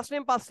මේකෙන් මේ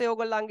ප්‍රශ්නෙන් පස්සේ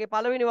ඕගොල්ලන්ගේ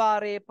පළවෙනි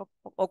වාරයේ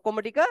ඔක්කොම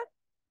ටික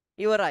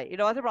ඉවරයි.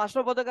 ඊට පස්සේ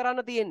ප්‍රශ්න පොත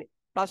කරන්න තියෙන්නේ.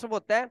 ප්‍රශ්න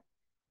පොත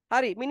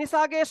හරි.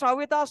 මිනිසාගේ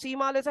ශ්‍රව්‍යතා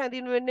සීමා ලෙස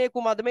හැඳින්වෙන්නේ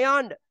කුමක්ද?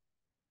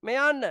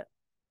 මෙයාන්න.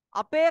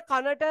 අපේ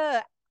කනට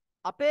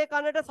අපේ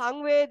කනට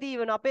සංවේදී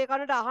වෙන අපේ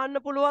කනට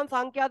අහන්න පුළුවන්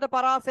සංඛ්‍යාත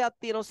පරාසයක්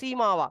තියෙනවා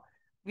සීමාවක්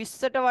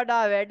 20ට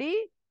වඩා වැඩි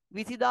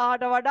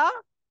 20000ට වඩා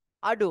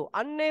අඩු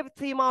අන්නේ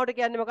සීමාවට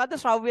කියන්නේ මොකද්ද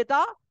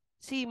ශ්‍රව්‍යතා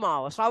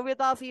සීමාව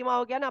ශ්‍රව්‍යතා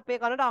සීමාව කියන්නේ අපේ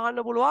කනට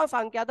අහන්න පුළුවන්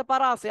සංඛ්‍යාත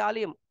පරාසය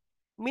අලියමු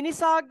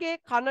මිනිසාගේ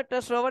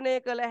කනට ශ්‍රවණය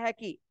කළ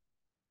හැකි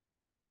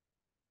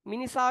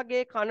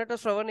මිනිසාගේ කනට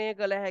ශ්‍රවණය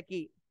කළ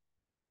හැකි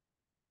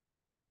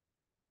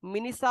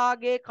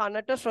මිනිසාගේ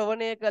කනට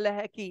ශ්‍රවණය කළ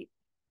හැකි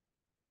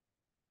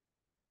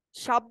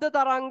ශබ්ද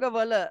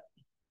තරංගවල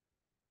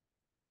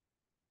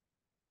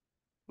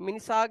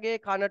මිනිසාගේ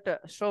කනට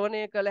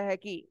ශ්‍රවණය කළ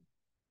හැකි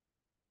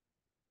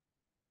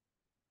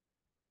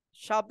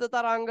ශබ්ද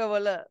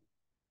තරංගවල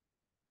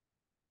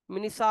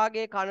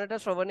මිනිසාගේ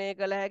කනට ශ්‍රවණය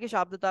කළ හැකි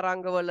ශබ්ද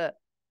තරංගවල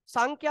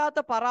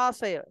සංඛ්‍යාත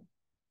පරාසය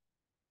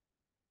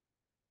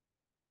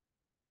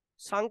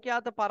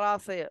සංඛ්‍යාත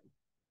පරාසය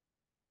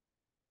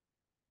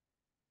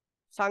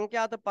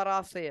සංඛ්‍යාත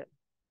පරාසය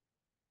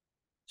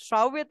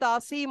ශ්‍රව්‍යතා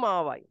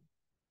සීමාවයි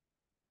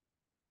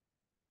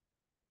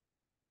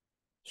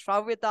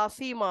ශ්‍රව්‍යතා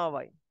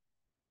සීමාවයි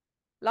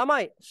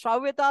ළමයි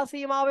ශ්‍රව්‍යතා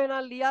සීමාව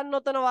වෙනා ලියන්න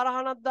ඔතන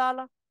වරහණක්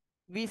දාලා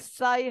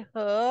 20යි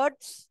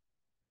හර්ට්ස්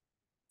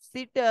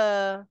සිට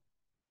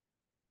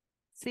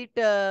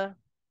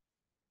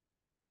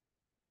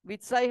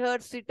 20යි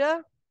හර්ට්ස් සිට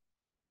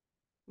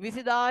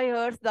 20000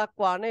 හර්ට්ස්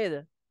දක්වා නේද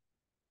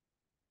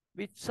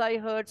 20යි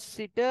හර්ට්ස්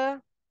සිට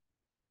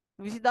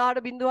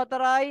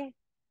 20000.4යි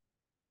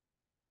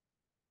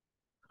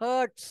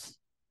හර්ට්ස්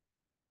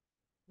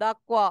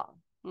දක්වා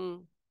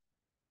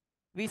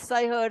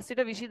 20යි හර්ට්ස්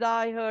සිට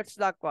 20000 හර්ට්ස්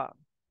දක්වා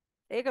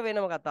ඒක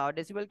වෙනම කතාවක්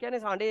ඩෙසිබල්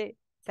කියන්නේ සඳේ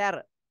සැර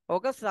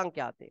ඕක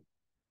සංඛ්‍යාතේ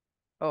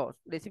ඔව්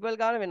ඩෙසිබල්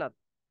ගාන වෙනත්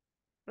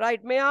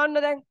රයිට් මේ ආන්න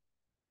දැන්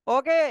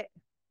ඕකේ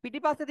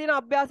පිටිපස්සේ තියෙන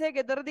අභ්‍යාසය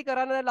ගෙදරදී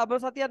කරන්න දැන්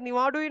ලබන සතියත්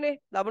නිවාඩුයිනේ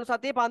ලබන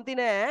සතියේ පන්ති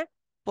නෑ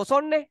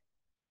පොසොන්නේ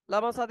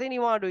ලබන සතියේ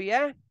නිවාඩුයි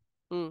ඈ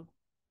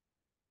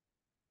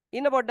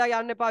ඉන්න පොඩ්ඩක්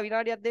යන්න එපා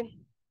විනාඩියක් දෙන්න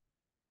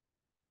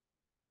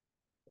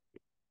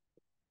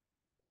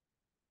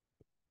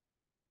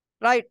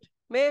රයිට්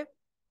මේ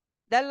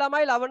දැන්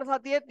ළමයි ලබන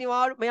සතියේත්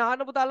නිවාඩු මේ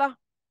අහන්න පුතාලා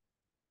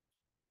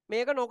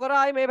මේක නොකර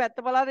ආයි මේ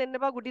පැත්ත බලා දෙන්න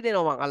එපා ගුටි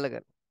දෙනවා මං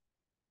අල්ලගෙන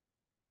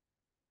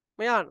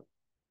මේ අහන්න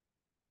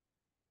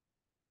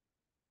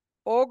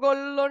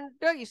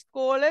ඕගොල්ලොන්ට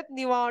ඉස්කෝලෙත්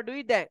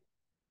නිවාඩුයි දැන්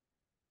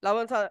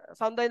ලබන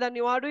සඳුදා ඉඳන්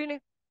නිවාඩුයිනේ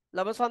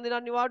ලබන සඳුදා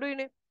ඉඳන්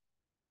නිවාඩුයිනේ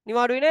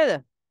නිවාඩුයි නේද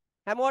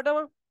හැමෝටම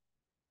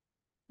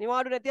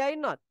නිවාඩු නැති අය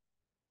ඉන්නවද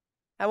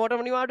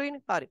හැමෝටම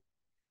නිවාඩුයිනේ හරි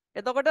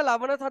එතකොට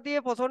ලබන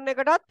සතියේ පොසොන්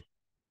එකටත්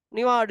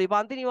නිවාඩුයි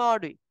පන්ති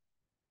නිවාඩුයි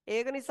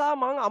ඒක නිසා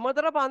මං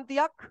අමතර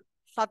පන්තියක්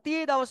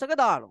සතියේ දවසක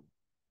දානවා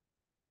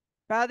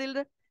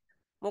පැහැදිලිද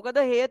මොකද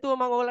හේතුව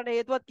මම ඔයාලට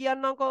හේතුවක්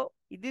කියන්නම්කෝ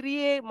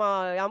ඉදිරියේ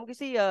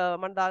යම්කිසි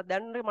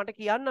දැන් මට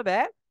කියන්න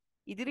බෑ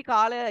ඉදිරි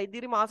කාලය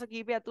ඉදිරි මාස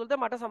කීපයක් ඇතුළත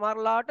මට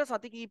සමහරලාට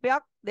සති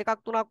කීපයක්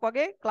දෙකක් තුනක්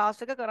වගේ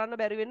ක්ලාස් එක කරන්න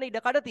බැරි වෙන්න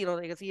ඉඩකඩ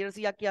තියෙනවා ඒක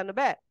 100%ක් කියන්න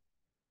බෑ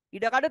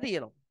ඉඩකඩ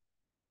තියෙනවා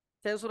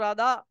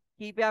සෙන්සුරාදා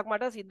කීපයක්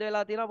මට සිද්ධ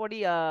වෙලා තියෙනවා පොඩි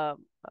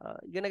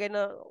ඉගෙනගෙන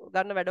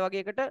ගන්න වැඩ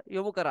වගේකට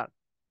යොමු කරන්න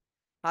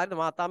හරිද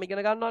මාතාම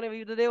ඉගෙන ගන්නවානේ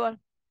විවිධ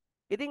දේවල්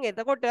ඉතින්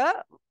එතකොට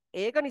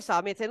ඒක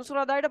නිසා මේ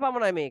සෙන්සුරාදායට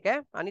පමණයි මේක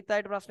අනිත්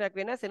අයට ප්‍රශ්නයක්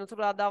වෙන්නේ නැහැ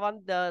සෙන්සුරාදාවන්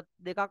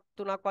දෙකක්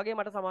තුනක් වගේ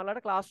මට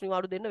සමහරලාට ක්ලාස්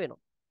නිවාඩු දෙන්න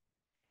වෙනවා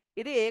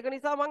ඉතින් ඒක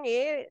නිසා මම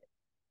ඒ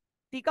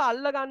ටික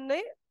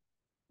අල්ලගන්නේ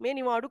මේ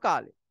නිවාඩු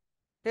කාලේ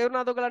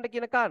තේරුණාද ඔයගලන්ට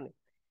කියන කාරණේ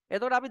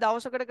එතකොට අපි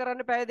දවසකට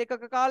කරන්නේ පැය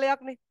දෙකක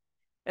කාලයක්නේ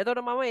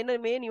එතකොට මම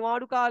එන මේ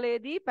නිවාඩු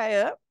කාලයේදී පැය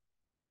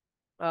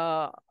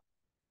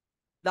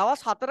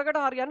දවස්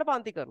 4කට හරියන්න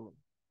පන්ති කරනවා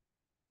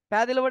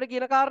පැහැදිලිවට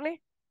කියන කාරණේ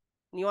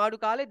නිවාඩු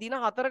කාලේ දින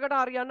 4කට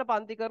හරියන්න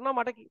පන්ති කරනවා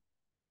මට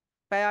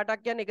පැය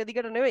 8ක් කියන්නේ එක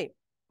දිගට නෙවෙයි.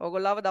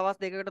 ඕගොල්ලෝව දවස්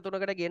 2කට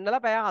 3කට ගෙන්නලා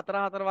පැය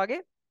 4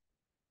 වගේ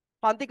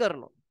පන්ති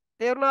කරනවා.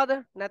 තේරුණාද?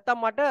 නැත්තම්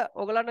මට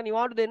ඕගොල්ලන්ට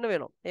නිවාඩු දෙන්න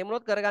වෙනවා. එහෙම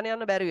වුණොත් කරගෙන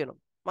යන්න බැරි වෙනවා.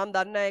 මම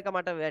දන්නේ නැහැ ඒක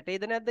මට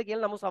වැටේද නැද්ද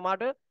කියලා. නමුත්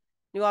සමහරට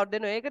නිවාඩු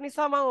දෙනවා. ඒක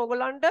නිසා මම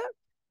ඕගොල්ලන්ට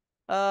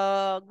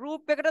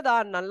ගෲප් එකට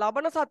දාන්නම්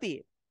ලබන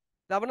සතියේ.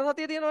 ලබන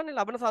සතියේ තියෙනවනේ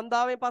ලබන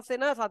සන්දාවෙන්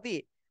පස්සේ එන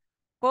සතියේ.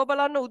 කොහොම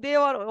බලන්න උදේ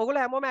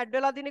ඕගොල්ලෝ හැමෝම ඇඩ්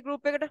වෙලා දිනේ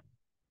ගෲප් එකට.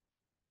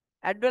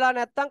 ඇඩ් වෙලා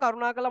නැත්තම්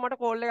කරුණාකරලා මට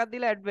කෝල් එකක්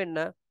දීලා ඇඩ් වෙන්න.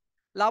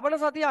 ලබන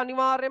සතිය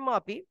අනිවාර්යයෙන්ම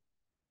අපි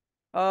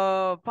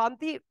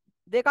පන්ති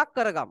දෙකක්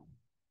කරගමු.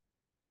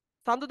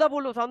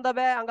 සඳුදා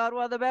බෑ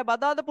අඟහරුවාදා බෑ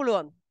බදාද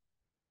පුළුවන්.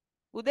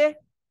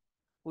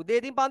 උදේ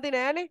ඉතින් පන්ති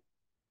නෑනේ.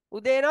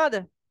 උදේ එනවද?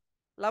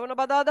 ලබන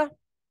බදාදා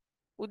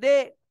උදේ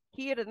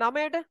කීයට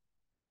 9ට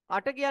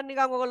 8 කියන්නේ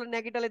නිකන් ඔයගොල්ලෝ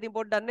නැගිටලා ඉතින්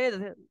පොඩ්ඩක් නේද?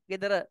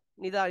 ගෙදර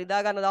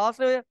නිදා ගන්න දවස්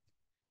නේ.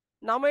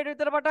 9ට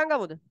විතර පටන්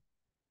ගමුද?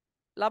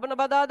 ලබන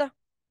බදාදා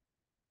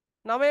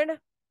 9ට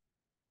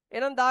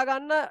එහෙනම්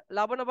දාගන්න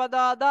ලබන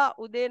බදාදා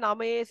උදේ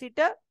 9 සිට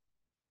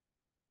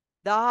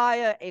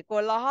 10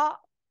 11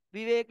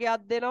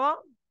 විවේකයක් දෙනවා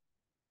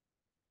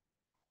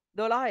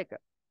 12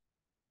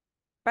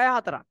 පැය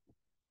 4ක්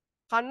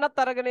කන්නත්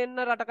අරගෙන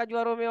එන්න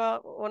රටකජුවරෝ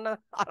මේවා ඕන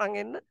අරන්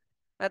එන්න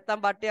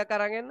නැත්තම් බට්ටියක්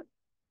අරන් එන්න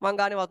මං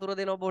ගානේ වතුර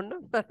දෙනවා බොන්න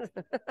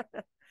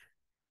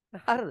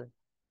හරිද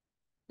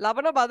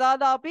ලබන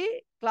බදාදා අපි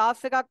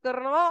ක්ලාස් එකක්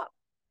කරනවා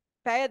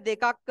පැය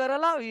දෙකක්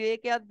කරලා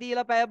විවේකයක්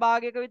දීලා පැය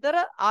භාගයක විතර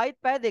ආයිත්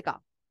පැය දෙකක්.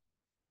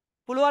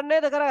 පුළුවන්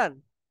නේද කරගන්න?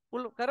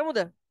 කරමුද?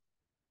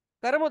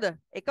 කරමුද?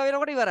 එක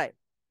වෙනකොට ඉවරයි.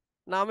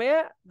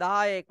 9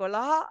 10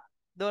 11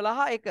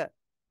 12 1.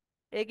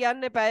 ඒ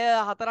කියන්නේ පැය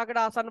 4කට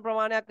ආසන්න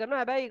ප්‍රමාණයක් කරනවා.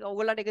 හැබැයි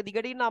ඕගොල්ලන්ට එක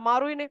දිගට ඉන්න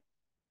අමාරුයිනේ.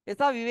 ඒ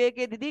නිසා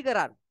විවේකයේ දිදී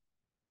කරන්න.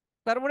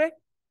 කරමුනේ?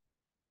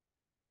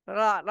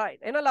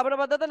 රයිට්. එහෙනම් ලබන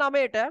පද්ධත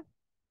 9ට.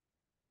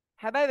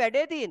 හැබැයි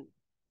වැඩේ තියෙන්නේ.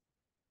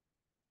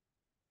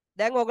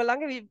 දැන්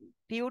ඕගොල්ලන්ගේ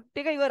ටියුට්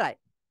එක ඉවරයි.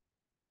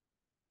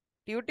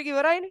 ටියුට් එක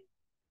ඉවරයිනේ.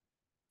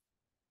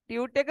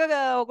 ටියුට් එක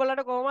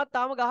ඕගොල්ලන්ට කොහොමවත්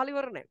තාම ගහලා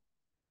ඉවර නැහැ.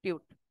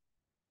 ටියුට්.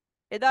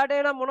 එදාට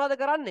එනම් මොනවද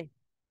කරන්නේ?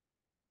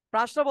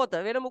 ප්‍රශ්න පොත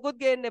වෙන මුකුත්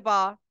ගේන්න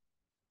එපා.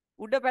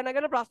 උඩ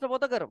පැනගෙන ප්‍රශ්න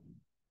පොත කරමු.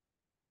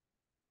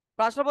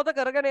 ප්‍රශ්න පොත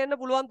කරගෙන එන්න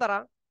පුළුවන්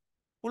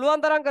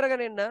තරම්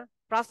කරගෙන එන්න.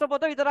 ප්‍රශ්න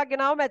පොත විතරක්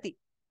ගෙනාවම ඇති.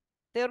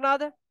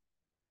 තේරුණාද?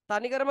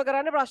 තනිකරම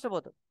කරන්නේ ප්‍රශ්න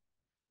පොත.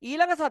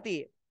 ඊළඟ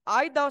සතියේ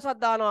ආයිත් දවසක්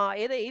දානවා.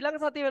 ඒ ඊළඟ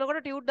සතිය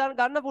වෙනකොට ටියුට්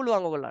ගන්න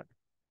පුළුවන් ඔයගොල්ලන්ට.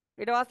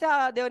 ඊට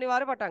පස්සේ දෙවෙනි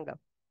වාරේ පටන් ගන්න.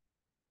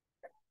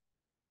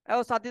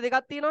 සති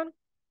දෙකක් තියෙනවනේ.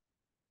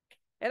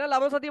 එහෙනම්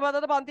ළම සතිය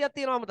පදත පන්තියක්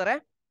තියෙනවා අමතර ඈ.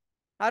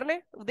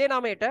 හරිනේ? උදේ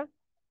 9ට.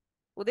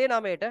 උදේ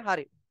 9ට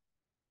හරි.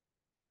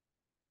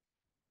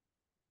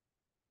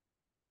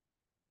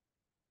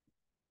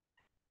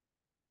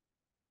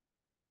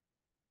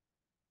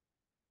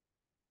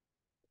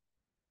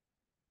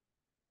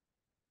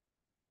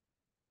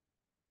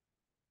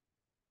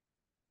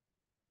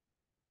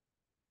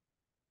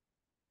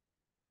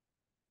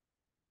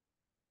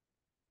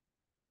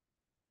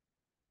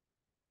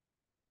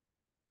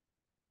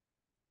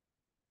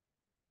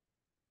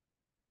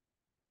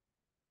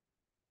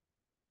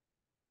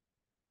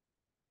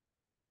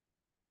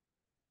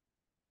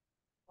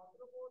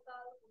 වතුර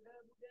බෝතල් උඩ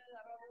බුඩ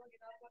අරවම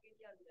ගෙනාවා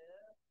ගෙනියන්න.